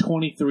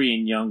 23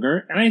 and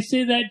younger, and I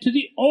say that to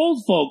the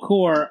old folk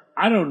who are,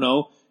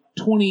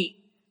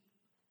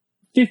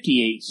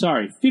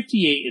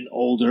 58 and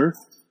older,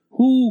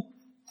 who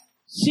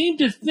seem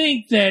to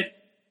think that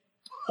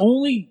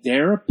only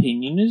their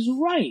opinion is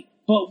right.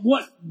 But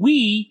what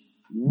we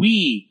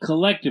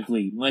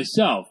collectively,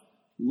 myself,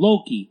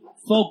 Loki,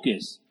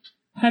 Focus,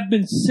 have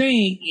been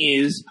saying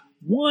is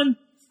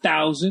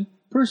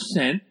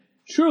 1,000%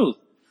 truth.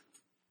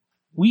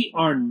 We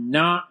are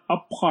not a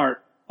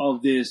part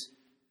of this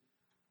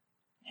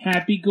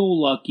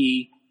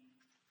happy-go-lucky,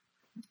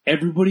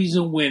 everybody's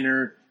a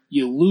winner,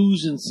 you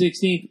lose in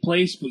 16th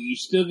place, but you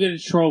still get a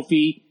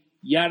trophy,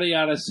 yada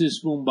yada sis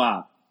boom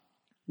ba.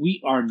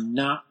 We are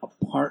not a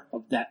part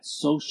of that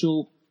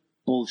social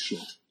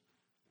bullshit.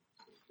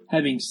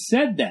 Having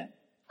said that,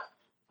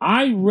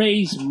 I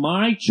raise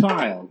my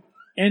child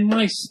and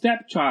my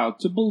stepchild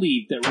to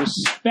believe that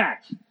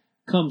respect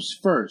comes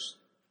first.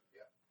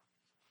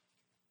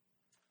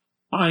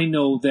 I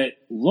know that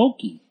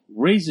Loki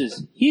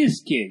raises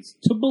his kids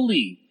to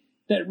believe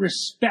that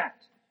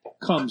respect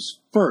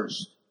comes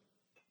first.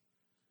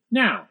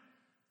 Now,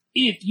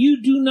 if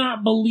you do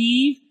not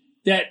believe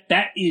that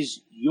that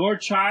is your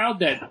child,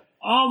 that,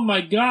 oh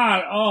my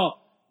God,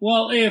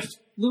 if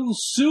little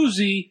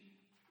Susie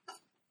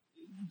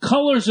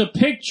colors a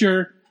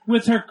picture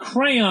with her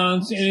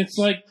crayons and it's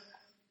like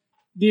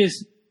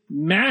this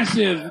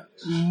massive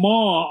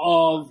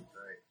maw of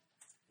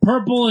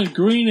purple and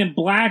green and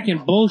black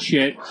and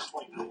bullshit,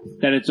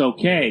 that it's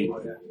okay,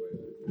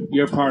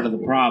 you're part of the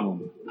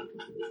problem.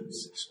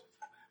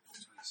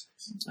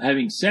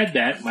 Having said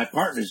that, my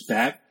partner's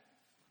back.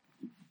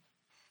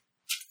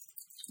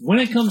 When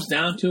it comes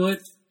down to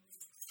it,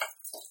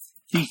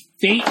 the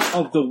fate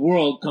of the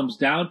world comes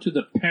down to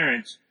the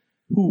parents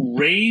who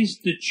raise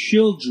the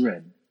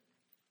children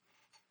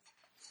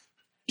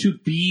to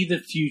be the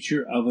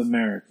future of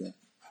America.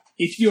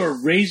 If you're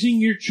raising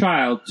your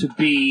child to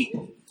be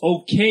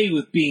okay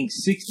with being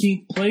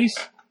 16th place,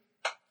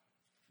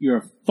 you're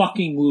a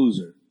fucking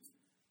loser.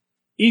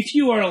 if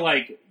you are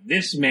like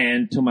this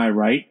man to my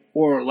right,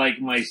 or like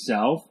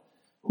myself,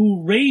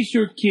 who raised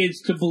your kids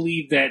to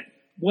believe that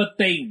what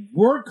they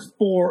work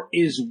for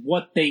is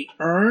what they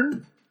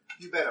earn,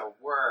 You better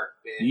work,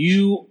 bitch.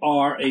 you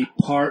are a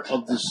part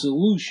of the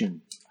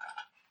solution.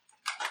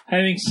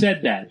 Having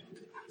said that,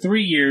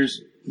 3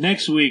 years,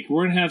 next week,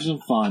 we're going to have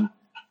some fun.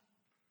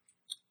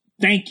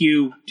 Thank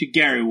you to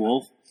Gary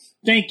Wolf.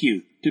 Thank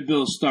you to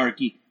Bill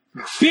Starkey.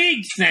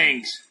 Big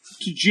thanks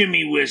to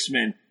Jimmie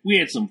Whisman. We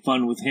had some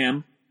fun with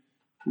him.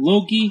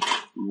 Loki,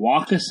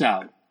 walk us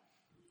out.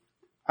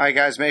 All right,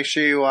 guys, make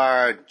sure you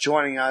are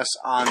joining us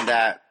on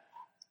that.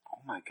 Oh,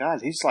 my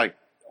God. He's like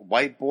a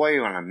white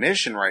boy on a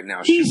mission right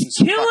now. He's shooting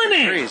some killing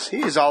fucking it. trees.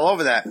 He is all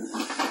over that.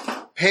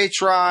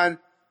 Patreon,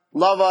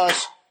 love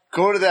us.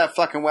 Go to that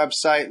fucking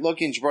website,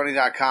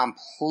 lookingjabroni.com.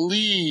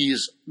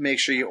 Please make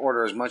sure you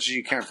order as much as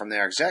you can from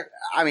there.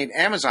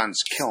 Amazon's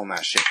killing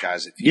that shit,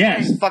 guys.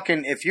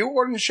 If you're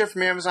ordering shit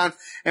from Amazon,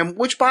 and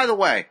which, by the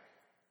way,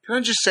 can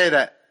I just say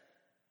that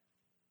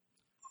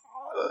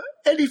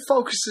Eddie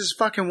Focus's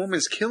fucking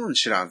woman's killing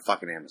shit on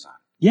fucking Amazon.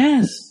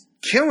 Yes.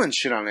 Killing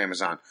shit on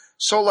Amazon.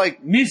 So,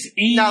 like, Miss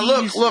Amy's now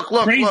look,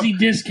 crazy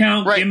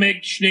discount Right.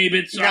 gimmick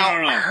schnabitz. I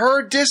don't now know.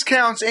 her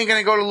discounts ain't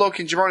gonna go to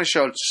Loki and Jabroni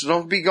show. So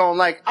don't be going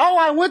like, oh,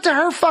 I went to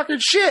her fucking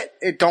shit.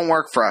 It don't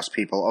work for us,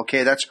 people.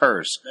 Okay, that's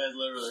hers. That's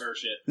literally her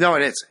shit. No,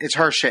 it is. It's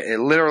her shit. It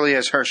literally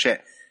is her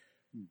shit.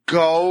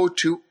 Go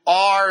to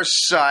our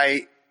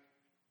site.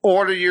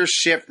 Order your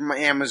shit from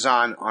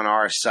Amazon on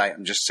our site.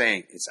 I'm just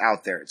saying, it's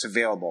out there. It's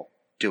available.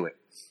 Do it.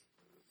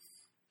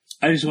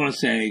 I just want to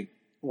say,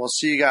 We'll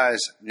see you guys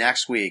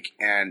next week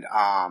and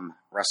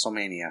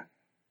WrestleMania.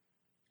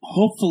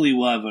 hopefully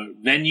we'll have a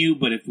venue,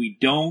 but if we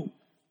don't,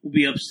 we'll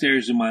be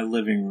upstairs in my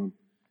living room.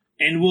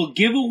 And we'll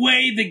give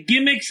away the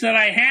gimmicks that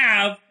I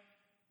have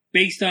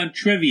based on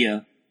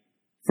trivia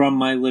from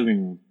my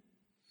living room.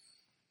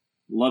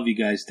 Love you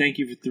guys. Thank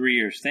you for 3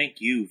 years. Thank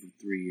you for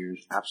 3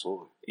 years.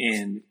 Absolutely.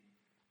 And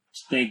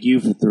thank you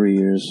for 3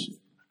 years.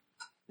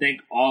 Thank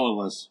all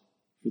of us.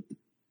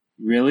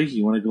 Really?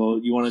 You want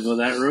to go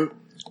that route?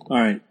 All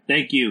right.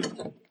 Thank you.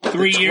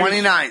 3 years.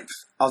 29th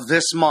of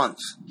this month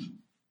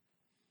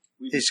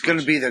is going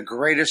to be the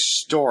greatest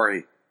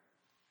story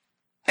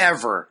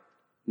ever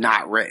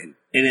not written.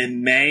 And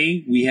in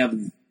May, we have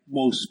the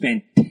most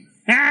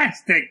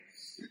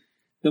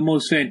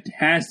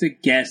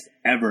fantastic guest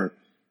ever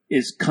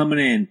is coming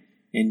in,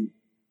 and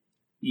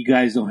you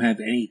guys don't have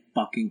any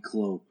fucking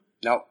clue.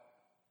 Nope.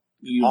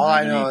 You don't All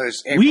have I know any-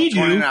 is April We do.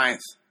 29th.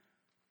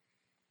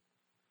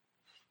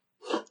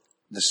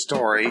 The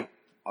story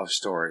of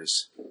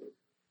stories.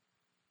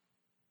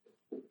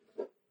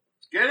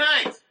 Good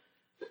night.